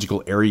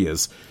psychological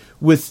areas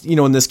with, you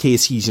know, in this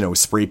case, he's, you know,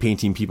 spray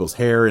painting people's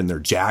hair and their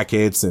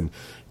jackets and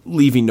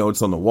leaving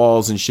notes on the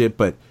walls and shit.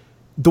 But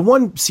the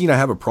one scene I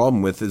have a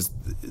problem with is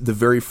the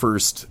very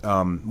first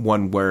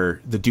one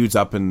where the dude's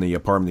up in the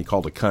apartment he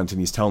called a cunt, and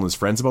he's telling his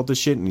friends about this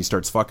shit, and he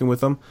starts fucking with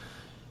them.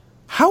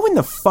 How in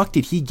the fuck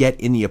did he get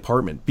in the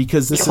apartment?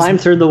 Because this climbed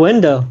through the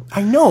window.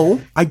 I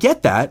know, I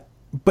get that,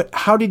 but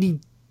how did he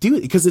do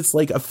it? Because it's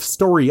like a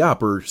story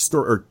up or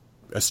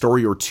a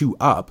story or two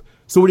up.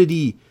 So what did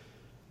he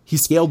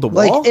scaled the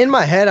wall? Like, in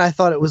my head, I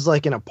thought it was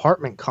like an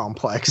apartment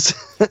complex.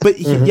 But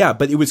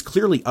but it was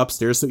clearly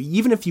upstairs. So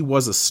even if he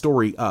was a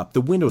story up,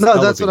 the windows.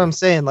 No, that's what I'm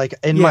saying. Like,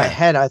 in my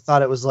head, I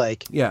thought it was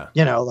like, you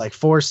know, like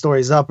 4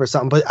 stories up or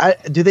something.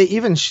 But do they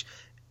even?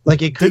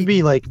 Like, it could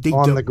be like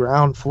on the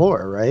ground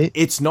floor, right?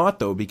 It's not,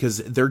 though, because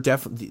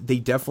they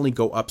definitely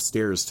go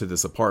upstairs to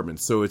this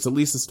apartment, so it's at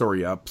least a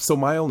story up. So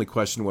my only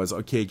question was,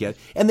 okay,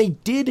 and they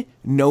did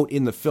note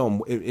in the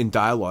film in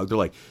dialogue, they're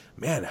like,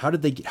 man, how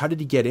did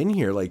he get in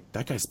here? Like,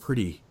 that guy's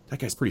pretty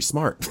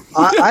smart.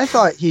 I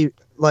thought he,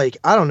 like,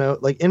 I don't know,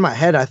 like in my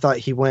head, I thought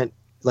he went,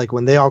 like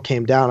when they all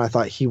came down, I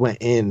thought he went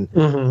in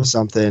or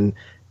something.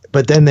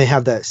 But then they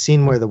have that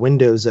scene where the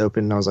window's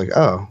open, and I was like,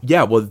 oh.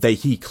 Yeah, well,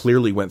 he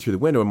clearly went through the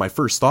window, and my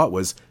first thought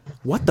was,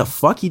 what the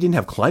fuck? He didn't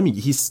have climbing.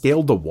 He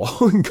scaled the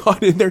wall and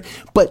got in there.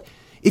 But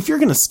if you're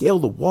going to scale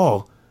the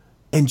wall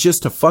and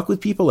just to fuck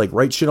with people, like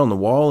write shit on the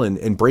wall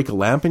and break a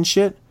lamp and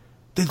shit,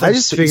 I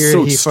just figured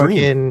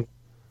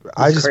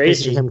I just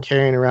pictured him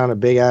carrying around a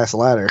big-ass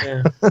ladder.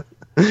 Yeah.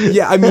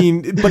 Yeah, I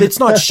mean, but it's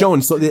not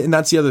shown. So, and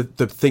that's the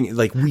thing.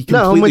 Like, we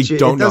completely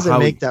don't know how. It doesn't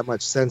make that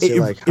much sense.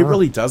 It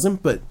really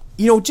doesn't, but...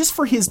 You know, just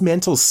for his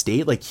mental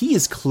state, like, he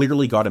has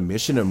clearly got a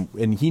mission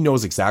and he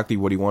knows exactly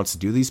what he wants to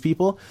do to these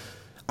people.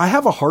 I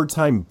have a hard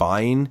time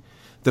buying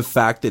the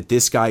fact that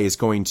this guy is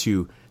going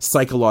to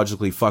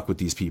psychologically fuck with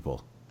these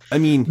people. I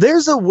mean...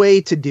 There's a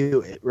way to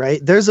do it, right?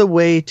 There's a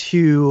way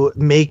to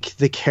make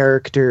the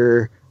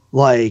character,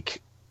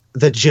 like,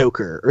 the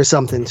Joker or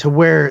something, to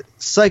where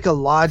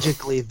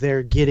psychologically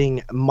they're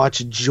getting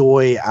much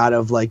joy out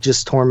of like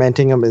just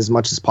tormenting them as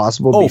much as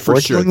possible before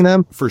killing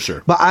them. For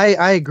sure. But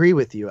I agree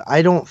with you.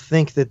 I don't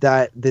think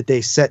that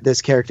they set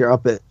this character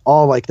up at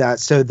all like that.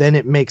 So then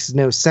it makes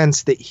no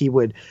sense that he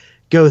would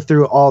go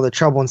through all the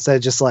trouble instead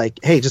of just like,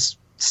 hey, just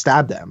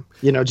stab them,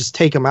 just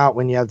take them out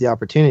when you have the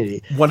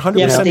opportunity.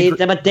 100%.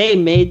 Yeah, but they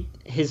made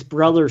his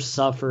brother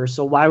suffer,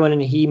 so why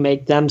wouldn't he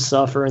make them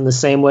suffer in the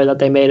same way that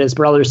they made his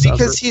brother suffer?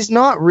 Because he's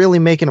not really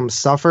making them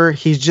suffer.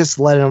 He's just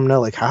letting them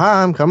know, like,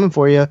 haha, I'm coming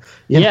for you.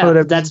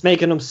 That's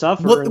making them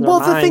suffer. Well,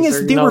 the thing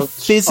is,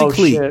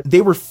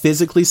 they were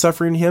physically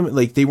suffering him.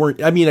 Like, they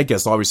weren't. I mean, I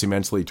guess obviously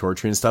mentally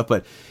torturing and stuff,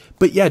 but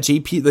yeah,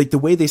 JP, like the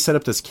way they set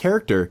up this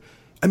character.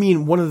 I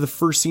mean, one of the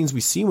first scenes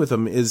we see with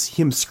him is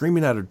him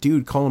screaming at a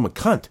dude, calling him a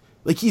cunt.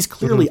 Like, he's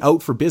clearly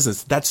out for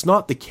business. That's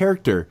not the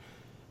character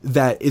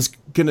that is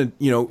gonna,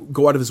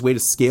 go out of his way to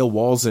scale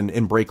walls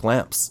and break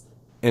lamps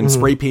and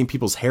spray paint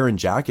people's hair and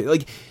jacket.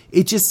 Like,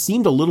 it just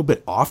seemed a little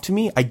bit off to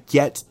me. I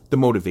get the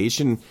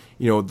motivation,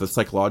 the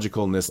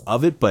psychologicalness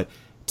of it, but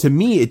to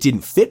me, it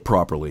didn't fit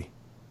properly.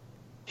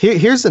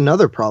 Here's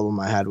another problem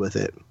I had with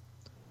it.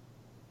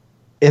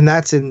 And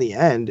that's in the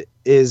end,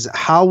 is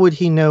how would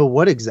he know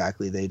what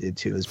exactly they did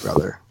to his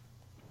brother?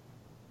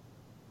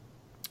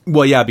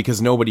 Well, yeah,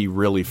 because nobody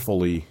really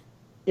fully...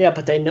 Yeah,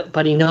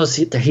 but he knows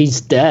that he's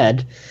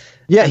dead.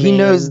 Yeah, he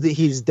knows that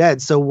he's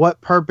dead. So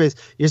what purpose?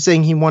 You're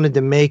saying he wanted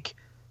to make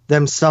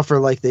them suffer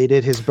like they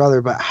did his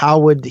brother, but how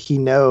would he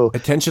know?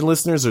 Attention,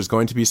 listeners, there's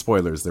going to be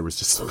spoilers. There was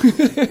just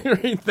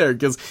right there,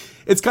 because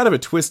it's kind of a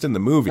twist in the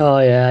movie. Oh,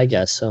 yeah, I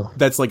guess so.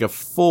 That's like a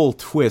full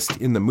twist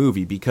in the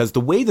movie, because the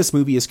way this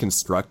movie is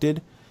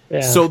constructed,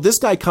 so this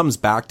guy comes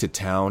back to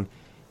town,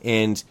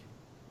 and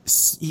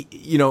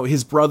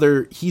his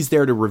brother, he's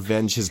there to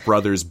revenge his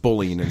brother's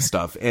bullying and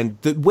stuff. And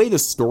the way the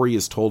story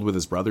is told with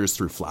his brother is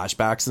through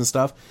flashbacks and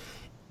stuff.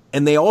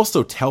 And they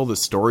also tell the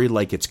story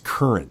like it's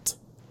current,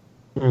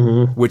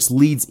 which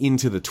leads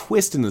into the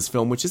twist in this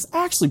film, which is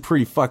actually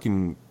pretty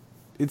fucking,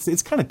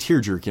 it's kind of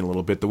tear-jerking a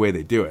little bit the way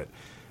they do it.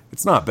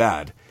 It's not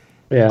bad.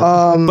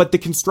 Yeah. But the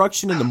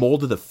construction and the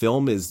mold of the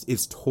film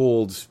is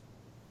told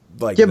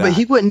like that. But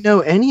he wouldn't know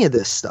any of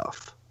this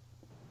stuff.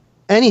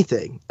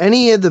 Anything,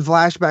 any of the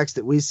flashbacks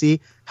that we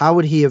see, how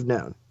would he have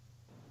known?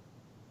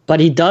 But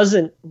he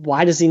doesn't.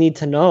 Why does he need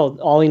to know?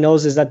 All he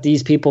knows is that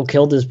these people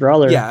killed his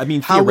brother. Yeah, I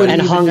mean, how would he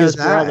and hung his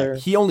that? brother.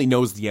 He only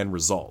knows the end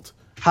result.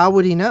 How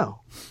would he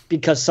know?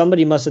 Because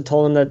somebody must have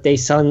told him that they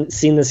seen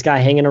this guy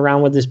hanging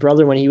around with his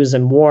brother when he was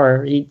in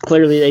war. They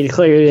clearly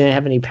didn't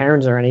have any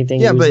parents or anything.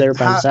 Yeah, he was there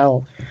by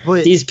himself.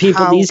 But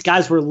these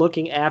guys were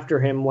looking after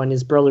him when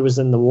his brother was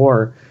in the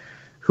war.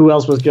 Who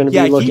else was going to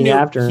be looking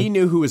after him? He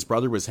knew who his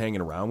brother was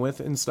hanging around with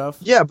and stuff.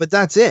 Yeah, but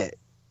that's it.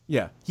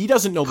 Yeah, he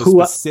doesn't know the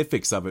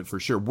specifics of it for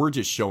sure. We're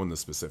just showing the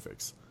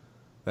specifics.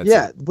 That's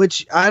it.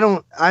 Which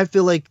I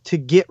feel like to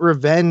get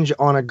revenge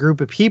on a group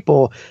of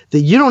people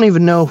that you don't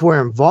even know if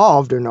we're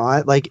involved or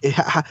not. Like,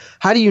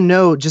 how do you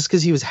know just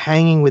because he was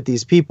hanging with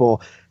these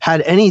people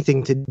had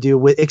anything to do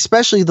with,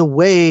 especially the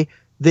way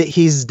that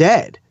he's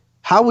dead?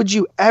 How would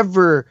you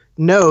ever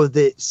know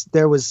that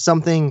there was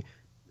something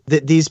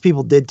that these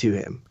people did to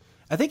him?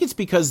 I think it's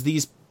because he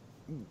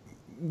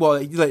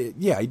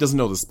doesn't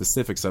know the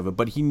specifics of it,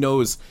 but he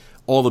knows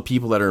all the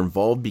people that are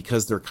involved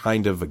because they're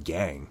kind of a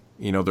gang.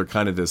 They're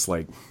kind of this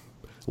like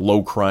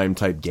low crime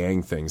type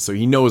gang thing. So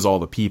he knows all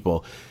the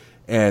people.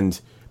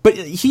 But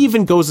he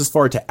even goes as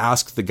far to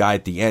ask the guy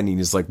at the end, and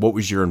he's like, what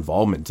was your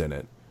involvement in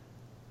it?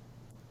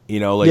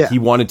 He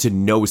wanted to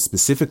know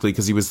specifically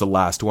because he was the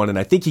last one. And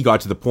I think he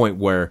got to the point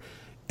where,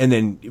 and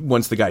then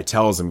once the guy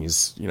tells him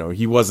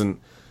he wasn't,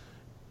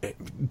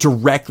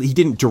 he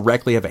didn't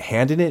directly have a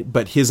hand in it,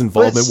 but his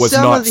involvement was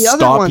not stopping it. Some of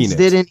the other ones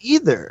didn't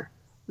either.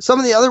 Some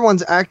of the other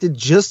ones acted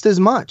just as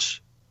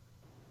much.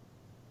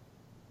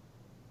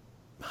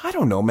 I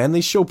don't know, man. They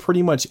show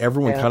pretty much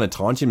everyone kind of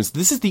taunting him.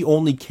 This is the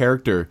only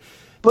character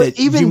but that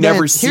even you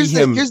never see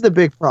him. Here's the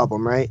big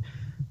problem, right?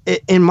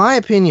 In my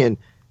opinion,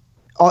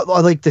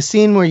 like the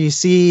scene where you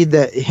see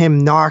that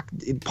him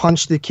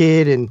punch the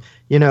kid and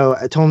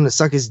I told him to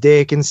suck his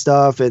dick and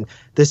stuff, and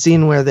the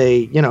scene where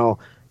they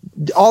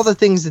all the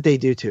things that they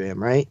do to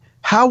him, right?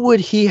 How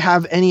would he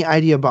have any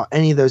idea about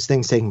any of those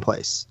things taking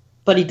place?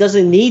 But he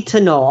doesn't need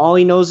to know. All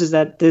he knows is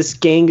that this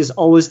gang is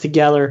always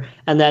together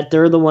and that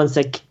they're the ones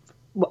that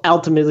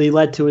ultimately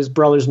led to his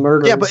brother's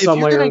murder. Yeah, but if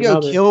you're going to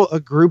go kill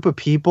a group of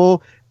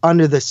people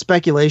under the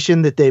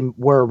speculation that they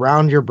were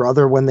around your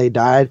brother when they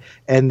died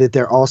and that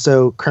they're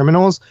also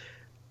criminals,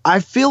 I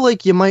feel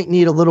like you might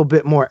need a little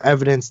bit more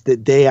evidence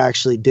that they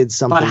actually did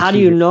something. But how do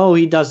you know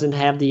he doesn't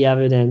have the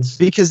evidence?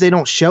 Because they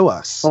don't show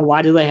us. Well,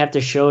 why do they have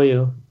to show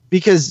you?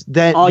 Because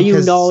then all you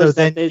know is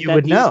that these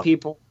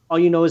people. All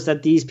you know is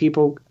that these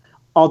people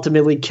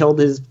ultimately killed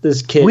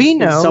this kid. We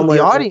know the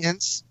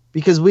audience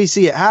because we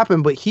see it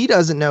happen, but he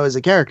doesn't know as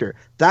a character.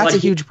 That's a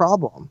huge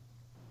problem.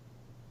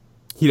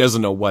 He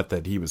doesn't know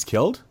that he was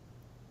killed,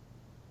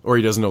 or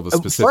he doesn't know the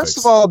specifics. First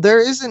of all, there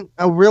isn't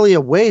really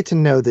a way to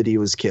know that he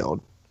was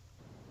killed.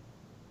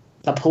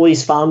 the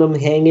police found him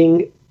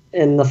hanging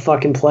in the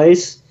fucking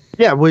place.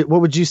 Yeah, what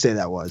would you say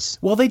that was?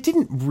 Well, they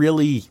didn't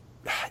really.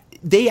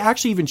 They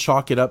actually even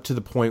chalk it up to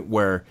the point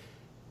where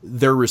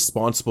they're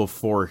responsible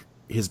for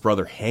his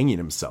brother hanging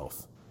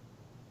himself.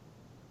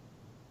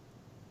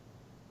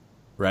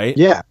 Right?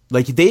 Yeah.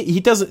 Like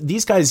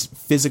these guys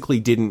physically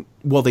didn't,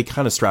 well, they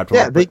kind of strapped him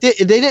up. Yeah,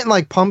 they didn't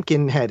like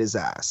Pumpkinhead his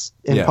ass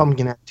in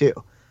Pumpkinhead 2.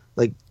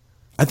 Like,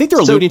 I think they're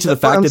alluding to the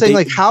fact I'm that saying,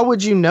 like, how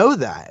would you know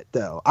that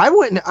though? I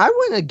wouldn't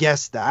have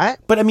guessed that.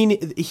 But I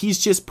mean, he's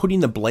just putting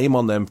the blame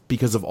on them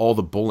because of all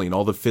the bullying,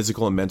 all the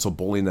physical and mental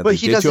bullying that they did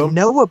to him. But he doesn't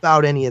know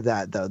about any of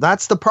that though.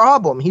 That's the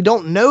problem. He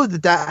don't know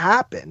that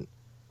happened.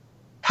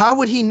 How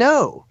would he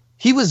know?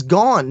 He was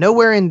gone,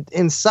 nowhere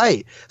in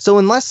sight. So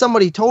unless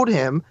somebody told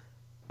him,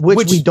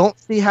 which we don't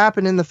see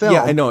happen in the film.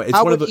 Yeah, I know. It's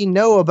how would he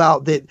know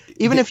about that?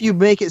 Even if you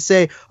make it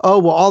say, oh,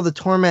 well, all the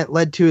torment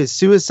led to his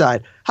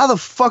suicide. How the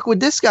fuck would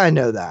this guy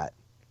know that?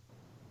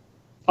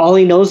 All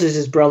he knows is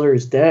his brother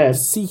is dead.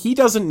 See, he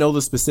doesn't know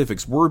the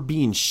specifics. We're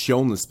being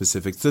shown the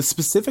specifics. The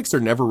specifics are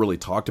never really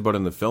talked about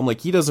in the film.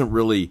 Like, he doesn't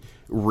really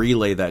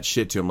relay that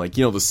shit to him. Like,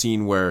 you know, the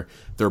scene where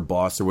their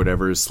boss or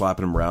whatever is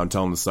slapping him around,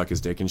 telling him to suck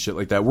his dick and shit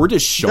like that. We're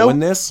just showing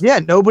this. Yeah,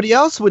 nobody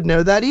else would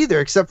know that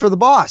either, except for the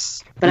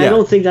boss. But I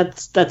don't think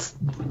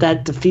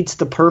that defeats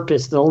the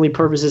purpose. The only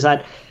purpose is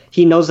that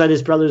he knows that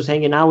his brother's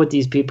hanging out with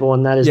these people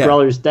and that his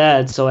brother's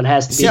dead, so it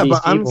has to be these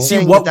people.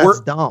 See,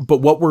 that's dumb. But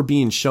what we're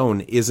being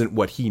shown isn't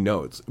what he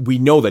knows. We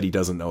know that he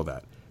doesn't know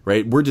that,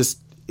 right? We're just,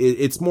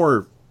 it's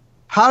more...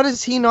 How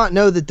does he not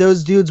know that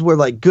those dudes were,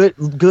 like,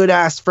 good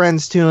ass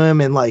friends to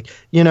him and, like,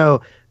 you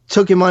know,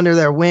 took him under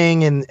their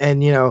wing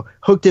and you know,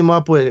 hooked him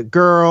up with a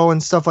girl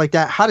and stuff like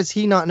that? How does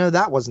he not know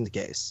that wasn't the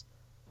case?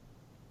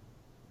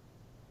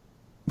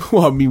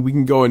 Well, I mean, we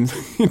can go and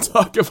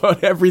talk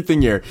about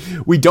everything here.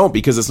 We don't,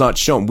 because it's not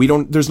shown.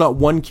 There's not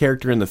one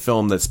character in the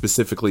film that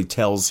specifically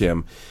tells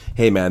him,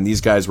 hey man,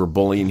 these guys were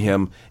bullying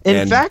him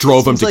and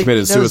drove him to commit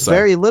a suicide.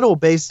 Very little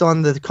based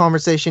on the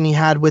conversation he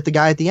had with the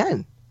guy at the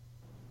end.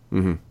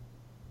 Mm-hmm.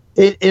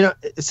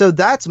 So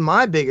that's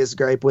my biggest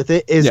gripe with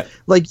it is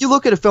like, you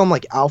look at a film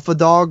like Alpha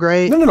Dog,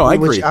 right? No, I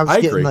agree. I was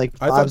getting like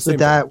vibes with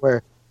that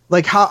where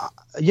like how,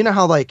 you know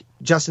how like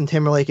Justin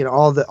Timberlake and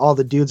all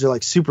the dudes are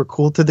like super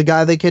cool to the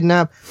guy they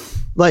kidnap.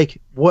 Like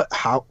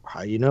how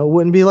you know it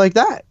wouldn't be like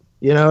that?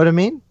 You know what I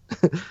mean?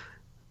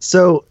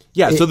 So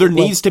there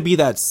needs to be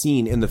that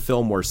scene in the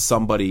film where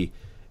somebody,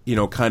 you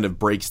know, kind of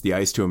breaks the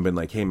ice to him, been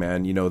like, hey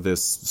man, you know,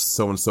 this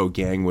so and so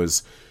gang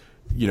was,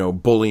 you know,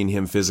 bullying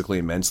him physically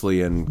and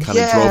mentally and kind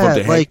of drove him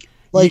to hate.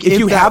 Like if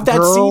you have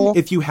that scene,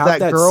 if you have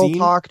that girl scene,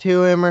 talk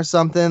to him or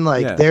something,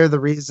 like they're the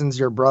reasons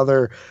your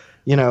brother,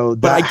 you know,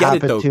 that but I get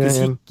it though,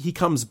 because he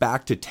comes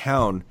back to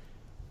town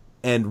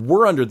and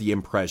we're under the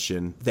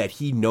impression that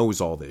he knows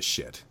all this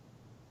shit.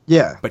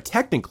 Yeah. But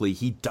technically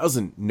he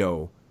doesn't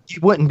know. He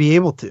wouldn't be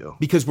able to.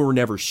 Because we were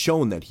never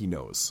shown that he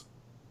knows.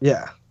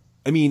 Yeah.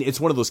 I mean, it's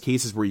one of those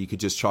cases where you could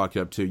just chalk it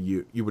up to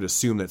you would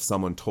assume that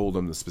someone told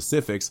him the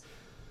specifics.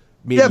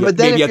 Maybe, but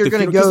then if you're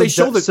going to go they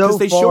show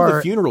the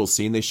far... funeral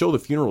scene. They show the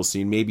funeral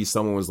scene. Maybe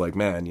someone was like,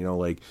 man, you know,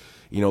 like,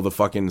 you know, the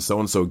fucking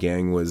so-and-so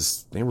gang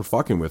they were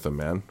fucking with him,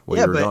 man. While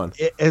you were gone.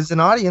 As an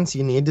audience,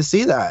 you need to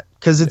see that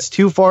because it's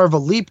too far of a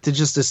leap to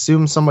just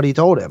assume somebody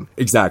told him.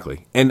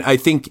 Exactly. And I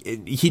think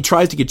he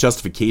tries to get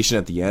justification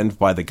at the end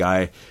by the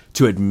guy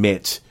to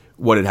admit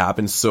what had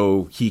happened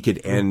so he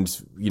could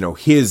end, you know,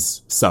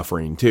 his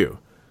suffering too.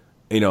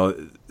 You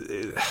know,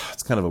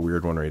 it's kind of a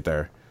weird one right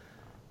there.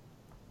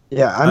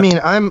 Yeah, I mean,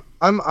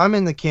 I'm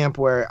in the camp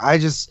where I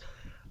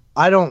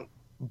don't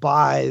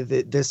buy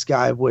that this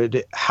guy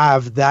would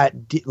have that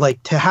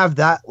like to have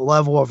that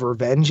level of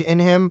revenge in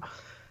him,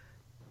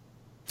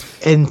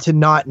 and to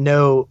not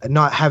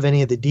have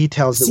any of the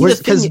details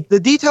because the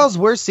details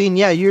we're seeing.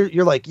 Yeah,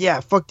 you're like,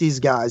 yeah, fuck these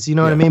guys, you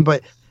know what I mean?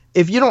 But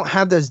if you don't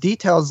have those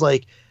details,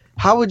 like,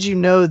 how would you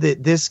know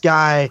that this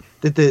guy,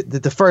 that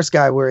the first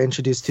guy we're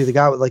introduced to, the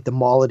guy with like the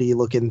Malady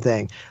looking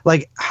thing,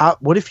 like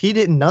what if he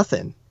did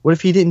nothing? What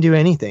if he didn't do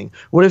anything?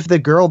 What if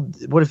that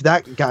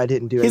guy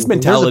didn't do anything? His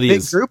mentality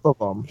There's a big group of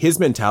them. His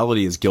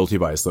mentality is guilty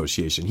by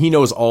association. He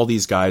knows all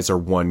these guys are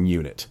one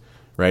unit,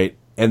 right?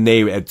 And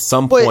they at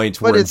some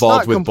point were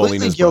involved with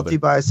bullying his brother. Guilty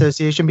by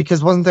association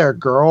because wasn't there a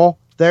girl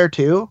there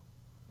too?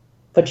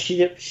 But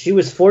she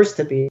was forced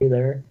to be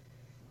there.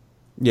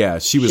 Yeah,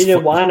 she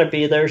didn't want to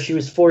be there. She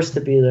was forced to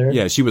be there.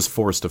 Yeah, she was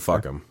forced to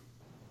fuck him.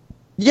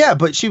 Yeah,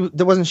 but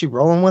wasn't she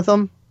rolling with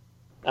him?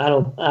 I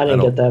didn't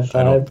get that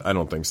vibe. I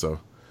don't think so.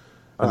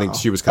 I think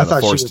she was kind of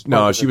forced.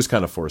 She was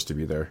kind of forced to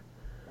be there.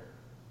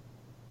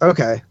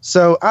 Okay,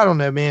 so I don't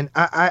know, man.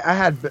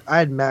 I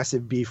had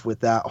massive beef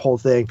with that whole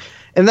thing,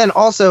 and then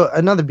also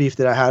another beef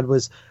that I had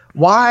was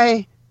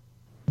why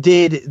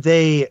did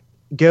they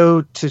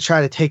go to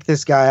try to take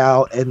this guy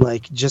out and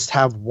like just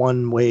have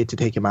one way to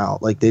take him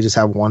out? Like they just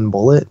have one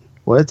bullet.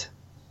 What?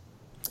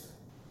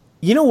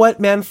 You know what,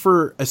 man?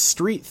 For a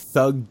street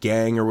thug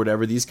gang or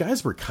whatever, these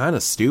guys were kind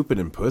of stupid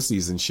and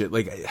pussies and shit.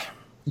 Like,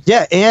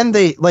 Yeah, and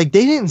they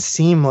didn't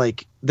seem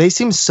like, they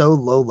seem so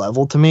low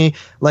level to me.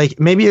 Like,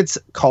 maybe it's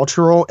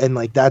cultural and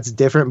like that's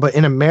different, but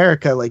in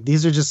America, like,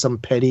 these are just some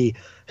petty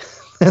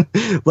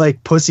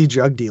like pussy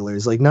drug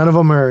dealers. Like, none of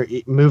them are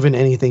moving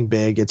anything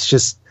big. It's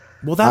just,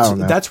 well,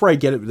 that's where I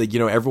get it. Like,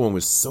 everyone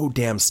was so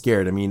damn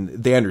scared. I mean,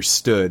 they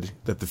understood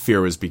that the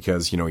fear was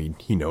because,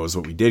 he knows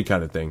what we did,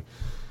 kind of thing.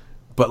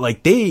 But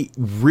like, they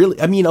really,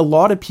 I mean, a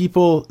lot of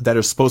people that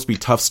are supposed to be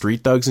tough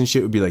street thugs and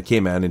shit would be like, hey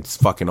man, it's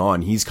fucking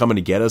on. He's coming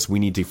to get us. We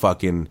need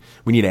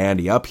to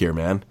ante up here,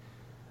 man.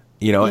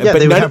 Yeah,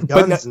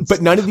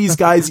 but none of these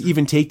guys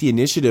even take the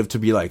initiative to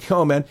be like,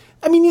 oh man.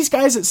 I mean, these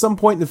guys at some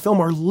point in the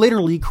film are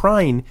literally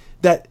crying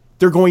that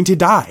they're going to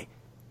die.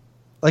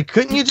 Like,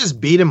 couldn't you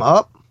just beat him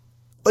up?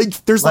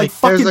 Like, there's like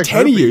fucking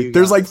 10 of you.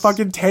 There's like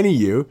fucking 10 of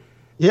you.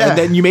 Yeah. And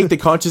then you make the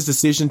conscious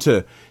decision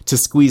to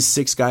squeeze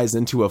 6 guys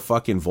into a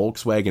fucking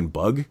Volkswagen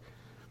Bug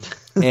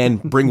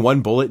and bring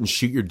 1 bullet and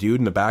shoot your dude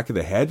in the back of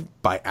the head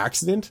by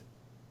accident.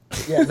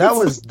 Yeah, that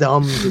was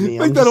dumb to me.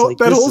 Like,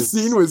 that whole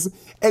scene was,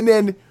 and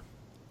then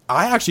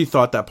I actually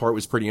thought that part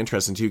was pretty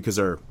interesting too, because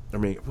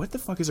what the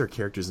fuck is our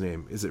character's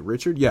name? Is it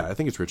Richard? Yeah, I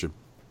think it's Richard.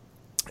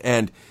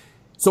 And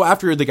so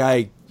after the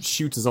guy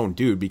shoots his own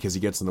dude because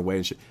he gets in the way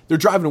and shit, they're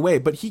driving away,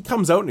 but he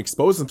comes out and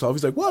exposes himself.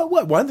 He's like, what?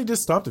 Why don't they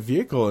just stop the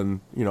vehicle? And,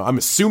 I'm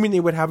assuming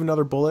they would have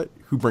another bullet.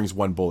 Who brings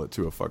 1 bullet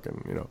to a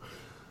fucking,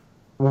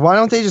 Why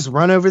don't they just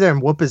run over there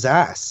and whoop his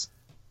ass?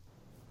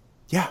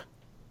 Yeah.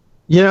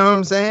 You know what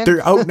I'm saying?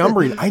 They're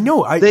outnumbering. I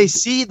know. They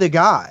see the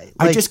guy.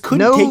 I just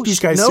couldn't take these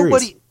guys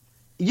serious.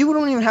 You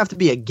don't even have to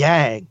be a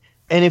gang.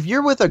 And if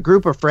you're with a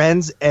group of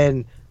friends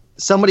and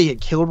somebody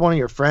had killed one of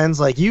your friends,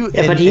 like you.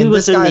 Yeah, but he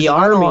was in the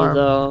army,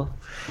 though.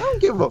 I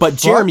don't give a But fuck.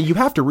 Jeremy, you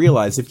have to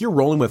realize, if you're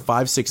rolling with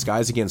 5-6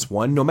 guys against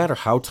one, no matter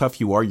how tough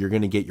you are, you're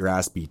going to get your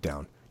ass beat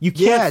down. You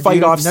can't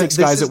fight off 6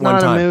 guys at one time.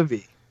 This is not a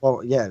movie.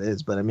 Well, yeah, it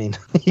is, but I mean,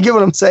 you get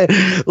what I'm saying?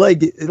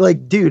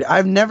 Like, dude,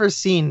 I've never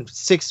seen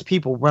 6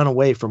 people run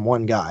away from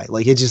one guy.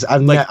 Like, it just, I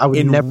would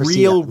never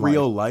see that in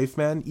real life,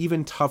 man.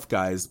 Even tough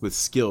guys with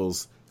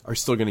skills are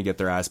still going to get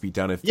their ass beat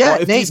down. If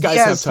Nick these guys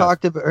Diaz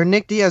talked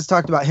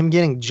about him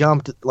getting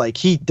jumped. Like,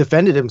 he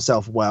defended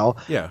himself well,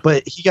 yeah,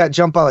 but he got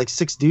jumped by like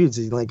 6 dudes.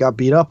 He like got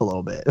beat up a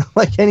little bit.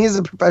 Like, and he's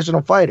a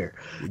professional fighter.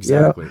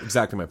 Exactly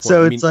my point.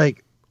 So it's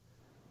like,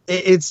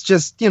 it's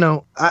just,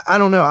 I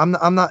don't know.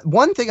 I'm not.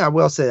 One thing I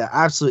will say that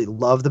I absolutely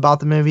loved about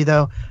the movie,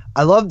 though,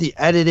 I love the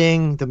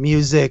editing, the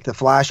music, the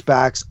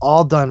flashbacks,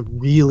 all done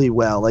really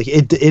well. Like,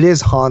 it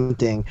is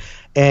haunting,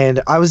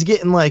 and I was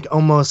getting like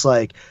almost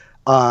like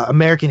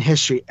American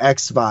History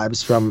X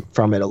vibes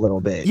from it a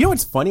little bit. You know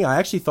what's funny? I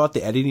actually thought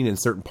the editing in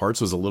certain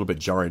parts was a little bit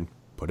jarring.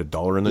 Put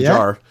 $1 in the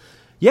jar.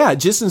 Yeah,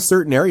 just in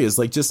certain areas,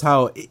 like just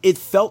how it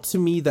felt to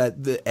me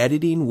that the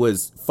editing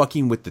was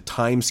fucking with the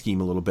time scheme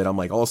a little bit. I'm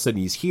like, all of a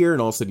sudden he's here,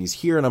 and all of a sudden he's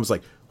here, and I was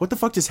like, what the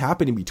fuck just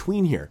happened in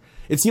between here?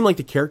 It seemed like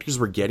the characters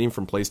were getting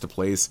from place to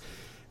place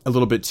a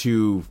little bit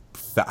too.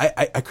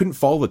 I couldn't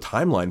follow the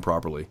timeline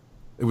properly.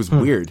 It was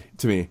weird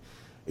to me.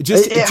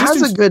 It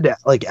has a good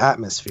like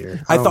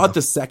atmosphere. I thought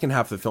the second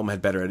half of the film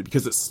had better edit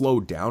because it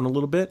slowed down a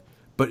little bit.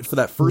 But for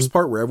that first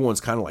part where everyone's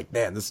kind of like,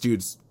 man, this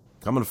dude's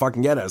coming to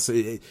fucking get us,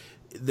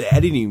 the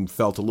editing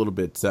felt a little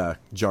bit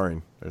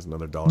jarring. There's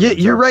another $1. Yeah,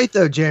 you're right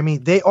though, Jeremy.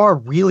 They are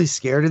really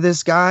scared of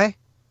this guy,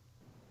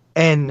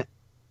 and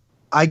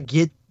I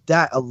get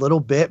that a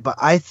little bit, but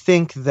I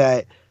think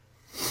that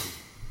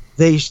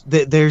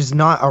there's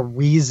not a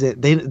reason.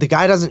 The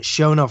guy doesn't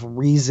show enough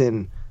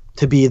reason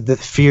to be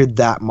feared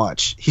that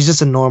much. He's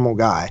just a normal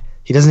guy.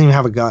 He doesn't even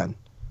have a gun.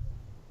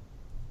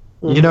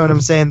 You know what I'm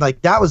saying?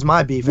 Like, that was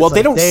my beef. Well,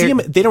 they don't see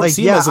him. They don't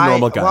see him as a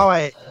normal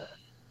guy.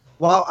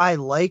 While I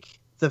like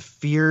the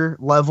fear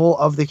level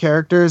of the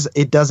characters,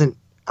 it doesn't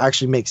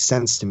actually make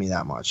sense to me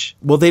that much.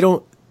 Well,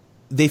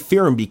 they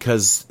fear him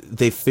because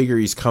they figure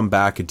he's come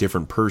back a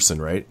different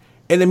person, right?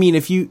 And I mean,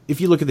 if you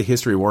look at the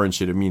history of war and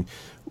shit, I mean,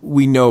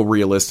 we know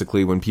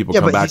realistically when people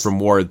come back from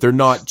war, they're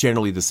not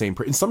generally the same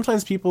person. And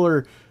sometimes people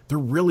they're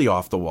really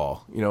off the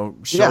wall,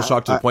 shell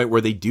shocked to the point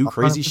where they do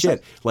crazy 100%.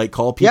 Shit, like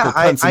call people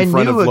cunts in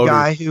front of loaders. I knew a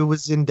guy who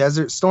was in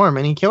Desert Storm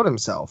and he killed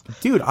himself.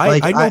 Dude,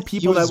 I know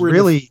people that were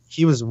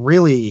he was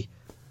really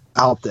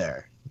out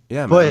there.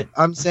 Yeah, but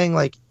I'm saying,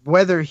 like,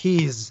 whether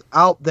he's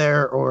out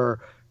there or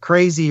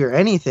crazy or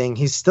anything,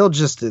 he's still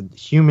just a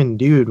human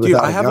dude. Dude,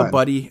 I have a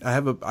buddy. I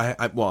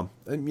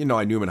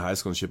knew him in high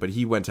school and shit, but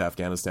he went to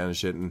Afghanistan and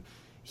shit, and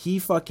he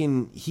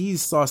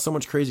saw so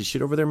much crazy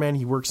shit over there, man.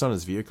 He works on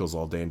his vehicles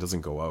all day and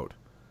doesn't go out.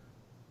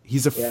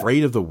 He's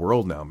afraid of the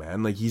world now,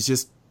 man. Like, he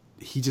just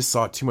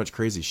saw too much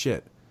crazy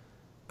shit.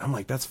 I'm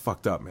like, that's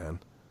fucked up, man.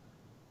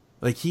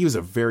 Like, he was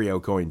a very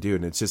outgoing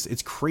dude, and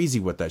it's crazy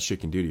what that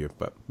shit can do to you.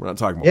 But we're not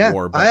talking about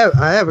war. But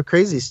I have a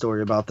crazy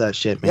story about that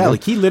shit, man. Yeah,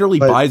 like, he literally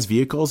buys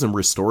vehicles and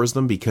restores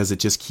them because it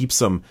just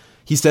keeps him.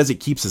 He says it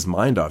keeps his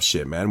mind off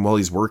shit, man. While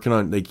he's working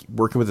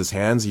with his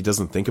hands, he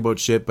doesn't think about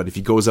shit. But if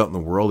he goes out in the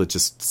world, it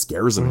just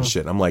scares him and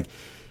shit. I'm like,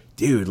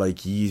 dude, like,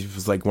 he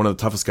was like one of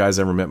the toughest guys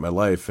I ever met in my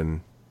life,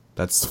 and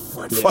that's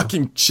what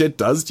fucking shit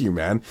does to you,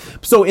 man.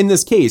 So in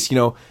this case,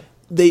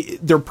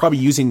 they're probably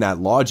using that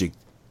logic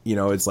You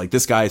know, it's like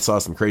this guy saw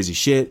some crazy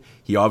shit.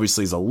 He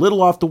obviously is a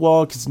little off the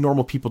wall because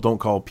normal people don't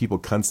call people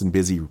cunts in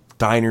busy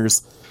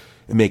diners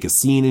and make a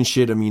scene and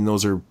shit. I mean,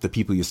 those are the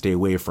people you stay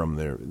away from.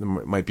 They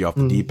might be off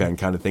the deep end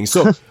kind of thing.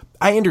 So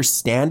I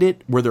understand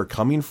it where they're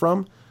coming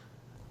from,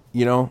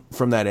 you know,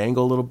 from that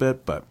angle a little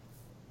bit, but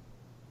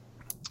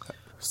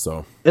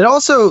so it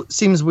also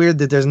seems weird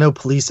that there's no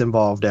police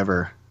involved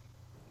ever.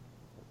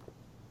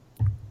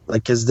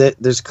 Like, because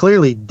there's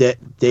clearly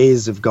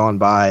days have gone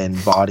by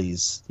and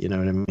bodies, you know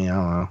what I mean? I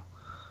don't know.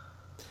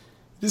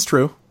 It's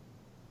true.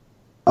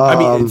 I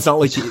mean, it's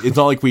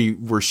not like we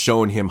were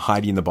showing him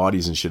hiding the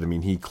bodies and shit. I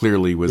mean, he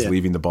clearly was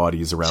leaving the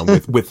bodies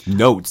around with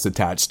notes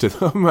attached to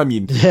them. I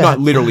mean, not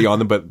literally on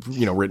them, but,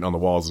 you know, written on the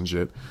walls and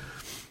shit.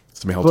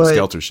 Some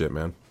helter-skelter shit,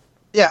 man.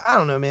 Yeah, I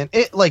don't know, man.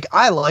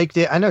 I liked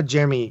it. I know,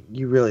 Jeremy,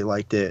 you really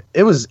liked it.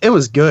 It was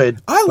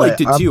good. I liked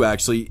it too,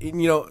 actually.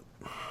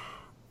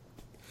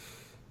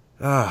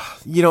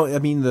 I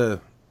mean, the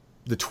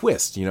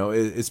twist, you know,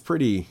 it's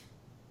pretty.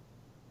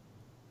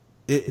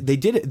 They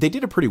did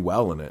it pretty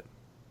well in it.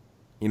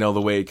 You know,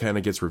 the way it kind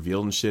of gets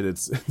revealed and shit.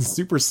 It's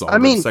super solid. I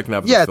mean, the second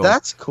half of the film.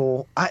 That's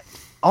cool. I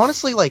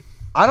honestly,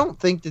 I don't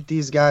think that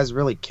these guys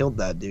really killed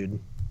that dude.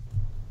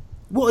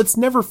 Well, it's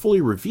never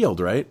fully revealed,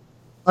 right?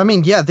 I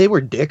mean, yeah, they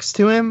were dicks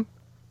to him,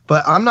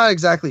 but I'm not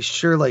exactly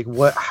sure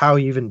how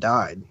he even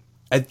died.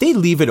 They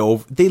leave it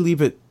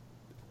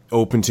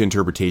open to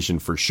interpretation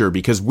for sure,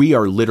 because we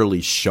are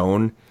literally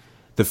shown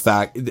the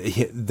fact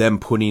them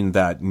putting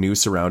that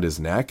noose around his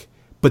neck,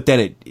 but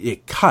then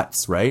it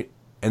cuts, right?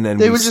 And then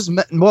they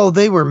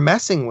were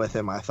messing with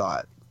him, I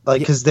thought,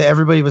 because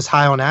everybody was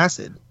high on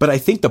acid. But I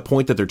think the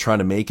point that they're trying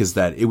to make is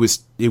that it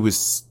was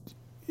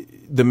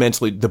the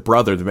mentally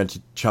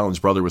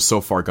challenged brother was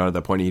so far gone at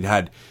that point. He'd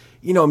had,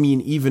 you know, I mean,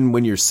 even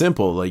when you're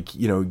simple, like,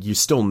 you know, you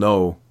still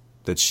know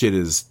that shit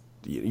is,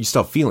 you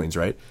still have feelings,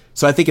 right?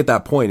 So I think at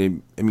that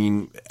point,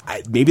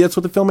 maybe that's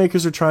what the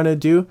filmmakers are trying to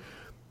do.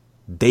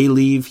 They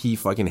leave, he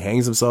fucking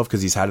hangs himself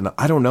because he's had enough.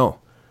 I don't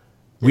know.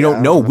 We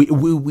don't know.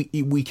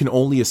 We can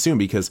only assume,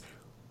 because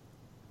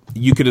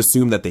you could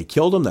assume that they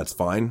killed him. That's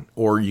fine.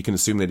 Or you can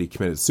assume that he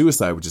committed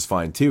suicide, which is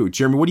fine too.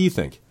 Jeremy, what do you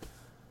think?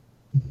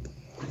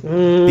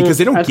 Because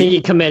they don't. I think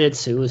he committed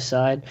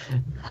suicide.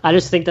 I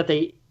just think that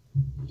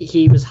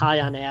he was high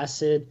on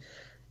acid.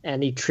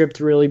 And he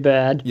tripped really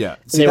bad. Yeah.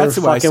 See, they were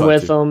fucking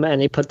with him,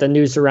 and he put the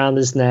noose around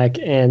his neck,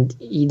 and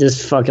he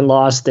just fucking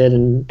lost it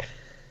and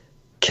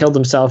killed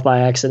himself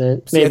by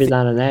accident. Maybe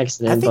not an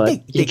accident,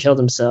 but he killed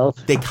himself.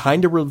 They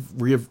kind of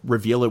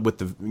reveal it with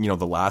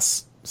the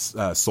last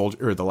soldier,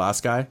 or the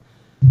last guy.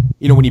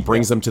 You know, when he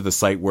brings them to the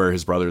site where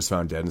his brother is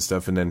found dead and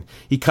stuff, and then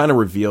he kind of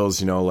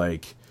reveals, you know,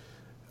 like,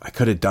 I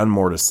could have done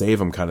more to save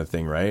him, kind of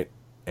thing, right?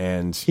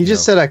 And he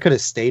just said I could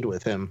have stayed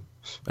with him.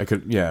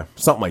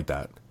 Something like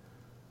that.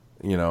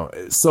 You know,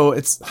 so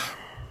it's,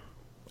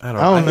 I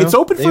don't know. It's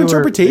open for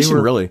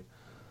interpretation, really.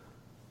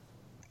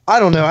 I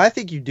don't know. I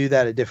think you do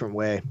that a different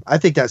way. I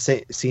think that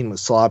scene was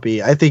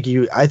sloppy. I think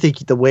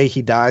the way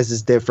he dies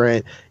is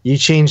different. You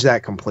change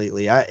that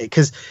completely.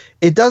 Because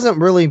it doesn't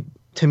really,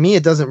 to me,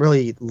 it doesn't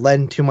really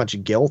lend too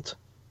much guilt.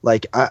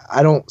 Like,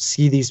 I don't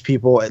see these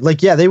people,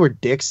 like, yeah, they were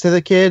dicks to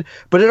the kid,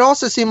 but it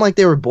also seemed like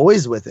they were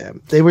boys with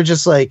him. They were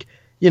just like,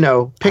 you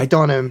know, picked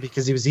on him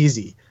because he was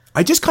easy.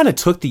 I just kind of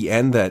took the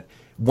end that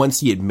once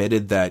he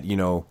admitted that, you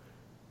know,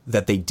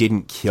 that they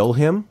didn't kill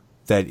him,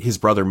 that his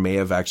brother may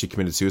have actually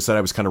committed suicide.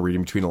 I was kind of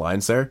reading between the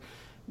lines there,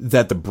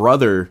 that the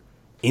brother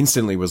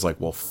instantly was like,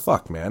 well,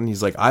 fuck, man.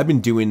 He's like, I've been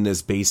doing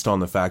this based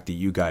on the fact that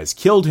you guys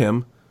killed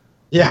him.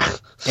 Yeah.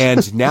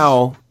 And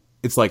now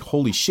it's like,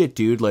 holy shit,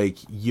 dude. Like,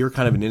 you're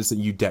kind of an innocent.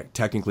 You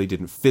technically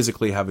didn't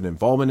physically have an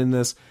involvement in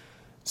this.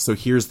 So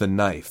here's the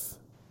knife.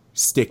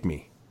 Stick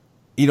me.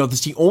 You know,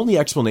 that's the only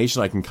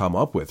explanation I can come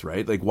up with,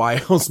 right? Like,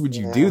 why else would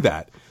you do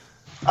that?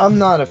 I'm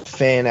not a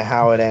fan of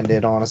how it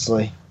ended,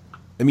 honestly.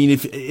 I mean,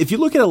 if you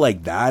look at it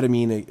like that, I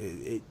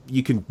mean,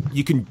 you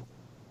can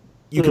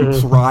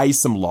pry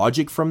some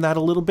logic from that a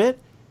little bit,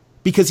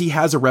 because he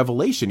has a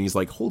revelation. He's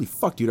like, holy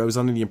fuck, dude, I was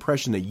under the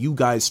impression that you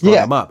guys strung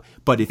him up.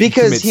 But if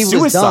because he was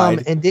suicide,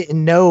 dumb and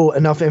didn't know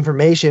enough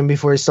information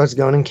before he starts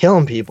going and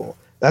killing people.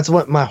 That's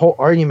what my whole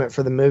argument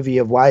for the movie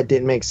of why it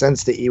didn't make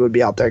sense that he would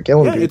be out there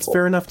killing people. It's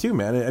fair enough too,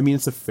 man. I mean,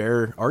 it's a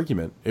fair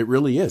argument. It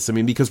really is. I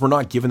mean, because we're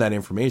not given that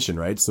information,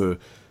 right? So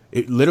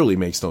it literally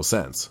makes no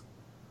sense.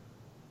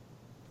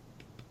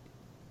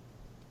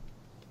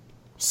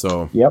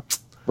 So, yep.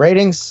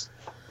 Ratings.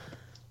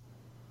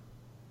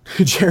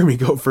 Jeremy,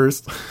 go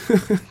first.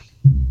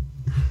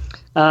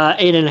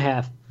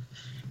 8.5.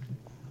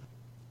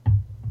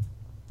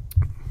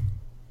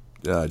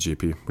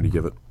 JP, what do you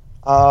give it?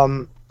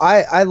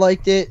 I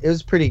liked it. It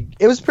was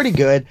pretty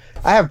good.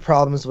 I have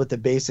problems with the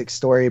basic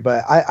story,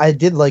 but I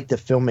did like the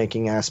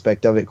filmmaking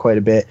aspect of it quite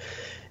a bit.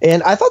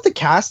 And I thought the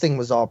casting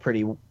was all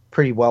pretty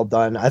well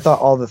done. I thought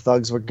all the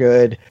thugs were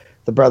good.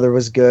 The brother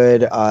was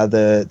good.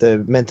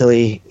 The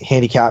mentally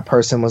handicapped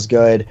person was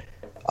good.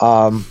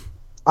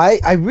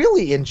 I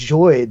really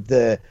enjoyed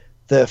the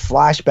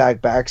flashback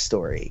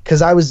backstory,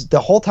 because the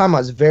whole time I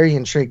was very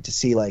intrigued to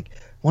see, like,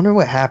 wonder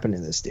what happened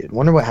to this dude.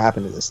 Yeah.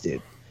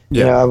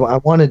 You know, I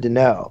wanted to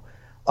know.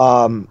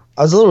 I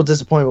was a little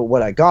disappointed with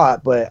what I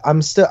got, but I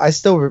still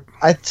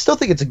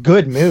think it's a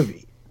good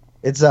movie.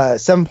 It's a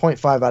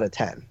 7.5 out of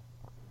 10.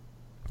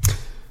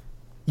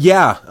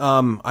 Yeah,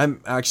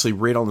 I'm actually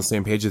right on the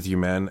same page with you,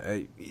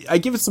 man. I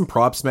give it some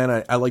props,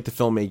 man. I like the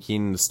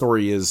filmmaking. The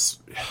story is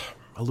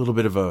a little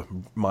bit of a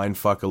mind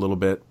fuck, a little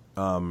bit.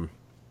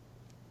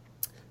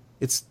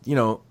 It's, you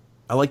know,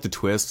 I like the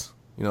twist.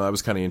 You know, that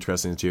was kind of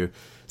interesting too.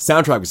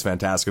 Soundtrack was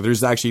fantastic.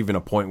 There's actually even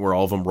a point where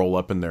all of them roll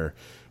up in their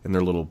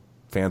little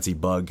fancy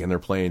bug and they're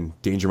playing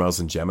Danger Mouse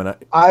and Gemini.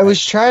 I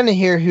was trying to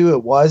hear who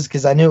it was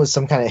because I knew it was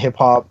some kind of hip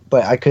hop,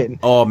 but I couldn't.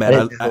 Oh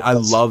man, I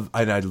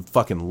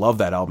fucking love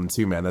that album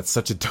too, man. That's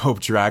such a dope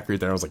track right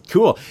there. I was like,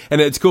 cool,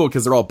 and it's cool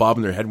because they're all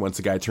bobbing their head once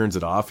the guy turns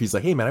it off. He's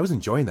like, hey man, I was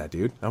enjoying that,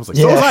 dude. I was like,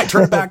 so was I.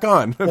 Turn it back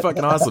on.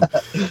 Fucking awesome.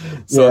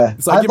 So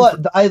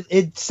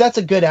it sets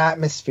a good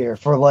atmosphere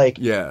for like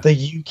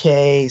the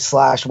UK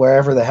 /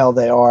 wherever the hell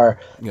they are,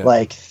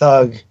 like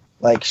thug,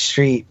 like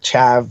street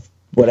chav.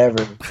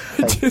 Whatever.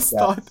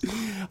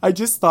 I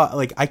just thought,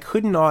 like, I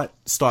could not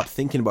stop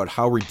thinking about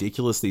how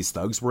ridiculous these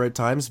thugs were at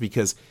times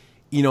because,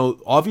 you know,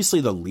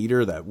 obviously the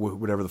leader, that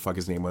whatever the fuck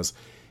his name was,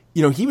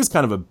 you know, he was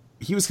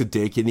a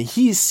dick and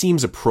he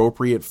seems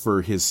appropriate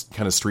for his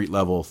kind of street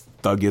level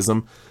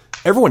thuggism.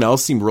 Everyone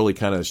else seemed really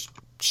kind of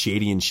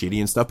shady and shitty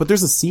and stuff. But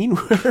there's a scene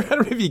where, I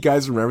don't know if you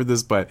guys remember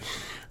this, but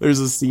there's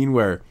a scene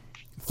where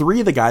 3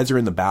 of the guys are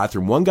in the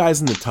bathroom. One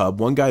guy's in the tub.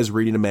 One guy's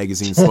reading a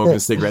magazine, smoking a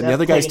cigarette. And the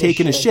other guy's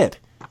taking a shit.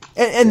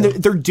 And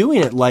they're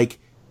doing it like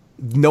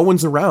no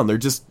one's around. They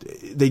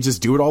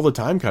just do it all the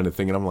time kind of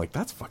thing. And I'm like,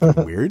 that's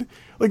fucking weird.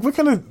 Like, what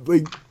kind of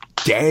like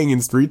gang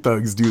and street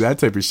thugs do that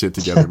type of shit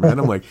together, man?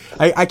 I'm like,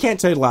 I can't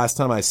tell you the last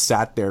time I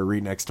sat there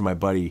right next to my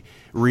buddy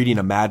reading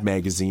a Mad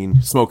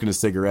magazine, smoking a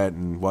cigarette,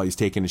 and while he's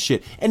taking a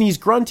shit. And he's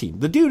grunting.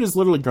 The dude is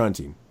literally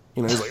grunting.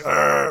 You know, he's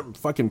like,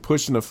 fucking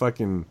pushing a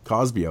fucking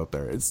Cosby out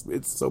there. It's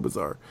so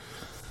bizarre.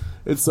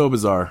 It's so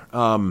bizarre.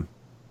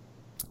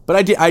 But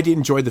I did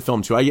enjoy the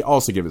film too. I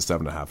also give it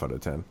 7.5 out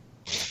of 10.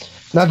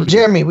 Now,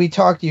 Jeremy, we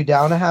talked you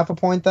down a half a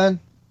point then?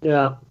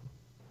 Yeah.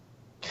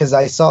 Because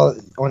I saw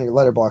on your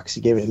letterbox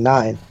you gave it a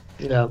 9.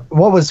 Yeah.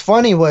 What was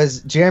funny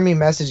was Jeremy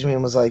messaged me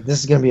and was like, this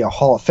is going to be a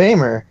Hall of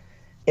Famer.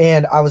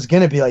 And I was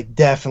going to be like,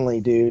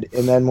 definitely, dude.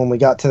 And then when we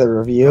got to the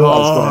review, I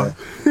was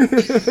going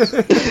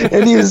to...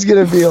 and he was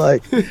going to be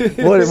like,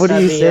 what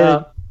do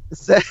you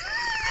say?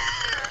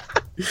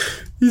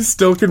 He's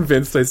still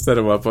convinced I set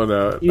him up on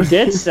that. You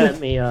did set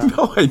me up.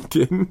 No, I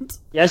didn't.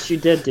 Yes, you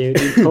did, dude.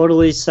 You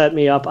totally set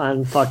me up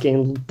on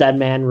fucking Dead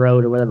Man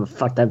Road or whatever the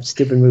fuck that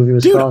stupid movie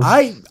was called.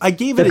 Dude, I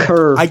gave it a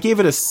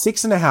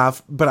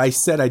 6.5, but I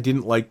said I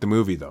didn't like the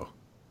movie though.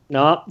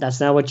 No, that's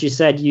not what you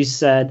said. You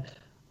said,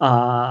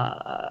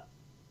 I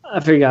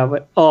forgot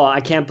what. Oh,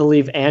 I can't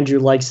believe Andrew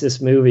likes this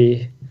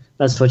movie.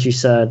 That's what you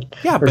said.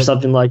 Yeah, or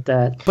something like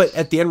that. But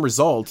at the end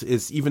result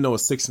is, even though a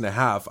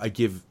 6.5, I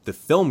give the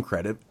film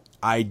credit.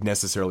 I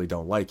necessarily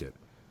don't like it.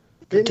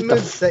 Didn't it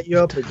set you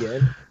up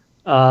again?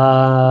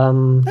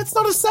 That's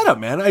not a setup,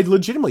 man. I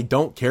legitimately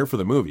don't care for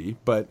the movie,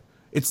 but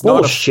it's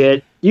not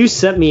shit. You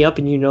set me up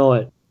and you know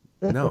it.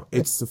 No,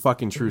 it's a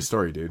fucking true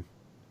story, dude.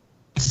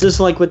 It's just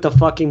like with the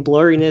fucking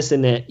blurriness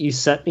in it. You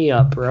set me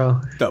up,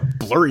 bro. The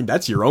blurring,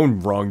 that's your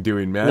own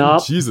wrongdoing, man.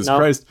 Nope, Jesus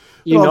Christ.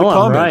 You know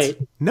I'm right.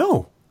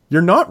 No,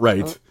 you're not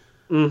right.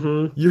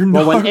 Mm-hmm. You're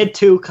not.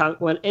 Well,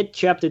 when It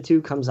Chapter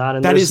 2 comes out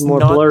and there's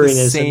more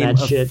blurriness in that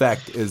shit. That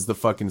is not the same effect as the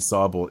fucking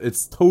Sawbolt.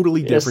 It's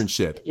totally different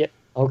shit. Yeah.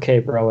 Okay,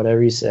 bro,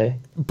 whatever you say.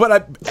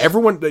 But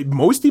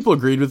most people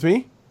agreed with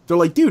me. They're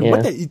like, dude,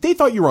 what they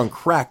thought you were on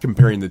crack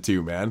comparing the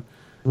two, man.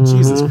 Mm-hmm.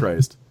 Jesus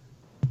Christ.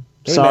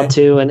 Hey, Saw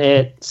 2 and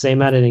It,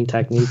 same editing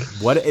technique.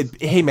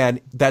 Hey,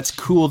 man, that's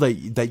cool that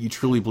you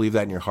truly believe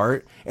that in your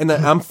heart. And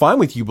I'm fine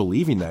with you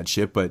believing that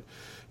shit, but,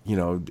 you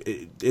know,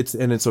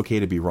 it's okay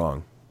to be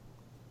wrong.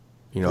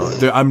 You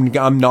know,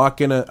 I'm not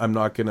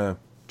gonna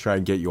try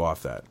and get you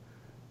off that.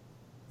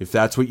 If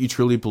that's what you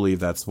truly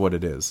believe, that's what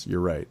it is. You're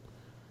right.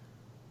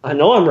 I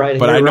know I'm right,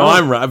 but I know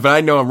I'm right. But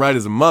I know I'm right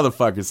as a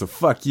motherfucker. So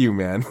fuck you,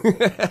 man.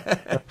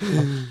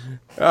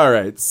 All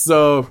right,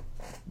 so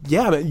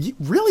yeah, man,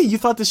 you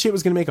thought this shit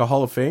was gonna make a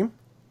Hall of Fame?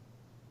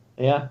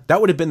 Yeah,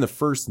 that would have been the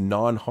first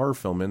non-horror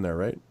film in there,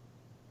 right?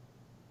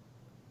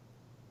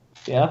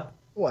 Yeah.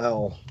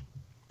 Well,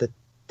 the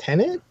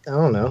Tenet? I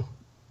don't know.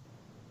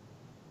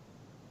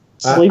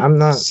 I'm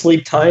not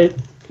Sleep Tight.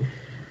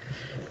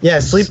 Yeah,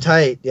 Sleep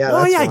Tight. Yeah.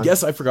 Oh yeah, I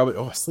guess I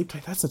forgot. Sleep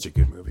Tight. That's such a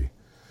good movie.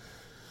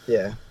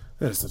 Yeah.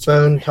 That is such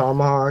Bone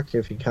Tomahawk,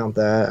 if you count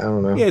that. I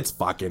don't know. Yeah, it's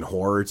fucking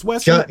horror. It's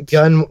Western.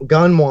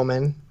 Gun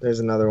Woman. There's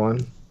another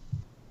one.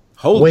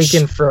 Holy Wake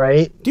in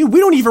Fright. Dude, we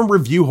don't even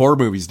review horror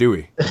movies, do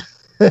we?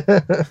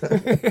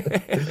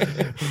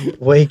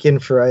 Wake in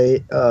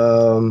Fright.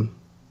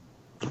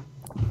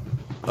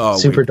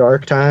 Super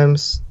Dark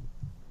Times.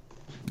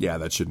 Yeah,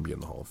 that shouldn't be in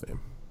the Hall of Fame.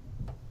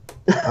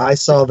 I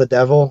Saw the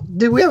Devil.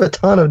 Dude, we have a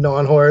ton of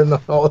non-horror in the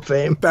Hall of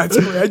Fame. That's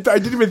I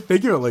didn't even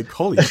think of it. Like,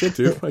 holy shit,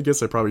 dude. I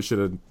guess I probably should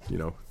have,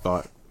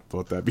 thought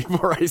about that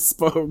before I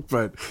spoke,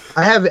 but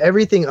I have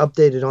everything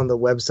updated on the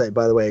website,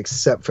 by the way,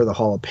 except for the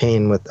Hall of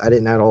Pain. I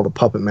didn't add all the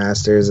Puppet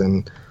Masters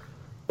and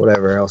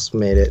whatever else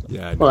made it.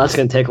 yeah. Well, that's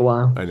gonna take a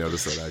while. I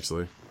noticed that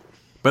actually.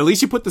 But at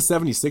least you put the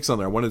 76 on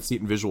there. I wanted to see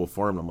it in visual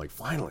form. And I'm like,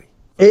 finally.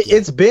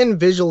 It's been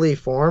visually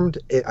formed.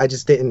 I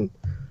just didn't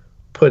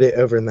put it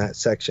over in that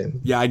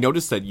section. Yeah, I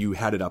noticed that you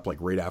had it up like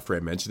right after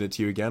I mentioned it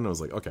to you again. I was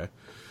like, okay.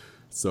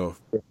 So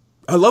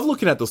I love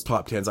looking at those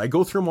top 10s. I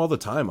go through them all the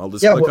time. I'll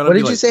just click on what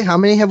did you say? How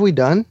many have we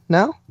done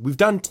now? We've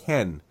done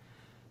 10.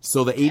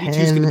 So the 82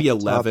 is going to be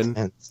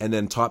 11, and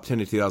then top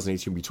 10 in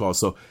 2018 will be 12.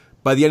 So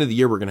by the end of the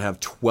year, we're going to have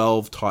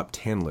 12 top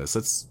 10 lists.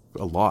 That's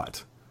a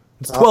lot.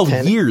 It's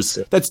 12 years.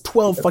 That's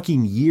 12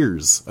 fucking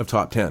years of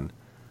top 10.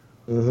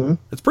 Mm-hmm.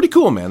 That's pretty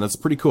cool, man. That's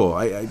pretty cool.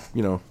 I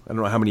don't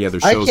know how many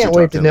other shows. I can't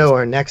wait to know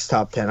our next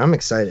top 10. I'm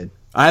excited.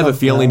 I have a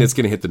feeling it's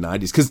going to hit the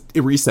 90s because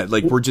it reset.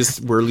 Like we're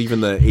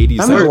leaving the 80s.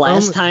 Remember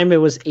last time it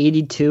was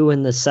 82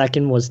 and the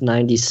second was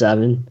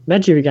 97.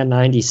 Imagine if we got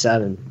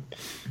 97.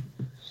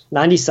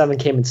 97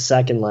 came in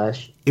second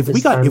last. If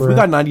we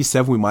got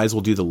 97, we might as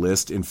well do the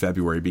list in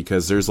February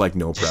because there's like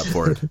no prep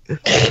for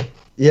it.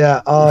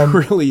 Yeah,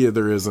 really,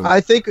 there isn't.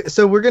 I think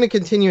so. We're going to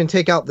continue and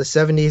take out the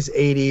 70s,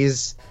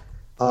 80s,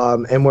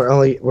 and we're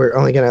only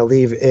going to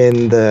leave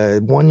in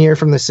the 1 year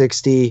from the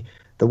 60,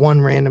 the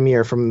one random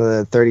year from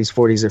the 30s,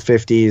 40s, or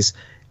 50s,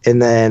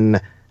 and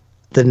then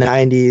the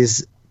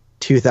 90s,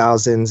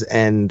 2000s,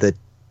 and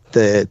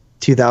the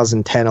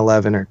 2010,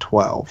 11, or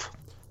 12.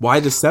 Why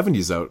the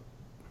 70s out?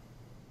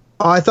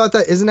 Oh, I thought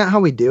isn't that how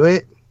we do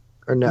it?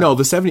 Or no? No,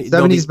 the 70s.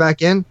 70s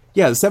back in?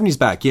 Yeah, the 70s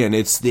back in.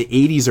 It's the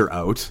 80s are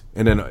out,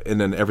 and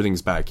then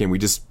everything's back in. We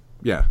just,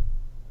 yeah.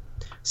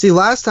 See,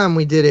 last time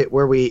we did it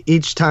where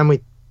each time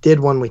we did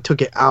one, we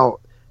took it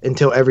out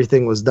until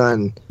everything was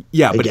done.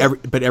 Yeah,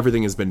 but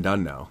everything has been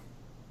done now,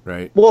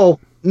 right? Well,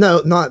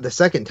 no, not the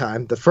second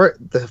time. The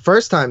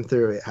first time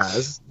through it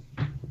has.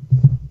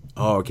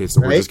 Oh, okay.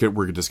 So right?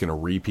 we're just gonna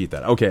repeat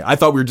that. Okay, I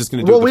thought we were just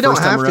gonna do. Well, we don't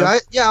have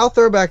to. I'll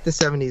throw back the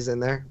 70s in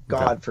there.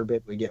 God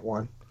forbid we get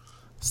one.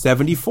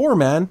 74,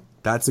 man.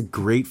 That's a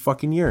great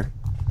fucking year.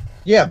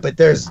 Yeah, but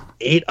there's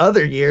 8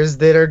 other years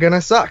that are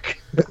gonna suck.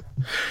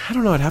 I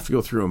don't know. I'd have to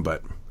go through them,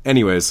 but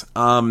anyways,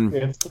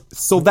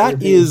 so that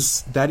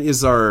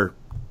is our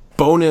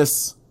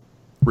bonus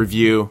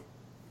review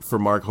for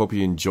Mark. Hope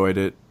you enjoyed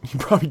it. He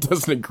probably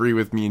doesn't agree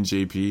with me and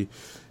JP.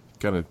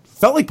 Kind of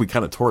felt like we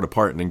kind of tore it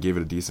apart and then gave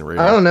it a decent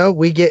rating. I don't know.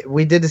 We did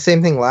the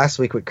same thing last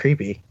week with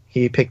Creepy.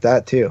 He picked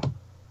that too.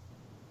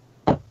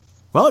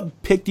 Well,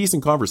 it picked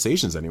decent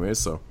conversations anyways,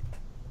 so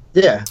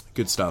yeah,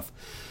 good stuff.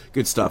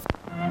 Good stuff.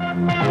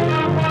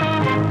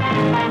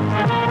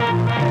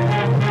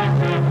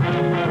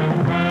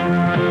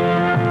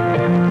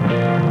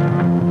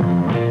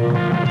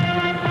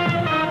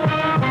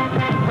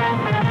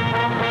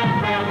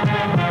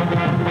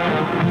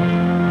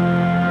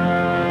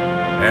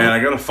 And I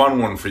got a fun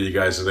one for you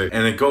guys today.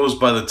 And it goes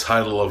by the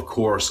title, of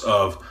course,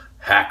 of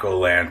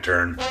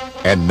Hack-O-Lantern.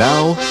 And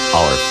now,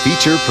 our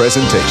feature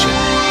presentation.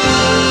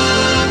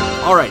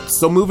 All right,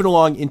 so moving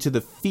along into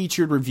the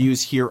featured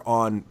reviews here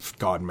on...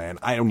 God, man,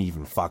 I don't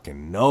even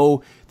fucking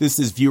know. This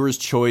is Viewer's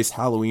Choice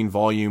Halloween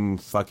Volume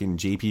fucking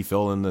JP,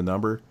 fill in the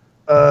number.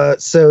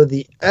 So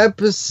the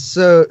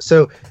episode...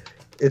 So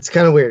it's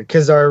kind of weird,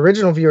 because our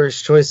original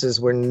Viewer's Choices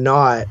were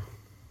not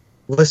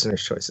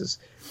listeners' choices.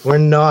 We're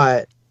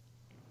not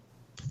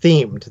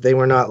themed. They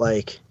were not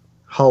like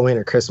Halloween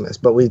or Christmas,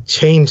 but we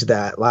changed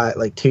that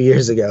like 2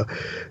 years ago.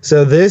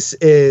 So this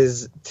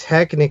is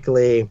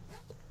technically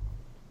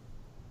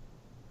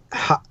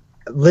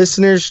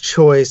Listener's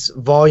Choice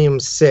Volume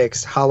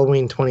 6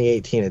 Halloween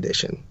 2018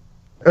 edition.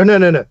 Oh,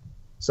 no.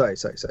 Sorry.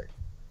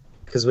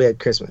 Because we had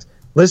Christmas.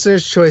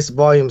 Listener's Choice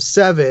Volume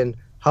 7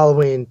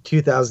 Halloween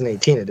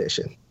 2018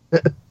 edition.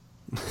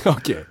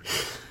 Okay.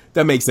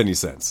 That makes any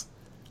sense.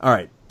 All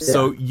right. Yeah.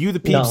 So you the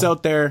peeps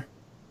out there,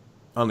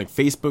 on the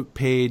Facebook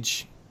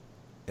page,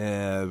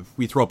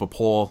 we throw up a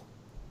poll.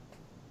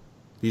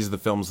 These are the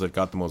films that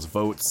got the most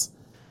votes.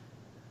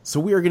 So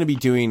we are going to be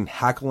doing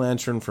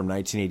Hack-O-Lantern from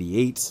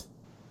 1988,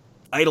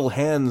 Idle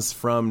Hands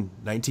from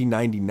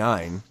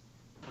 1999,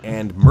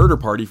 and Murder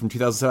Party from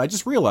 2007. I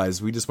just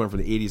realized we just went from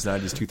the 80s,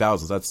 90s,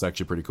 2000s. That's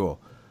actually pretty cool.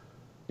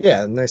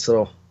 Yeah, nice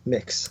little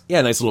mix.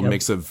 Yeah, nice little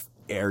mix of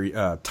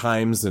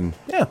times and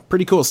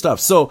pretty cool stuff.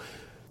 So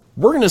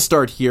we're going to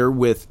start here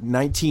with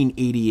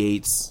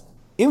 1988's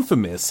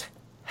infamous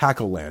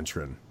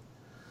Hack-O-Lantern.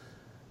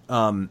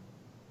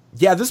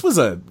 This was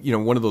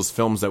one of those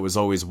films that was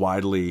always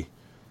widely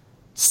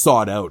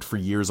sought out for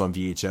years on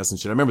VHS and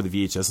shit. I remember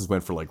the VHSs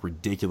went for like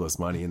ridiculous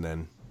money, and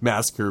then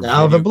Massacre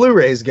now Video, the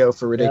Blu-rays go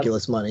for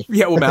ridiculous money.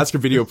 Yeah, well, Massacre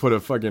Video put a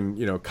fucking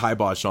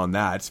kibosh on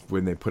that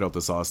when they put out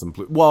this awesome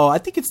well, I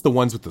think it's the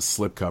ones with the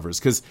slip covers,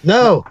 because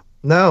no,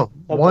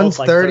 one's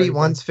like 30,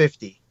 one's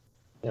 50.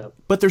 Yeah.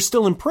 But they're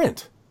still in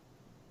print.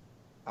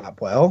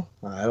 Well,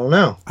 I don't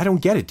know. I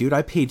don't get it, dude.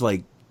 I paid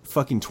like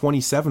fucking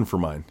 $27 for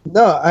mine.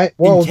 No,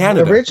 in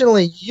Canada.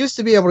 Originally you used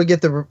to be able to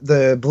get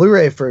the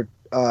Blu-ray for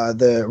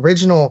the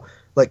original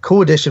like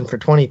cool edition for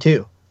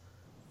 $22.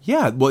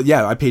 Yeah, well,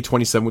 yeah, I paid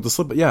 $27 with the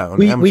slip, but yeah, on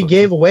We Amazon.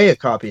 gave away a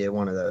copy of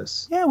one of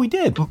those. Yeah, we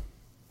did.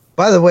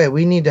 By the way,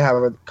 we need to have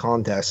a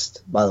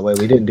contest. By the way,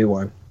 we didn't do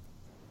one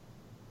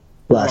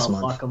last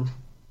month. Fuck 'em.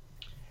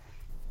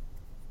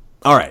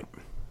 All right.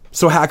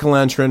 So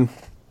Hack-O-Lantern,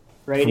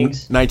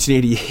 Ratings.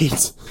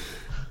 1988.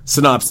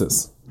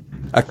 Synopsis.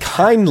 A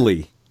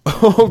kindly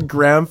old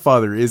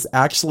grandfather is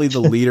actually the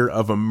leader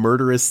of a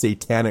murderous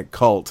satanic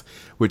cult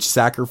which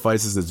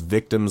sacrifices its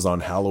victims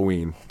on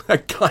Halloween. A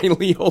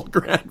kindly old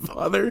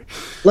grandfather?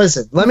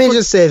 Listen, let me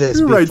just say this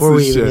Who writes before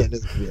we this even shit? get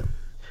into the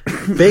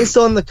review. Based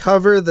on the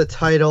cover, the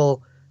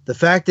title, the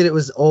fact that it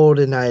was old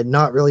and I had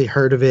not really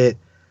heard of it,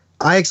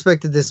 I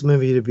expected this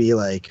movie to be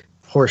like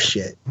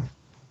horseshit.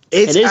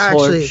 It's It is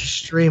actually horse.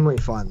 extremely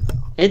fun though.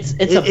 It's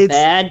a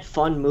bad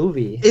fun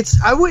movie.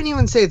 I wouldn't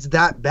even say it's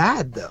that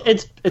bad though.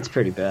 It's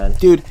pretty bad.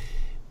 Dude,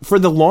 for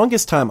the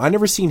longest time, I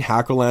never seen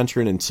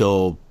Hack-O-Lantern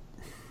until,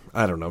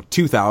 I don't know,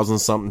 2000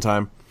 something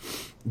time.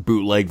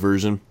 Bootleg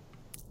version.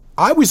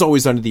 I was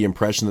always under the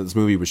impression that this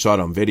movie was shot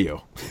on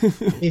video.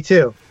 Me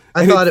too.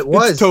 I And thought it's it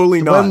was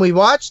totally not. when we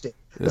watched it.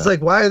 It's Yeah.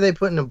 like, why are they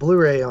putting a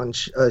Blu-ray on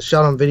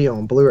shot on video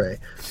on Blu-ray?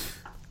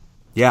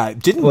 Yeah,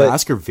 didn't But-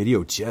 Masker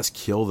Video just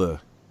kill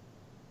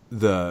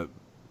the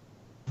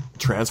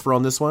transfer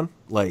on this one?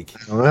 Like,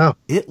 I don't know.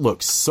 it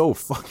looks so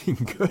fucking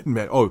good,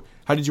 man. Oh,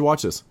 how did you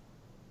watch this?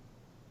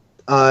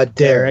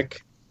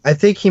 Derek. I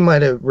think he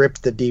might have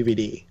ripped the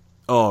DVD.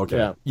 Oh, okay.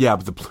 Yeah. Yeah,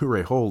 but the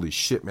Blu-ray, holy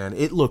shit, man.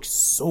 It looks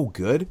so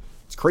good.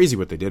 It's crazy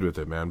what they did with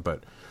it, man.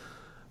 But,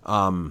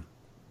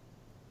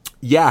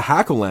 yeah,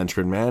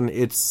 Hack-O-Lantern, man.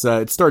 It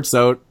starts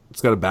out,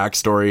 it's got a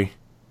backstory.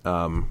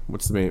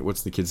 What's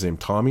the kid's name?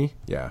 Tommy?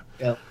 Yeah.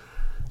 Yep.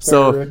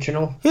 So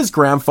Original. his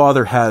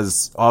grandfather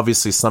has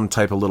obviously some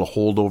type of little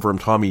hold over him.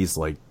 Tommy's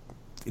like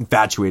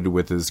infatuated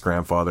with his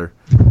grandfather.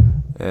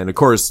 And of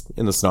course,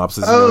 in the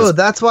synopsis, you know, Oh, his-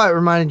 that's why it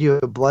reminded you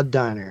of Blood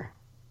Diner.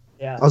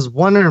 Yeah. I was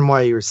wondering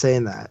why you were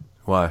saying that.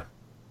 why?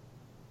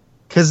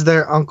 Because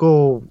their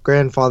uncle,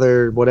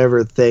 grandfather,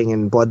 whatever thing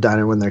in Blood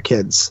Diner when they're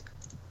kids.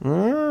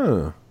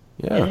 Yeah.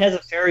 It has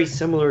a very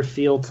similar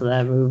feel to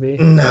that movie.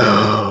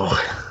 No.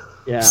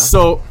 Yeah.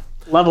 So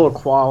Level of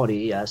quality,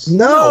 yes.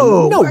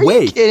 No. no are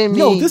way. You kidding me,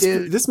 no,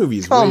 dude? this movie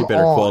is Come way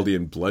better on. quality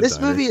than Blood This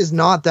Diner. movie is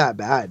not that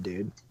bad,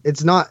 dude.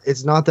 It's not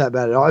that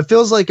bad at all. It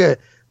feels like a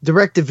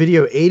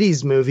direct-to-video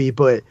 80s movie,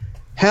 but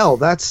hell,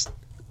 that's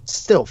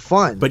still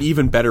fun. but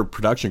even better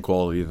production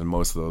quality than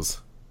most of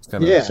those. It's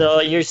kinda, Yeah. So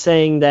you're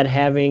saying that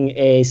having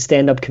a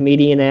stand-up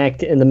comedian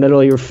act in the middle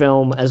of your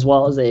film, as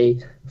well as a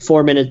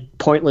 4-minute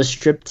pointless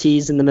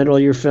striptease in the middle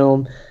of your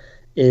film,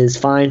 is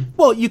fine?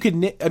 Well, you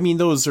could. I mean,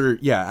 those are.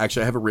 Yeah,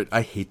 actually, I have it written.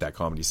 I hate that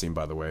comedy scene.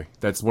 By the way,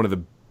 that's one of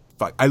the.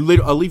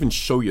 I'll even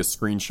show you a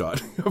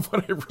screenshot of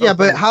what I wrote. Yeah,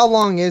 but how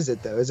long is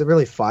it though? Is it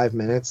really 5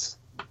 minutes?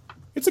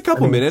 It's a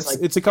couple minutes. like-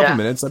 It's a couple yeah.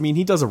 minutes. I mean,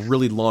 he does a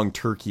really long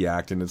turkey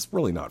act, and it's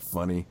really not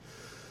funny.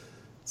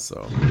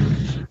 So,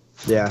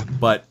 Yeah.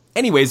 but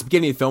anyways,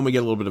 beginning of the film, we get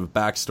a little bit of a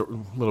backstory,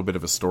 a little bit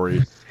of a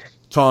story.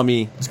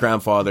 Tommy, his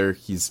grandfather,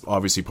 he's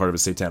obviously part of a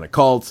satanic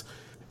cult.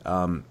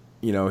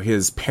 You know,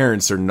 his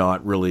parents are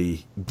not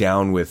really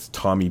down with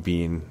Tommy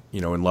being,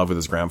 you know, in love with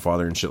his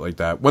grandfather and shit like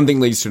that. One thing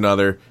leads to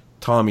another.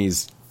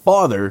 Tommy's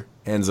father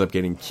ends up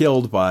getting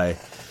killed by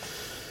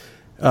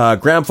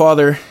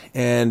grandfather,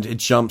 and it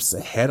jumps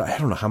ahead. I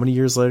don't know how many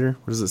years later.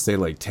 What does it say?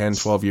 Like 10,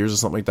 12 years or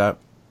something like that.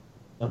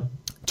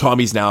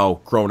 Tommy's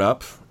now grown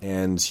up,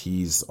 and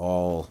he's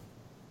all,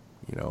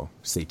 you know,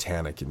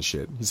 satanic and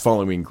shit. He's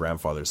following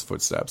grandfather's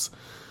footsteps.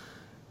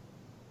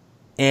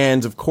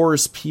 And, of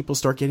course, people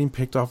start getting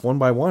picked off one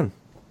by one.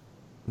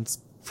 It's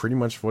pretty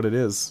much what it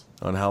is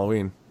on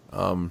Halloween.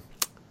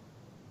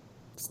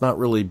 It's not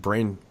really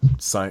brain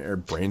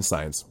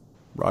science,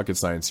 rocket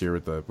science here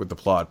with the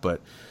plot,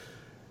 but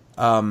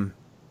I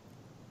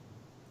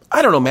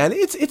don't know, man.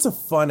 It's a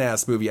fun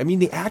ass movie. I mean,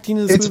 the acting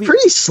in this It's movie,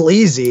 pretty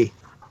sleazy.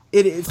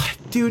 it is,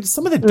 dude.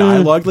 Some of the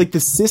dialogue, like the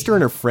sister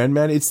and her friend,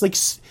 man. It's like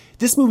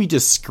this movie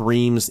just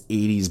screams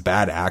 80s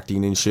bad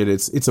acting and shit.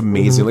 It's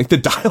amazing. Like the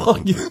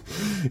dialogue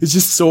is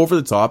just so over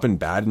the top and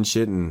bad and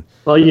shit. And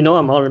Well, you know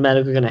I'm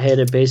automatically going to hate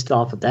it based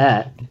off of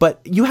that. but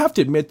you have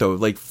to admit though,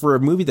 like for a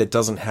movie that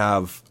doesn't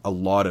have a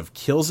lot of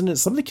kills in it,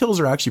 some of the kills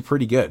are actually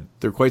pretty good.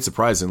 They're quite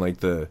surprising. Like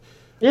that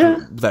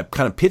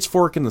kind of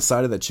pitchfork in the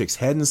side of that chick's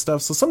head and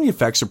stuff. So some of the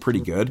effects are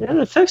pretty good Yeah,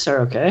 the effects are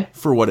okay.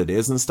 for what it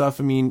is and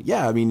stuff. I mean,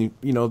 yeah, I mean,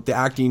 you know, the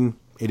acting,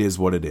 it is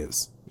what it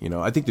is. You know,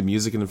 I think the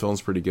music in the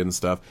film's pretty good and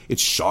stuff.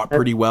 It's shot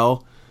pretty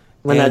well.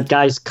 When And- that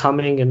guy's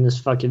coming in this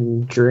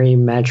fucking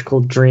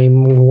magical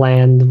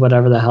dreamland,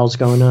 whatever the hell's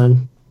going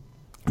on.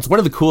 It's one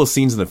of the coolest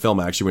scenes in the film,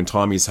 actually, when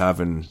Tommy's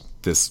having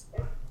this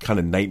kind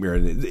of nightmare.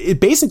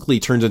 It basically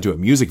turns into a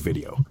music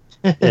video.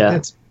 Yeah.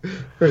 It's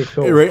pretty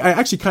cool. Right? I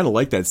actually kind of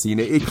like that scene.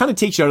 It kind of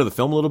takes you out of the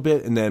film a little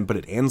bit, but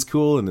it ends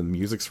cool, and then the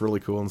music's really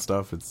cool and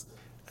stuff.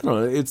 I don't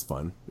know, it's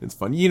fun. It's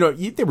fun. You know,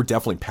 they were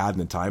definitely padding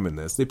the time in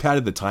this. They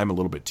padded the time a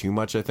little bit too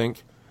much, I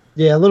think.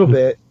 Yeah, a little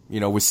bit. You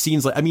know, with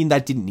scenes like, I mean,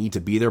 that didn't need to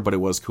be there, but it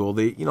was cool.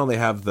 They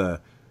have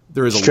the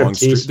There is a long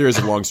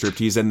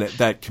striptease, and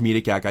that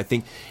comedic act, I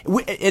think,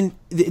 and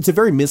it's a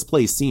very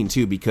misplaced scene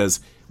too, because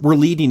we're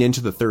leading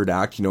into the third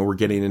act. You know, we're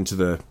getting into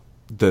the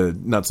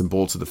nuts and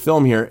bolts of the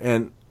film here,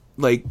 and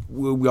like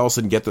we all of a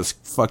sudden get this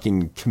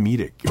fucking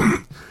comedic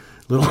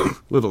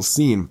little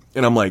scene,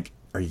 and I'm like,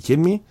 are you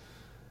kidding me?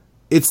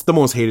 It's the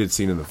most hated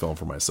scene in the film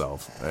for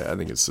myself. I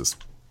think it's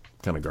just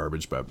kind of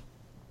garbage, but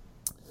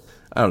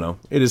I don't know.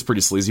 It is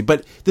pretty sleazy.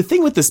 But the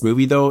thing with this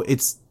movie, though,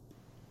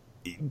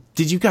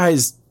 did you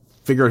guys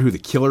figure out who the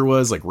killer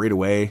was, like, right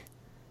away?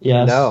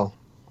 Yes. No,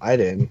 I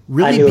didn't.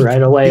 Really? I knew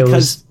right away it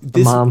was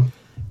the mom.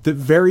 The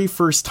very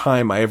first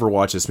time I ever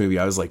watched this movie,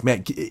 I was like,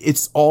 man,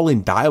 it's all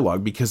in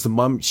dialogue, because the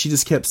mom, she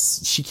keeps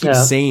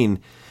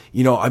saying,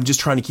 you know, I'm just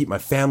trying to keep my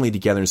family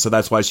together. And so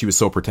that's why she was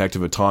so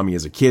protective of Tommy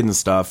as a kid and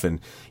stuff. And,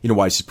 you know,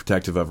 why she's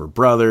protective of her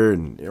brother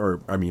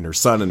her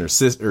son and her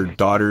sister, her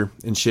daughter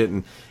and shit.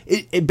 And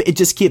it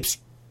just keeps,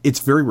 it's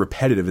very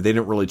repetitive. They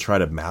didn't really try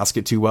to mask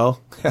it too well.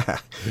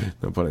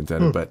 No pun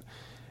intended, but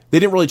they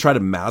didn't really try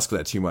to mask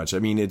that too much. I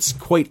mean, it's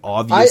quite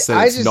obvious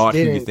that it's not who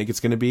you think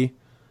it's going to be.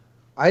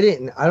 I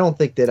don't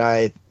think that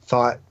I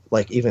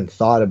even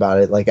thought about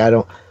it. Like, I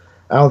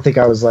don't think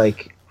I was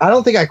like, I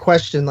don't think I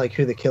questioned like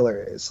who the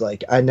killer is.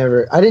 Like, I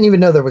didn't even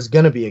know there was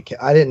going to be a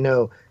killer. I didn't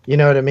know, you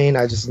know what I mean?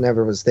 I just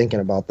never was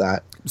thinking about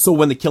that. So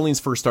when the killings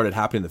first started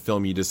happening in the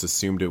film, you just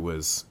assumed it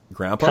was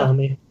Grandpa?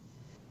 Tommy.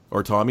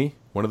 Or Tommy?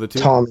 One of the two?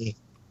 Tommy.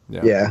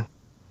 Yeah.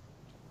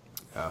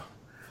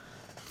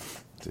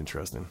 It's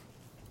interesting.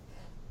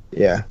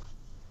 Yeah.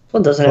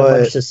 Well, it doesn't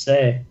have much to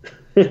say.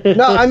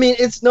 No, I mean,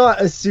 it's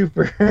not a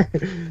super,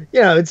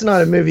 it's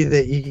not a movie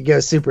that you could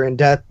go super in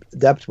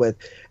depth with.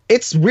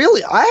 It's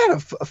really, I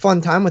had a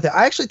fun time with it.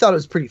 I actually thought it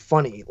was pretty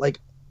funny. Like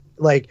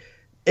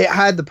it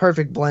had the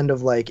perfect blend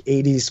of like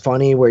 80s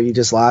funny, where you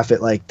just laugh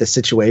at like the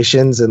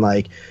situations, and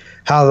like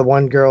how the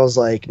one girl's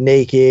like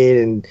naked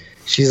and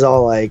she's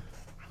all like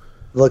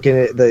looking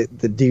at the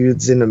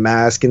dudes in the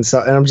mask and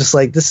stuff. And I'm just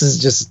like, this is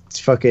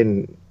just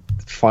fucking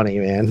funny,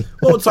 man.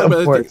 Well,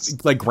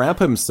 it's like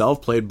Grandpa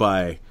himself, played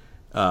by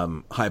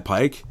High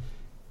Pike.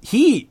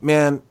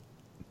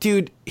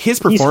 Dude, his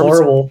performance. He's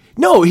horrible.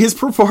 No, his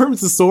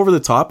performance is so over the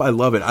top. I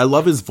love it. I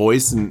love his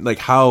voice and like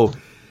how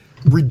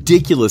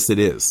ridiculous it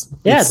is.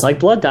 Yeah, it's like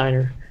Blood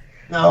Diner.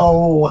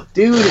 No,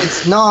 dude,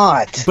 it's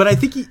not. But I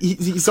think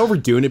he's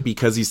overdoing it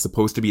because he's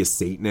supposed to be a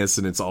Satanist,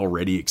 and it's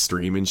already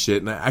extreme and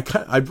shit. And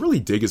I really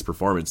dig his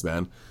performance,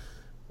 man.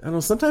 I don't know.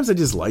 Sometimes I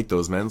just like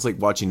those, man. It's like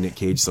watching Nick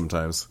Cage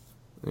sometimes,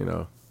 you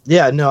know.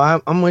 Yeah, no,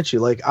 I'm with you.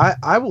 Like,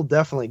 I will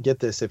definitely get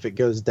this if it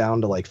goes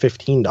down to like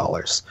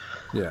 $15.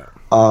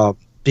 Yeah.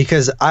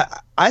 Because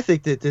I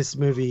think that this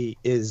movie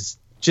is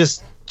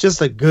just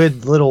a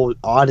good little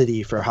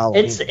oddity for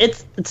Halloween.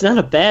 It's not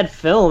a bad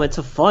film. It's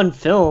a fun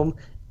film.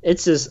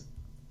 It's just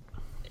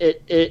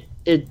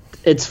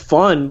it's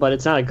fun, but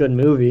it's not a good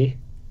movie.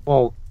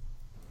 Well,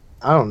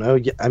 I don't know.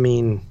 I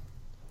mean,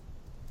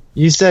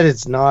 you said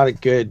it's not a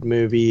good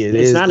movie.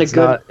 It's not a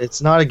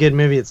good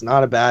movie. It's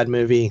not a bad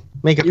movie.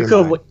 Make up your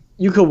mind.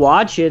 You could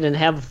watch it and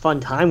have a fun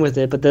time with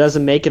it, but that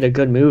doesn't make it a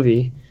good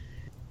movie.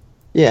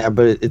 Yeah,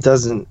 but it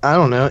doesn't. I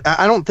don't know.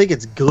 I don't think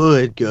it's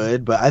good,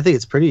 but I think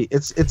it's pretty.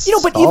 It's but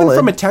solid. Even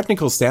from a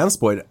technical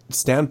standpoint,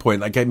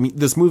 like, I mean,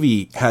 this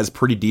movie has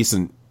pretty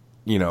decent,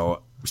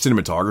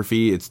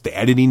 cinematography. The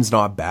editing's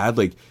not bad.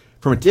 Like,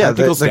 from a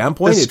technical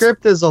standpoint, the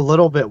script is a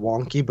little bit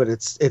wonky, but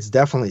it's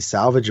definitely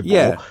salvageable.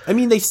 Yeah, I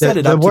mean, they set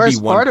it up. The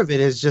worst part of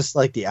it is just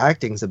like the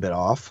acting's a bit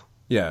off.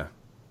 Yeah.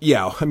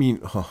 I mean,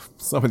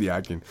 some of the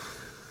acting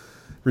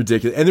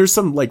ridiculous, and there's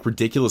some like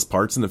ridiculous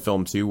parts in the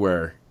film too,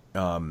 where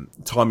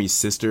Tommy's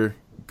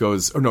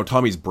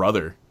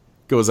brother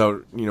goes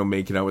out,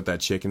 making out with that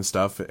chick and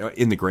stuff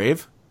in the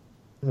grave.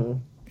 Mm-hmm.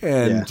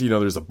 And,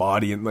 there's a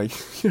body and like,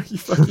 you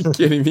fucking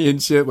kidding me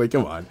and shit. Like,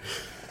 come on.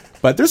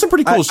 But there's some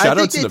pretty cool shout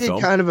outs in the film. I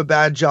think they did kind of a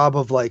bad job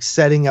of like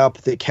setting up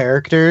the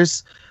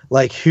characters,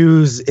 like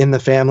who's in the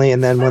family.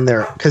 And then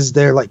because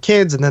they're like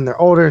kids and then they're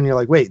older and you're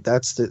like, wait,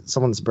 that's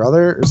someone's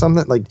brother or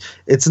something. Like,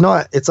 it's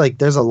like,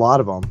 there's a lot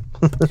of them.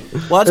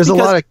 Well, there's a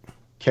lot of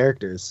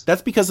characters.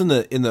 That's because in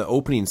the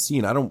opening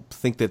scene, I don't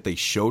think that they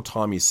show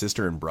Tommy's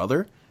sister and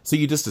brother. So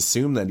you just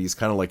assume that he's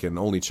kind of like an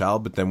only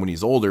child. But then when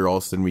he's older, all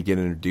of a sudden we get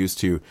introduced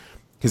to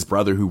his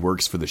brother who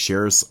works for the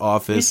sheriff's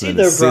office, and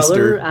his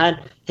sister. And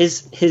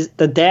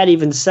the dad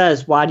even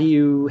says, "Why do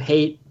you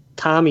hate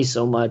Tommy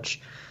so much?"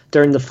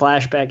 During the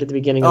flashback at the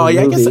beginning of the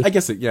movie. I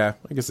guess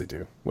they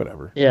do.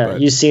 Whatever. Yeah,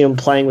 but you see him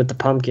playing with the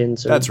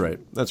pumpkins. That's right.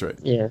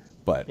 Yeah,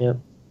 but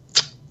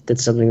did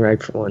something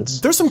right for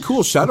once. There's some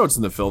cool shoutouts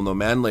in the film, though,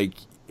 man. Like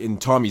in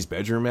Tommy's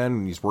bedroom, man,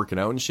 when he's working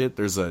out and shit.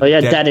 There's a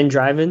Dead End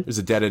Drive-In. There's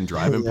a Dead End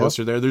Drive-In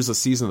poster there. There's a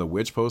Season of the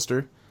Witch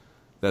poster.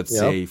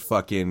 That's a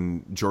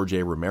fucking George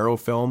A. Romero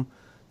film.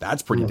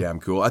 That's pretty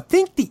damn cool. I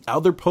think the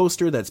other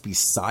poster that's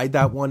beside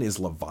that one is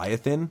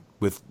Leviathan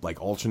with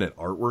like alternate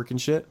artwork and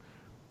shit.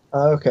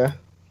 Okay.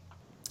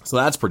 So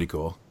that's pretty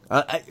cool.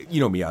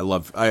 You know me,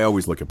 I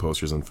always look at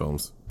posters in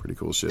films. Pretty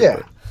cool shit.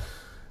 Yeah.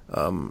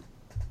 But,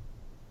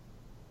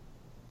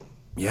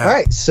 yeah. All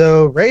right.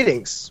 So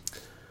ratings.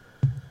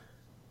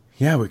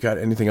 Yeah, we got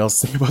anything else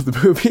to say about the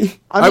movie?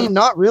 I mean,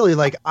 not really.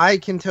 Like, I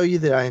can tell you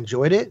that I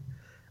enjoyed it.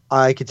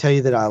 I could tell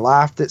you that I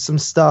laughed at some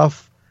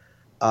stuff,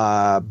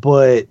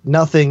 but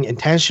nothing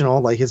intentional.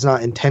 Like, it's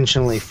not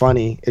intentionally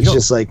funny. It's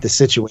just like the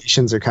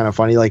situations are kind of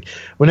funny. Like,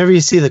 whenever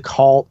you see the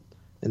cult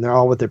and they're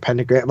all with their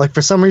pentagram, like,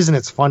 for some reason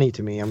it's funny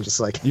to me. I'm just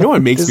like, you know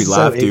what makes me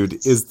laugh, so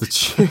dude, is the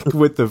chick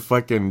with the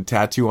fucking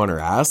tattoo on her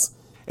ass,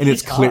 and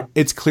it's clear.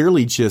 It's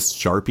clearly just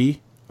Sharpie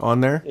on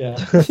there. Yeah,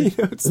 you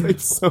know, it's like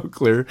so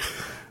clear.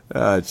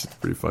 It's just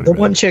pretty funny. The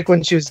one chick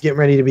when she was getting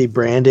ready to be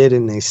branded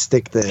and they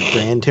stick the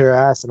brand to her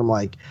ass, and I'm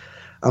like,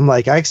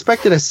 I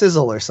expected a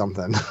sizzle or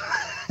something.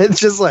 It's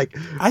just like,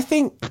 I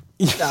think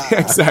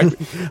exactly.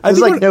 There's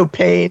like no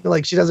pain.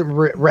 Like, she doesn't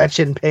retch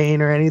in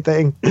pain or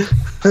anything.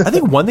 I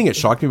think one thing that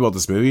shocked me about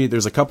this movie,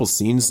 there's a couple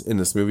scenes in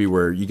this movie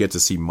where you get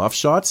to see muff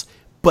shots,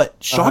 but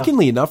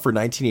shockingly enough, for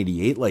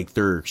 1988, like,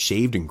 they're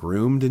shaved and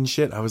groomed and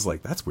shit. I was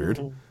like, that's weird.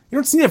 You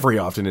don't see that very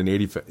often in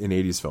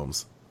 80s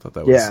films. I thought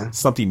that was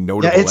something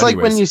notable. Yeah, it's like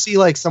when you see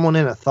like someone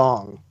in a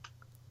thong.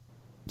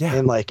 Yeah.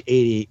 In like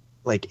 80,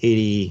 like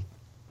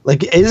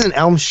it isn't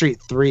Elm Street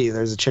 3.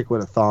 There's a chick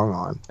with a thong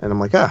on, and I'm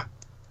like, yeah,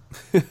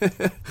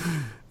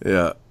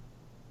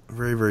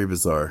 very, very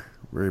bizarre,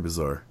 very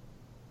bizarre.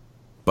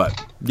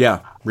 But yeah,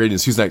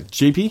 ratings. Who's next?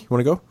 JP, you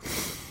want to go?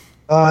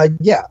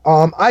 Yeah.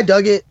 I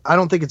dug it. I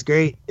don't think it's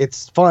great.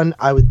 It's fun.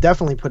 I would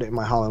definitely put it in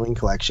my Halloween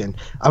collection.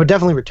 I would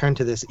definitely return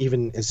to this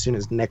even as soon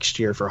as next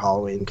year for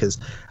Halloween, because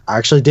I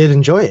actually did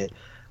enjoy it.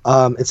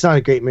 It's not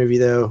a great movie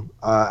though.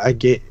 I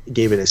gave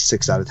it a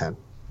 6 out of 10.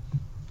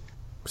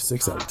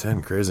 6 out of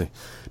 10, crazy.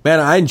 Man,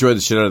 I enjoyed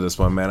the shit out of this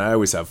one, man. I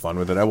always have fun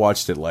with it. I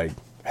watched it like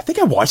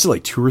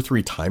 2 or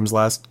 3 times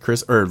last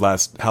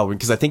Halloween,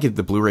 because I think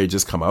the Blu-ray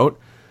just come out,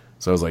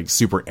 so I was like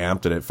super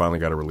amped that it finally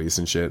got a release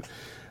and shit.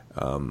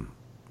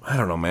 I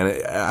don't know, man.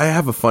 I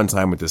have a fun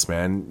time with this,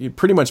 man.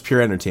 Pretty much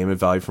pure entertainment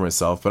value for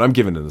myself, but I'm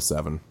giving it a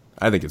 7.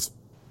 I think it's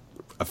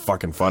a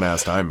fucking fun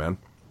ass time, man.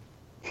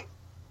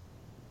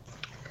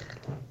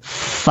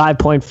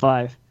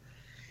 5.5.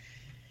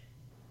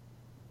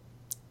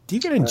 Do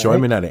you get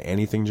enjoyment out of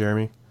anything,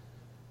 Jeremy?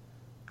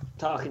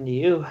 Talking to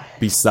you.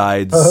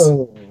 Besides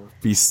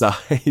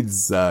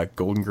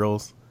Golden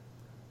Girls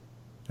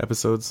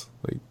episodes?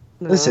 Like,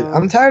 listen,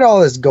 I'm tired of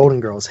all this Golden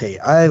Girls hate.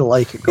 I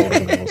like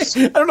Golden Girls.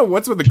 I don't know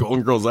what's with the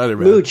Golden Girls either,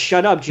 man. Mood,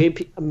 shut up,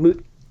 JP.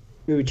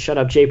 Mood, shut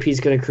up. JP's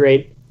going to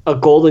create a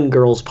Golden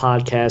Girls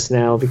podcast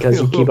now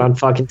because you keep on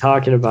fucking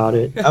talking about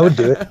it. I would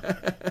do it.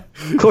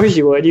 Of course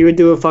you would. You would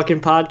do a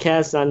fucking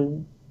podcast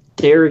on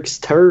Derek's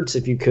turds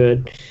if you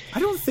could. I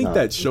don't think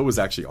that show was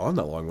actually on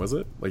that long, was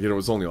it? Like, it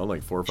was only on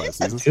like 4 or 5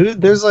 seasons.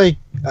 Dude, there's like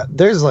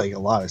a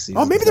lot of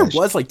seasons. Oh, maybe there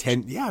was like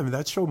 10. Yeah, I mean,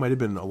 that show might have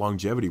been a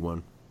longevity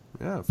one.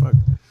 Yeah, fuck.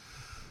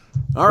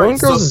 All right, Golden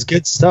Girls is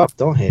good stuff.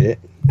 Don't hate it.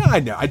 Yeah, I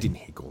know. I didn't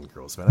hate Golden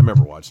Girls, man. I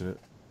remember watching it,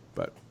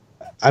 but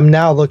I'm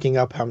now looking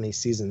up how many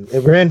seasons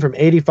it ran from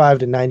 85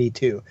 to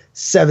 92.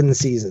 7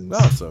 seasons.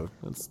 Oh, so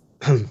that's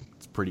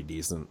it's pretty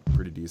decent.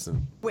 Pretty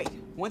decent. Wait,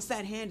 once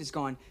that hand is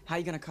gone, how are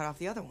you gonna cut off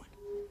the other one?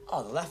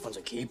 Oh, the left one's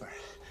a keeper.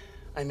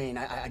 I mean,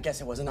 I guess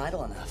it wasn't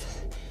idle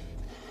enough.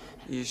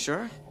 You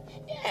sure?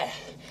 Yeah.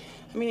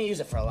 I mean, I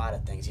use it for a lot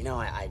of things. You know,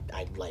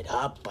 I'd light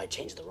up, I'd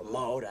change the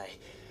remote, I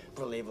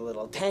relieve a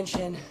little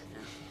tension.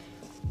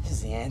 This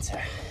is the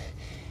answer.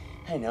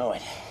 I know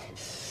it.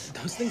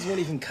 Those things won't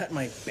even cut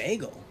my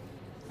bagel.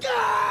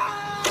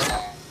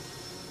 Ah!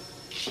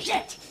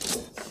 Shit!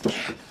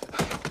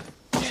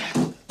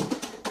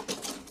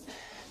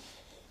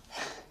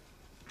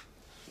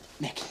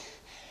 Nick,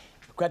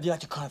 grab the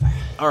electric carver.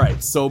 All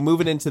right, so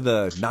moving into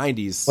the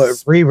 90s. But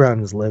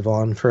reruns live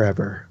on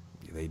forever.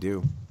 They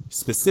do.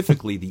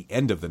 Specifically, the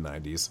end of the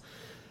 90s.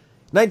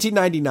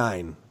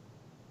 1999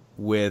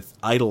 with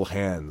Idle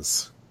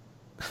Hands.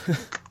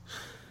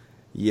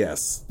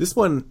 Yes, this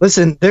one.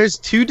 Listen, there's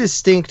 2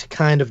 distinct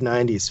kind of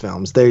 90s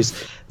films. There's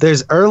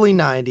early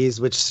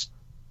 90s, which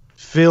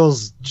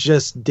feels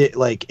just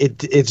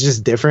it's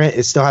just different.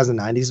 It still has a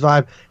 90s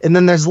vibe. And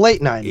then there's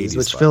late 90s,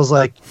 which feels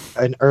like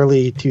an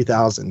early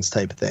 2000s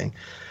type of thing.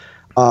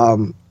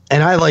 And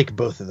I like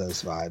both of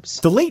those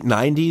vibes. The late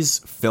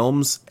 90s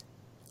films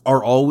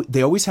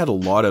they always had a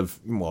lot of,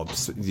 well,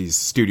 these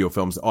studio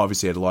films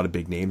obviously had a lot of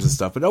big names and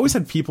stuff, but it always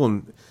had people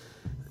in,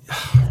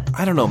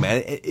 I don't know,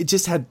 man. It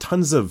just had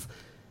tons of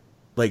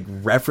like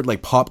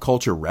pop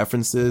culture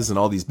references and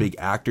all these big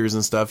actors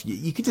and stuff.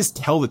 You could just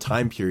tell the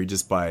time period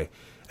just by,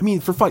 I mean,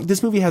 for fun,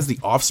 this movie has The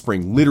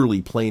Offspring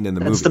literally playing in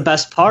the movie. That's the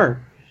best part.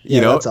 You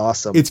know, that's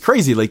awesome. It's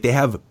crazy. Like, they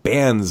have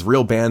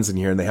real bands in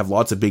here, and they have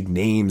lots of big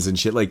names and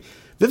shit. Like,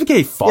 Vivica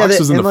A. Fox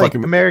was in the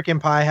fucking American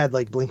Pie had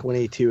like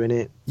Blink-182 in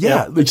it.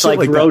 Yeah, it's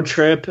like Road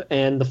Trip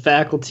and The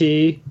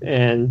Faculty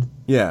and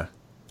yeah.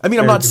 I mean,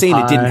 I'm not saying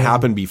it didn't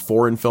happen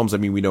before in films. I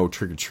mean, we know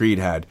Trick or Treat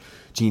had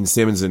Gene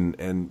Simmons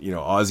and you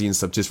know, Ozzy and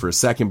stuff just for a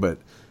second, but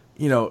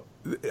you know,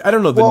 I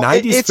don't know, the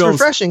 90s it's films.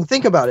 Refreshing.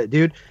 Think about it,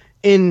 dude.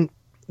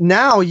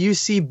 Now you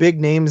see big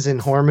names in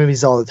horror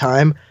movies all the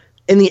time.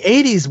 In the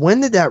 80s,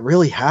 when did that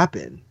really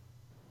happen?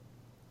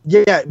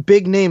 Yeah,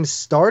 big names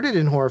started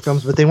in horror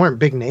films, but they weren't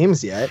big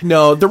names yet.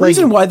 No, the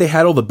reason why they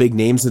had all the big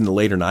names in the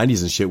later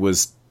 90s and shit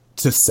was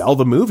to sell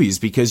the movies,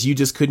 because you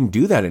just couldn't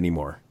do that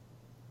anymore.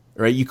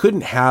 Right? You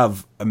couldn't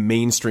have a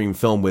mainstream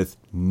film with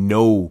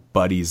no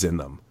buddies in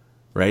them.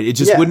 Right? It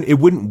just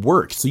wouldn't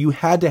work. So you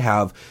had to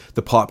have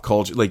the pop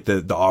culture, like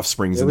the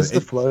Offsprings. It was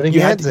the floating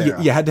heads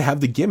era. You had to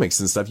have the gimmicks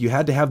and stuff. You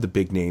had to have the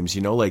big names,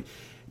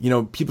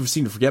 people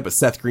seem to forget, but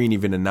Seth Green,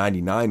 even in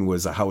 99,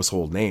 was a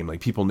household name. Like,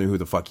 people knew who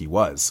the fuck he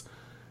was.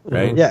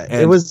 Right? Yeah.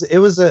 And it was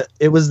the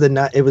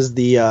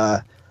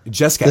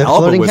Jessica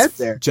Alba was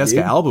there,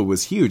 Jessica Alba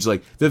was huge.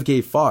 Like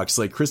Vivica Fox,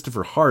 like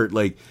Christopher Hart,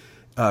 like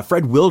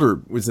Fred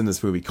Wilder was in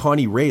this movie.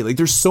 Connie Ray. Like,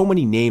 there's so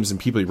many names and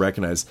people you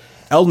recognize.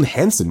 Eldon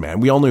Henson, man,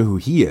 we all know who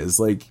he is.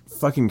 Like,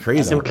 fucking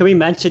crazy. Can we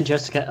mention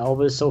Jessica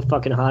Alba is so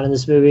fucking hot in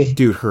this movie?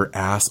 Dude, her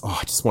ass. Oh,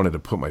 I just wanted to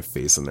put my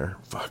face in there.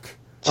 Fuck.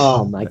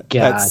 Oh my god,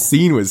 that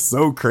scene was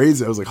so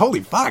crazy. I was like, holy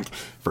fuck,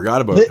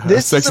 forgot about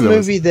this is a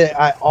movie that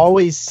I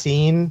always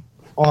seen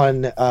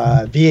on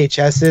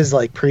VHS's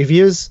like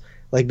previews,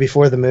 like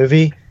before the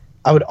movie.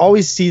 I would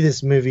always see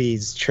this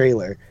movie's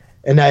trailer,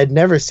 and I had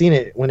never seen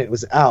it when it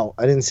was out.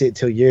 I didn't see it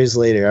till years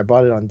later. I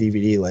bought it on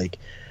DVD, like,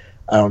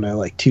 I don't know,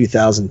 like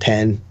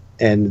 2010,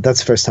 and that's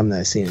the first time that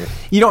I seen it.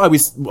 I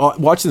was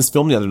watching this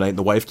film the other night, and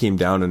the wife came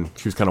down, and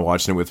she was kind of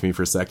watching it with me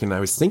for a second.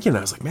 I was thinking,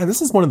 I was like, man,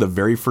 this is one of the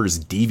very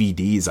first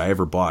DVDs I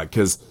ever bought,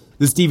 because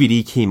this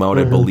DVD came out,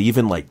 I believe,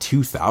 in like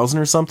 2000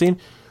 or something,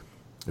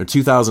 or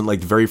 2000, like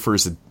the very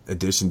first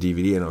edition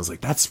DVD, and I was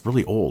like, that's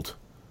really old,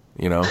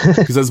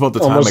 because that's about the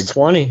time. Almost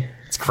 20.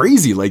 It's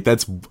crazy. Like,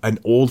 that's an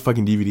old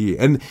fucking DVD.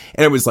 And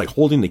it was like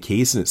holding the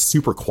case, and it's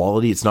super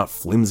quality. It's not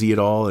flimsy at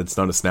all. It's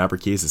not a snapper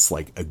case. It's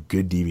like a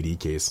good DVD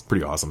case.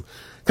 Pretty awesome.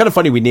 Kind of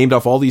funny. We named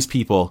off all these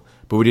people,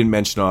 but we didn't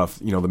mention off,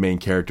 the main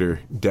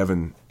character,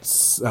 Devin,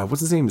 what's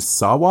his name?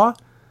 Sawa?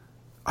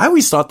 I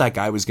always thought that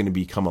guy was going to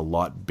become a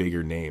lot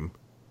bigger name.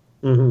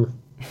 Mm-hmm.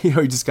 He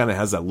just kind of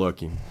has that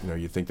look.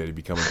 You think that he'd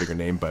become a bigger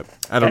name, but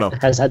I don't know.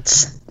 I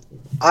just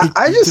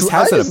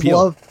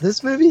love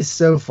this movie. Is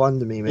so fun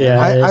to me, man. Yeah,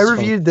 I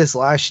reviewed this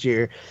last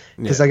year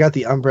because I got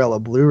the Umbrella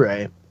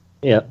Blu-ray.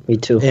 Yeah, me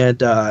too. And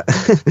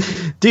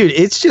dude,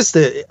 it's just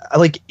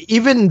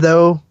even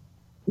though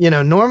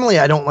normally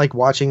I don't like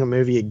watching a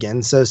movie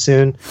again so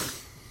soon,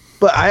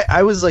 but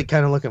I was like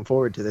kind of looking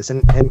forward to this,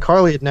 and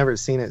Carly had never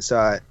seen it,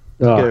 so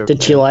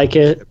did she like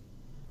it?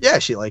 Yeah,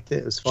 she liked it.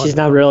 It was fun. She's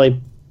not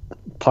really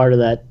part of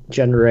that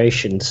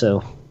generation,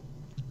 so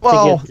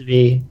well, to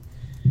be.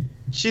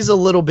 She's a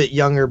little bit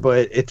younger,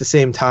 but at the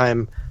same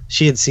time,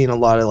 she had seen a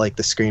lot of like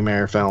the Scream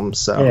era films.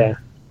 So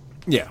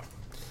yeah.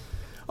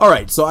 All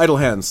right, so Idle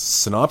Hands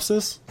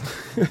synopsis: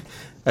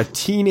 a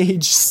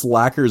teenage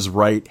slacker's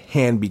right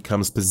hand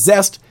becomes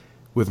possessed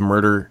with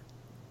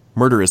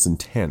murderous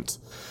intent.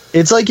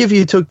 It's like if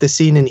you took the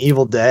scene in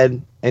Evil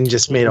Dead and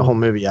just made a whole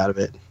movie out of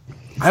it.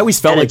 I always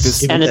felt like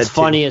this, and it's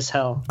funny as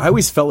hell. I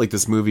always felt like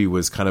this movie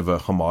was kind of a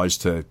homage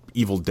to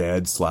Evil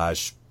Dead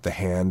 / The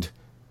Hand.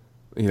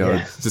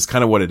 It's just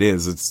kind of what it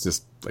is. It's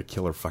just a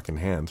killer fucking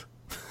hand.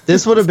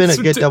 This would have been a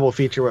good double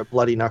feature with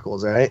Bloody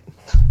Knuckles, right?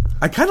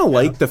 I kind of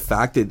like the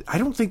fact that I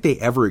don't think they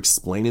ever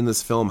explain in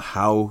this film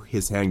how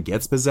his hand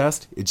gets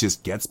possessed. It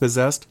just gets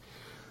possessed.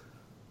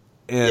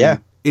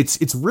 And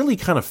it's really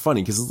kind of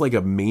funny because it's like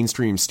a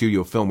mainstream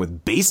studio film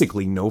with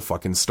basically no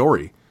fucking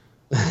story.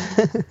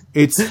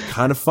 It's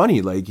kind of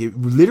funny. Like, it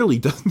literally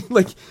doesn't,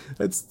 like,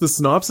 that's the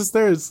synopsis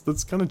there.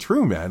 That's kind of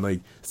true, man. Like,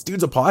 this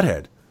dude's a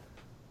pothead.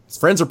 His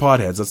friends are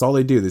potheads. That's all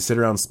they do. They sit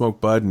around,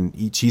 smoke bud, and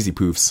eat cheesy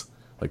poofs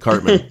like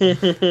Cartman.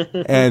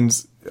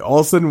 And all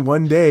of a sudden,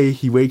 one day,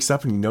 he wakes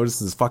up and he notices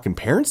his fucking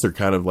parents are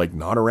kind of like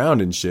not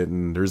around and shit.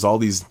 And there's all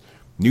these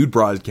nude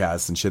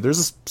broadcasts and shit.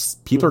 There's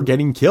people are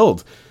getting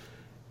killed.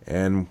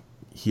 And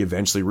he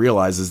eventually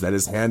realizes that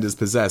his hand is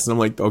possessed. And I'm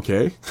like,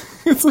 okay.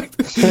 It's like,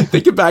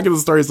 thinking back in the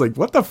story, it's like,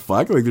 what the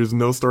fuck? Like, there's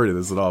no story to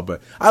this at all.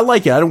 But I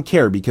like it. I don't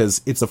care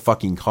because it's a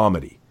fucking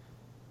comedy.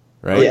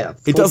 Right? Oh, yeah,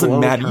 it doesn't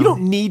matter. comedy. You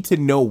don't need to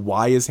know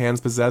why his hand's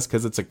possessed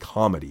because it's a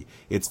comedy.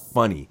 It's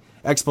funny.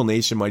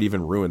 Explanation might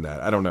even ruin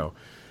that. I don't know.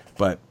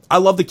 But I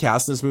love the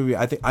cast in this movie.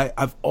 I think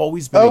I've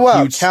always been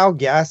huge... Cal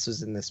Gass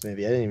was in this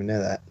movie. I didn't even know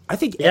that. I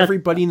think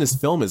everybody in this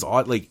film is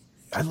odd. Like,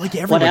 I like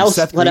everybody.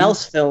 What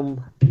else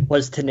film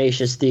was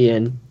Tenacious D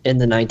in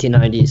the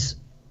 1990s?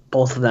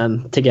 Both of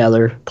them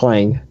together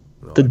playing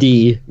the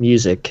D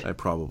music. I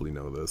probably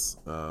know this.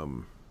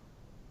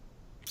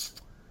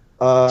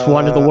 It's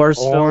one of the worst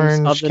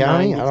Orange films of the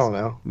County? 90s. I don't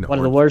know. No, One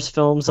of the worst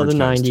films of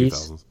the Orange County's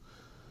 90s. 2000s.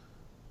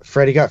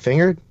 Freddy Got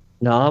Fingered?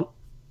 No.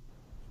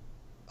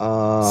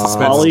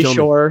 Suspense Pauly Kill Me.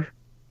 Shore.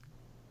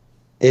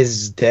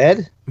 Is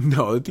dead?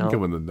 No, it didn't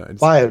come in the 90s.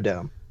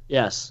 Biodome.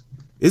 Yes.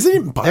 Isn't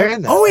it They're Bio?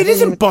 in that. Oh, it I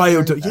isn't didn't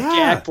even Biodome. Yeah.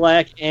 Jack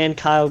Black and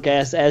Kyle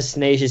Gass as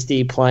Tenacious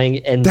D playing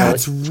in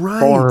That's the right.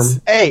 form.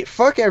 Hey,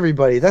 fuck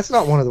everybody. That's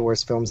not one of the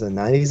worst films in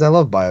the 90s. I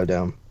love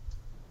Biodome.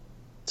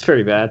 It's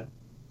pretty bad.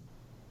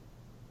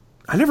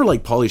 I never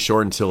liked Pauly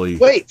Shore until he...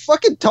 Wait,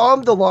 fucking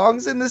Tom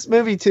DeLonge's in this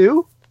movie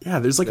too? Yeah,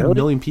 there's like a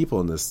million people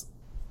in this.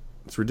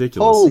 It's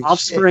ridiculous. Holy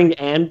Offspring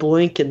and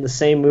Blink in the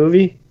same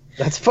movie.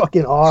 That's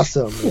fucking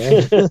awesome,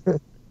 man.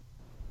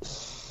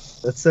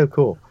 That's so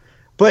cool.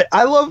 But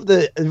I love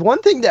the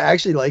one thing to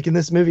actually like in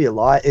this movie a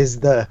lot is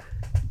the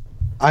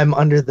I'm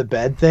under the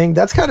bed thing.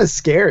 That's kind of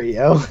scary,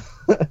 yo.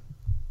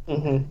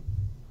 Mm-hmm.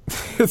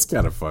 It's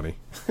kind of funny.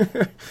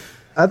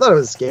 I thought it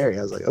was scary.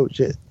 I was like, oh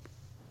shit.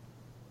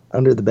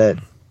 Under the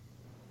bed.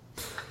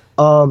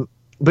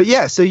 But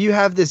yeah, so you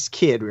have this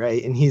kid,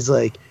 right? And he's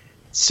like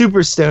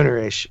super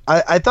stonerish.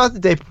 I thought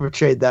that they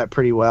portrayed that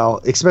pretty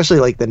well, especially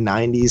like the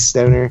 90s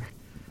stoner.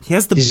 He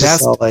has the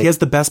best. He has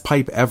the best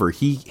pipe ever.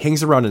 He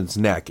hangs around his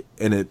neck,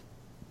 and it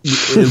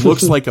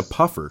looks like a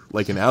puffer,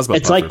 like an asthma.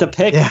 It's puffer. like the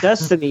pick of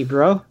destiny,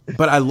 bro.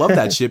 But I love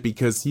that shit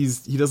because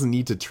he doesn't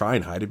need to try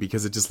and hide it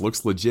because it just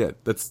looks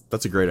legit.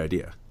 That's a great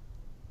idea.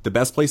 The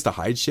best place to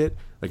hide shit,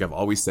 like I've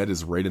always said,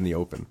 is right in the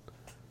open.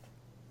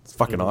 It's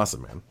fucking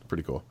awesome, man.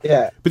 Pretty cool.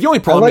 Yeah. But the only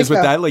problem is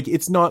with that, like,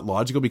 it's not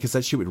logical because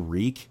that shit would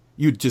reek.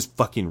 You'd just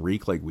fucking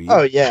reek like weed.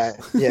 Oh yeah,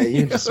 yeah.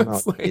 You just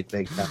smell it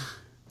big time.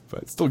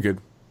 But it's still good.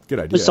 Good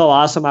idea. It was so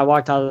awesome. I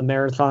walked out of the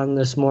marathon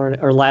this morning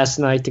or last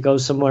night to go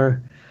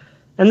somewhere,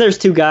 and there's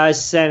two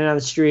guys standing on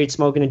the street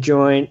smoking a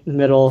joint in the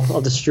middle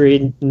of the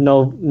street.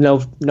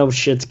 No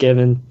shit's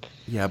given.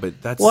 Yeah, but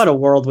that's what a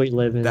world we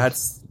live in.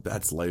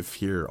 That's life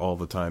here all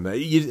the time.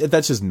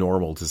 That's just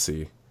normal to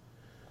see.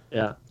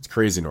 Yeah, it's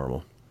crazy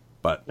normal.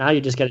 But now you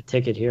just get a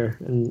ticket here,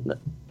 and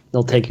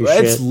they'll take your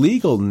shit. It's shit.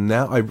 legal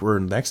now, or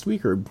next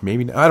week, or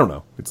maybe I don't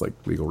know. It's like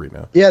legal right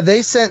now. Yeah,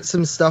 they sent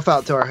some stuff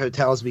out to our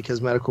hotels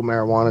because medical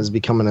marijuana is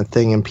becoming a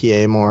thing in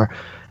PA more.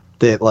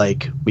 That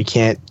like we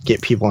can't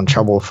get people in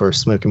trouble for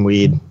smoking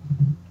weed.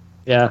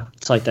 Yeah,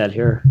 it's like that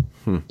here.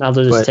 Now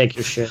they'll just take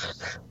your shit.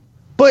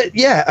 But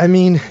yeah, I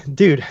mean,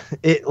 dude,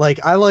 it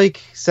like I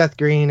like Seth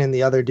Green and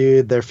the other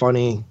dude. They're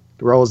funny.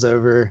 Rolls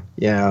over,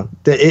 yeah.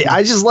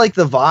 I just like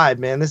the vibe,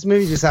 man. This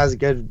movie just has a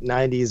good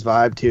 90s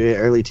vibe to it,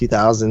 early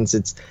 2000s.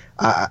 It's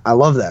I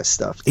love that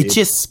stuff, dude. It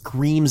just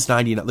screams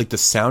 99. Like the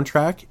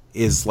soundtrack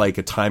is like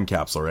a time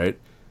capsule, right?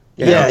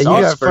 Yeah, you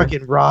got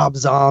fucking Rob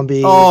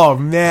Zombie. Oh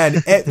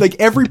man, like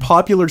every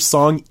popular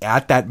song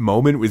at that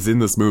moment was in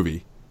this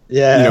movie.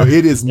 Yeah, you know,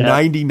 it is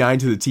 99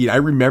 to the T. I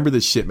remember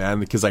this shit, man,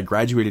 because I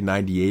graduated in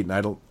 98 and I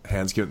don't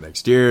hands get it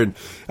next year, and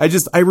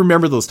I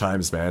remember those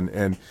times, man.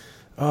 And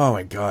oh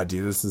my god,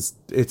 dude, it's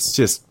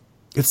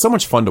so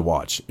much fun to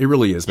watch. It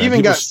really is, man.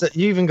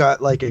 You even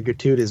got like a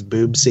gratuitous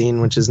boob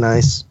scene, which is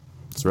nice.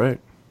 That's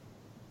right.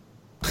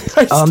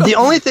 The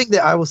only thing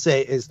that I will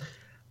say is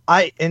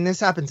and this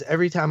happens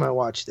every time I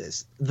watch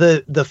this,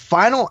 the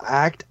final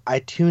act I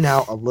tune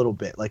out a little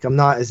bit. Like I'm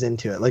not as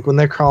into it. Like when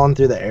they're crawling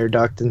through the air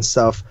duct and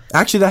stuff.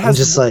 Actually, that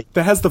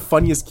has the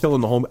funniest kill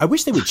in the whole. I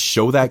wish they would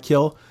show that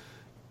kill.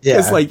 Yeah,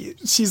 it's like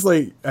she's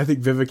like, I think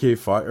Vivica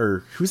Fox,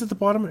 or who's at the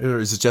bottom, or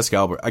is it Jessica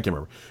Alba? I can't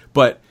remember.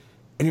 But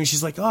anyway,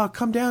 she's like, "Oh,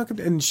 come down,"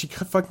 and she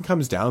fucking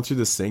comes down through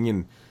this thing,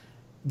 and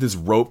this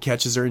rope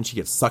catches her, and she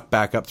gets sucked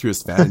back up through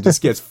his fan and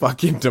just gets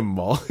fucking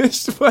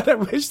demolished. But I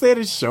wish they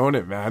had shown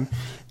it, man,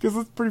 because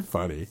it's pretty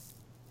funny.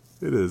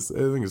 It is. I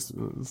think it's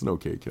an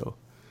okay kill.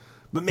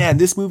 But man,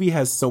 this movie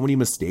has so many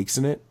mistakes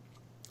in it.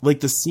 Like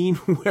the scene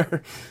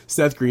where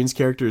Seth Green's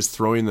character is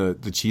throwing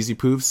the cheesy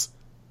poofs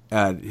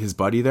at his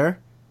buddy there.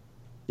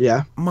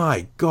 Yeah.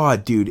 My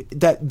God, dude,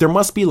 that there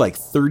must be like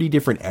 30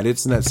 different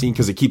edits in that scene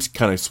because it keeps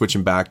kind of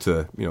switching back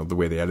to, you know, the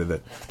way they edit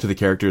it to the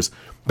characters.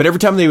 But every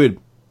time they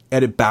would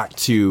edit back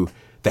to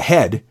the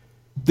head,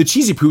 the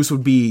cheesy poofs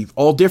would be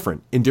all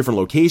different in different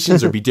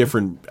locations or be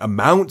different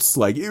amounts.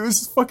 Like it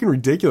was fucking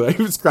ridiculous. It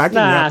was cracking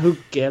me up. Who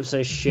gives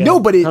a shit? No,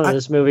 but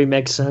this movie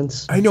makes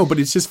sense. I know, but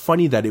it's just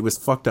funny that it was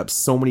fucked up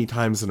so many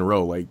times in a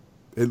row. Like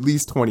at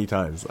least 20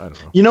 times. I don't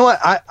know. You know what?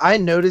 I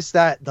noticed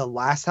that the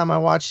last time I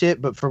watched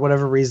it, but for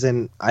whatever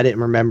reason, I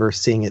didn't remember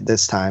seeing it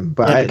this time.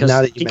 But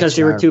because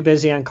you were too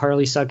busy on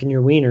Carly sucking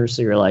your wiener,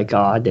 so you're like,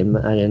 oh, I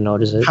didn't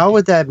notice it. How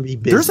would that be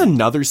busy? There's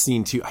another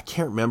scene too. I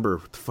can't remember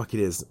what the fuck it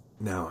is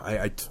now.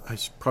 I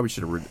probably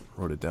should have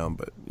wrote it down,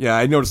 but yeah,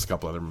 I noticed a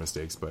couple other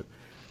mistakes, but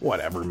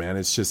whatever, man.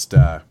 It's just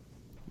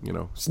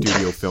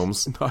studio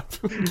films not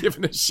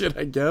giving a shit,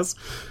 I guess.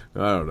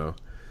 I don't know.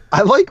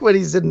 I like when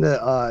he's in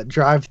the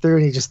drive-thru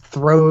and he just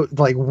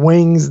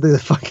wings the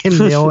fucking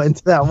meal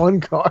into that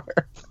one car.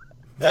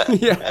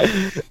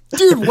 Yeah,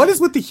 dude, what is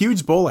with the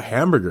huge bowl of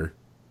hamburger?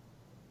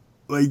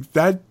 Like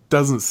that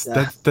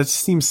that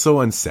seems so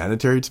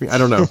unsanitary to me. I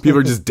don't know. People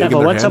are just digging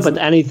their hands. What's up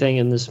with anything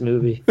in this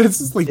movie? It's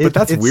just like, but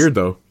that's weird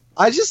though.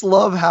 I just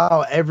love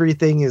how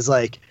everything is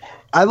like.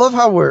 I love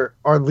how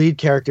our lead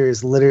character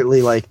is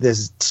literally like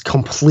this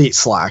complete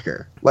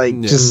slacker. Like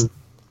just.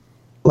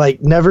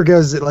 Like never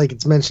goes, like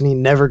it's mentioned, he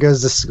never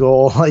goes to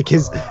school. Like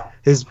his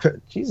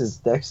Jesus,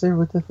 Dexter,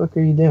 what the fuck are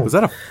you doing? Was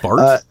that a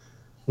fart?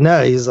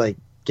 No, he's like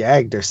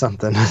gagged or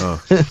something.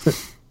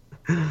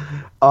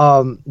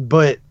 Oh.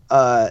 But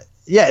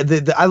yeah,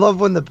 I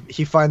love when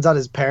he finds out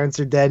his parents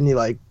are dead, and he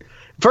like,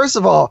 first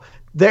of all,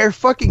 they're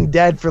fucking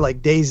dead for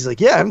like days. He's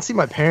like, yeah, I haven't seen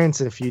my parents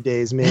in a few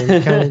days,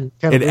 man. Kind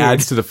of it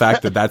adds to the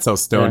fact that that's how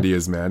stoned he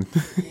is, man.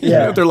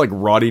 Yeah. They're like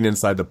rotting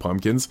inside the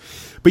pumpkins.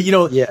 But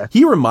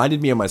he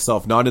reminded me of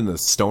myself, not in the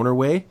stoner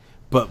way,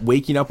 but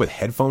waking up with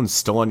headphones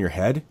still on your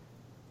head,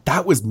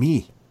 that was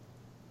me.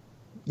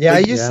 Yeah, I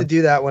used to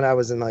do that when I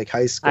was in like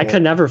high school. I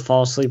could never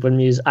fall asleep with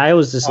music. I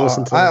always just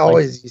listen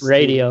to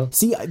radio.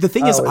 See, the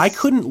thing is, I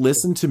couldn't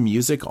listen to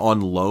music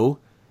on low,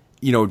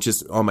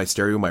 just on my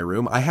stereo in my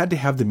room. I had to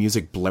have the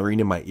music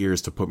blaring in my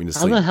ears to put me to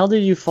sleep. How the hell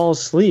did you fall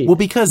asleep? Well,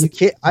 because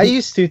I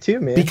used to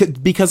too, man.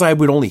 Because I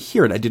would only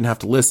hear it. I didn't have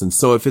to listen.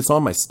 So if it's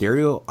on my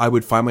stereo, I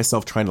would find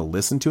myself trying to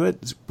listen to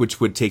it,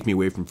 which would take me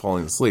away from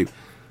falling asleep.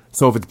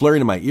 So if it's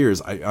blaring in my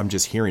ears, I'm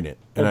just hearing it.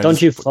 And don't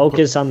you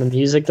focus on the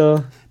music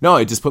though? No,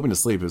 it just put me to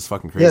sleep. It was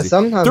fucking crazy. Yeah,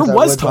 sometimes there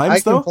was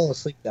times though. I can fall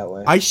asleep that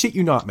way. I shit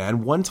you not,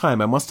 man. One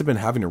time I must have been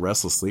having a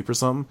restless sleep or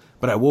something,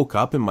 but I woke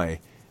up and my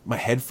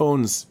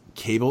headphones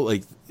cable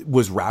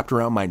was wrapped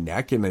around my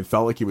neck and I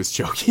felt like he was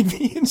choking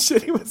me and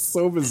shit. It was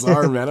so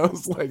bizarre, man. I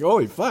was like,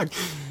 holy fuck.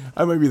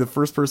 I might be the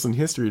first person in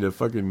history to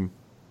fucking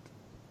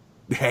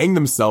hang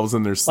themselves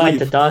in their sleep. Like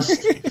the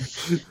dust.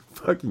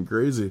 Fucking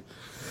crazy.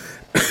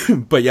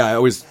 But yeah,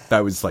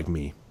 that was like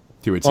me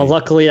to a T. Well,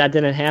 luckily that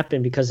didn't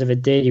happen, because if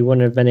it did, you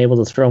wouldn't have been able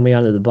to throw me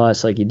under the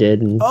bus like you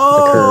did in the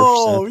curve.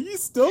 So.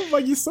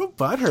 You so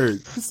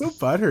butthurt. You're so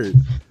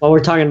butthurt. Well,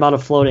 we're talking about a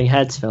floating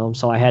heads film,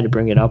 so I had to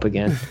bring it up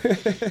again.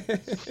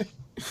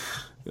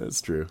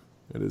 That's true.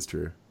 That is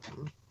true.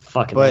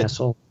 Fucking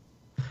asshole.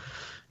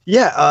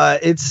 Yeah,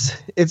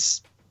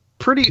 it's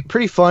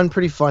pretty fun,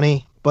 pretty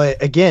funny.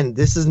 But again,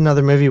 this is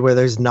another movie where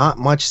there's not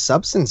much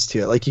substance to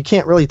it. Like, you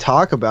can't really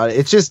talk about it.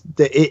 It's just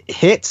it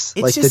hits.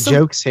 It's like the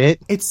jokes hit.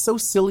 It's so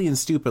silly and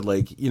stupid.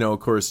 Like, of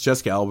course,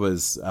 Jessica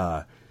Alba's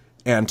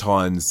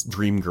Anton's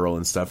dream girl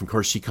and stuff. Of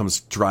course, she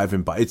comes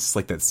driving by. It's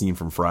like that scene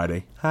from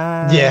Friday.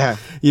 Hi. Yeah.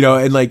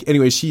 And like,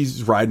 anyway,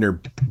 she's riding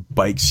her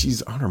bike.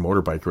 She's on her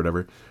motorbike or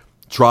whatever.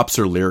 Drops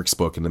her lyrics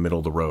book in the middle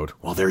of the road.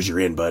 Well, there's your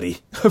in, buddy.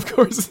 Of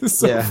course, it's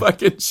so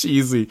fucking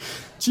cheesy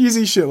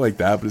shit like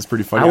that. But it's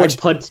pretty funny.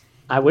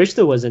 I wish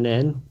there was an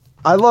end.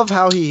 I love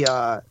how he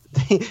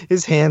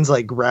his hands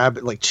like grab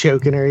it, like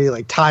choking her. He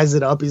like ties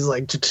it up. He's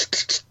like,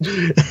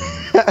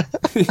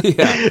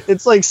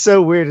 It's like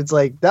so weird. It's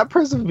like that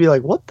person would be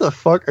like, "What the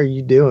fuck are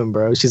you doing,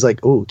 bro?" She's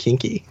like, "Oh,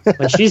 kinky."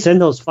 When she's in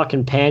those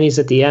fucking panties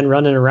at the end,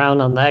 running around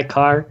on that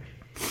car,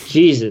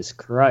 Jesus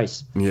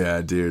Christ.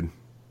 Yeah, dude.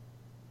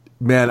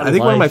 Man, I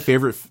think one of my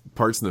favorite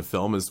parts in the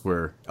film is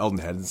where Eldon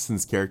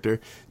Henderson's character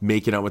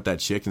making out with that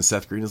chick, and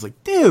Seth Green is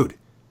like, dude,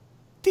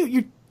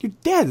 you're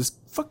dead.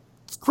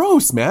 It's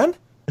gross, man.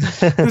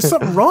 There's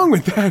something wrong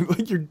with that.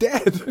 Like, you're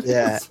dead.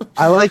 Yeah.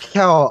 I like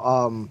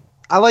how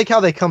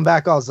they come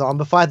back all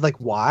zombified. Like,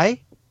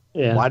 why?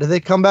 Yeah. Why do they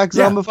come back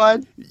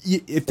zombified?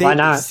 Why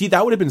not? See,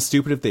 that would have been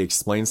stupid if they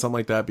explained something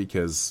like that,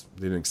 because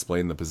they didn't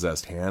explain the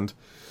possessed hand.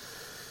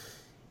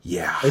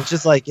 Yeah. It's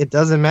just like, it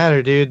doesn't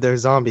matter, dude. They're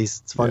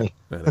zombies. It's funny.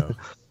 Yeah,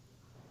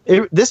 I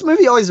know. This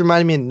movie always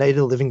reminded me of Night of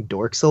the Living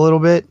Dorks a little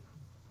bit.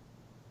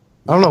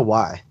 I don't know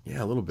why.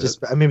 Yeah, a little bit.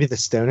 Just maybe the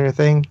stoner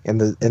thing and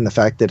the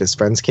fact that his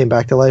friends came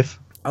back to life.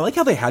 I like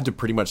how they had to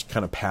pretty much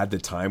kind of pad the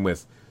time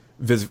with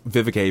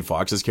Vivica A.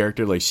 Fox's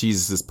character. Like,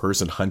 she's this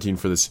person hunting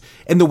for this,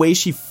 and the way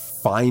she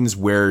finds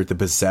where the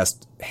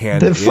possessed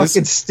hand is. The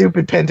fucking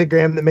stupid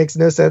pentagram that makes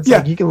no sense. Yeah.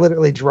 Like, you can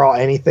literally draw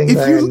anything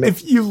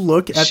if you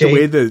look at the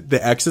way the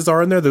X's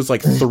are in there's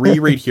like 3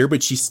 right here,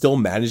 but she still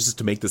manages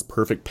to make this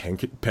perfect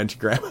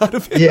pentagram out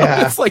of it.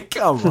 Yeah. It's like,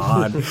 come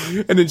on.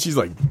 And then she's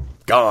like,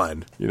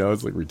 gone.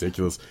 It's like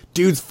ridiculous.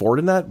 Dude's Ford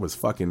in that was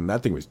fucking,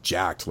 that thing was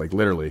jacked. Like,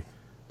 literally.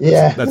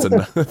 Yeah. That's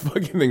another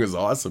fucking thing was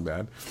awesome,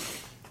 man.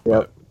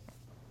 Yep.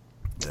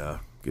 But, yeah,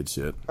 good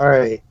shit. All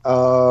right.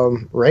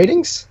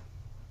 Ratings?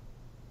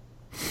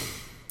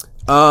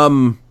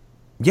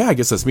 Yeah, I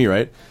guess that's me,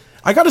 right?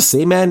 I gotta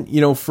say, man,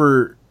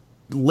 for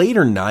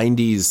later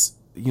 90s,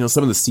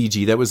 some of the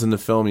CG that was in the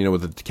film,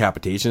 with the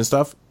decapitation and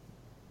stuff,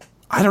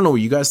 I don't know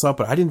what you guys thought,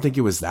 but I didn't think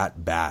it was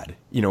that bad,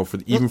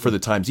 even for the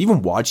times.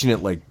 Even watching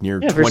it like near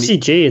 20... for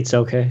CG, it's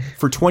okay.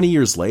 For 20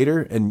 years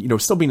later,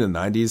 and, still being in the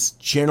 90s,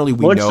 generally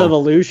we Lords know... of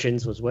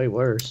Illusions was way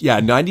worse. Yeah,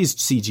 90s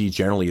CG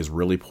generally is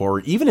really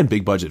poor. Even in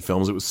big budget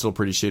films, it was still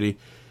pretty shitty.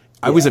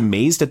 I was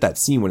amazed at that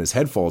scene when his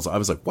head falls. I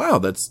was like, wow,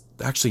 that's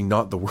actually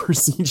not the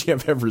worst CG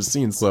I've ever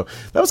seen. So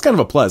that was kind of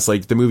a plus.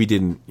 Like, the movie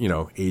didn't,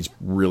 age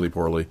really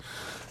poorly.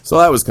 So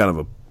that was kind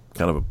of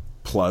a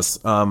plus.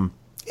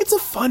 It's a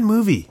fun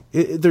movie.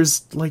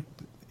 There's like,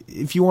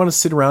 if you want to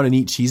sit around and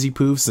eat cheesy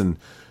poofs and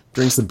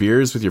drink some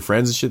beers with your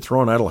friends and shit,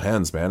 throw on Idle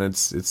Hands, man.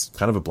 It's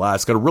kind of a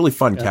blast. It's got a really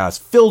fun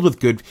cast filled with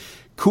good,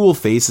 cool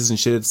faces and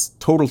shit. It's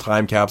total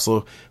time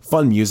capsule,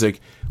 fun music.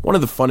 One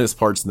of the funnest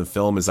parts in the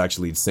film is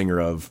actually lead singer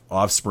of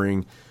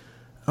Offspring.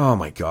 Oh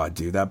my god,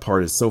 dude, that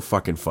part is so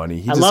fucking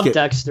funny. I love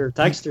Dexter.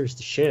 Dexter's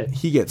the shit.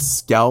 He gets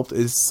scalped.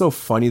 It's so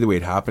funny the way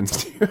it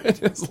happens, dude. I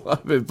just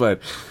love it. But,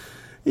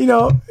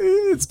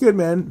 it's good,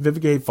 man.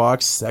 Vivica A.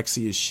 Fox,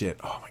 sexy as shit.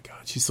 Oh my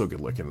god, she's so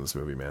good looking in this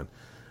movie, man.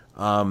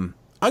 I'm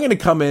going to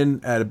come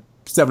in at a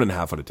 7.5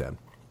 out of 10.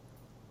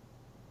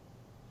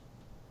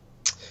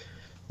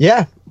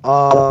 Yeah.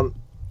 Am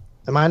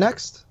I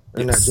next?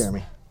 Or no,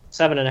 Jeremy?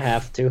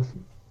 7.5 too.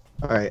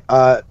 All right.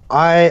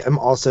 I am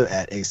also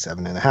at a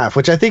 7.5,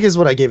 which I think is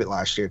what I gave it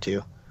last year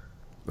too.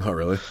 Oh,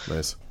 really?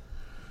 Nice.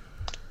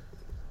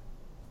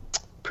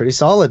 Pretty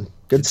solid.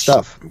 Good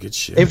stuff. Good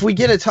shit. If we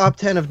get a top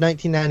 10 of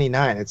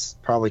 1999, it's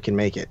probably can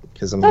make it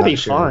because I'm That'd not be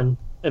sure. fun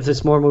if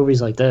there's more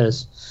movies like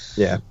this.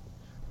 Yeah.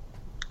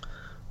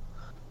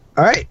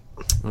 All right.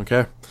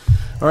 Okay.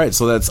 All right,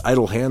 so that's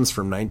Idle Hands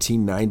from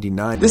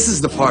 1999. This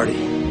is the party.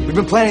 We've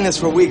been planning this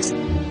for weeks.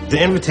 The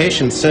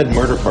invitation said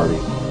murder party.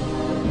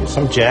 If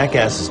some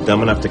jackass is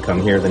dumb enough to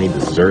come here, then he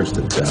deserves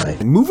to die.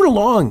 And moving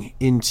along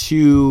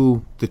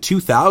into the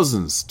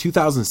 2000s,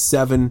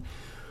 2007,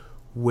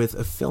 with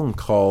a film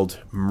called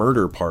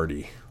Murder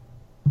Party.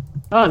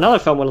 Oh, another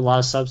film with a lot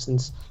of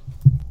substance.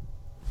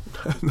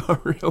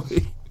 Not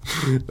really.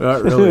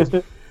 Not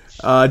really.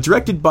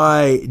 Directed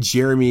by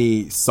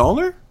Jeremy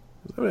Saulnier.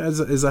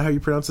 Is that how you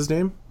pronounce his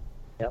name?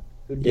 Yep.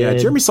 Yeah,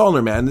 Jeremy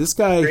Saulnier, man. This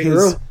guy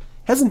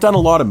hasn't done a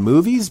lot of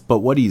movies, but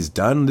what he's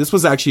done, this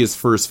was actually his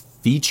first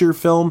feature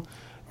film.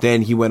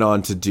 Then he went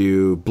on to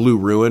do Blue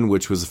Ruin,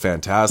 which was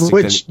fantastic.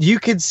 Which you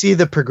could see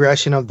the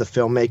progression of the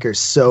filmmaker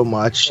so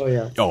much. Oh,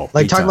 yeah. Oh,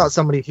 like, talk about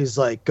somebody who's,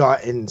 like,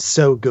 gotten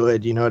so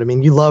good, you know what I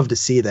mean? You love to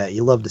see that.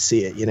 You love to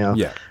see it, you know?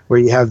 Yeah. Where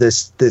you have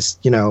this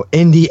you know,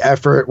 indie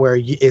effort where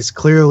it's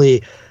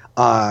clearly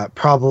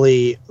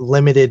probably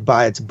limited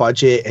by its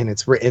budget and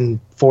it's written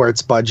for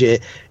its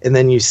budget. And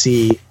then you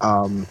see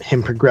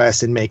him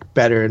progress and make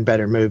better and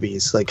better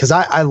movies. Like, because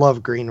I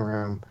love Green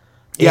Room.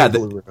 Yeah,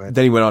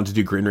 then he went on to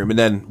do Green Room, and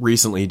then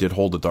recently he did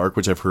Hold the Dark,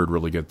 which I've heard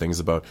really good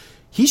things about.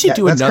 He should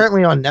do that's another.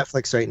 Currently on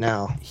Netflix right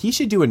now. He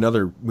should do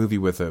another movie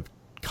with a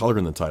color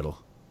in the title.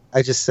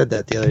 I just said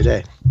that the other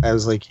day. I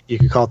was like, you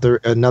could call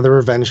it another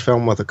revenge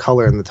film with a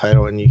color in the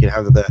title, and you could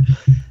have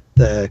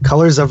the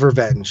Colors of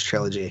Revenge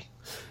trilogy.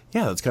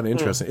 Yeah, that's kind of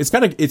interesting. It's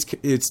kind of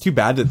it's too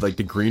bad that like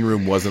the Green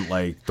Room wasn't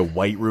like the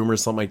White Room or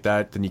something like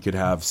that. Then you could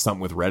have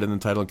something with red in the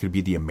title. It could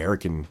be the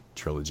American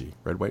trilogy,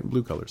 red, white, and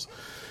blue colors.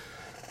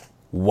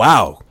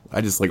 Wow, I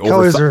just like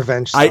Colors of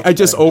Revenge. I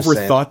just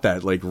overthought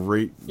that like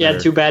right. Yeah,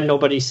 there. too bad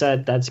nobody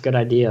said that's a good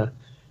idea.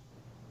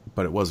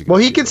 But it was a good Well,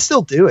 idea. he could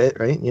still do it,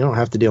 right? You don't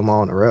have to do them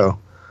all in a row.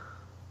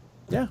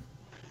 Yeah.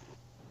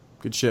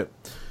 Good shit.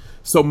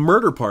 So,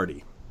 Murder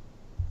Party.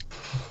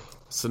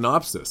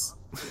 Synopsis.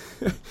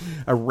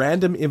 A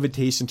random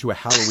invitation to a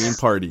Halloween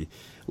party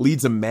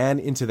leads a man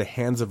into the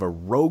hands of a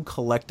rogue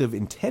collective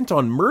intent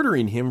on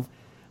murdering him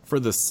for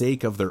the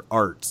sake of their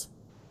art,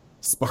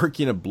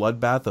 sparking a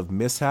bloodbath of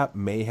mishap,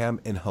 mayhem,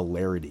 and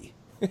hilarity.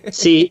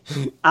 See,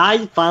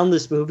 I found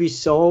this movie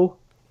so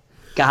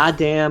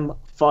goddamn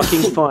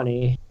fucking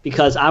funny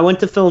because I went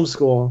to film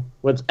school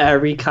with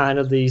every kind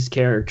of these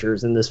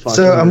characters in this fucking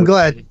So I'm movie.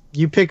 glad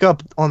you pick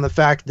up on the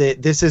fact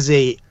that this is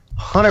a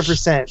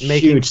 100%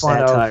 making Huge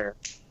fun satire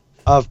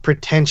of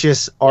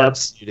pretentious art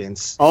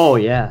students. Oh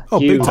yeah. Oh,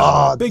 Huge. big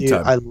time. Oh, Big dude,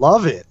 time. I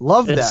love it.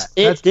 Love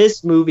that.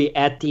 This movie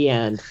at the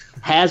end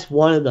has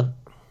one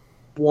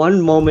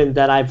moment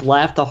that I've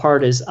laughed the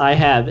hardest I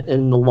have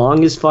in the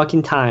longest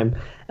fucking time.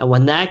 And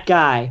when that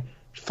guy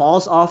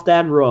falls off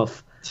that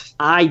roof,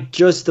 I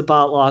just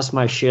about lost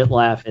my shit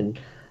laughing.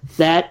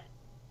 That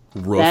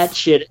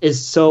shit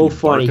is so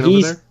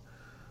funny.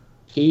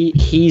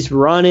 He's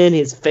running,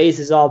 his face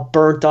is all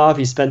burnt off.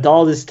 He spent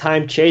all this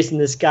time chasing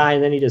this guy,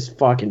 and then he just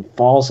fucking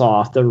falls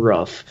off the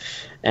roof.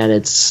 And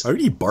it's Are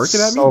you barking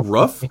at me? so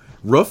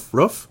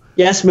Roof?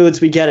 Yes, Moods,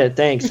 we get it.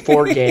 Thanks.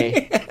 For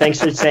gay. Thanks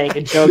for saying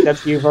a joke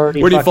that you've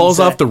already When he fucking falls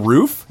said. off the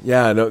roof?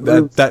 Yeah, no,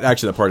 that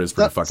actually that part is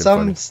pretty fucking Some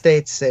funny.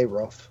 states say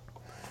roof.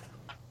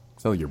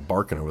 Sounds like you're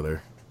barking over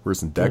there.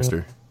 Worse than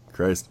Dexter.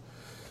 Christ.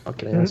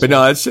 Okay, But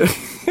no, that's shit.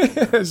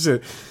 That's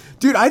shit.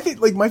 Dude, I think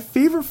like my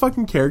favorite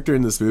fucking character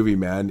in this movie,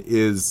 man,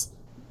 is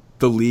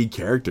the lead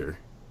character.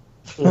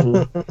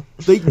 Mm-hmm.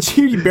 Like,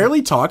 dude, he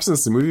barely talks in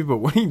this movie, but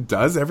when he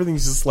does,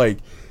 everything's just like,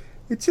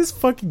 it just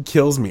fucking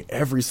kills me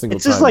every single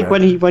It's time. just like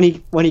man.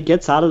 when he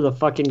gets out of the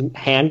fucking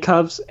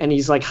handcuffs and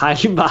he's like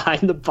hiding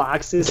behind the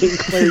boxes and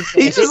clear.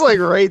 He's just like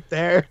right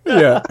there.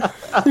 Yeah.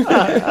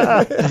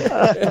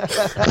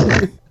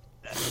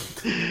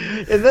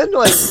 And then,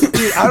 like,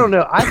 dude, I don't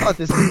know. I thought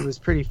this movie was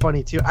pretty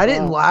funny too. I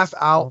didn't laugh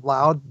out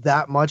loud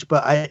that much,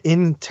 but I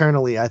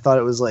thought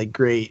it was like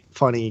great,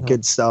 funny,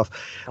 good stuff.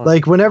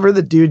 Like whenever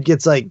the dude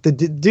gets like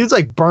dude's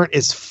like burnt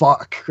as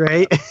fuck,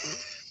 right?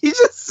 He's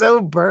just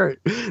so burnt.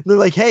 They're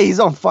like, hey, he's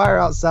on fire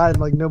outside, and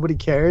like nobody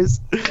cares.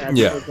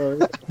 Yeah.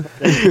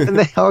 And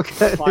they all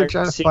they're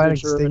trying to find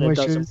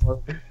extinguishers.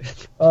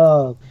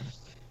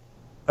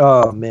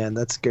 Oh man,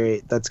 that's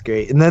great. That's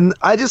great. And then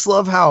I just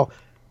love how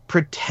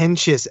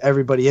pretentious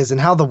everybody is, and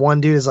how the one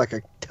dude is like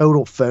a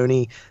total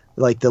phony,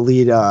 like the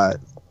lead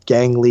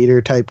gang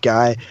leader type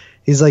guy.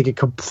 He's like a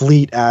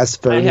complete ass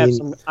phony.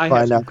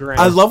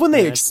 I love when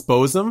they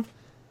expose him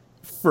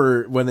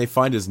for when they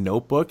find his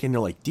notebook and they're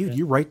like, dude,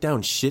 you write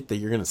down shit that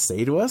you're gonna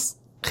say to us?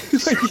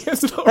 Like, he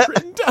has it all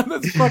written down.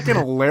 That's fucking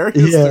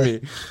hilarious to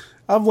me.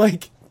 I'm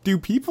like, do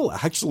people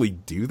actually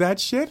do that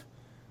shit?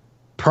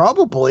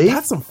 Probably.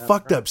 That's some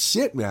fucked up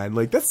shit, man.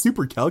 Like, that's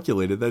super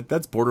calculated.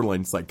 That's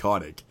borderline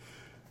psychotic.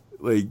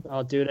 Like,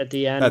 Oh, dude, at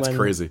the end, that's when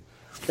crazy.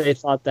 They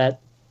thought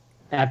that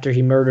after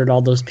he murdered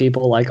all those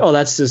people, like, oh,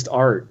 that's just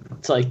art.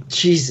 It's like,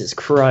 Jesus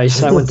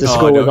Christ, I went to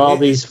school with all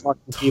these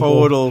fucking people.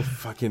 Total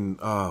fucking,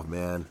 oh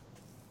man.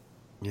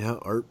 Yeah,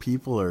 art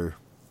people are...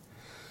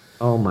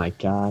 Oh my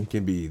God.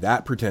 Can be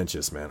that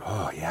pretentious, man.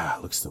 Oh yeah,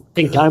 it looks so good. I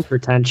think I'm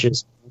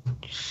pretentious.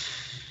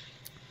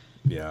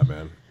 Yeah,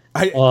 man.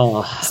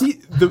 See,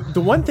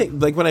 the one thing,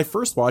 like when I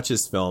first watched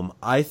this film,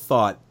 I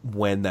thought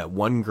when that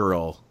one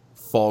girl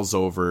falls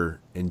over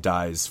and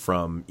dies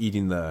from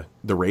eating the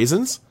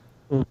raisins,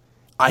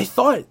 I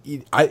thought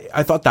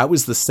that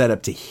was the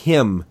setup to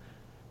him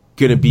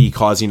gonna be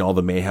causing all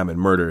the mayhem and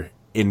murder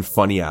in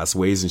funny ass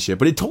ways and shit.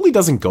 But it totally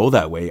doesn't go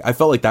that way. I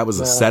felt like that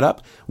was a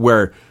setup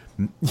where,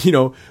 you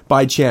know,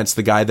 by chance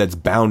the guy that's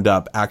bound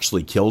up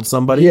actually killed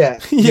somebody. Yeah,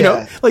 you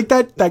know, like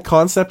that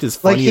concept is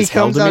funny as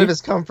hell to me. Like he comes out of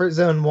his comfort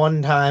zone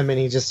one time and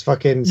he just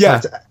fucking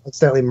starts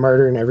accidentally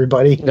murdering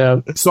everybody.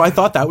 Yeah. So I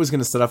thought that was going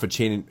to set off a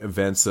chain of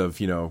events of,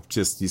 you know,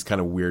 just these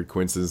kind of weird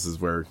coincidences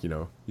where, you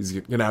know, he's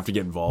going to have to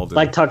get involved.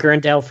 Like Tucker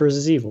and Dale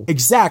versus Evil.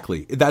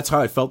 Exactly. That's how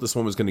I felt this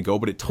one was going to go,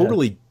 but it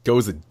totally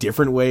goes a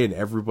different way, and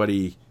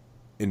everybody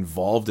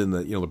involved in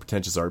the, you know, the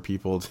pretentious art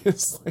people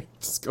just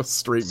go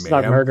straight mayhem.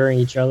 Start murdering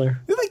each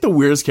other. They're like the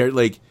weirdest character.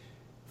 Like,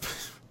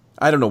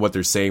 I don't know what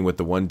they're saying with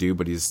the one dude,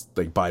 but he's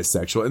like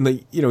bisexual, and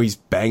like, you know, he's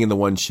banging the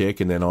one chick,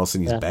 and then all of a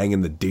sudden he's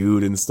banging the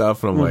dude and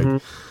stuff. And I'm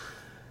like,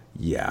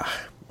 yeah,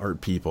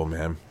 art people,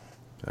 man.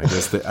 I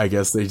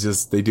guess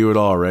they do it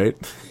all, right?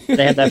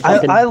 They had that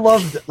fucking I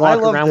loved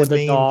around with the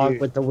the dog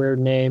dude. with the weird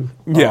name.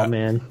 Yeah. Oh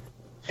man.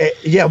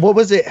 Yeah, what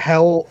was it?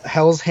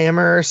 Hell's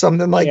Hammer or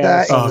something like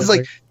that? Oh, He's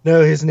like,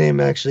 no, his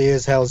name actually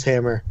is Hell's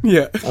Hammer.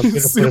 Yeah, I'm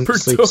gonna put him to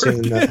sleep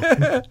soon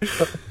though.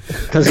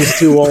 Because he's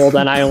too old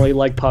and I only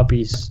like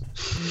puppies.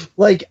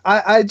 Like,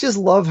 I just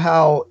love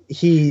how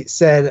he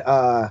said,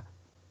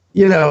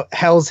 you know,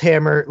 Hell's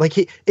Hammer. Like,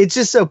 it's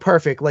just so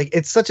perfect. Like,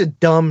 it's such a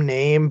dumb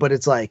name, but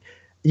it's like,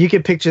 you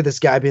can picture this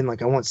guy being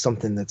like, I want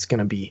something that's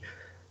gonna be,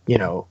 you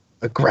know,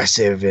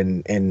 aggressive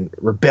and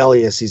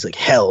rebellious. He's like,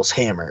 Hell's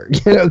Hammer,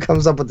 you know,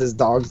 comes up with his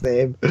dog's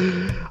name.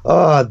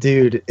 Oh,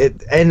 dude.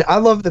 And I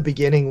love the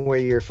beginning where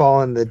you're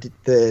following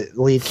the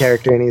lead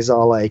character and he's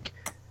all like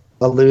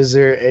a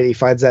loser, and he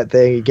finds that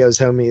thing, he goes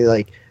home, he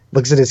like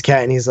looks at his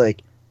cat and he's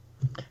like,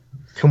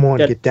 come on,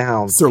 get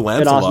down. Sir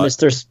Lancelot.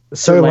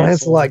 Sir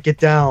Lancelot, get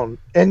down.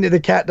 And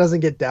the cat doesn't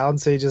get down,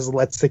 so he just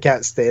lets the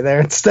cat stay there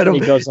instead of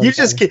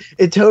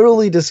it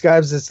totally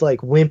describes this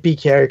like wimpy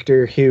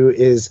character who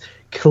is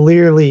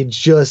clearly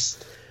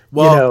just,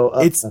 well, you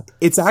know,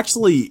 it's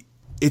actually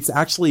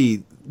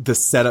the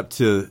setup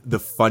to the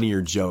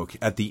funnier joke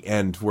at the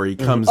end where he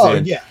comes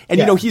in and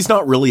you know, he's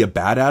not really a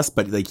badass,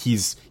 but like he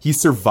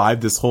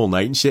survived this whole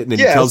night and shit, and then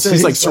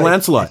he's like, Sir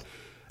Lancelot,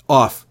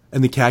 off,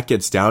 and the cat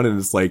gets down and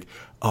it's like,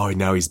 oh,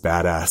 now he's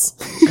badass.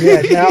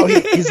 Yeah, now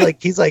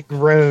he's like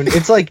grown.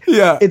 It's like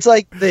it's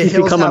like the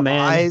Hills Have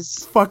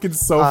Eyes. Fucking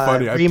so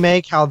funny.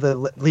 Remake, how the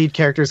lead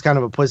character is kind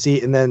of a pussy,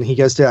 and then he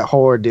goes through that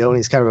whole ordeal, and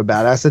he's kind of a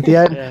badass at the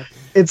end. Yeah.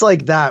 It's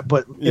like that,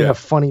 but in a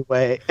funny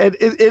way, and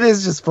it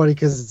is just funny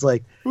because it's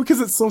like, because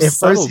it's so at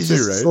subtle first he's too,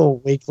 just right? this little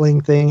weakling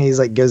thing. He's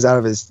like goes out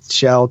of his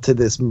shell to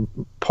this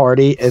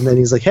party, and then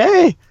he's like,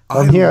 "Hey,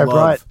 I'm here.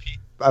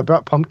 I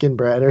brought pumpkin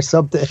bread or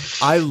something."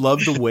 I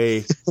love the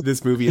way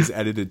this movie is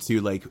edited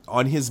too. Like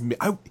on his,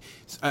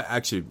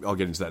 actually, I'll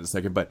get into that in a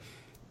second. But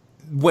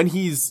when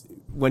he's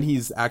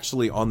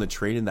actually on the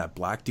train and that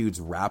black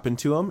dude's rapping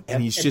to him,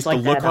 and he's just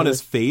like the look on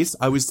his face,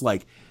 I was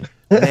like,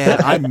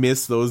 man, I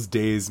miss those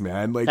days,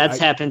 man. Like that's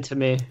happened to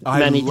me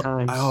many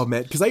times. Oh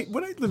man, because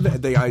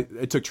I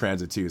took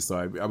transit too,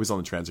 so I was on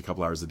the transit a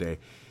couple hours a day,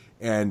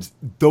 and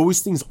those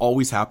things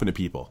always happen to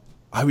people.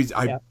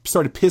 I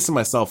started pissing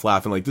myself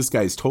laughing, like, this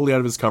guy's totally out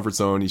of his comfort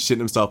zone. He's shitting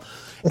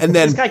himself. And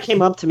then this guy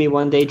came up to me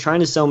one day trying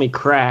to sell me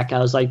crack. I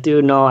was like,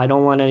 dude, no, I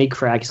don't want any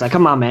crack. He's like,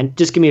 come on, man,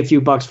 just give me a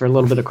few bucks for a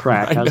little bit of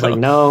crack. I was like,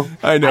 no,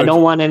 I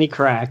don't want any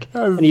crack.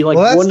 And he like,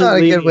 well, that's not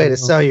a good way to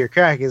sell your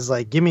crack. Is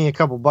like, give me a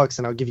couple bucks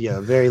and I'll give you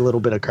a very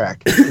little bit of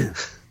crack.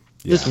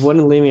 Just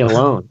wouldn't leave me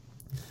alone.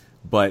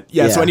 But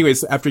so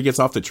anyways, after he gets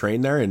off the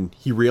train there and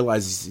he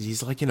realizes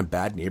he's like in a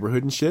bad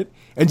neighborhood and shit,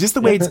 and just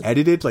the way it's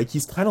edited, like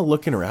he's kind of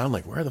looking around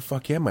like, where the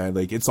fuck am I?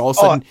 Like, it's all of a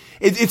sudden,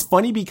 it's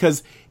funny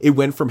because it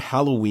went from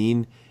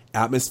Halloween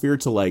atmosphere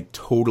to like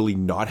totally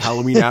not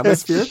Halloween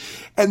atmosphere,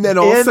 and then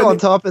all of a sudden, on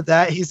top of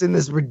that, he's in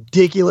this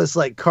ridiculous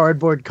like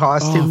cardboard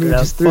costume we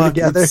just threw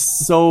together. It's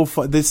so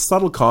fun. This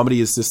subtle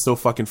comedy is just so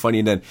fucking funny,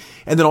 and then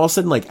all of a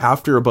sudden, like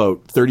after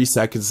about 30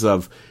 seconds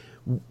of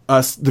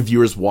us, the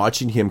viewers,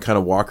 watching him kind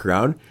of walk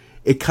around,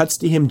 it cuts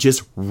to him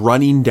just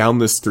running down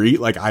the street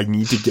like, I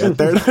need to get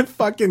there. And I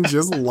fucking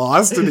just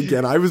lost it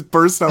again. I was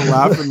bursting out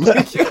laughing.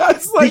 Like,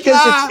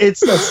 because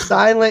it's a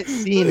silent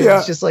scene.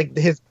 It's just like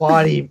his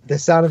body, the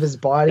sound of his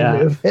body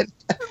movement.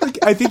 Like,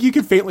 I think you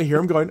can faintly hear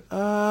him going,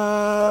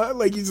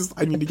 like he's just,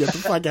 I need to get the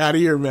fuck out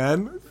of here,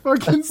 man.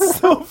 Fucking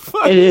so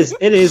funny.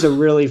 It is a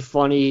really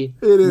funny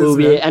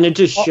movie, man. And it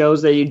just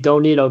shows that you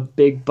don't need a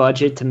big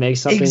budget to make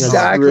something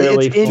that's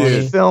really it's funny.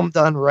 Indie film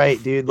done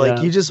right, dude.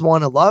 Like you just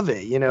want to love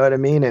it, you know what I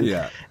mean?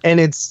 And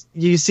it's,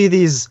 you see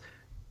these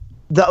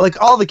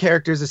like all the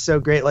characters are so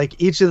great.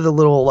 Like each of the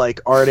little like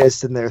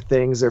artists and their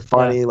things are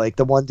funny. Like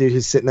the one dude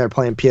who's sitting there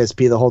playing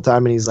PSP the whole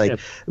time, and he's like,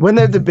 when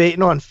they're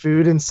debating on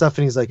food and stuff,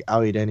 and he's like,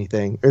 "I'll eat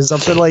anything" or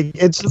something. Like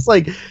it's just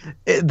like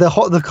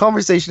the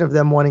conversation of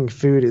them wanting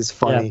food is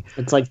funny.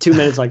 Yeah. It's like 2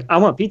 minutes. Like, I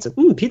want pizza.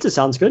 Pizza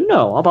sounds good.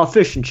 No, how about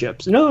fish and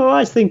chips? No,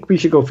 I think we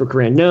should go for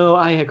Korean. No,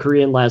 I had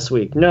Korean last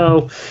week.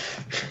 No,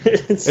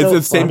 it's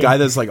the same guy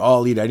that's like, "Oh,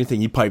 I'll eat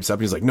anything." He pipes up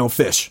and he's like, "No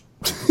fish."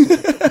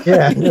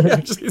 Yeah, he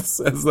actually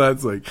says that.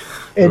 It's like,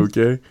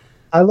 okay.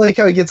 I like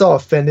how he gets all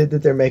offended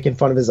that they're making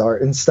fun of his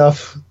art and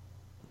stuff.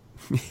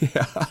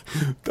 Yeah,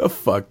 the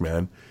fuck,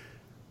 man.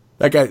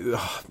 That guy.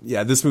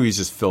 Yeah, this movie is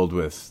just filled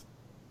with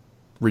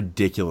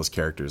ridiculous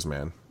characters,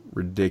 man.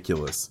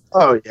 Ridiculous.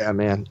 Oh yeah,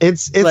 man.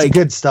 It's like,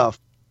 good stuff.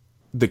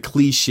 The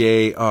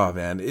cliche. Oh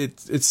man,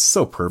 it's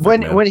so perfect.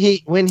 When man. what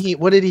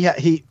did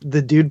he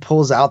the dude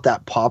pulls out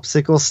that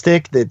popsicle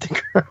stick that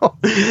the girl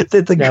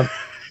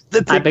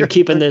I've been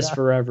keeping this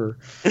forever.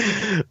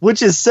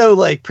 Which is so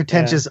like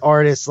pretentious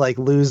artist, like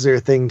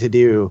loser thing to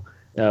do.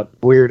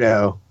 Yep.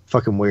 Weirdo.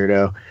 Fucking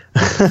weirdo.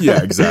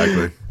 Yeah,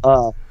 exactly.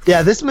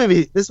 Yeah, this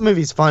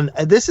movie's fun.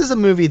 This is a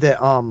movie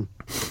that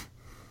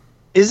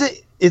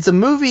it's a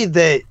movie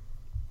that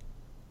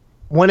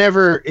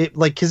whenever it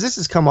like, cause this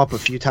has come up a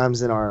few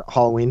times in our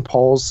Halloween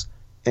polls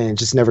and it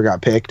just never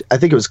got picked. I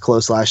think it was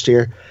close last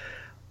year,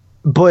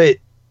 but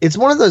it's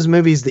one of those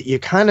movies that you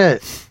kind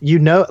of,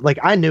 like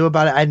I knew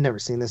about it. I'd never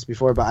seen this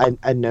before, but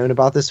I'd known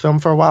about this film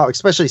for a while,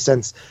 especially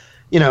since,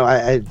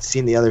 I'd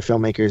seen the other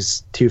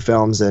filmmakers' 2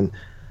 films. And,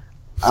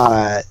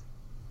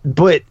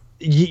 but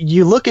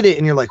you look at it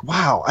and you're like,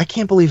 wow, I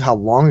can't believe how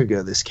long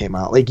ago this came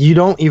out. Like you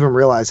don't even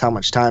realize how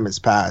much time has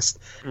passed.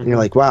 And you're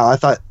like, wow,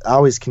 I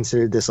always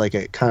considered this like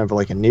a kind of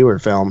like a newer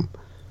film,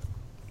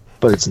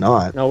 but it's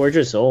not. No, we're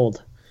just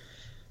old.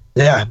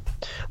 Yeah.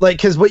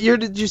 Like, cause what year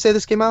did you say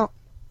this came out?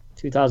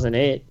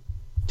 2008.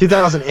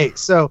 2008.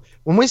 So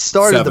when we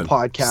started the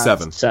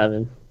podcast,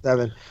 seven.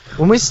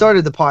 When we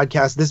started the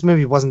podcast, this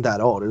movie wasn't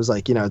that old. It was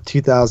like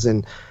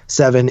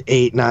 2007,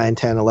 8, 9,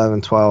 10,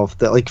 11, 12.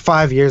 That like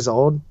 5 years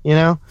old.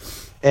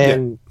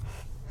 And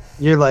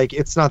you're like,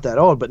 it's not that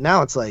old. But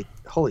now it's like,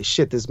 holy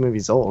shit, this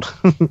movie's old.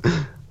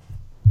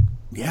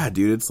 Yeah,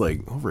 dude, it's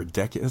like over a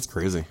decade. That's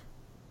crazy.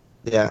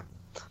 Yeah.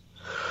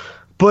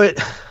 But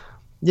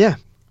yeah.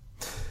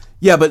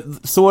 Yeah,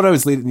 but so what I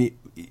was leading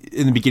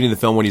in the beginning of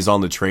the film when he's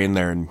on the train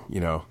there and,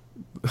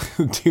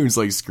 dude's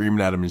like screaming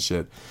at him and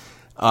shit.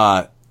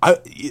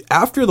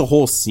 After the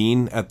whole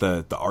scene at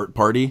the art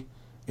party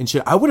and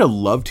shit, I would have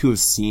loved to have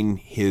seen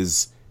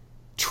his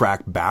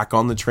track back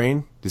on the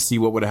train to see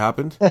what would have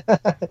happened.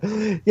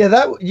 Yeah,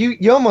 that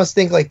you almost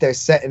think like they're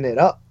setting it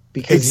up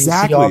because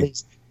exactly.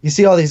 You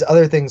see all these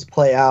other things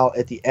play out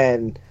at the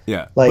end.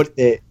 Yeah. Like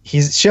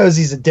he shows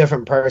he's a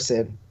different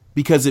person.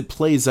 Because it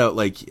plays out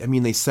like, I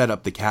mean, they set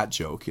up the cat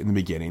joke in the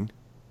beginning.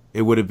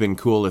 It would have been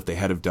cool if they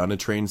had have done a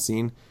train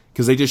scene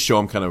because they just show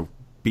him kind of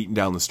beating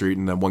down the street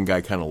and then one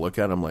guy kind of look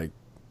at him like,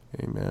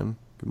 hey man,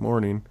 good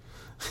morning.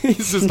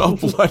 He's just all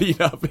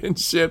bloodied up and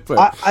shit.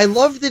 But I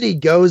love that he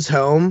goes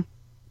home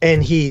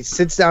and he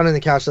sits down on the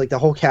couch like the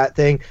whole cat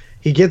thing.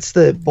 He gets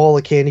the bowl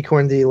of candy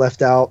corn that he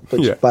left out,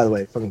 but by the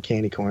way, fucking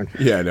candy corn.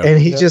 Yeah, I know.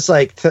 And he just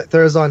like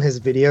throws on his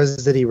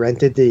videos that he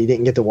rented that he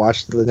didn't get to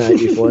watch the night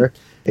before.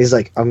 He's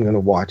like, I'm gonna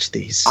watch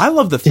these. I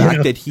love the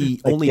fact that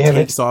he only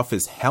takes off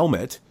his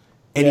helmet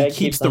and he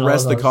keeps the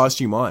rest of the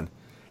costume on.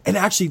 And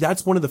actually,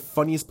 that's one of the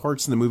funniest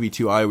parts in the movie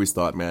too. I always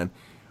thought, man,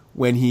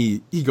 when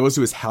he goes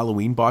to his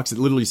Halloween box, it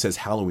literally says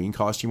Halloween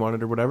costume on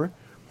it or whatever.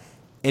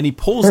 And he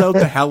pulls out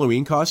the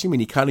Halloween costume and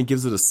he kind of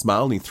gives it a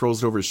smile and he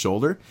throws it over his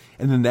shoulder.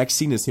 And the next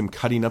scene is him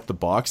cutting up the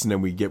box and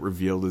then we get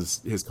revealed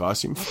his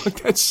costume.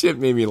 That shit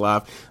made me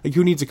laugh. Like,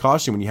 who needs a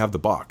costume when you have the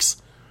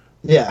box?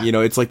 Yeah.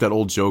 It's like that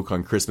old joke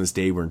on Christmas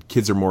Day where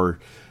kids are more,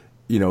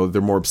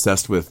 they're more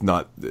obsessed with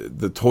not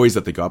the toys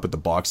that they got, but the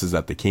boxes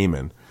that they came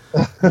in.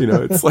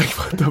 It's like,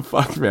 what the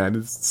fuck, man?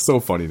 It's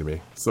so funny to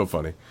me. So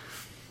funny.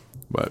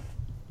 But,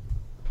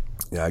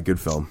 yeah, good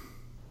film.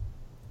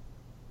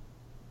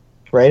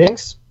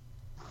 Ratings?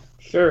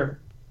 Sure.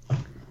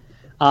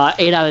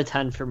 8 out of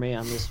 10 for me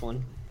on this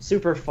one.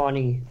 Super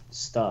funny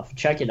stuff.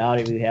 Check it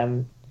out if you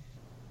haven't.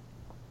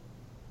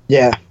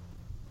 Yeah.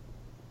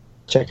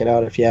 Check it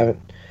out if you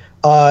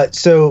haven't.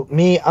 So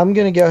me, I'm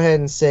going to go ahead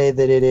and say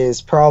that it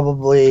is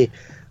probably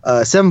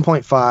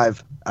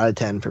 7.5 out of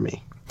 10 for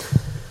me.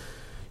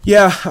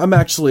 Yeah, I'm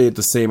actually at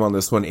the same on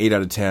this one, 8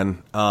 out of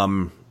 10.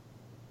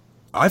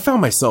 I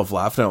found myself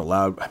laughing out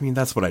loud. I mean,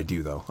 that's what I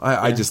do, though.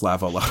 I just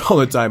laugh out loud all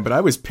the time, but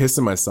I was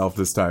pissing myself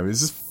this time.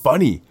 It's just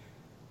funny.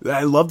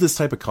 I love this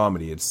type of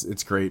comedy.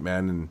 It's great,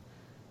 man, and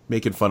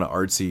making fun of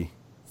artsy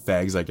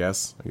fags, I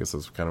guess. I guess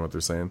that's kind of what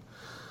they're saying.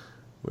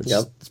 Which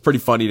it's pretty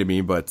funny to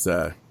me, but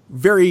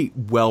very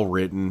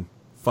well-written,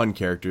 fun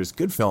characters,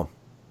 good film.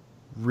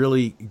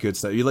 Really good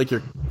stuff. You like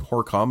your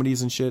horror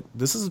comedies and shit?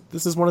 This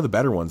is one of the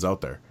better ones out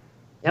there.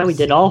 Yeah, we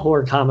did all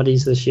horror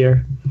comedies this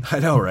year. I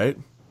know, right?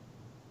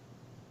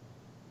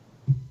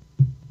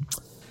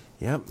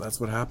 Yep, that's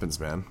what happens,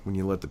 man, when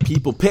you let the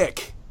people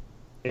pick.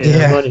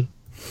 Yeah. Buddy.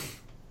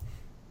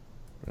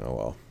 Oh,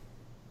 well.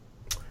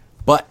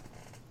 But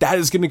that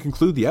is going to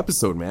conclude the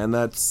episode, man.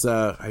 That's,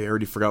 I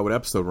already forgot what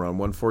episode we're on.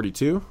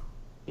 142?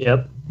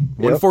 Yep.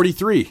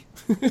 143.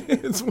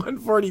 It's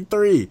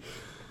 143.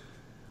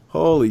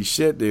 Holy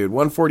shit, dude.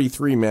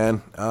 143,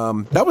 man.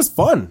 That was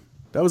fun.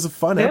 That was a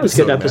fun episode. It was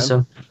a good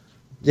episode.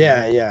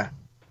 Yeah.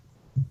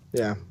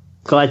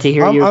 Glad to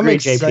hear you I'm agree,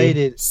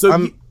 excited.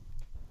 JP.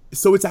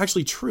 So it's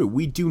actually true.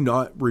 We do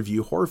not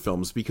review horror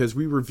films because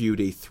we reviewed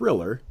a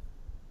thriller,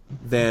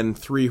 then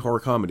 3 horror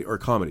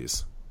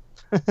comedies.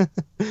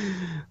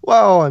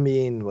 Well, I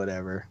mean,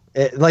 whatever.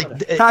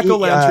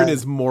 Jack-o'-lantern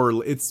is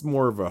more. It's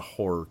more of a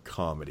horror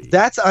comedy.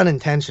 That's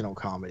unintentional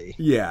comedy.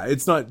 Yeah,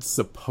 it's not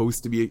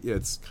supposed to be.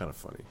 It's kind of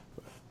funny.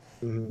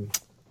 But,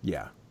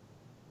 yeah.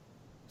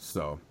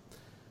 So,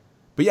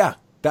 but yeah,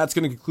 that's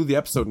going to conclude the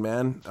episode,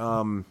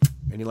 man.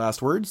 Any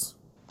last words?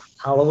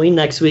 Halloween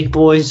next week,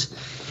 boys.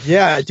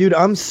 Yeah, dude,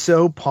 I'm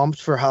so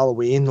pumped for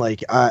Halloween.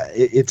 Like,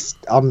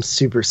 I'm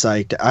super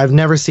psyched. I've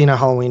never seen a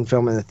Halloween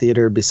film in the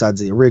theater besides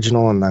the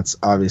original, and that's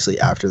obviously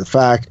after the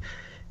fact.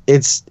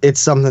 It's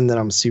something that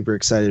I'm super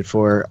excited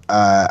for.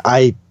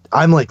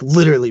 I'm like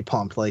literally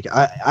pumped. Like,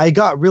 I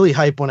got really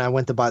hyped when I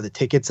went to buy the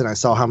tickets and I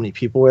saw how many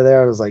people were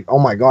there. I was like, oh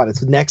my god,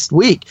 it's next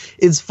week.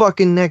 It's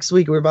fucking next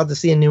week. We're about to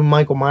see a new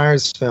Michael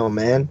Myers film,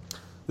 man.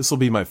 This will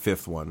be my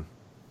 5th one.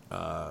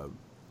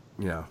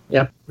 Yeah.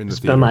 Yep.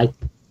 This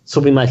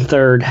will be my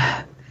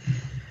 3rd.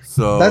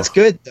 So that's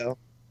good though.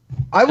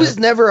 I was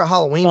never a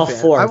Halloween fan.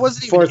 4th. I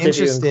wasn't even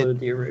interested. If you include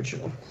the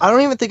original. I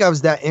don't even think I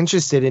was that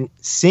interested in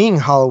seeing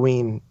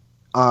Halloween,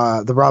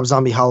 the Rob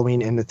Zombie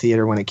Halloween in the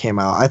theater when it came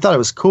out. I thought it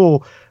was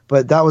cool,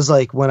 but that was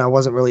like when I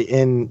wasn't really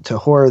into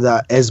horror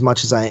that as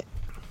much as I,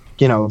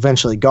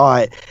 eventually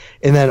got.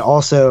 And then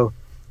also,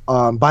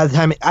 by the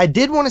time I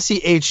did want to see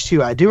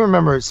H2, I do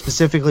remember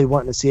specifically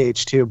wanting to see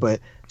H2, but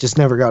just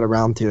never got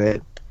around to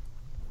it.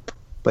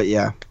 But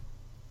yeah,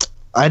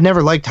 I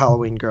never liked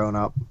Halloween growing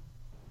up.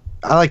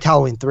 I liked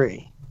Halloween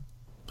 3.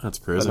 That's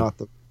crazy. But not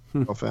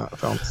the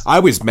films.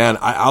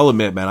 I'll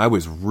admit, man, I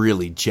was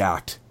really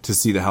jacked to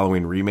see the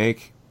Halloween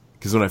remake.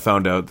 Because when I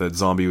found out that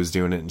Zombie was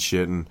doing it and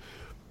shit, and,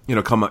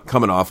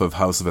 coming off of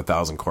House of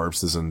 1,000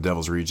 Corpses and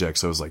Devil's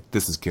Rejects, I was like,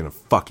 this is going to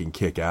fucking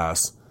kick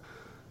ass.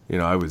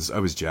 I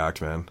was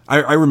jacked, man.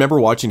 I remember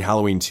watching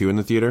Halloween 2 in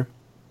the theater.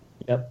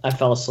 Yep, I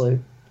fell asleep.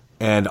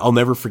 And I'll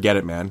never forget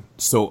it, man.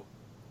 So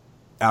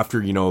after,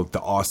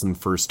 the awesome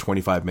first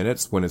 25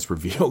 minutes, when it's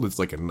revealed it's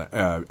like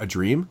a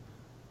dream,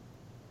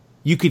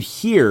 you could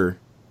hear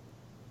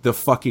the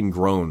fucking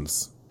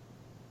groans.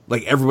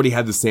 Like, everybody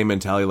had the same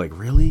mentality, like,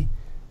 really?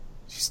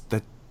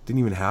 That didn't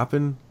even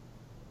happen?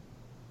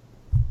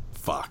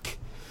 Fuck.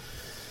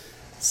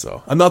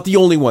 So, I'm not the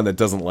only one that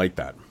doesn't like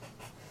that.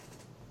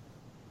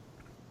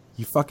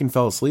 You fucking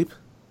fell asleep?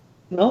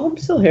 No, I'm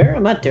still here.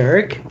 I'm not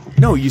Derek.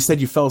 No, you said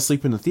you fell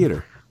asleep in the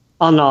theater.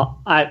 Oh no,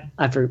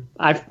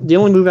 the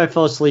only movie I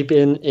fell asleep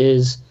in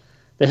is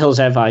The Hills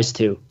Have Eyes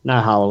 2,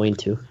 not Halloween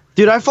 2.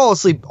 Dude, I fall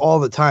asleep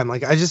all the time.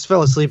 Like, I just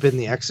fell asleep in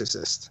The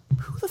Exorcist.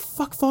 Who the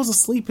fuck falls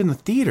asleep in the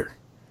theater?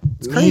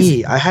 It's crazy.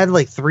 Me. I had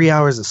like 3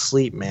 hours of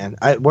sleep, man.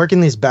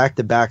 Working these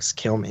back-to-backs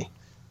kill me.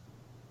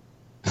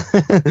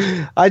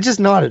 I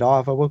just nodded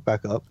off. I woke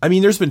back up. I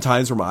mean, there's been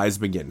times where my eyes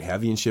have been getting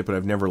heavy and shit, but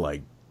I've never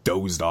like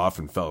dozed off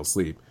and fell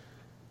asleep.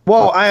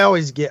 Well,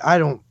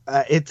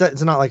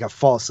 it's not like I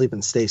fall asleep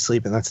and stay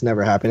sleeping. That's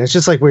never happened. It's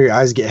just like where your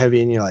eyes get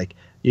heavy and you're like,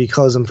 you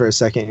close them for a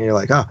second and you're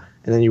like, oh,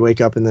 and then you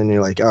wake up and then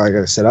you're like, oh, I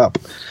gotta sit up.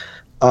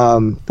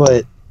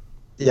 But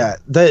yeah,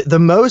 the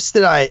most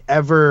that I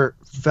ever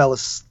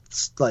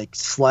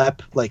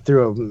slept like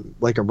through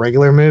a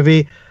regular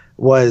movie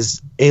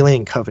was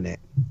Alien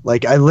Covenant.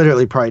 Like, I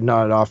literally probably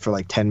nodded off for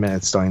like 10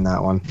 minutes during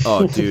that one.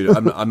 Oh, dude,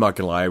 I'm not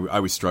gonna lie, I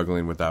was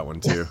struggling with that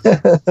one too.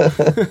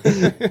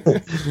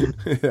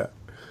 Yeah.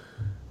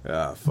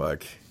 Ah,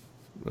 fuck.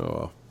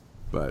 Oh,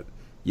 but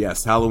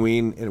yes,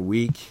 Halloween in a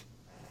week.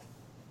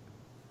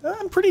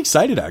 I'm pretty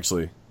excited,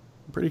 actually.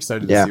 I'm pretty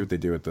excited to see what they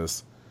do with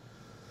this.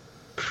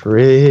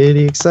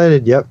 Pretty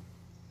excited, yep.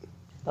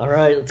 All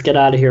right, let's get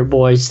out of here,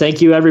 boys.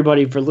 Thank you,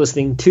 everybody, for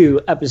listening to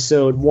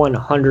episode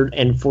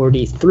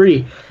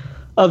 143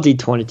 of the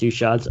 22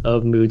 Shots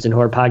of Moods and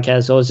Horror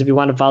podcast. So if you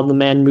want to follow the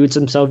man Moods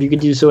himself, you can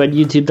do so at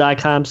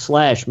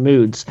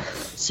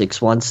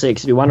youtube.com/Moods616.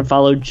 If you want to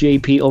follow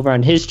JP over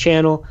on his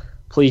channel,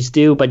 please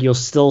do, but you'll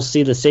still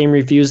see the same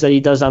reviews that he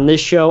does on this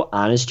show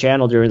on his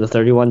channel during the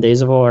 31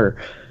 Days of Horror.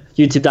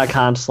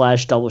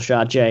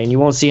 youtube.com/DoubleShotJ. And you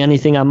won't see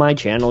anything on my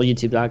channel,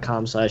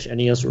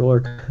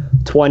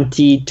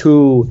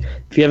 youtube.com/NESRoar22.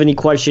 If you have any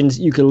questions,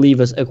 you can leave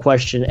us a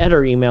question at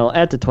our email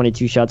at the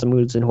 22 Shots of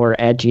Moods and Horror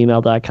at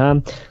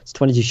gmail.com. It's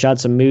 22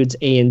 Shots of Moods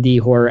and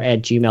Horror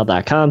at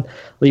gmail.com.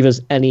 Leave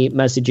us any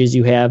messages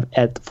you have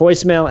at the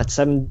voicemail at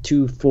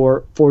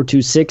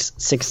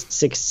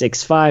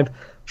 724-426-6665.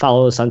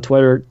 Follow us on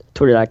Twitter,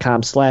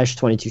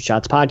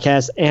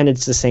 twitter.com/22shotspodcast. And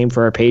it's the same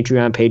for our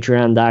Patreon,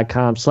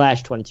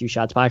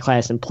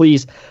 patreon.com/22shotspodcast. And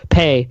please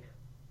pay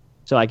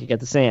so I can get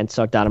the sand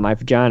sucked out of my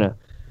vagina.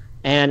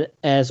 And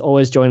as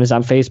always, join us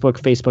on Facebook,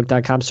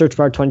 facebook.com, search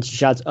bar 22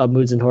 Shots of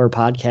Moods and Horror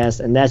Podcast.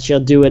 And that shall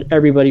do it,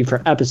 everybody,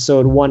 for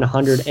episode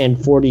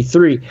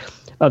 143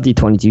 of the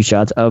 22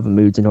 Shots of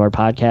Moods and Horror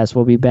Podcast.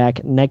 We'll be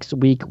back next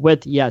week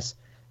with, yes,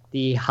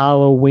 the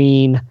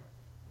Halloween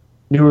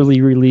newly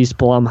released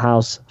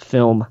Blumhouse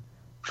film,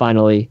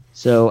 finally.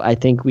 So I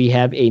think we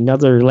have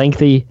another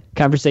lengthy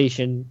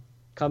conversation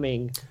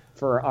coming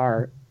for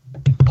our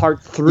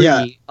part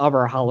 3 of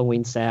our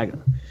Halloween saga.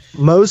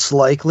 Most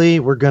likely,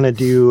 we're going to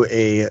do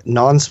a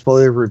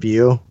non-spoiler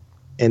review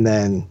and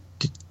then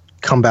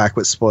come back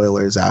with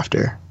spoilers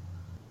after.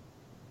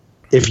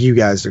 If you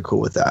guys are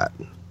cool with that.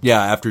 Yeah,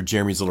 after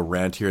Jeremy's little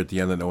rant here at the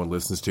end that no one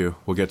listens to,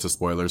 we'll get to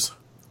spoilers.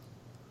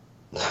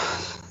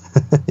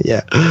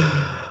 Yeah.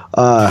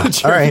 All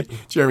right.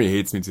 Jeremy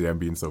hates me today. I'm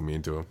being so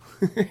mean to him.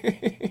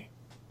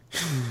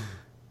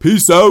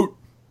 Peace out.